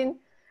 Martin.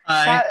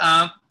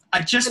 Hi.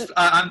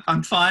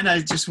 I'm fine.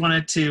 I just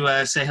wanted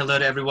to say hello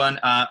to everyone.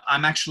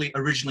 I'm actually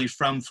originally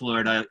from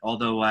Florida,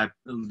 although I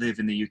live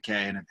in the UK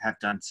and have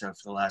done so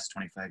for the last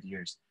 25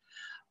 years.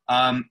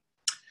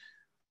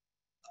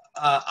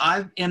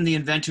 I am the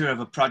inventor of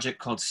a project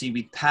called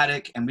Seaweed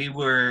Paddock, and we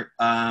were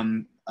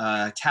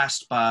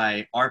tasked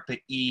by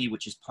ARPA-E,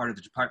 which is part of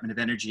the Department of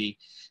Energy,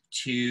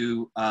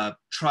 to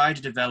try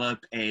to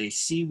develop a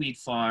seaweed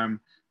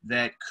farm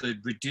that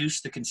could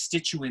reduce the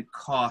constituent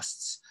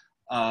costs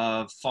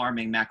of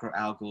farming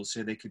macroalgal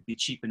so they could be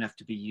cheap enough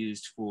to be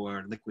used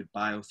for liquid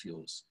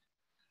biofuels.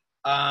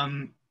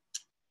 I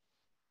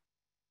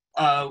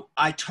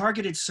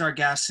targeted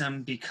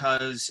Sargassum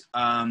because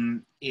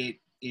it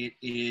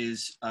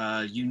is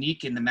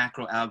unique in the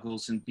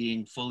macroalgals and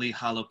being fully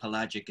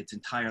holopelagic. Its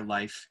entire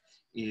life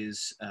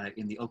is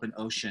in the open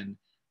ocean,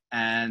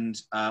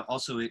 and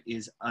also it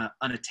is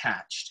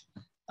unattached.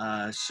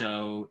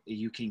 So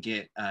you can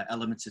get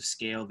elements of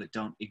scale that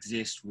don't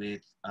exist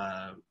with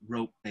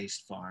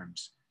rope-based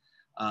farms.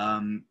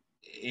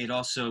 It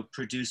also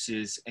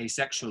produces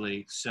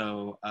asexually,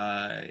 so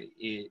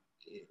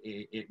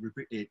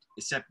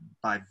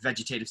by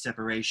vegetative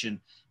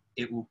separation,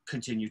 it will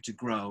continue to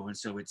grow, and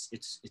so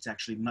it's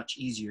actually much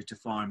easier to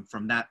farm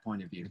from that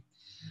point of view.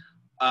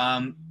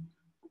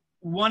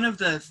 One of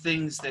the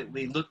things that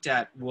we looked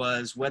at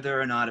was whether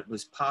or not it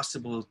was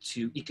possible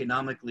to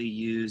economically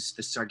use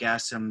the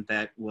sargassum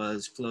that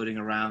was floating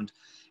around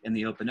in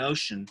the open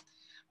ocean.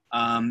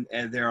 And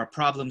there are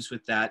problems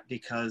with that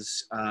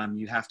because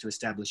you have to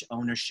establish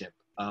ownership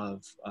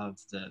of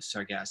the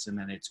sargassum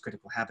and its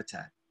critical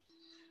habitat.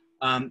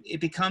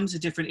 It becomes a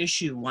different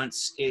issue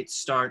once it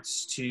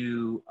starts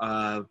to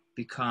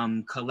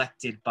become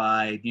collected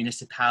by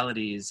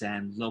municipalities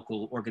and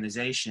local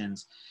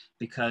organizations,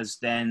 because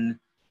then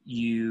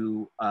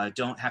you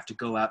don't have to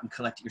go out and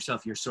collect it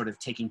yourself. You're sort of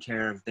taking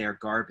care of their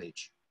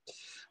garbage.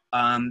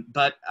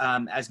 But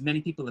as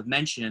many people have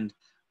mentioned,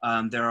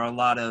 there are a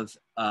lot of,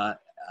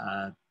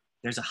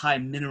 there's a high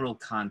mineral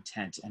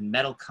content and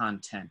metal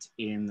content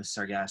in the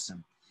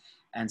sargassum.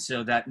 And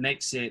so that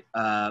makes it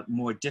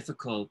more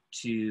difficult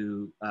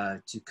to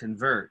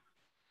convert.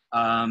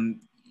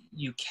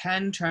 You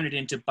can turn it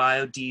into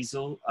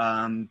biodiesel,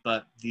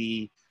 but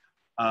the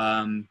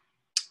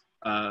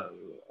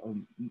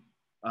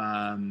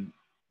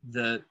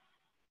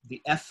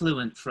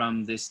effluent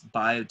from this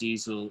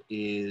biodiesel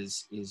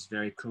is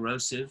very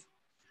corrosive.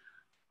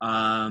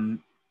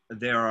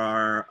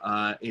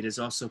 It is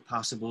also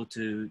possible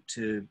to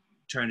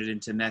turn it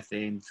into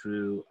methane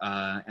through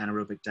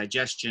anaerobic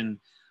digestion.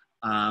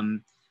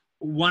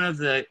 One of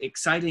the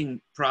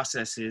exciting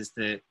processes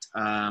that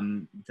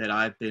that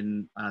I've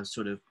been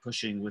sort of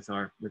pushing with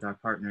our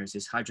partners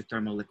is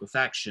hydrothermal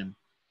liquefaction.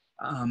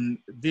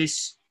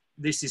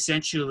 This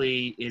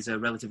essentially is a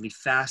relatively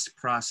fast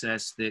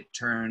process that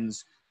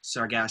turns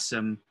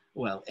sargassum,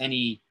 well,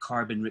 any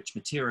carbon-rich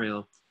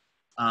material,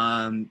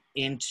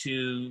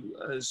 into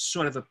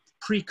sort of a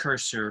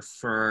precursor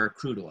for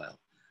crude oil.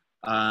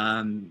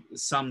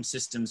 Some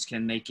systems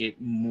can make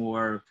it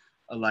more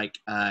like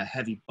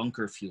heavy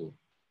bunker fuel.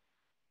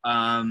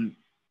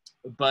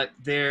 But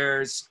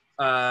there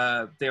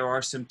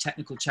are some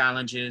technical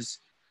challenges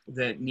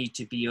that need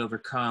to be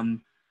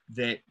overcome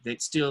that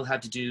still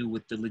have to do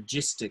with the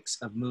logistics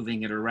of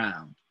moving it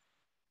around,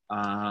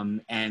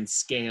 and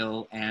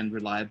scale and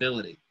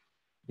reliability.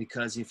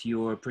 Because if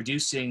you're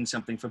producing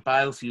something for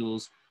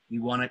biofuels,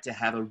 you want it to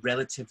have a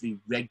relatively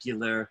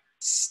regular,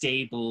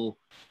 stable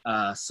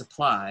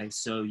supply,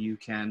 so you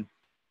can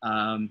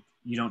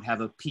you don't have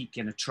a peak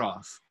and a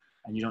trough,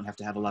 and you don't have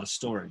to have a lot of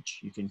storage.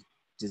 You can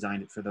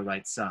design it for the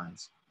right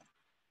size.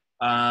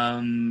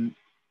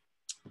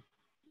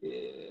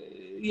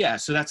 Yeah,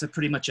 so that's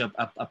pretty much a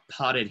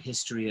potted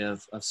history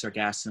of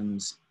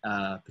sargassum's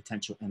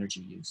potential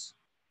energy use.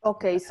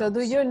 Okay, so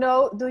do you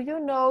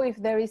know if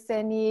there is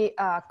any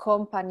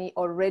company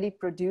already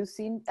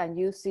producing and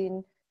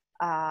using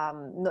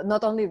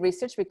not only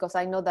research, because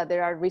I know that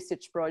there are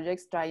research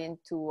projects trying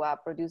to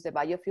produce the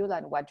biofuel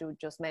and what you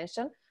just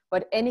mentioned,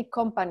 but any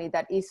company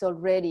that is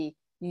already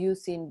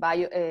using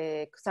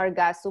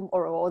sargassum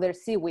or other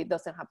seaweed,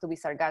 doesn't have to be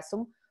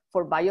sargassum,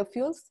 for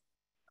biofuels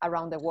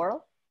around the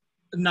world?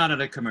 Not at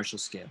a commercial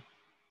scale.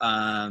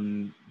 I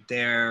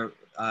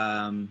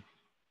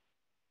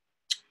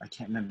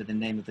can't remember the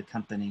name of the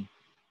company.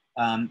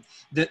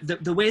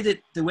 The way that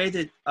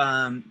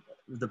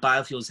the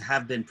biofuels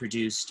have been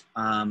produced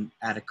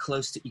at a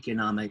close to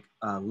economic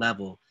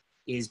level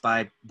is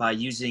by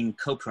using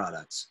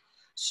co-products.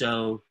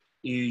 So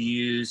you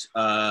use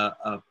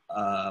a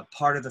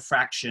part of the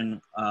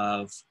fraction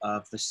of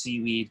the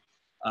seaweed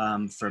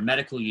for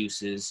medical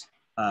uses,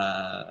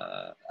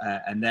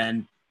 and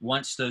then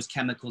once those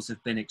chemicals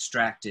have been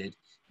extracted,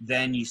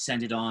 then you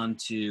send it on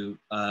to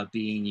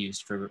being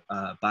used for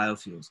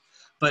biofuels.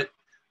 But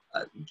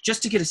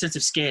just to get a sense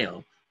of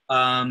scale,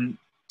 the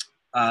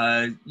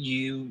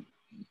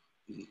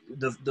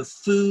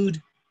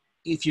food,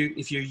 if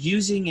you're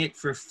using it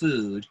for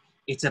food,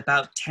 it's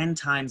about 10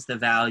 times the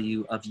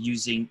value of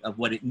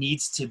what it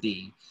needs to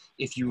be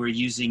if you were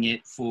using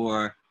it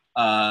for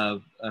a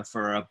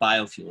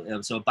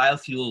biofuel. So a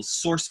biofuel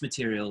source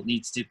material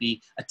needs to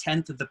be a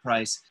tenth of the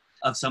price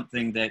of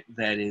something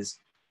that is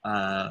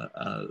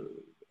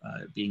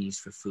being used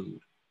for food.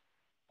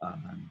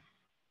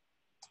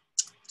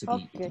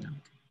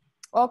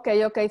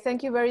 Okay,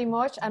 thank you very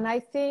much. And I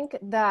think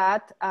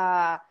that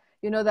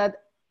that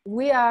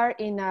we are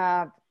in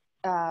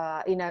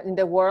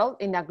the world,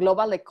 in a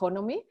global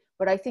economy,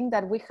 but I think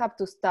that we have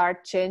to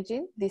start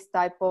changing this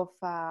type of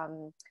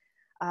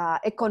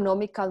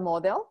economical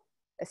model,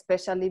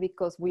 especially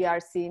because we are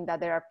seeing that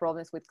there are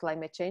problems with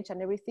climate change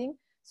and everything.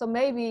 So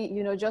maybe,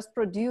 just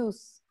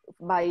produce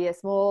by a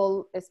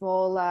small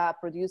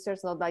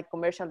producers, not like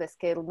commercial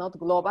scale, not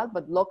global,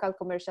 but local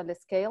commercial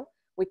scale.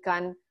 We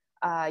can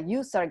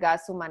use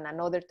sargassum and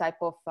another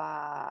type of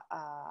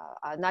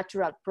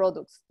natural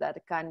products that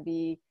can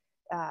be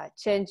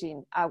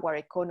changing our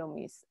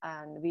economies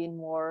and being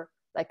more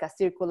like a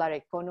circular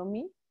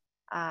economy,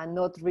 and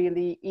not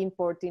really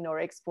importing or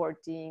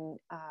exporting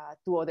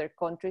to other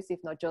countries,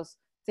 if not just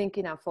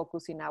thinking and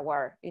focusing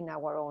in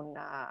our own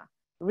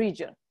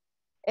region.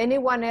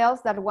 Anyone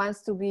else that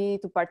wants to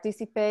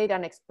participate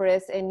and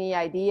express any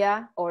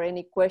idea or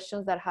any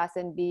questions that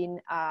hasn't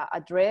been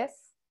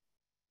addressed?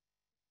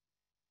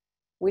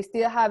 We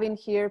still having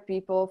here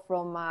people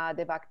from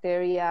the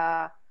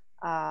bacteria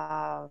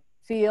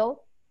field.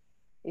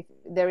 If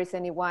there is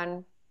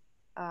anyone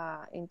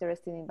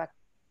interested in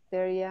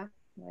bacteria,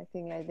 I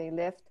think they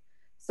left.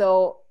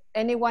 So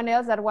anyone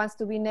else that wants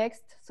to be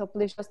next, so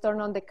please just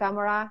turn on the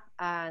camera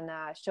and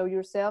show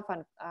yourself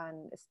and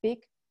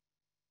speak.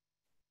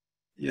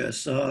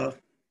 Yes,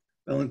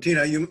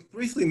 Valentina, you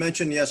briefly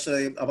mentioned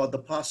yesterday about the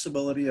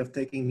possibility of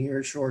taking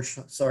nearshore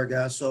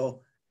sargasso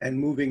and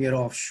moving it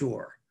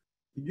offshore.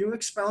 Could you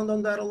expound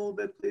on that a little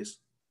bit, please?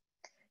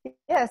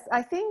 Yes,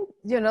 I think,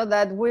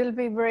 that will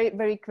be very,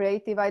 very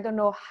creative. I don't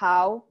know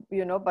how,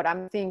 but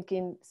I'm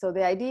thinking, so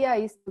the idea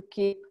is to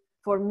keep,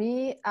 for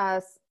me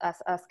as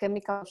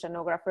chemical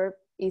oceanographer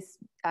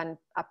and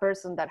a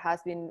person that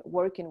has been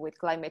working with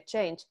climate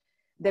change,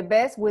 the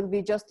best will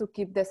be just to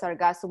keep the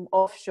sargassum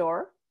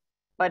offshore,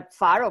 but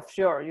far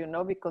offshore,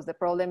 because the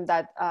problem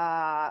that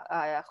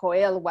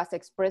Joel was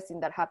expressing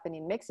that happened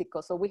in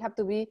Mexico. So we have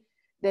to be,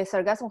 the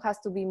sargassum has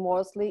to be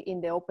mostly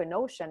in the open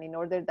ocean in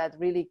order that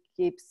really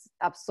keeps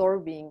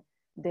absorbing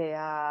the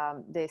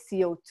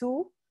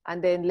CO2,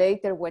 and then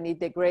later when it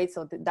degrades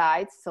or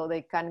dies, so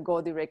they can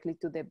go directly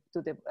to the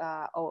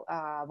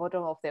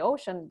bottom of the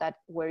ocean, that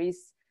where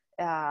is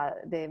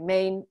the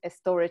main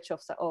storage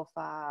of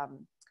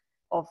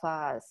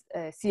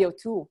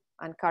CO2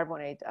 and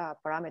carbonate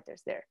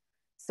parameters there.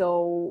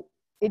 So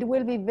it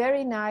will be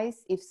very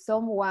nice if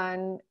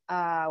someone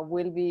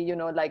will be,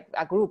 like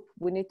a group.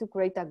 We need to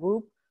create a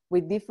group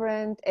with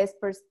different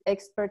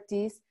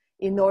expertise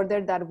in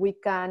order that we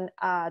can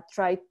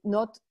try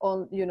not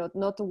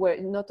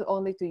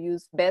only to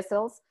use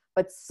vessels,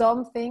 but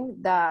something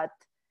that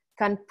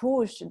can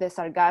push the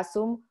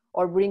sargassum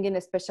or bring in,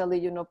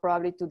 especially,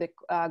 probably to the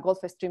Gulf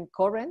Stream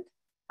current.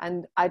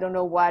 And I don't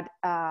know what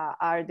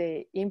are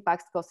the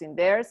impacts causing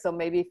there. So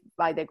maybe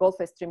by the Gulf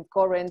Stream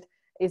current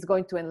is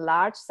going to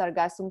enlarge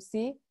Sargassum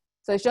Sea.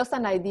 So it's just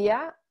an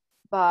idea,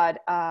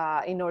 but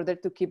in order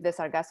to keep the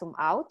sargassum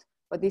out.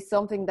 But it's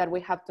something that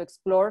we have to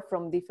explore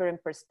from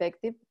different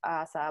perspectives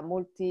as a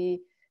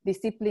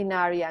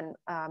multidisciplinary and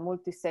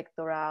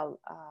multi-sectoral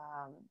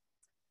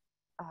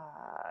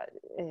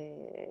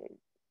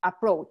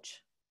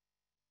approach.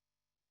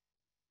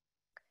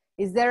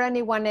 Is there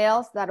anyone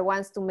else that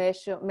wants to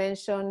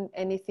mention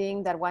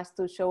anything, that wants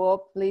to show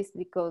up, please?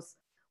 Because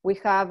we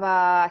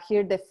have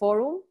here the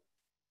forum.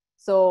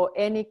 So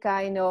any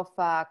kind of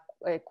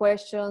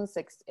questions,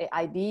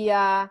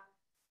 idea,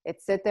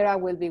 etc.,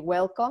 will be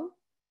welcome.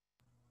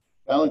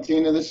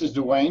 Valentina, this is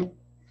Duane.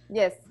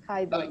 Yes,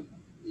 hi, Duane.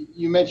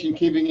 You mentioned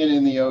keeping it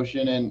in the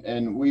ocean,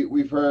 and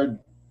we've heard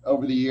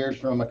over the years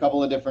from a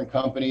couple of different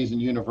companies and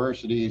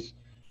universities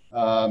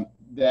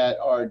that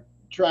are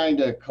trying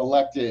to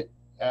collect it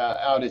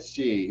out at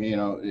sea,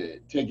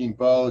 taking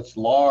boats,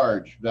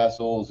 large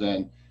vessels,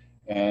 and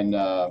and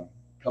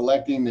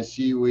collecting the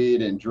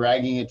seaweed and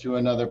dragging it to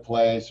another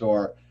place,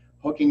 or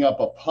hooking up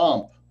a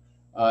pump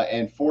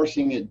and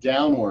forcing it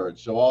downward.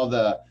 So all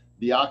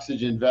the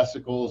oxygen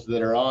vesicles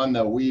that are on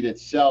the weed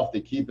itself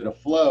that keep it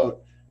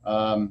afloat,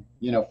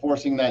 you know,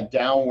 forcing that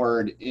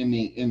downward in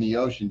the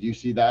ocean. Do you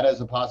see that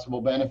as a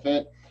possible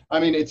benefit? I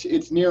mean,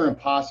 it's near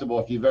impossible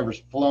if you've ever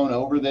flown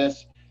over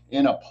this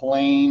in a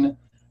plane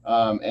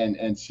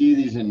and see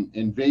these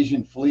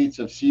invasion fleets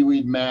of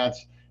seaweed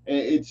mats.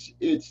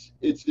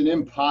 It's an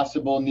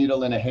impossible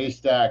needle in a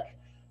haystack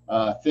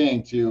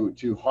thing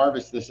to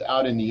harvest this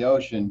out in the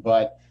ocean.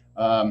 But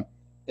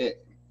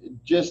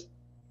just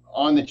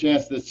on the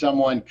chance that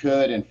someone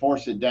could and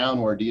force it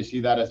downward, do you see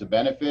that as a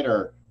benefit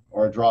or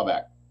a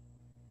drawback?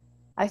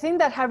 I think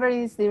that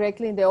harvesting is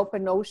directly in the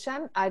open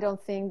ocean. I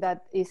don't think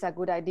that is a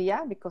good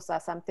idea because,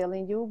 as I'm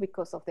telling you,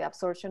 because of the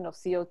absorption of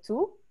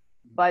CO2,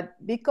 but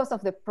because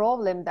of the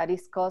problem that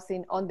is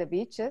causing on the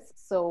beaches.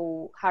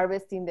 So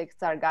harvesting the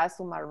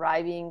Sargassum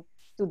arriving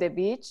to the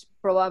beach,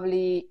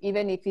 probably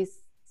even if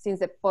it's since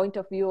the point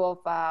of view of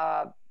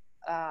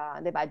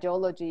the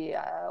biology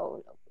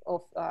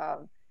of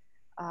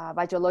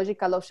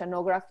biological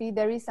oceanography,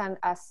 there is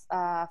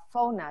a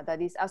fauna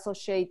that is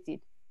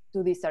associated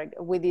to this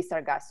with this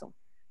Sargassum.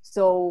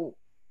 So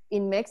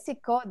in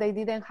Mexico, they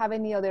didn't have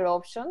any other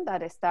option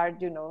that start,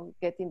 you know,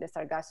 getting the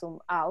Sargassum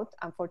out.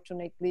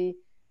 Unfortunately,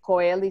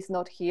 Joel is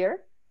not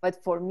here.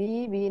 But for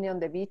me, being on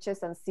the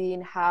beaches and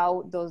seeing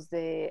how those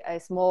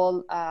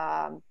small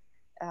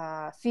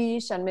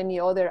fish and many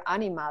other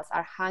animals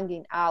are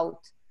hanging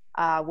out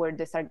where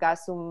the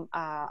Sargassum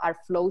are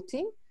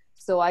floating.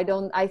 So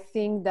I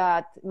think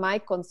that my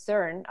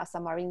concern as a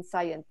marine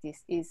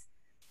scientist is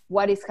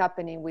what is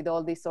happening with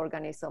all these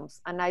organisms.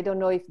 And I don't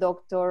know if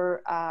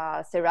Dr.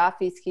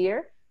 Serafy is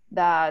here,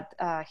 that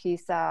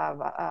he's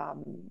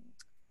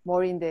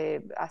more in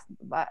the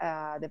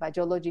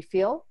biology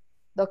field.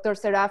 Dr.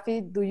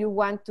 Serafy, do you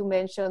want to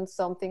mention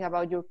something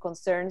about your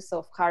concerns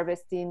of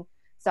harvesting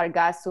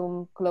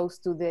Sargassum close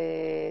to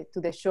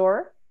the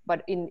shore,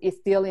 but is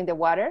still in the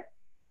water?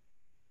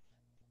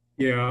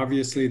 Yeah,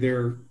 obviously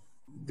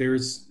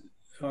there's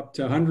up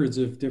to hundreds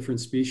of different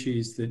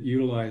species that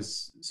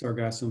utilize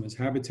Sargassum as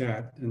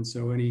habitat, and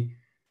so any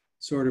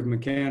sort of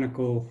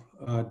mechanical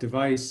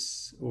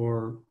device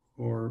or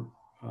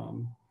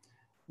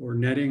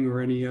netting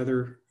or any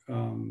other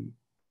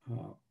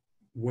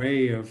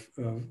way of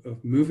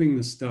moving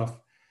the stuff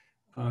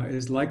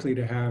is likely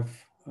to have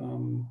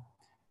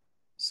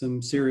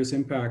some serious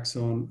impacts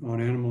on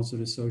animals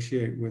that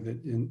associate with it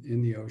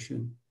in the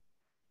ocean.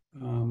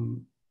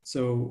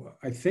 So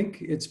I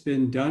think it's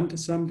been done to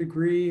some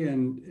degree,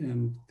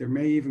 and there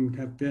may even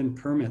have been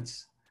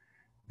permits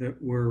that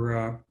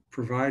were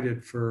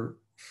provided for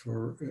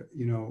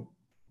you know,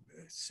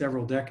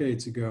 several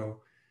decades ago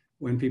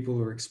when people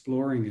were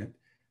exploring it.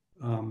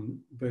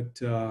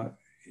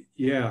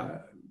 Yeah,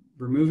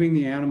 removing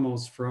the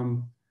animals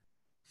from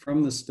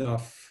the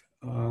stuff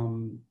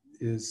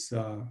is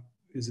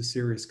a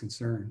serious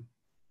concern.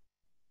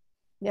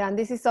 Yeah, and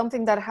this is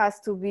something that has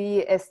to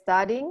be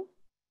studying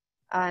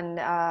and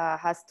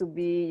has to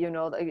be, you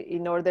know,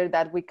 in order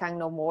that we can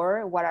know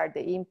more what are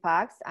the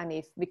impacts,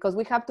 and because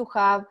we have to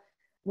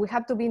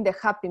be in the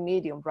happy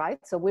medium, right?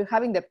 So we're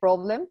having the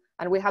problem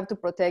and we have to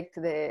protect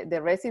the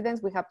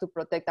residents, we have to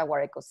protect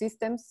our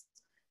ecosystems.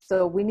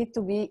 So we need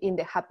to be in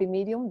the happy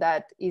medium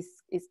that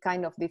is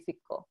kind of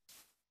difficult.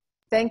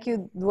 Thank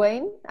you,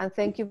 Duane, and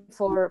thank you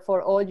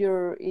for all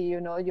your, you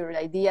know, your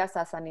ideas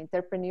as an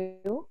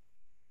entrepreneur.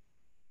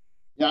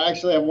 Yeah, I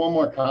actually have one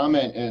more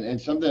comment and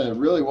something that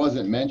really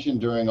wasn't mentioned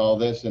during all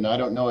this, and I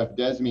don't know if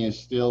Desmi is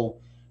still,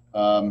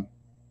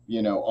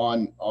 you know,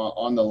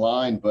 on the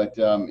line, but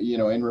you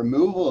know, in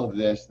removal of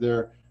this,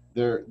 there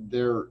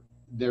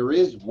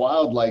is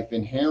wildlife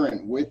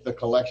inherent with the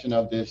collection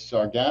of this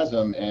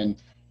Sargassum,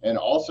 and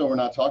also we're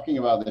not talking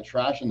about the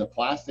trash and the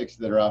plastics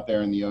that are out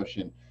there in the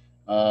ocean.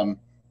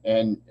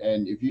 And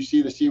if you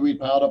see the seaweed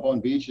piled up on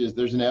beaches,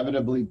 there's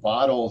inevitably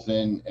bottles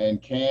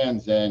and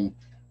cans and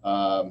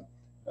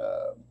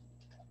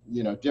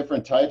you know,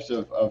 different types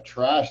of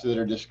trash that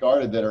are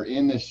discarded that are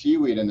in the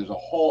seaweed, and there's a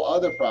whole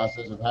other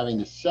process of having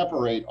to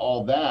separate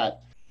all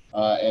that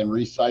and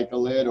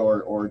recycle it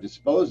or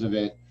dispose of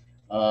it.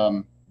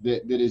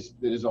 That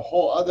is a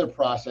whole other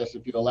process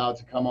if you allow it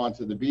to come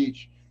onto the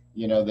beach,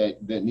 you know,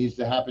 that needs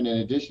to happen in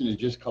addition to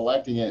just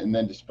collecting it and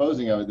then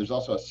disposing of it. There's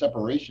also a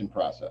separation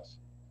process.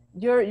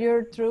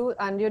 You're true,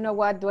 and you know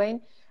what,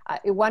 Duane?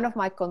 One of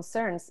my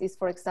concerns is,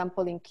 for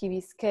example, in Key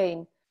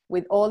Biscayne,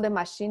 with all the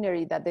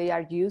machinery that they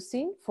are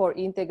using for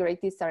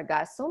integrated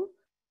Sargassum.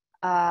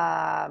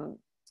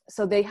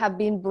 So they have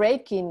been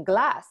breaking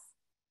glass.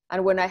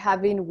 And when I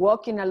have been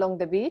walking along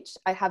the beach,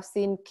 I have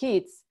seen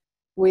kids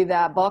with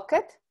a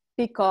bucket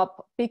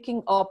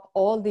picking up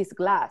all this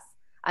glass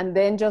and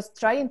then just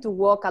trying to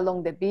walk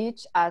along the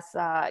beach as,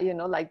 you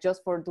know, like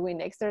just for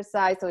doing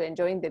exercise or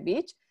enjoying the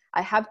beach.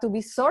 I have to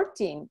be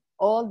sorting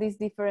all these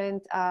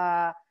different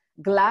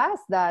glass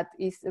that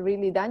is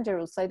really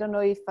dangerous. I don't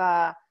know if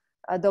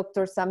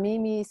Dr.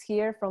 Samimi is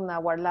here from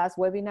our last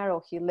webinar,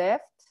 or he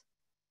left.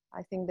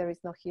 I think there is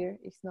not here.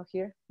 It's not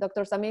here.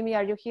 Dr. Samimi,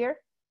 are you here?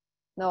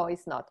 No,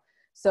 it's not.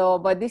 So,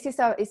 but this is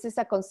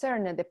a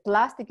concern, and the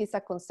plastic is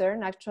a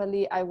concern.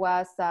 Actually,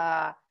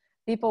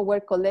 people were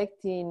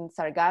collecting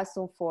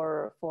Sargassum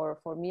for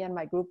me and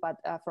my group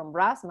from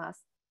Rasmus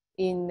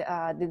in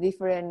the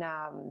different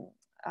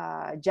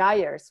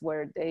gyres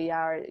where they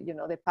are,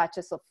 the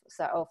patches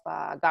of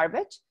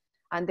garbage.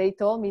 And they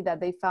told me that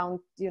they found,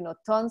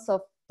 tons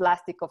of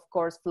plastic, of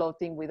course,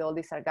 floating with all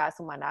the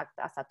Sargassum and act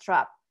as a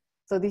trap.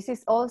 So this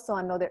is also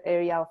another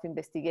area of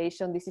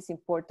investigation. This is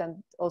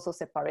important, also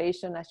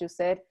separation, as you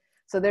said.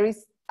 So there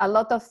is a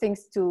lot of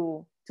things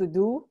to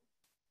do.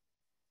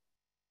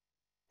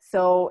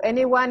 So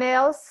anyone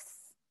else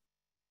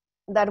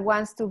that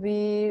wants to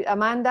be,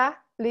 Amanda,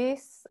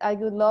 please, I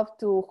would love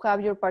to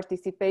have your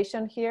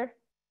participation here.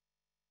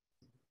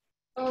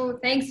 Oh,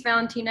 thanks,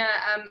 Valentina.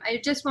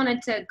 I just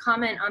wanted to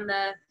comment on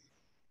the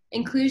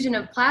inclusion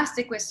of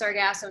plastic with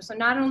Sargassum. So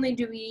not only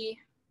do we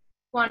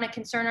want to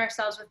concern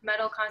ourselves with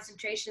metal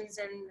concentrations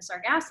in the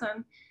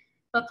Sargassum,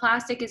 but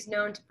plastic is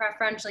known to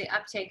preferentially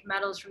uptake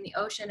metals from the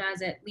ocean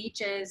as it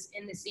leaches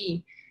in the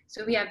sea.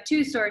 So we have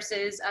two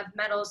sources of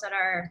metals that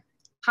are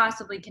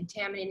possibly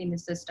contaminating the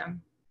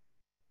system.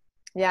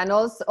 Yeah, and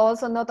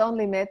also not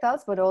only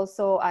metals, but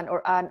also an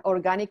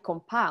organic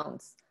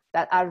compounds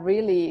that are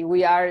really,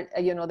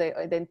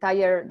 the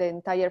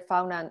entire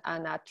fauna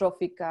and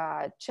trophic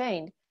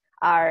chain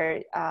are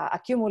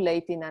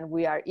accumulating, and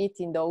we are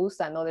eating those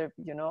and other,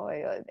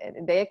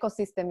 the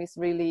ecosystem is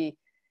really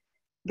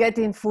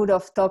getting full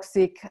of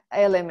toxic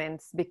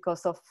elements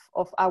because of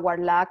our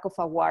lack of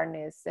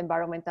awareness,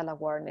 environmental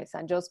awareness,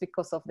 and just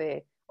because of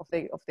the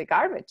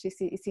garbage.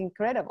 It's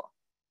incredible.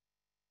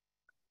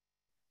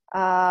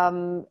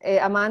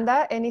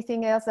 Amanda,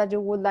 anything else that you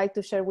would like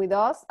to share with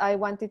us? I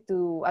wanted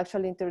to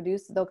actually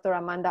introduce Dr.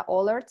 Amanda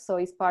Ollert. So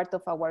it's part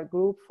of our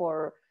group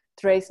for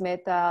trace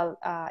metal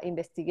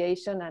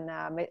investigation and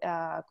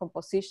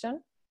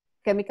composition,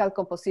 chemical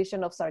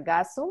composition of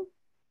Sargassum.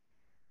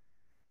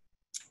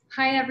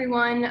 Hi,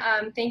 everyone.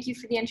 Thank you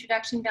for the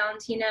introduction,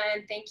 Valentina,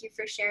 and thank you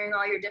for sharing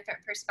all your different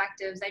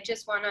perspectives. I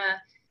just want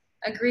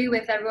to agree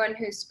with everyone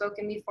who's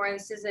spoken before.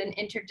 This is an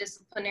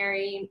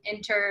interdisciplinary,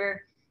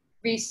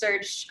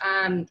 research,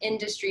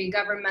 industry,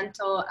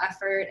 governmental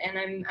effort,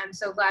 and I'm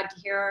so glad to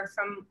hear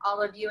from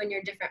all of you and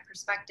your different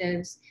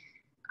perspectives.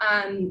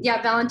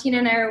 Yeah, Valentina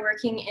and I are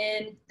working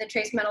in the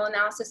trace metal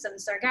analysis of the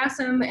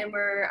Sargassum, and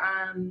we're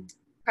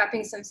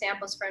prepping some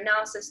samples for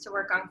analysis to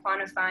work on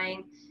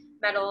quantifying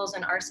metals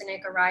and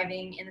arsenic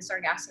arriving in the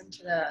Sargassum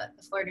to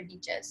the Florida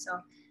beaches. So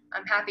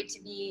I'm happy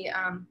to be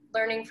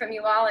learning from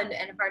you all and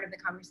a part of the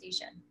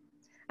conversation.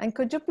 And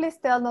could you please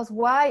tell us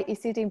why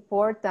is it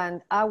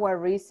important, our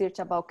research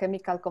about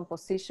chemical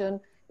composition,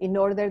 in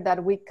order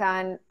that we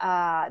can,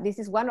 this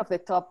is one of the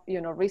top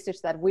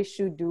research that we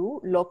should do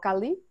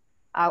locally,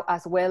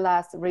 as well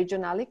as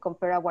regionally,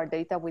 compare our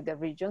data with the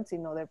regions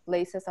in other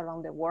places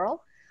around the world.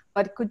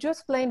 But could you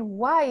explain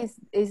why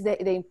is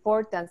the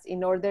importance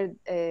in order,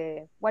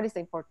 what is the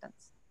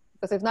importance?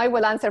 Because if not, I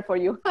will answer for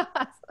you.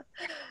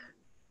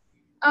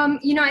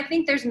 I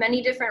think there's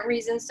many different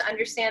reasons to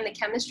understand the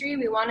chemistry.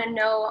 We want to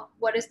know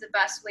what is the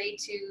best way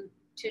to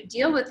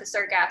deal with the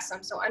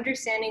Sargassum. So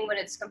understanding what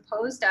it's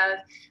composed of,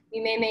 we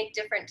may make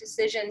different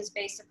decisions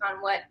based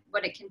upon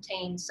what it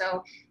contains.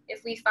 So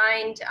if we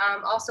find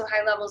also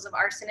high levels of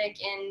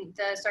arsenic in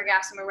the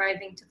Sargassum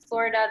arriving to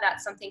Florida,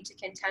 that's something to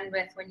contend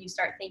with when you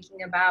start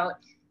thinking about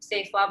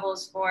safe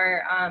levels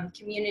for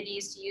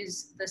communities to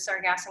use the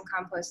Sargassum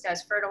compost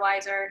as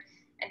fertilizer,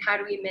 and how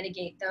do we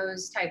mitigate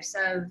those types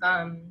of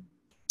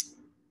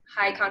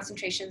high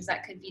concentrations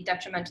that could be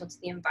detrimental to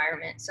the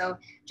environment. So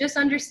just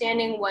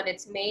understanding what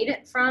it's made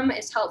from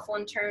is helpful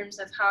in terms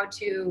of how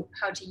to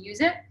use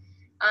it.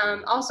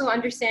 Also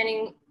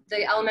understanding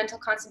the elemental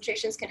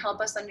concentrations can help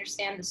us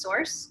understand the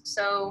source.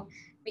 So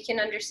we can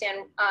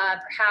understand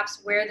perhaps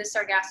where the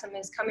Sargassum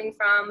is coming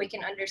from. We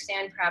can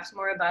understand perhaps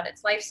more about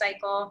its life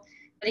cycle.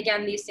 But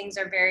again, these things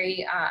are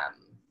very,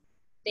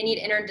 they need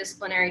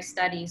interdisciplinary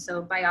study.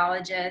 So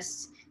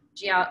biologists,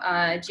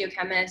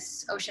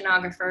 geochemists,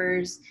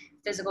 oceanographers,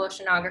 physical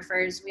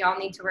oceanographers, we all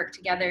need to work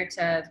together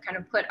to kind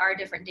of put our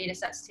different data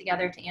sets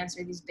together to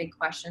answer these big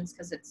questions,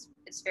 because it's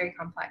very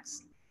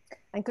complex.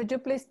 And could you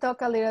please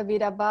talk a little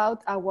bit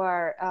about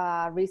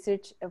our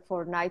research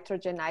for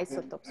nitrogen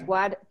isotopes?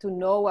 What to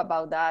know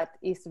about that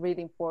is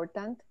really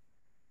important.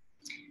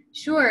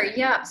 Sure,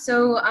 yeah.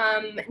 So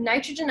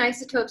nitrogen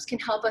isotopes can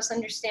help us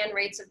understand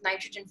rates of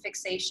nitrogen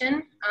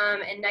fixation.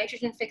 And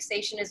nitrogen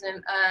fixation is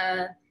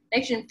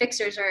nitrogen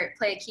fixers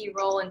play a key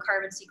role in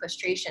carbon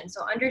sequestration.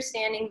 So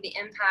understanding the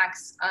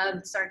impacts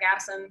of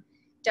Sargassum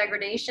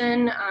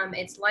degradation,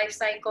 its life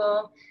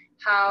cycle,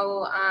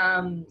 how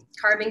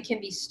carbon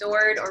can be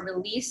stored or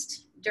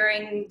released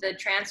during the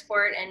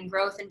transport and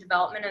growth and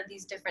development of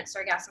these different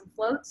Sargassum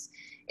floats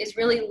is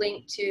really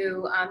linked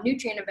to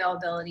nutrient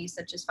availability,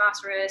 such as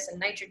phosphorus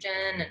and nitrogen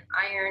and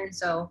iron.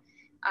 So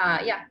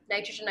yeah,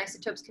 nitrogen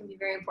isotopes can be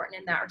very important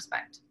in that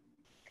respect.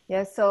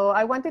 Yes, so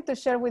I wanted to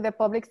share with the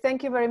public.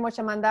 Thank you very much,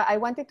 Amanda. I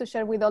wanted to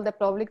share with all the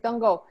public. Don't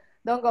go,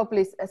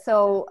 please.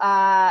 So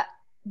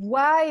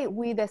why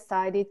we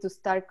decided to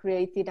start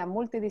creating a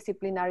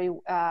multidisciplinary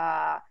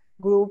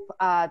group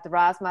at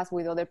Rasmus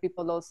with other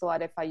people also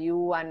at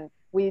FIU, and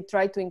we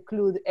try to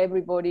include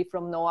everybody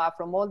from NOAA,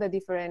 from all the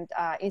different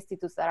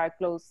institutes that are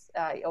close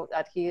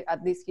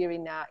at this here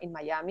in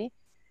Miami,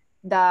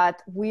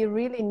 that we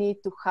really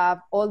need to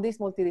have all this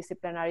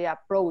multidisciplinary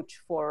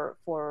approach for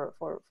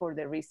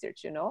the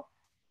research, you know.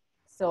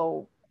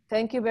 So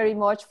thank you very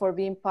much for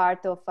being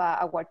part of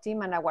our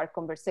team and our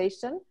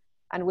conversation.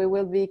 And we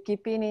will be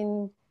keeping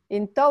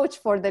in touch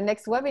for the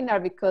next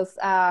webinar, because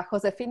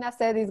Josefina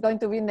said it's going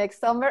to be next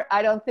summer.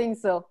 I don't think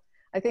so.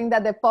 I think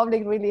that the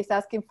public really is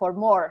asking for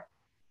more.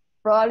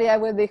 Probably I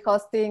will be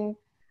hosting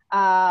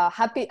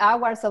happy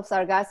hours of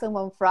Sargassum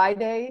on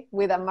Friday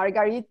with a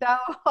margarita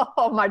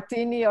or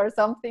martini or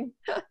something.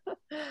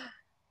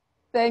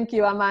 Thank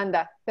you,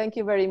 Amanda. Thank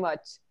you very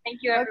much. Thank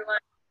you, everyone.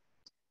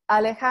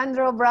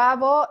 Alejandro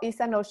Bravo is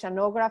an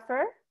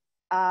oceanographer.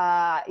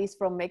 He's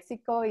from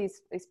Mexico.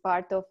 He's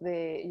part of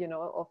the,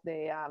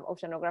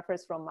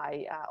 oceanographers from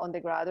my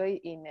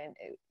undergraduate.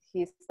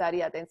 He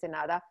studied at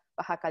Ensenada,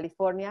 Baja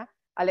California.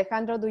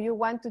 Alejandro, do you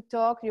want to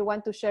talk? You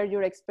want to share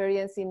your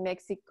experience in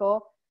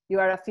Mexico?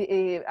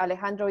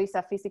 Alejandro is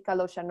a physical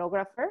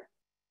oceanographer.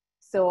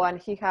 So, and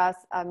he has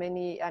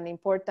many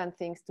important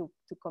things to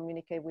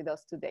communicate with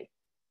us today.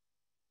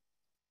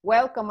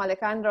 Welcome,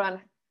 Alejandro, and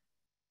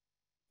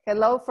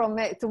hello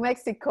to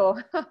Mexico.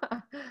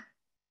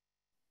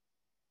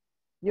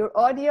 Your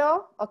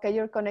audio? Okay,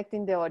 you're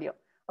connecting the audio.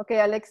 Okay,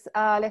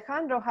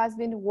 Alejandro has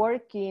been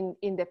working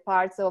in the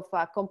parts of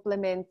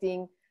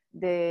complementing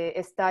the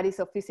studies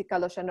of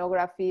physical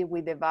oceanography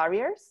with the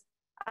barriers.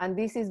 And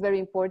this is very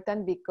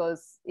important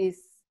because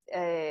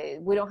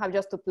we don't have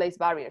just to place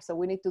barriers. So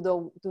we need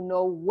to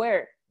know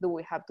where do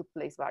we have to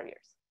place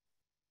barriers.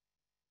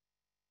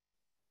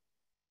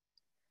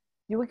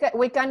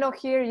 We cannot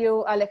hear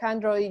you,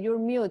 Alejandro. You're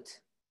mute.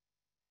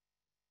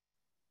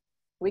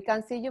 We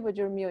can see you, but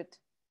you're mute.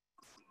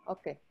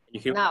 Okay. Can you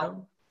hear me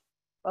now?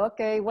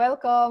 Okay,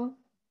 welcome.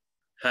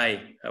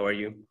 Hi, how are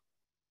you?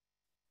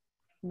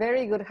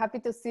 Very good. Happy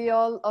to see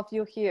all of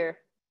you here.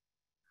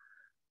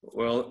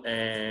 Well,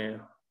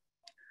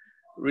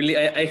 really,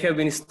 I have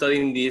been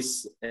studying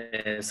this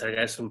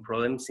Sargassum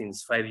problem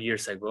since 5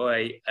 years ago.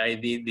 I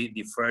did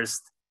the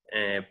first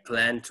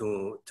plan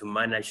to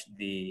manage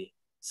the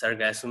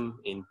Sargassum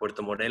in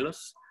Puerto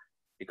Morelos,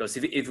 because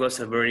it was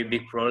a very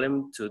big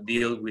problem to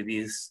deal with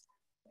this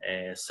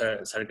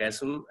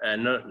Sargassum,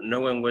 and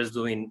no one was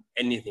doing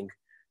anything.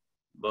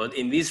 But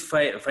in these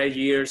five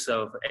years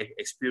of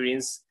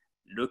experience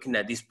looking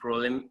at this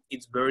problem,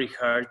 it's very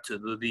hard to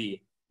do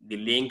the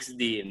links,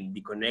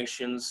 the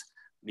connections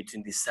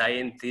between the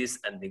scientists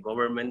and the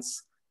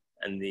governments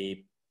and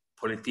the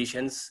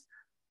politicians.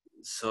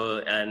 So,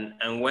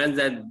 and once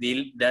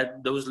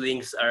that those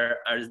links are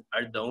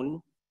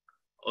done,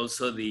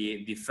 also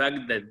the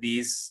fact that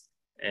these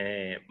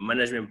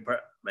management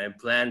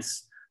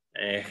plans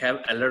have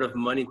a lot of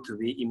money to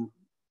be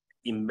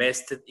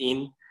invested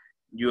in,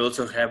 you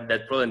also have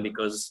that problem,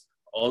 because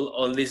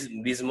all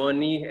this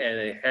money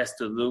has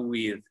to do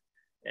with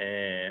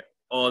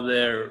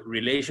other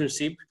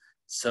relationship.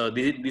 So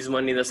this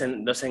money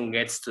doesn't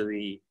get to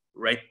the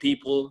right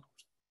people,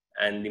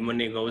 and the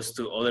money goes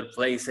to other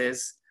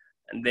places.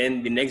 And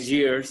then the next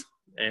years,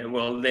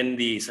 then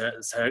the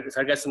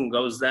Sargassum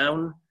goes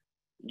down.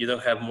 You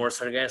don't have more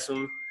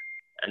Sargassum.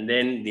 And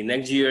then the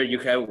next year you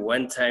have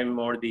one time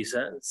more the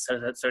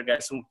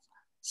Sargassum.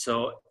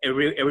 So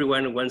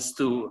everyone wants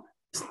to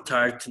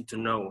start to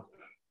know.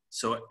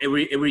 So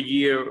every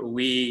year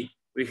we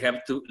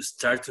have to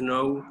start to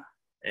know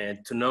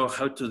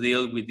how to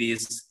deal with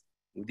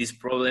this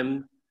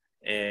problem.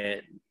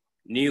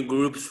 New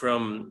groups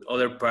from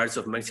other parts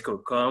of Mexico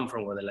come,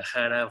 from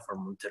Guadalajara,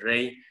 from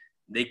Monterrey.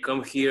 They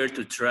come here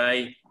to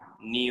try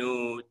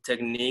new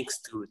techniques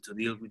to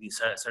deal with the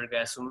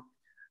Sargassum.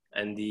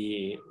 And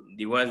the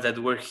ones that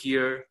were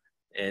here,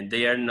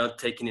 they are not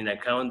taken in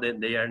account, that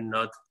they are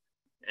not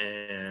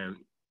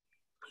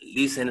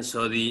listened.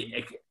 So the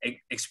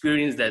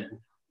experience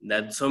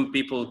that some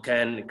people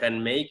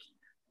can make,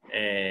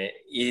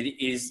 it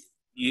is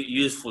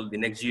useful the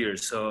next year.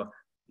 So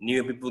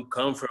new people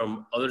come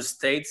from other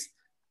states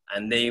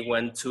and they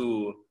want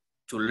to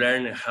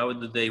learn how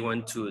do they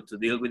want to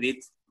deal with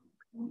it.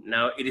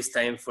 Now it is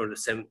time for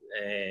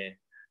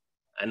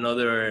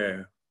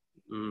another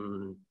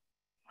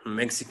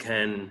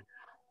Mexican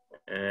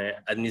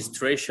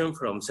administration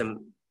from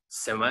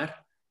SEMAR,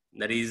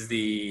 that is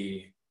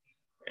the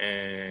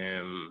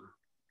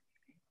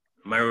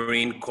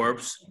Marine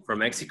Corps from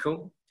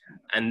Mexico,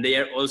 and they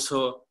are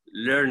also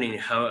learning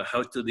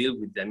how to deal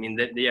with them. I mean,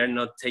 that they are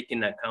not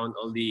taking account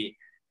all the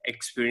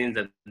experience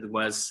that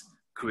was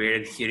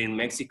created here in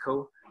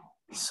Mexico.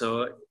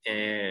 So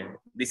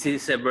this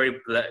is a very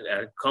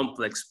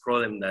complex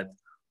problem that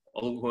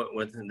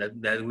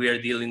we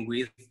are dealing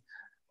with.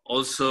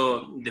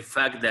 Also, the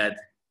fact that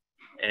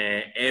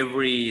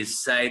every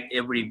site,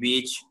 every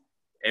beach,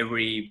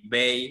 every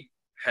bay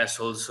has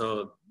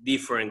also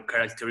different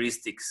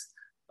characteristics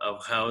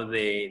of how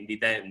the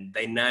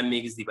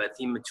dynamics, the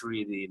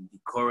bathymetry, the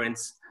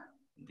currents,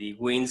 the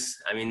winds.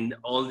 I mean,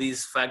 all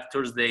these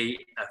factors, they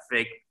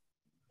affect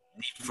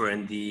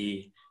different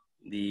the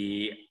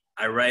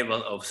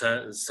arrival of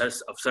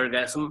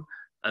sargassum.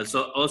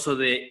 Also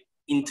the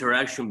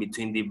interaction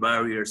between the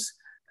barriers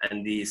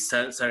and the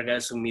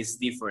sargassum is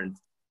different.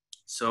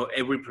 So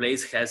every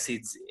place has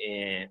its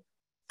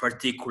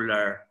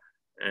particular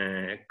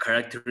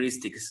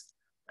characteristics,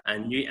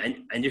 and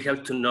you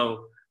have to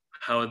know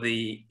how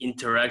the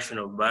interaction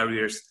of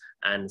barriers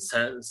and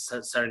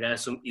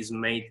sargassum is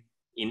made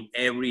in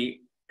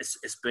every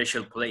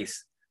special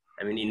place.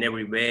 I mean, in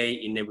every bay,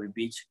 in every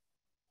beach.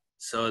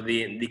 So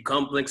the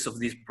complex of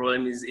this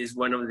problem is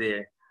one of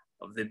the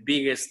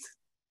biggest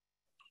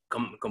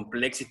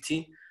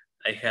complexity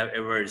I have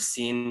ever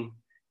seen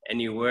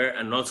anywhere,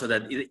 and also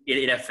that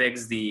it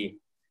affects the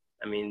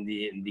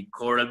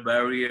coral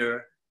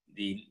barrier,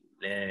 the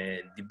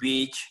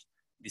beach,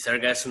 the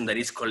sargassum that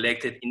is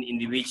collected in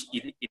the beach.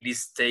 It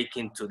is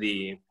taken to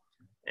the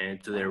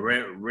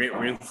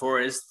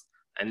rainforest,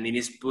 and it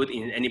is put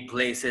in any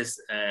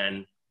places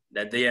and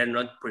that they are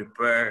not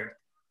prepared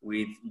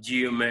with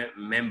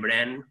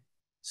geomembrane.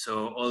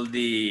 So all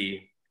the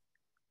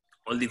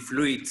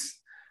fluids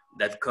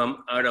that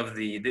come out of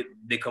the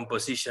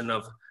decomposition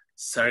of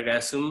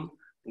sargassum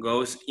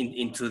goes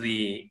into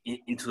the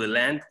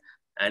land,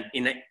 and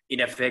it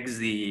affects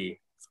the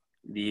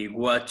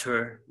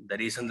water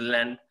that is on the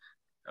land,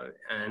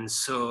 and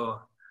so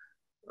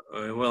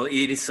well,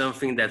 it is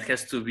something that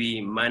has to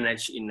be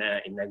managed in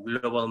a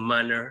global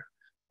manner,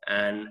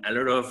 and a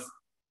lot of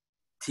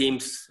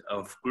teams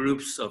of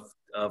groups of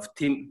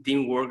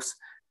teamworks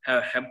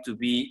have to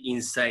be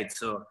inside.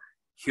 So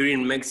here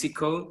in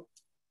Mexico,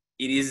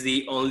 it is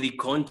the only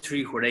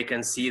country where I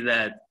can see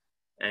that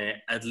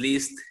at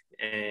least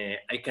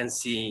I can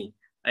see,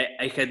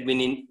 I had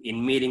been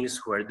in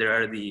meetings where there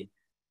are the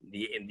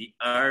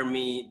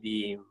Army,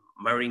 the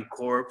Marine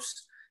Corps,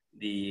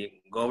 the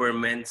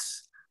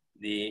governments,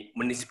 the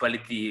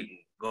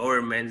municipality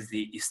governments,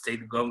 the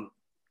state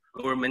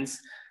governments,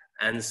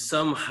 and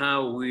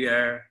somehow we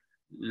are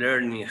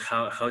learning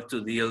how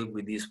to deal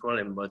with this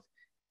problem. But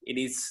it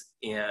is,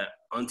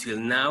 until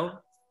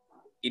now,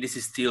 it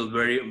is still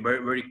very,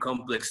 very, very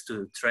complex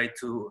to try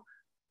to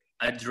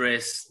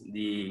address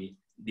the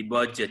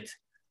budget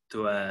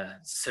to a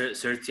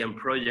certain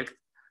project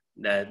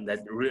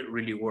that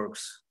really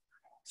works.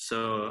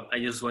 So I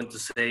just want to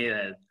say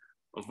that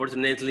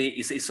unfortunately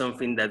it's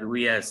something that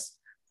we as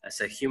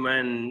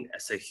human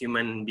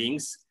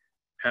beings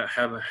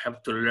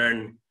have to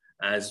learn.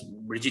 As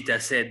Brigitta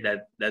said,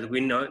 that we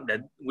know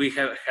that we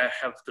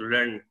have to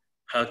learn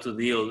how to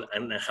deal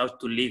and how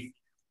to live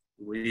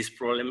with this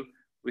problem.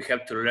 We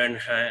have to learn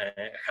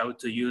how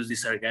to use the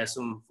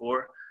sargassum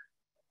for.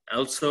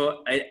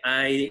 Also,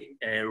 I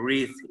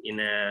read in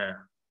an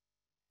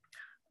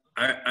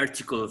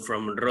article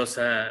from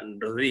Rosa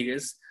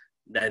Rodriguez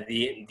that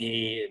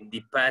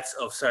the pads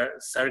of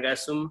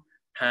sargassum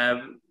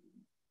have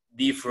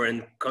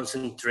different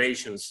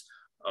concentrations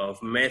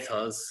of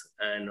metals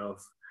and of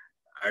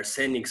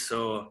arsenic.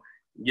 So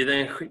you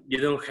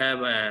don't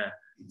have a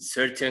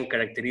certain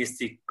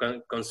characteristic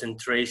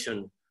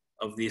concentration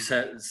of the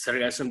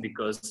sargassum,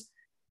 because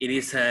it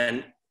is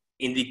an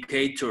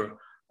indicator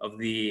of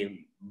the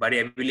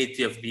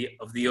variability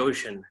of the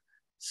ocean.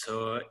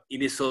 So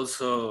it is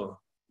also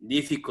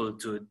difficult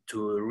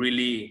to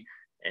really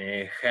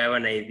have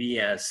an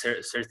idea, a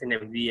certain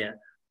idea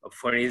of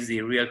what is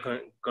the real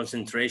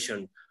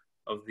concentration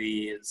of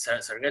the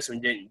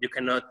sargassum. You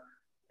cannot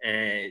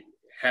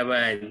have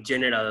a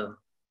general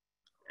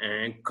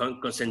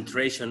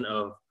concentration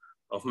of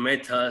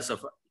metals,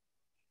 of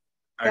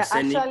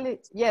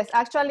arsenic.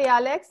 Actually,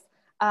 Alex,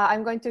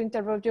 I'm going to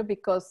interrupt you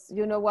because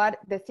you know what?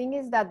 The thing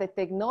is that the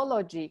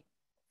technology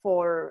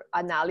for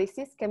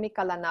analysis,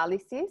 chemical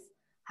analysis,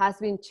 has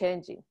been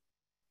changing.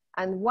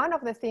 And one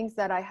of the things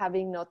that I have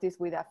been noticed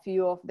with a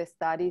few of the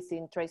studies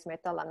in trace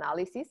metal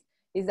analysis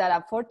is that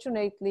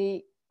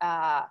unfortunately,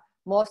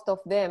 most of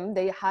them,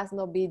 has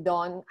not been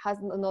done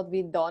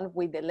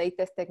with the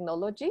latest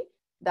technology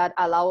that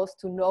allows us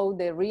to know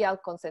the real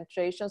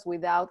concentrations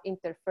without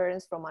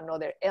interference from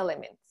another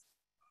element.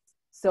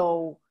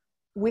 So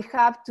we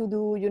have to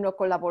do,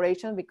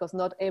 collaboration, because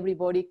not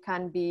everybody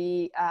can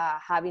be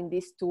having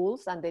these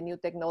tools and the new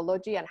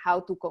technology and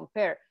how to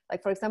compare.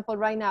 Like, for example,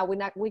 right now,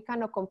 we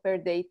cannot compare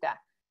data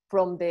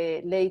from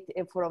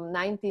from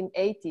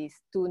 1980s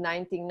to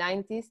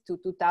 1990s to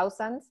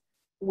 2000s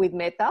with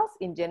metals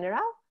in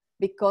general,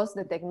 because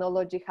the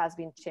technology has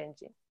been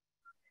changing.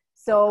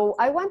 So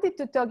I wanted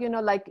to talk,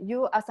 like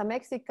you as a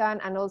Mexican,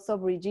 and also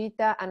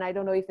Brigitta, and I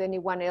don't know if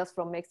anyone else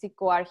from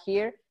Mexico are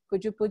here.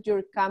 Could you put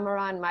your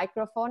camera and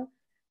microphone?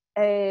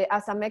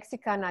 As a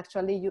Mexican,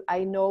 actually,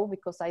 I know,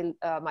 because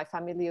my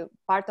family,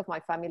 part of my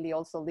family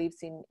also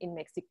lives in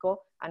Mexico,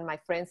 and my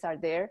friends are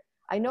there.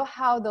 I know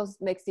how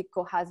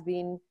Mexico has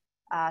been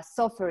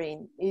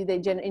suffering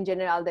in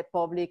general, the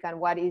public, and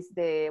what is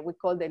we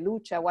call the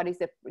lucha, what is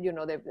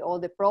all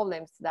the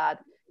problems that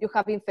you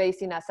have been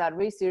facing as a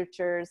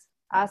researchers,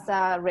 as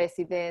a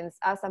residents,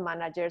 as a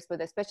managers,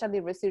 but especially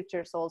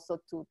researchers also,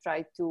 to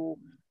try to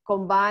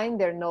combine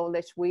their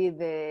knowledge with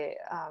the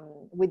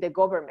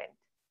government.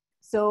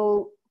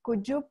 So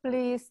could you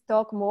please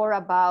talk more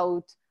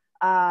about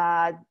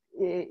all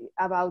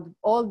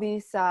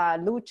these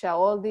lucha,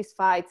 all these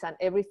fights and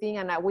everything?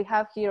 And we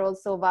have here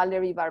also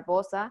Valerie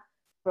Barbosa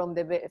from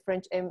the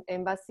French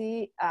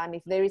Embassy, and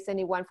if there is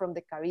anyone from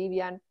the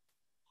Caribbean.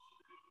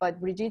 But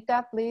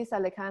Brigitta, please,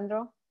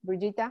 Alejandro,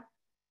 Brigitta.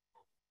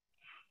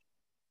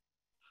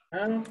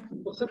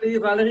 Possibly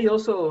Valerie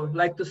also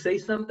like to say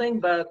something,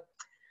 but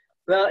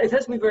well, it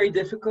has been very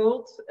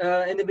difficult.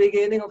 In the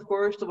beginning, of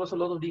course, there was a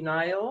lot of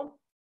denial.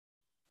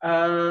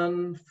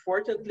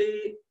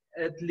 Fortunately,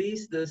 at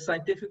least the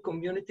scientific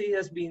community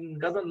has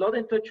gotten a lot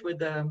in touch with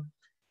the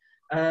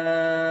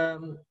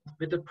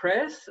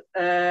press,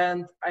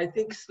 and I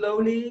think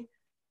slowly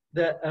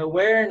the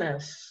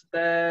awareness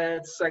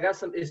that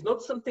sargassum is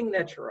not something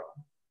natural,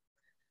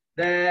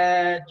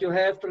 that you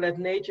have to let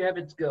nature have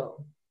its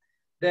go,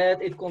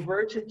 that it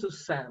converts into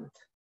sand,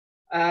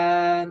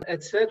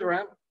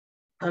 etc.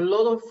 A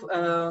lot of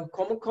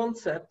common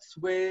concepts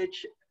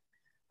which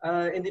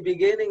in the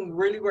beginning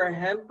really were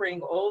hampering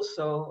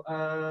also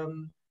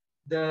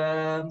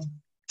the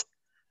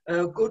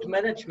good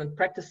management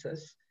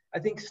practices. I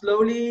think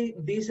slowly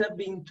these have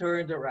been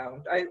turned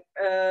around.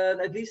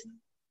 At least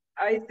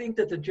I think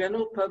that the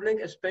general public,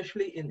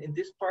 especially in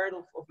this part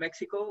of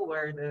Mexico,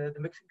 where the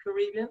Mexican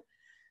Caribbean,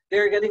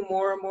 they're getting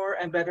more and more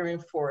and better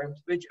informed,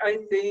 which I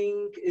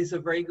think is a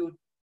very good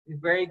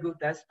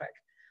aspect.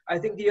 I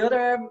think the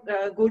other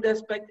good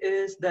aspect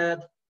is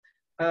that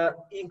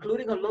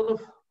including a lot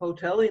of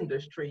hotel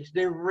industries,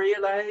 they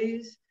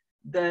realize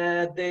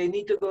that they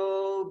need to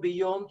go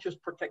beyond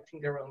just protecting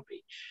their own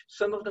beach.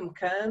 Some of them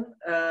can,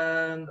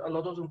 and a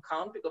lot of them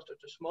can't because they're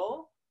too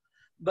small.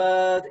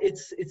 But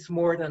it's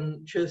more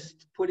than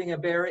just putting a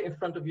barrier in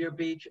front of your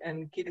beach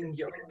and keeping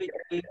your beach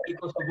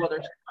because the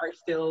waters are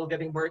still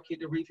getting murky,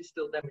 the reef is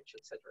still damaged,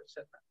 etc.,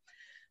 etc.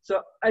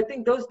 So I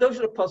think those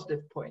are the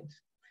positive points.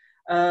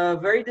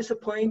 Very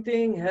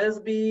disappointing has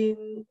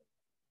been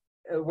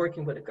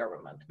working with the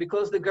government,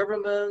 because the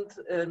government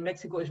in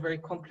Mexico is very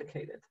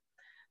complicated.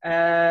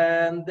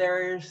 And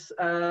there's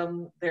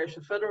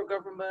the federal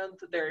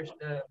government, there's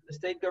the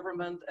state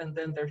government, and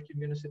then there's the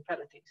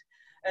municipalities.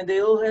 And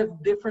they all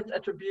have different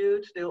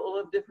attributes, they all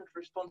have different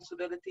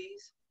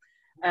responsibilities,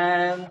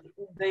 and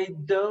they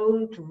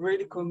don't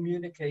really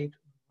communicate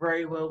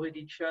very well with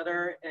each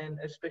other, and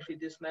especially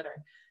this matter.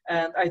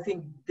 And I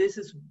think this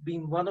has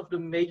been one of the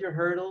major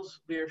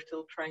hurdles we're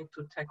still trying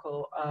to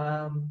tackle.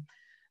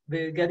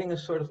 We're getting a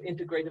sort of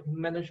integrated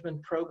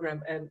management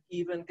program, and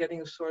even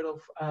getting a sort of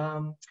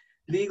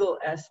legal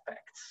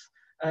aspects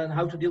and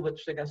how to deal with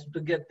sargassum to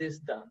get this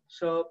done.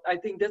 So I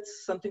think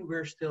that's something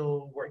we're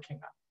still working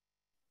on.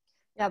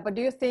 Yeah, but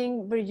do you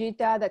think,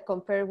 Brigitta, that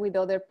compared with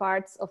other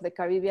parts of the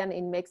Caribbean,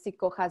 in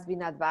Mexico has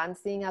been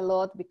advancing a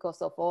lot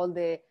because of all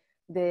the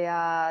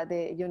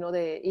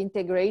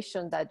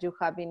integration that you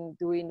have been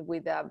doing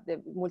with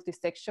the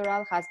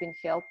multisectoral has been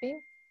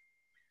helping?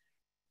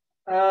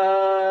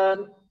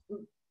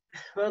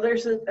 Well,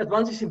 there's an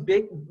advantage and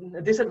big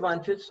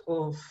disadvantage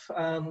of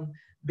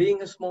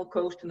being a small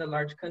coast in a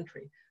large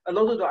country. A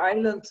lot of the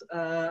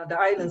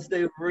islands,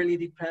 they really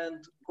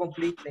depend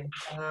completely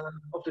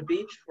of the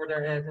beach for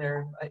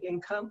their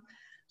income.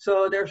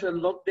 So there's a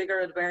lot bigger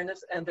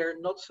awareness, and there are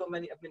not so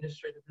many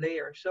administrative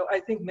layers. So I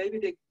think maybe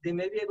they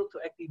may be able to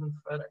act even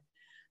further.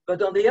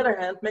 But on the other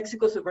hand,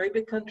 Mexico is a very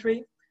big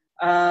country.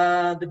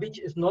 The beach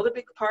is not a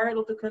big part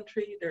of the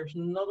country. There's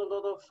not a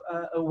lot of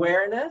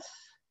awareness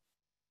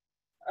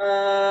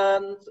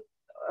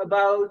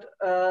about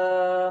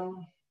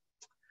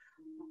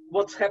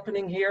what's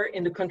happening here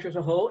in the country as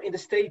a whole. In the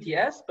state,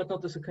 yes, but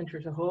not as a country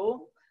as a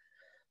whole.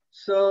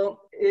 So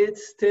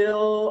it's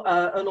still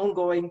an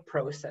ongoing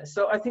process.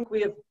 So I think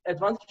we have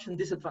advantages and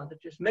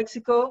disadvantages.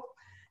 Mexico,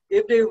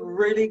 if they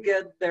really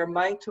get their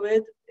mind to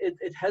it,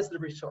 it has the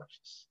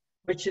resources,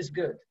 which is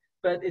good,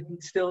 but it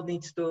still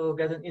needs to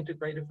get an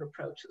integrative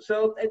approach.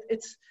 So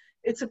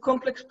it's a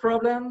complex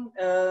problem.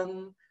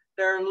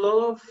 There are a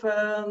lot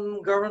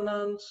of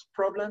governance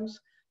problems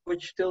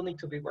which still need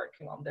to be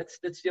working on. That's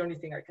the only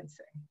thing I can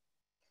say.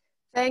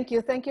 Thank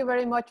you. Thank you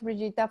very much,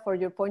 Brigitta, for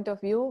your point of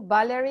view.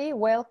 Valerie,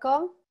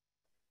 welcome.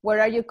 Where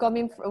are you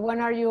coming from? When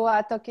are you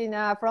talking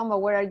from, or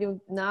where are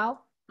you now?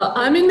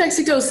 I'm in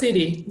Mexico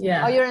City,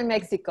 yeah. Oh, you're in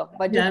Mexico,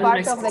 but yeah, you're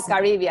part of the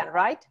Caribbean,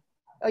 right?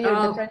 Oh, you're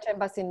in the French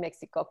Embassy in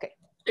Mexico, okay.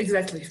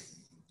 Exactly.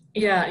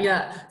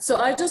 Yeah. So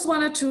I just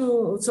wanted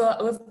to,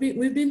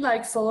 we've been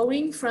like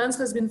following, France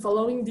has been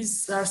following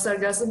this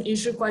sargassum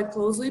issue quite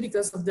closely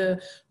because of the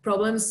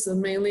problems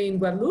mainly in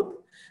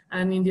Guadeloupe.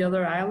 and in the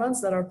other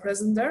islands that are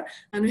present there.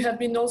 And we have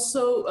been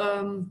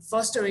also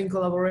fostering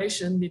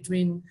collaboration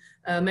between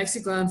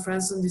Mexico and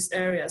France in these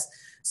areas.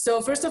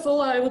 So first of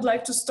all, I would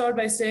like to start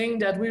by saying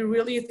that we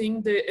really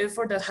think the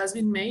effort that has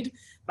been made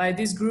by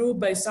this group,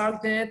 by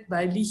SARCnet,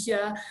 by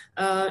Ligia,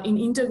 in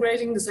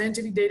integrating the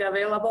scientific data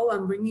available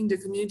and bringing the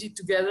community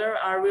together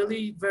are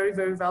really very,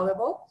 very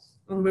valuable.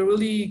 And we're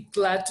really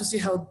glad to see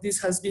how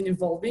this has been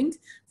evolving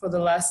for the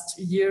last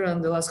year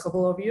and the last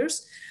couple of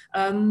years.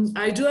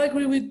 I do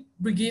agree with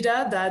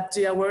Brigida that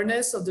the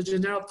awareness of the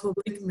general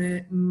public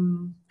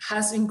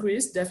has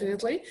increased,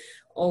 definitely,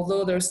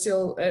 although there's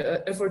still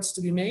efforts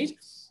to be made.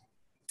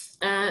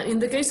 In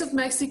the case of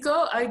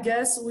Mexico, I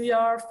guess we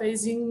are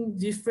facing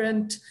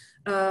different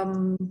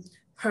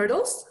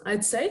hurdles,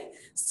 I'd say.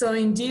 So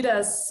indeed,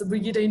 as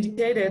Brigida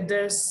indicated,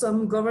 there's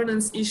some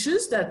governance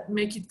issues that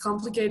make it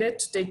complicated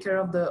to take care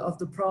of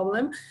the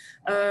problem.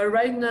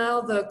 Right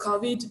now, the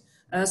COVID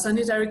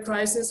sanitary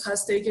crisis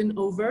has taken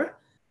over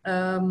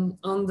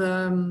on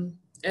the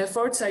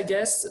efforts, I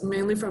guess,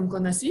 mainly from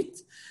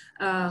CONACYT,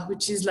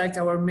 which is like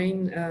our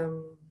main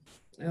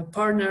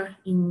partner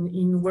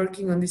in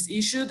working on this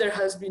issue. There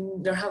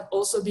have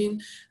also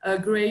been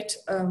great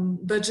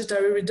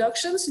budgetary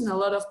reductions in a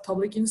lot of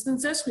public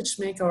instances, which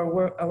make our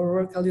work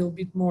a little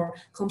bit more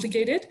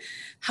complicated.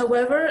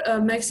 However,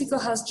 Mexico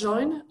has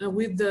joined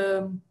with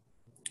the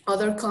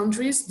other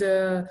countries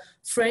the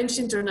French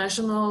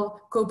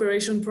International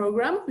Cooperation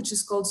Program, which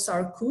is called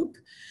SARCOOP,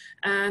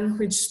 and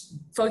which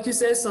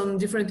focuses on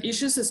different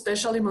issues,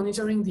 especially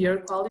monitoring the air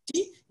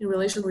quality in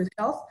relation with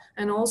health,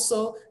 and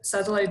also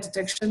satellite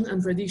detection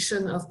and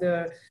prediction of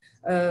the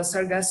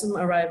Sargassum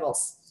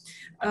arrivals.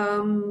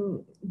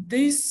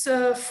 This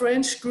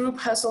French group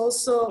has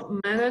also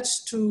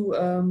managed to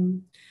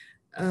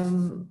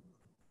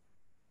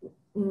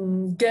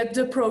get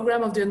the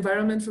program of the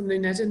environment from the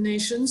United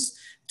Nations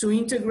to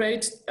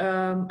integrate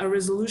a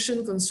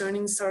resolution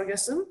concerning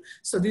Sargassum.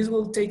 So this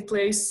will take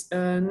place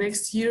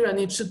next year, and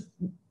it should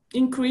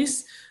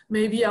increase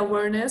maybe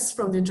awareness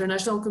from the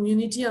international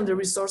community and the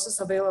resources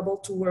available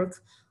to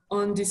work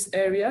on this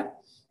area.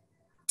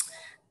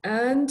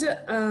 And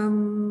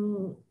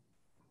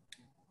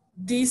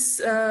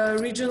this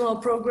regional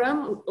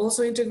program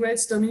also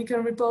integrates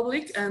Dominican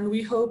Republic, and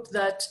we hope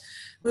that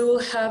we will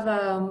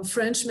have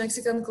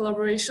French-Mexican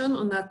collaboration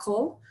on a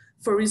call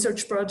for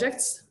research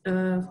projects,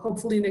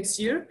 hopefully next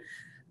year.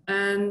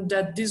 And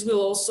that this will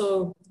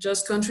also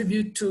just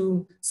contribute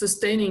to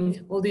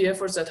sustaining all the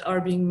efforts that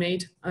are being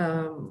made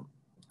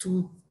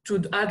to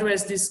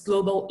address this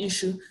global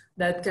issue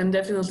that can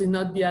definitely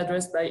not be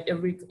addressed by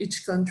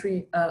each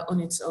country on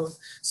its own.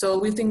 So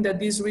we think that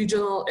this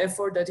regional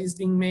effort that is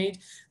being made,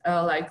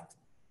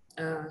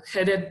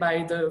 headed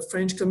by the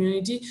French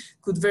community,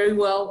 could very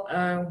well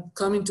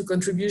come into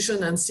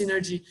contribution and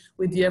synergy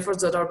with the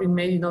efforts that are being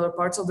made in other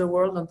parts of the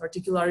world, and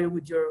particularly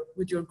with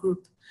your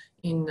group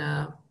in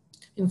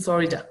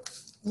Florida.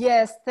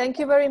 Yes, thank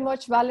you very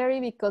much, Valerie,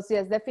 because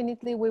yes,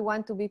 definitely we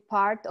want to be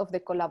part of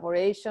the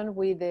collaboration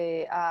with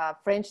the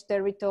French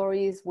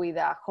territories, with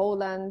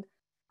Holland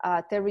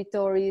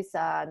territories,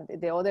 and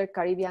the other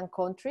Caribbean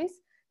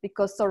countries,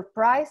 because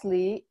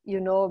surprisingly,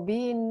 you know,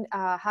 being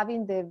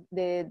having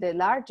the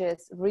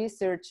largest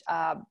research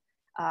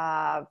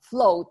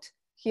float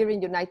here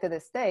in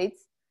United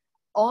States,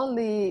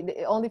 only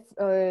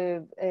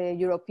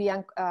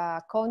European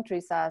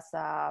countries as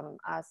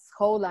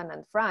Holland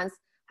and France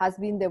has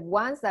been the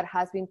ones that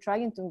has been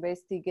trying to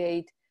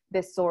investigate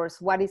the source,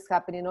 what is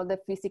happening, all the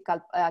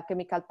physical,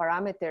 chemical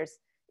parameters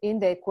in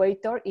the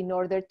equator in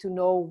order to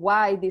know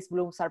why these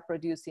blooms are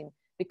producing.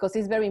 Because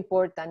it's very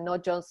important,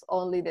 not just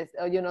only this,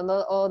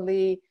 not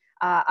only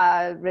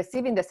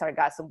receiving the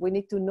sargassum. We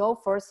need to know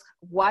first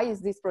why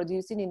is this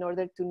producing in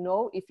order to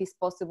know if it's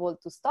possible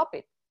to stop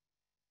it.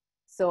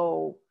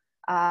 So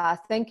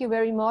thank you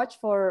very much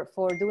for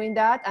doing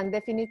that, and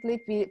definitely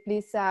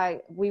please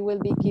we will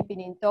be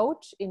keeping in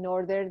touch in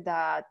order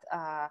that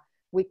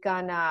we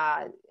can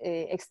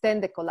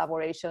extend the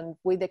collaboration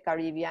with the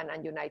Caribbean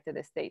and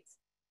United States.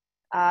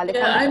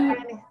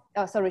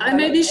 Sorry. I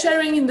may be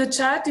sharing in the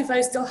chat if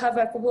I still have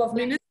a couple of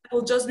minutes.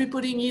 We'll just be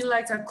putting in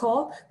like a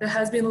call that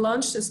has been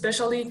launched,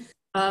 especially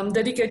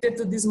dedicated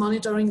to this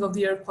monitoring of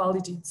the air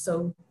quality.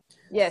 So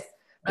yes,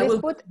 I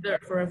will put there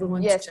for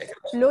everyone to check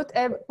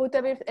out. Put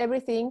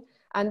everything.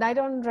 And I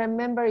don't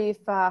remember if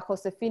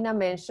Josefina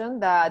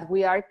mentioned that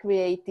we are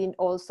creating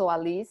also a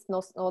list,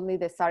 not only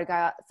the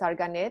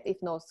Sarganet, if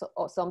not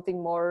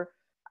something more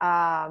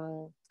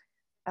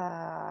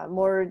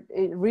more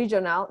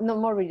regional, no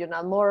more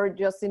regional, more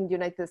just in the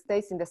United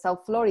States, in the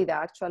South Florida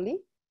actually.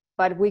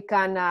 But we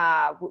can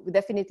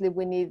definitely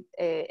we need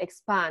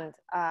expand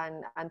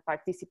and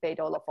participate,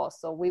 all of us.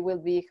 So we will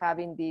be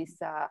having this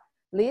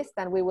list,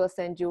 and we will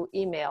send you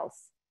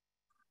emails.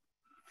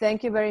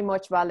 Thank you very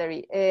much,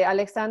 Valerie.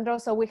 Alexandro,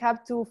 so we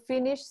have to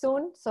finish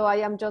soon. So I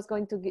am just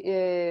going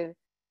to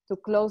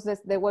close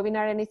the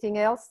webinar. Anything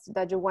else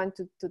that you want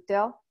to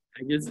tell?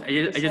 I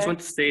just want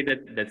to say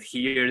that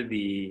here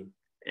the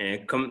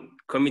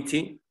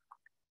committee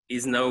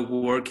is now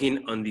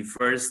working on the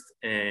first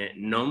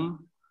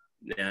NOM.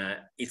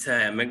 It's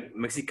a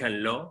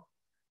Mexican law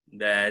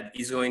that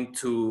is going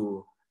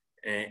to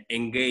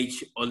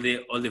engage all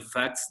the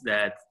facts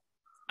that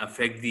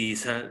affect the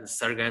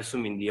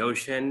sargassum in the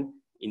ocean,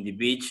 in the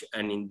beach,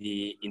 and in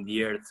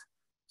the earth.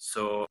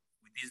 So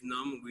with this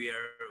NOM, we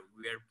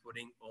are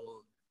putting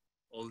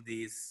all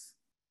these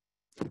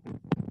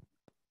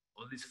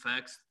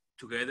facts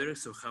together.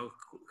 So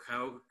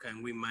how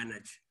can we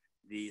manage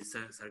the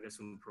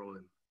sargassum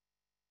problem?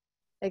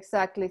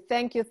 Exactly.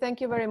 Thank you. Thank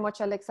you very much,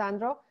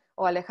 Alejandro.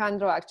 Or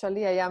Alejandro,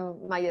 actually, I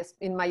am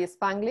in my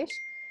Spanglish.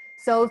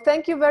 So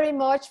thank you very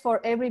much for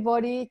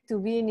everybody to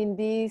being in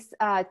these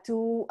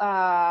two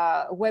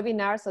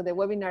webinars, so the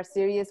webinar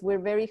series. We're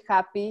very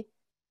happy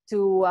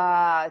to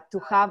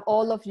have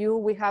all of you.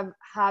 We have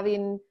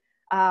having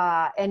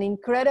an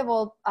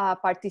incredible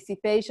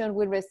participation.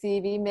 We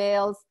receive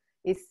emails.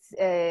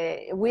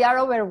 We are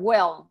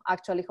overwhelmed,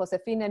 actually,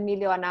 Josefina,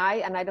 Emilio, and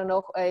I don't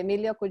know,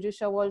 Emilio, could you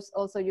show us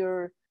also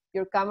your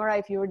camera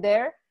if you're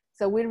there?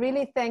 So we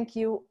really thank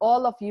you,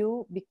 all of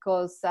you,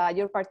 because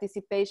your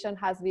participation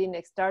has been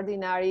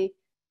extraordinary.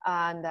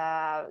 And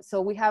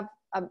so we have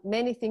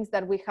many things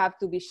that we have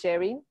to be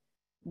sharing.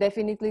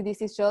 Definitely,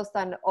 this is just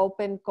an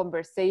open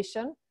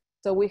conversation.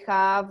 So we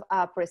have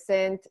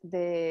present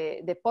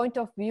the point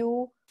of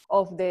view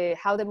of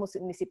how the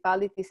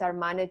municipalities are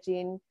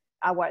managing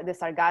the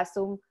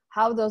sargassum,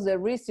 how does the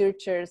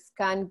researchers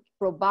can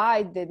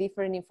provide the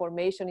different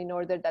information in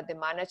order that the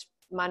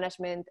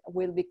management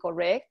will be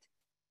correct.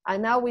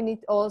 And now we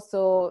need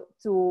also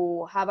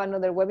to have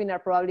another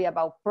webinar probably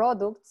about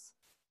products.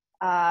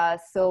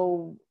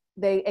 So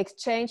the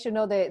exchange, you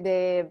know,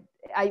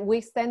 we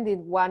extended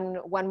one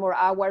more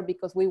hour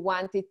because we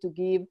wanted to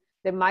give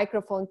the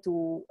microphone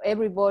to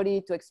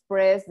everybody to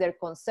express their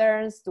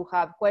concerns, to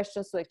have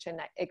questions, to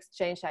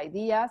exchange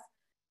ideas.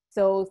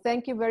 So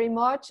thank you very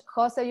much.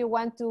 Jose, you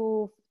want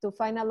to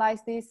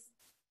finalize this?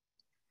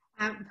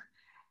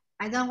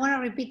 I don't want to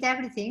repeat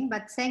everything,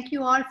 but thank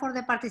you all for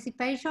the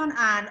participation,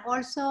 and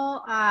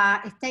also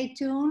stay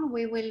tuned.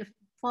 We will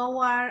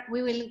follow an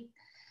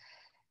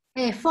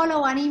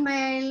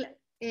email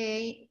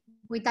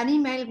with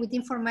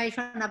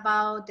information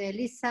about the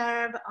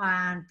listserv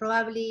and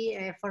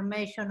probably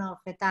formation of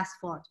a task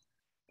force.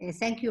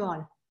 Thank you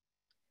all.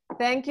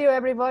 Thank you,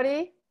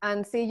 everybody,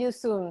 and see you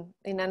soon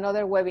in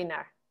another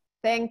webinar.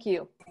 Thank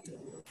you.